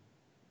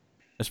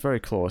 It's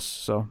very close.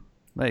 So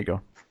there you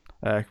go.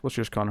 What's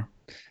yours, Connor?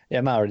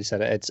 Yeah, Matt already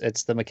said it.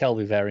 It's the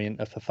McKelvey variant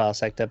of the Far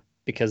Sector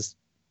because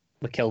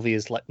McKelvey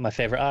is like my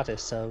favorite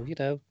artist. So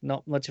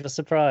not much of a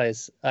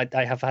surprise.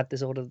 I have had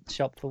this order at the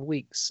shop for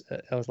weeks.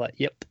 I was like,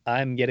 yep,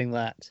 I'm getting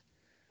that.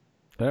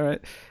 All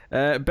right.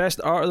 Best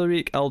art of the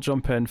week. I'll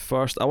jump in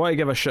first. I want to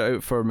give a shout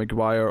out for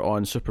Maguire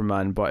on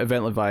Superman, but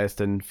Event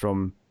Leviathan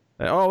from.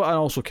 And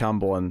also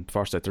Campbell and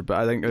Far Sector, but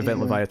I think Event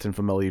Leviathan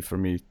from Malieve for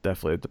me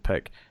definitely the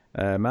pick.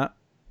 Matt?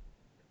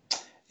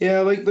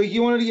 Yeah, like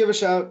you wanted to give a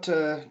shout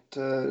to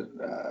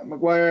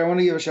Maguire. I want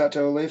to give a shout to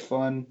Oleif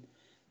on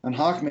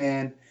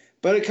Hawkman,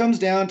 but it comes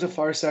down to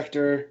Far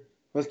Sector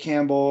with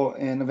Campbell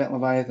and Event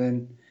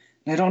Leviathan,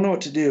 and I don't know what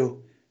to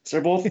do. So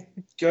they're both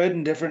good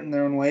and different in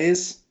their own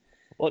ways.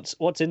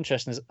 What's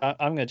interesting is I'm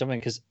going to jump in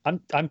because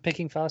I'm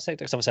picking Far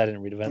Sector because obviously I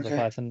didn't read Event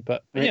Leviathan,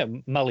 but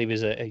Malieve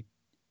is a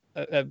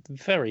a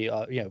very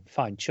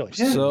fine choice.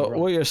 Yeah. So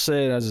what you're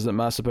saying is that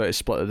Matt's about to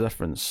split the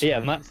difference. Yeah,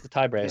 Matt's the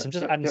tiebreaker. So I'm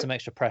just adding Yep. some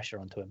extra pressure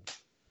onto him.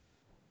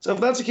 So if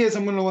that's the case,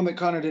 I'm going to one that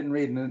Connor didn't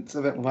read, and it's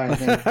Event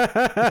Leviathan.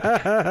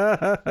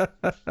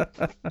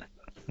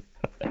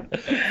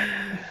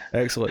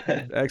 Excellent.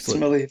 It's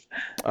my leave.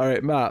 All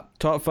right, Matt,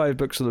 top 5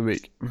 books of the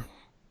week.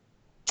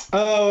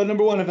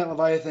 Number 1, Event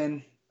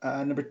Leviathan.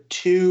 Number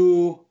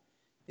 2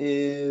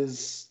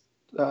 is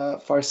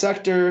Far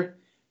Sector.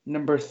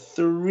 Number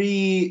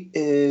 3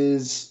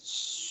 is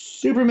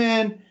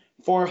Superman.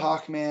 4,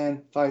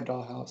 Hawkman. 5,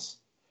 Dollhouse.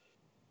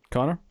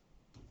 Connor?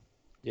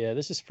 Yeah,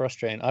 this is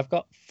frustrating. I've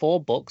got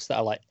 4 books that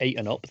are like 8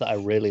 and up that I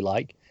really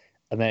like,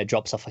 and then it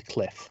drops off a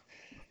cliff.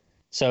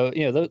 So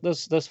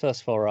those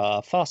first 4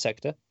 are Far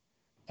Sector,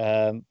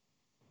 Dollhouse,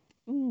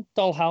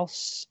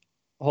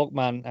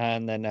 Hawkman,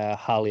 and then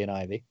Harley and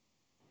Ivy.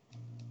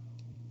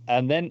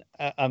 And then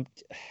I'm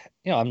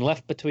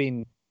left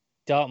between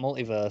Dark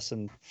Multiverse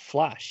and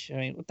Flash. I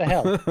mean, what the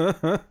hell?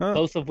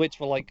 Both of which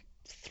were like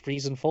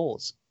 3s and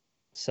 4s.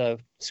 So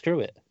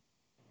screw it.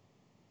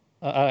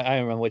 I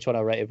don't remember which one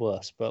I rated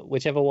worse, but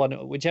whichever one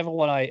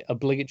I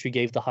obligatory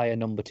gave the higher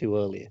number to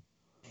earlier.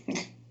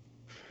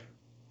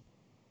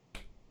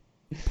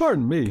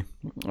 Pardon me.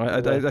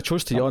 I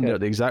chose to yawn there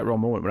at the exact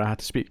wrong moment when I had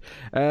to speak.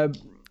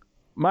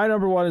 My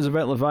number 1 is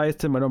Event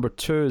Leviathan. My number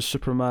 2 is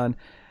Superman.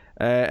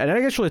 And I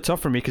think it's really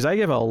tough for me because I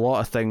give a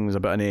lot of things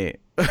about an 8.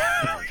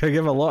 I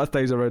give a lot of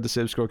things around the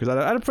same score because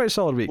I had a pretty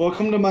solid week.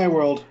 Welcome to my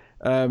world.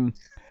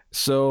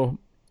 So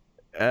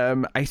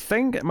I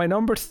think my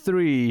number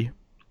 3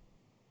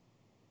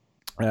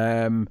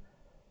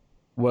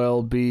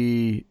 will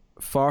be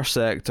Far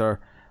Sector.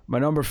 My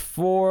number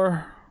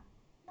 4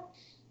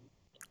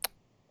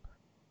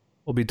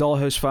 will be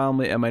Dollhouse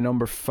Family, and my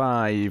number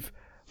 5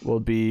 will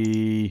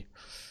be...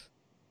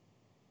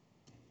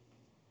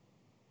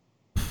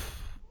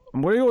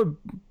 I'm going to go with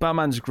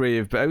Batman's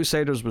Grave, but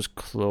Outsiders was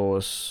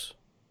close.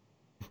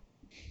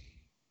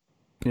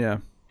 Yeah,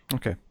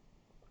 okay.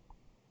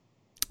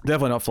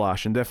 Definitely not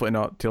Flash, and definitely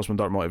not Tales from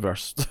Dark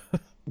Multiverse.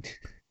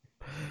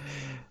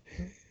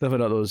 Definitely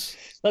not those.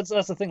 That's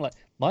the thing. Like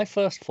my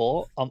first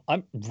 4,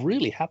 I'm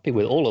really happy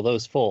with all of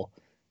those 4.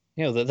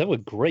 They were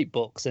great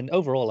books, and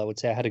overall, I would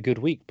say I had a good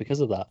week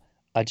because of that.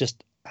 I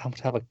just happened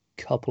to have a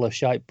couple of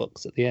shite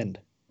books at the end.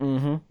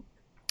 Mm-hmm.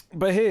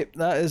 But hey,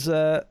 that is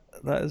that.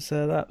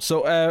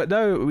 So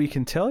now we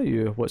can tell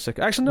you what's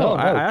the... Actually, no.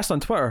 I asked on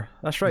Twitter.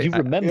 That's right. You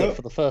remembered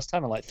for the first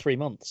time in like 3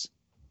 months.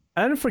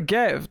 I didn't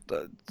forget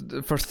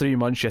for 3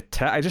 months.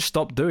 I just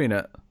stopped doing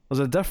it. There's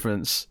a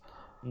difference.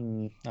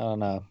 I don't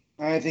know.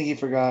 I think he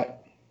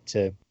forgot.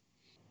 Too.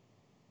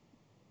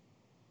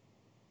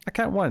 I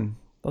can't win.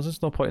 There's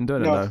just no point in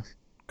doing it now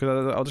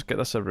because I'll just get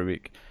this every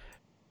week.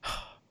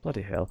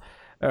 Bloody hell!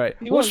 All right,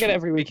 you won't get it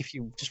every week if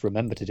you just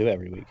remember to do it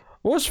every week.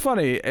 What's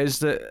funny is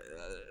that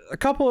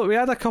we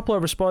had a couple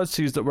of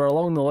responses that were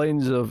along the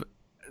lines of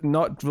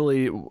not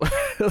really.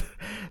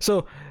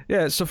 So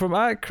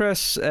from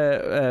Chris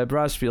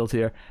Brasfield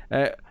here.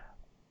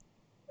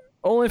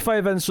 Only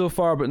 5 in so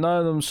far, but none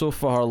of them so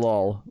far.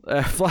 Lol.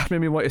 Flash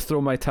made me want to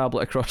throw my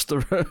tablet across the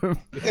room.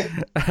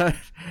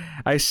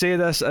 I say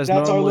this as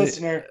that's normally. Our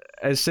listener.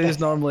 I say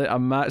it's normally a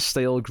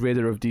Matt-style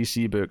grader of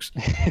DC books,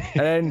 and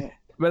then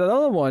with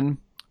another one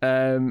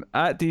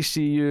at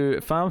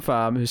DCU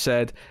FamFam who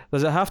said,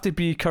 "Does it have to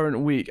be current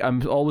week?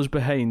 I'm always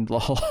behind."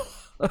 Lol.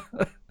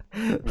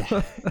 And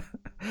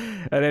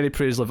then he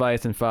praised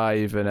Leviathan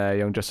 5 and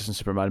Young Justice and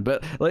Superman,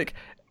 but like,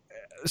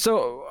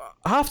 so.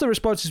 Half the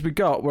responses we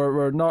got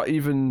were not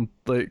even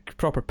like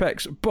proper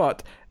picks,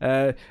 but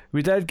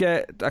we did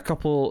get a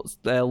couple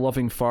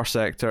loving Far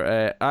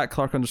Sector. At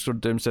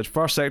Clark_Doom said,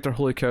 Far Sector,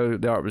 holy cow,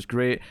 the art was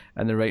great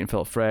and the writing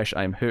felt fresh,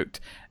 I'm hooked.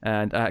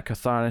 And at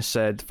Catharnis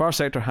said, Far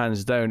Sector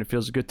hands down, it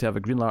feels good to have a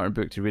Green Lantern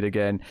book to read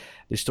again.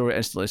 The story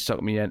instantly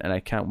sucked me in and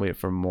I can't wait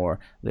for more.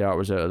 The art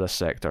was out of this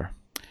sector.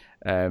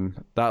 That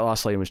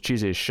last line was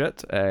cheesy as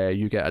shit.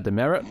 You get a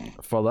demerit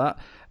for that.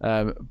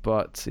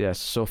 But yes,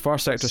 so Far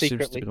Sector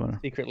seems to be the winner.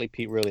 Secretly,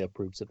 Pete really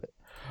approves of it.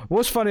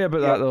 What's funny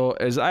about that though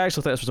is I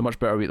actually think this was a much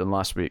better week than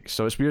last week.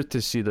 So it's weird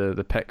to see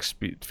the picks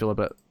feel a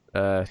bit.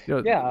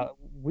 Yeah,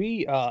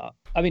 we. I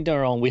mean, don't get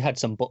me wrong. We had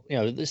some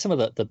some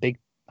of the big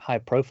high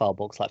profile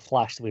books like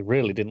Flash that we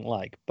really didn't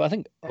like. But I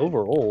think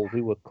overall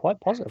we were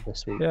quite positive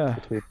this week. Yeah.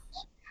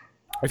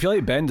 If you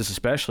like Bendis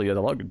especially, you had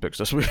a lot of good books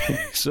this week.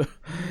 So,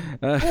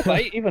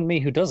 even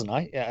me who doesn't,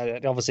 I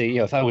obviously,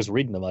 if I was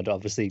reading them, I'd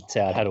obviously say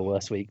I'd had a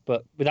worse week.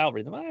 But without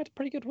reading them, I had a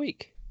pretty good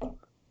week.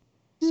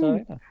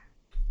 So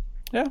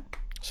yeah.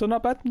 So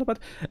not bad.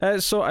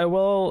 So I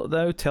will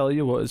now tell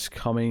you what is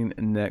coming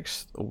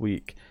next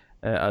week,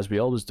 as we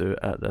always do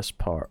at this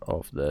part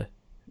of the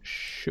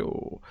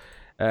show.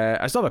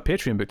 I still have a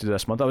Patreon book to do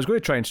this month. I was going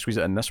to try and squeeze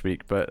it in this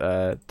week,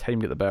 but time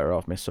get the better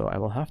of me, so I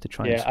will have to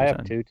try and squeeze it in. Yeah, I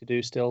have 2 to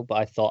do still, but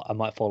I thought I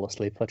might fall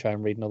asleep if I try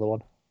and read another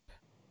one.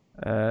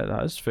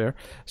 That is fair.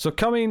 So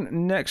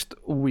coming next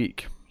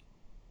week,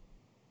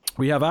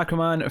 we have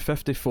Aquaman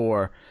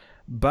 54,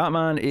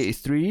 Batman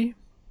 83,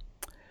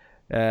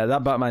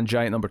 That Batman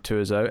Giant number 2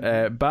 is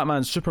out.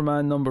 Batman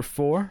Superman number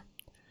 4.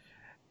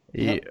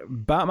 Yep.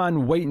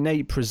 Batman White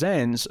Knight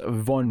presents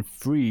Von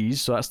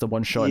Freeze, so that's the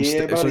one shot.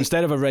 Yeah, So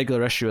instead of a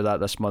regular issue of that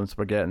this month,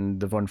 we're getting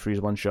the Von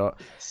Freeze one shot.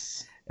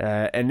 Yes.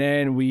 And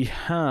then we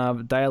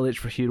have Dial H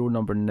for Hero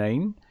number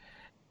 9.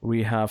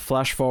 We have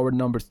Flash Forward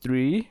number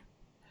 3.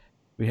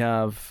 We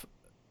have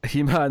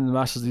He-Man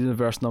Masters of the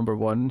Universe number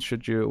 1,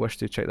 should you wish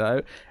to check that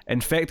out.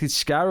 Infected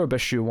Scarab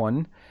issue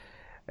 1.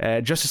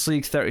 Justice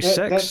League 36.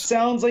 That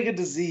sounds like a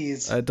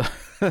disease. You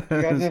got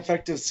an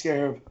infected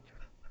scarab.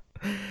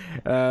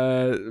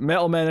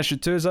 Metal Man issue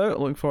 2 is out.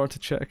 Looking forward to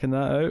checking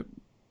that out.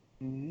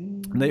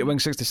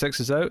 Nightwing 66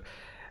 is out.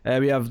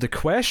 We have The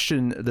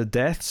Question, The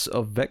Deaths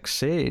of Vic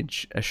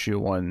Sage issue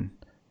 1.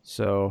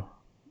 So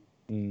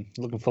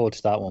looking forward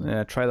to that one.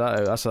 yeah, try that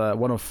out. That's a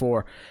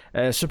 104.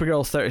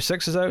 Supergirl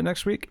 36 is out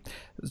next week.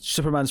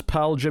 Superman's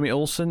pal Jimmy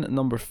Olsen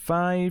number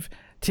 5.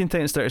 Teen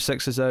Titans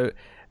 36 is out.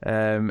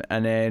 And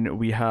then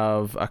we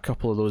have a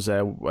couple of those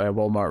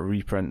Walmart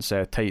reprints,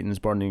 Titans,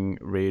 Burning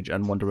Rage,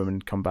 and Wonder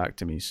Woman Come Back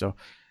to Me. So,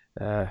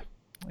 yeah.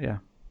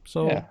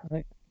 So Yeah, I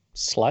think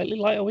slightly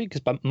lighter week,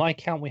 because by my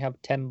count we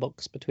have 10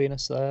 books between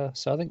us there.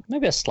 So I think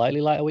maybe a slightly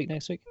lighter week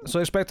next week. So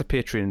expect a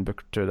Patreon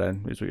book too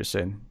then, is what you're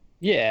saying.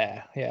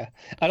 Yeah.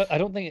 I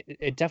don't think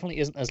it definitely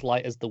isn't as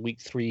light as the week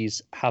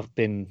 3s have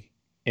been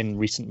in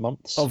recent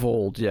months. Of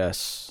old,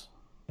 yes.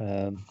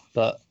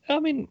 But I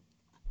mean,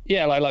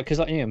 yeah, like because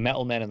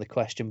Metal Men and the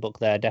Question book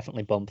there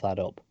definitely bump that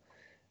up.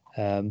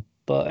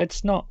 But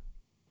it's not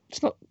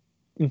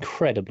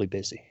incredibly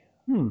busy.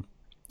 But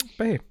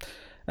hey,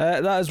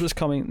 that is what's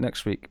coming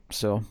next week.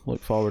 So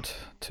look forward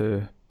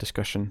to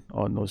discussion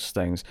on those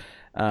things.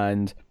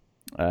 And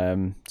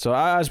so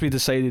as we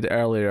decided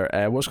earlier,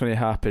 what's going to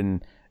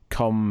happen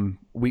come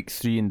week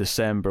 3 in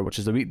December, which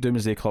is the week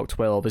Doomsday Clock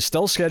 12, is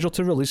still scheduled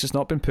to release. It's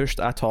not been pushed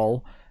at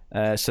all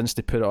since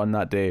they put it on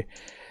that day.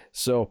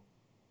 So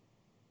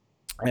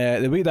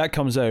the week that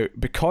comes out,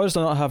 because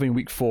they're not having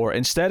week 4,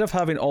 instead of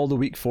having all the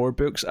week 4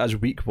 books as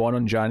week 1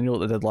 on January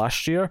like they did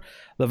last year,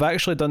 they've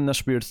actually done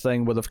this weird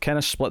thing where they've kind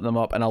of split them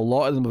up, and a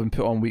lot of them have been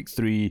put on week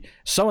 3.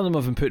 Some of them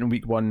have been put in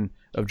week 1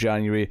 of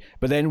January,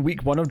 but then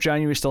week 1 of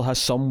January still has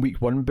some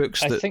week 1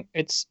 books. I think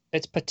it's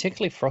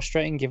particularly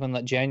frustrating given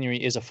that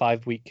January is a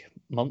 5-week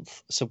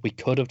month, so we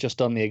could have just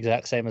done the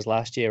exact same as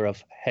last year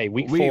of, hey,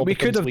 week 4 we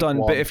could have week done,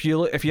 1. but if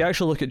you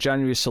actually look at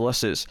January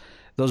solicits,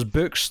 there's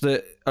books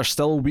that are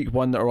still week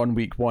 1 that are on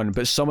week 1,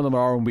 but some of them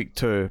are on week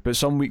 2. But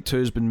some week 2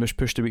 has been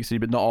pushed to week 3,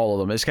 but not all of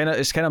them. It's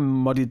kind of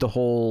muddied the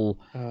whole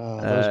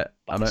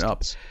amount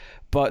up.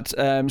 But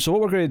so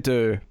what we're going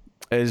to do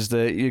is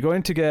that you're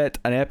going to get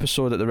an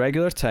episode at the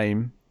regular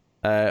time,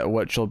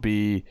 which will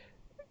be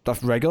a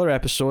regular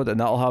episode, and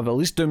that'll have at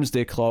least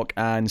Doomsday Clock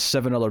and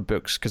 7 other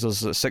books, because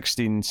there's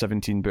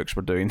 17 books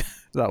we're doing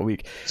that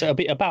week. So it'll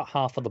be about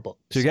half of the books.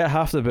 So you get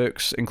half the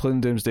books, including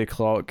Doomsday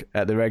Clock,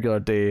 at the regular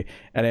day,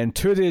 and then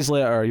 2 days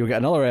later you'll get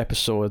another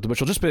episode, which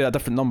will just be a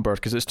different number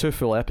because it's 2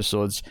 full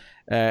episodes.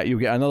 You'll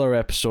get another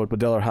episode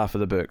with the other half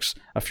of the books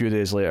a few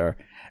days later,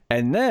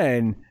 and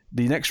then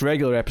the next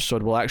regular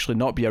episode will actually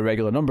not be a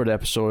regular numbered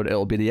episode,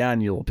 it'll be the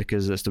annual,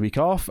 because it's the week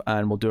off,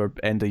 and we'll do our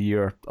end of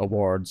year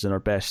awards and our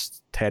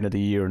best 10 of the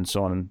year and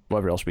so on, and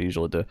whatever else we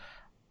usually do.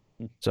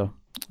 So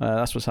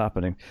that's what's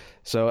happening.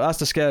 So that's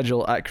the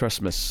schedule at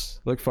Christmas.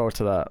 Look forward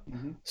to that.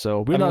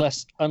 So we're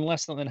unless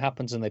something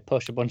happens and they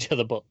push a bunch of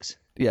the books.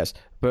 Yes,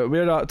 but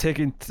we're not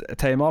taking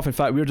time off. In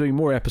fact, we're doing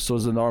more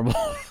episodes than normal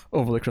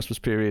over the Christmas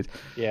period.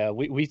 Yeah,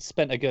 we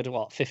spent a good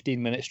 15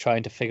 minutes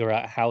trying to figure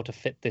out how to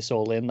fit this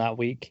all in that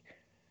week.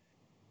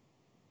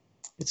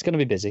 It's going to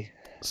be busy.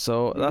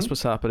 So that's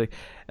what's happening.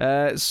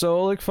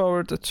 So look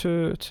forward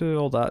to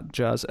all that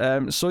jazz.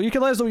 So you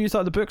can let us know what you thought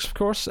of the books, of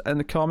course, in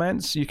the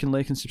comments. You can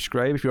like and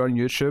subscribe if you're on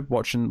YouTube,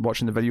 watching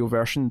the video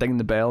version. Ding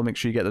the bell, make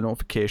sure you get the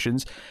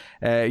notifications.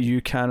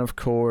 You can, of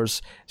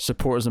course,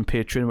 support us on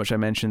Patreon, which I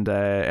mentioned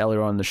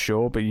earlier on in the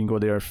show, but you can go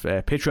there,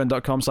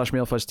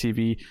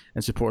 patreon.com/MailFuzzTV,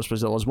 and support us for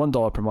as little as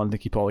 $1 per month to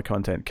keep all the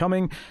content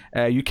coming.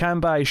 You can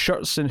buy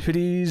shirts and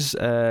hoodies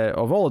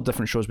of all the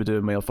different shows we do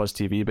in MailFuzz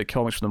TV, but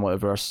Comics from the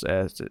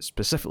Multiverse,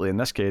 specifically in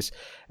this case,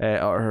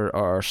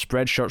 our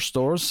Spreadshirt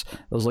stores.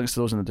 There's links to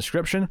those in the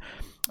description.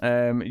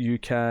 You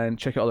can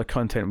check out all the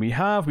content we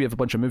have. We have a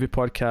bunch of movie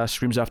podcasts.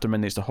 Screams After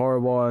Midnight's the horror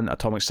one,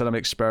 Atomic Cinema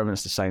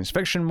Experiments the science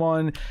fiction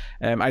one.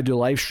 I do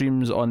live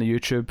streams on the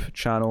YouTube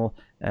channel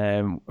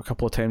a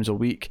couple of times a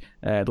week.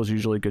 Those are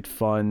usually good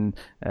fun.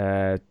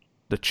 The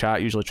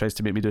chat usually tries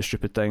to make me do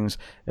stupid things.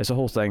 It's a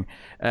whole thing.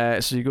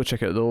 So you go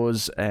check out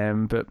those.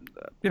 But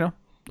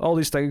all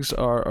these things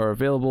are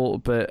available,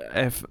 but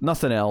if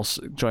nothing else,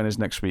 join us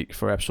next week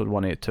for episode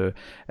 182.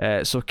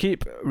 So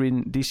keep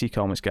reading DC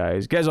Comics,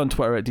 guys. Get us on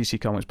Twitter at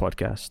DC Comics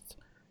Podcast.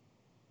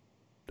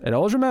 And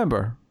always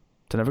remember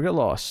to never get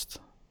lost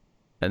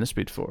in the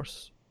Speed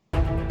Force.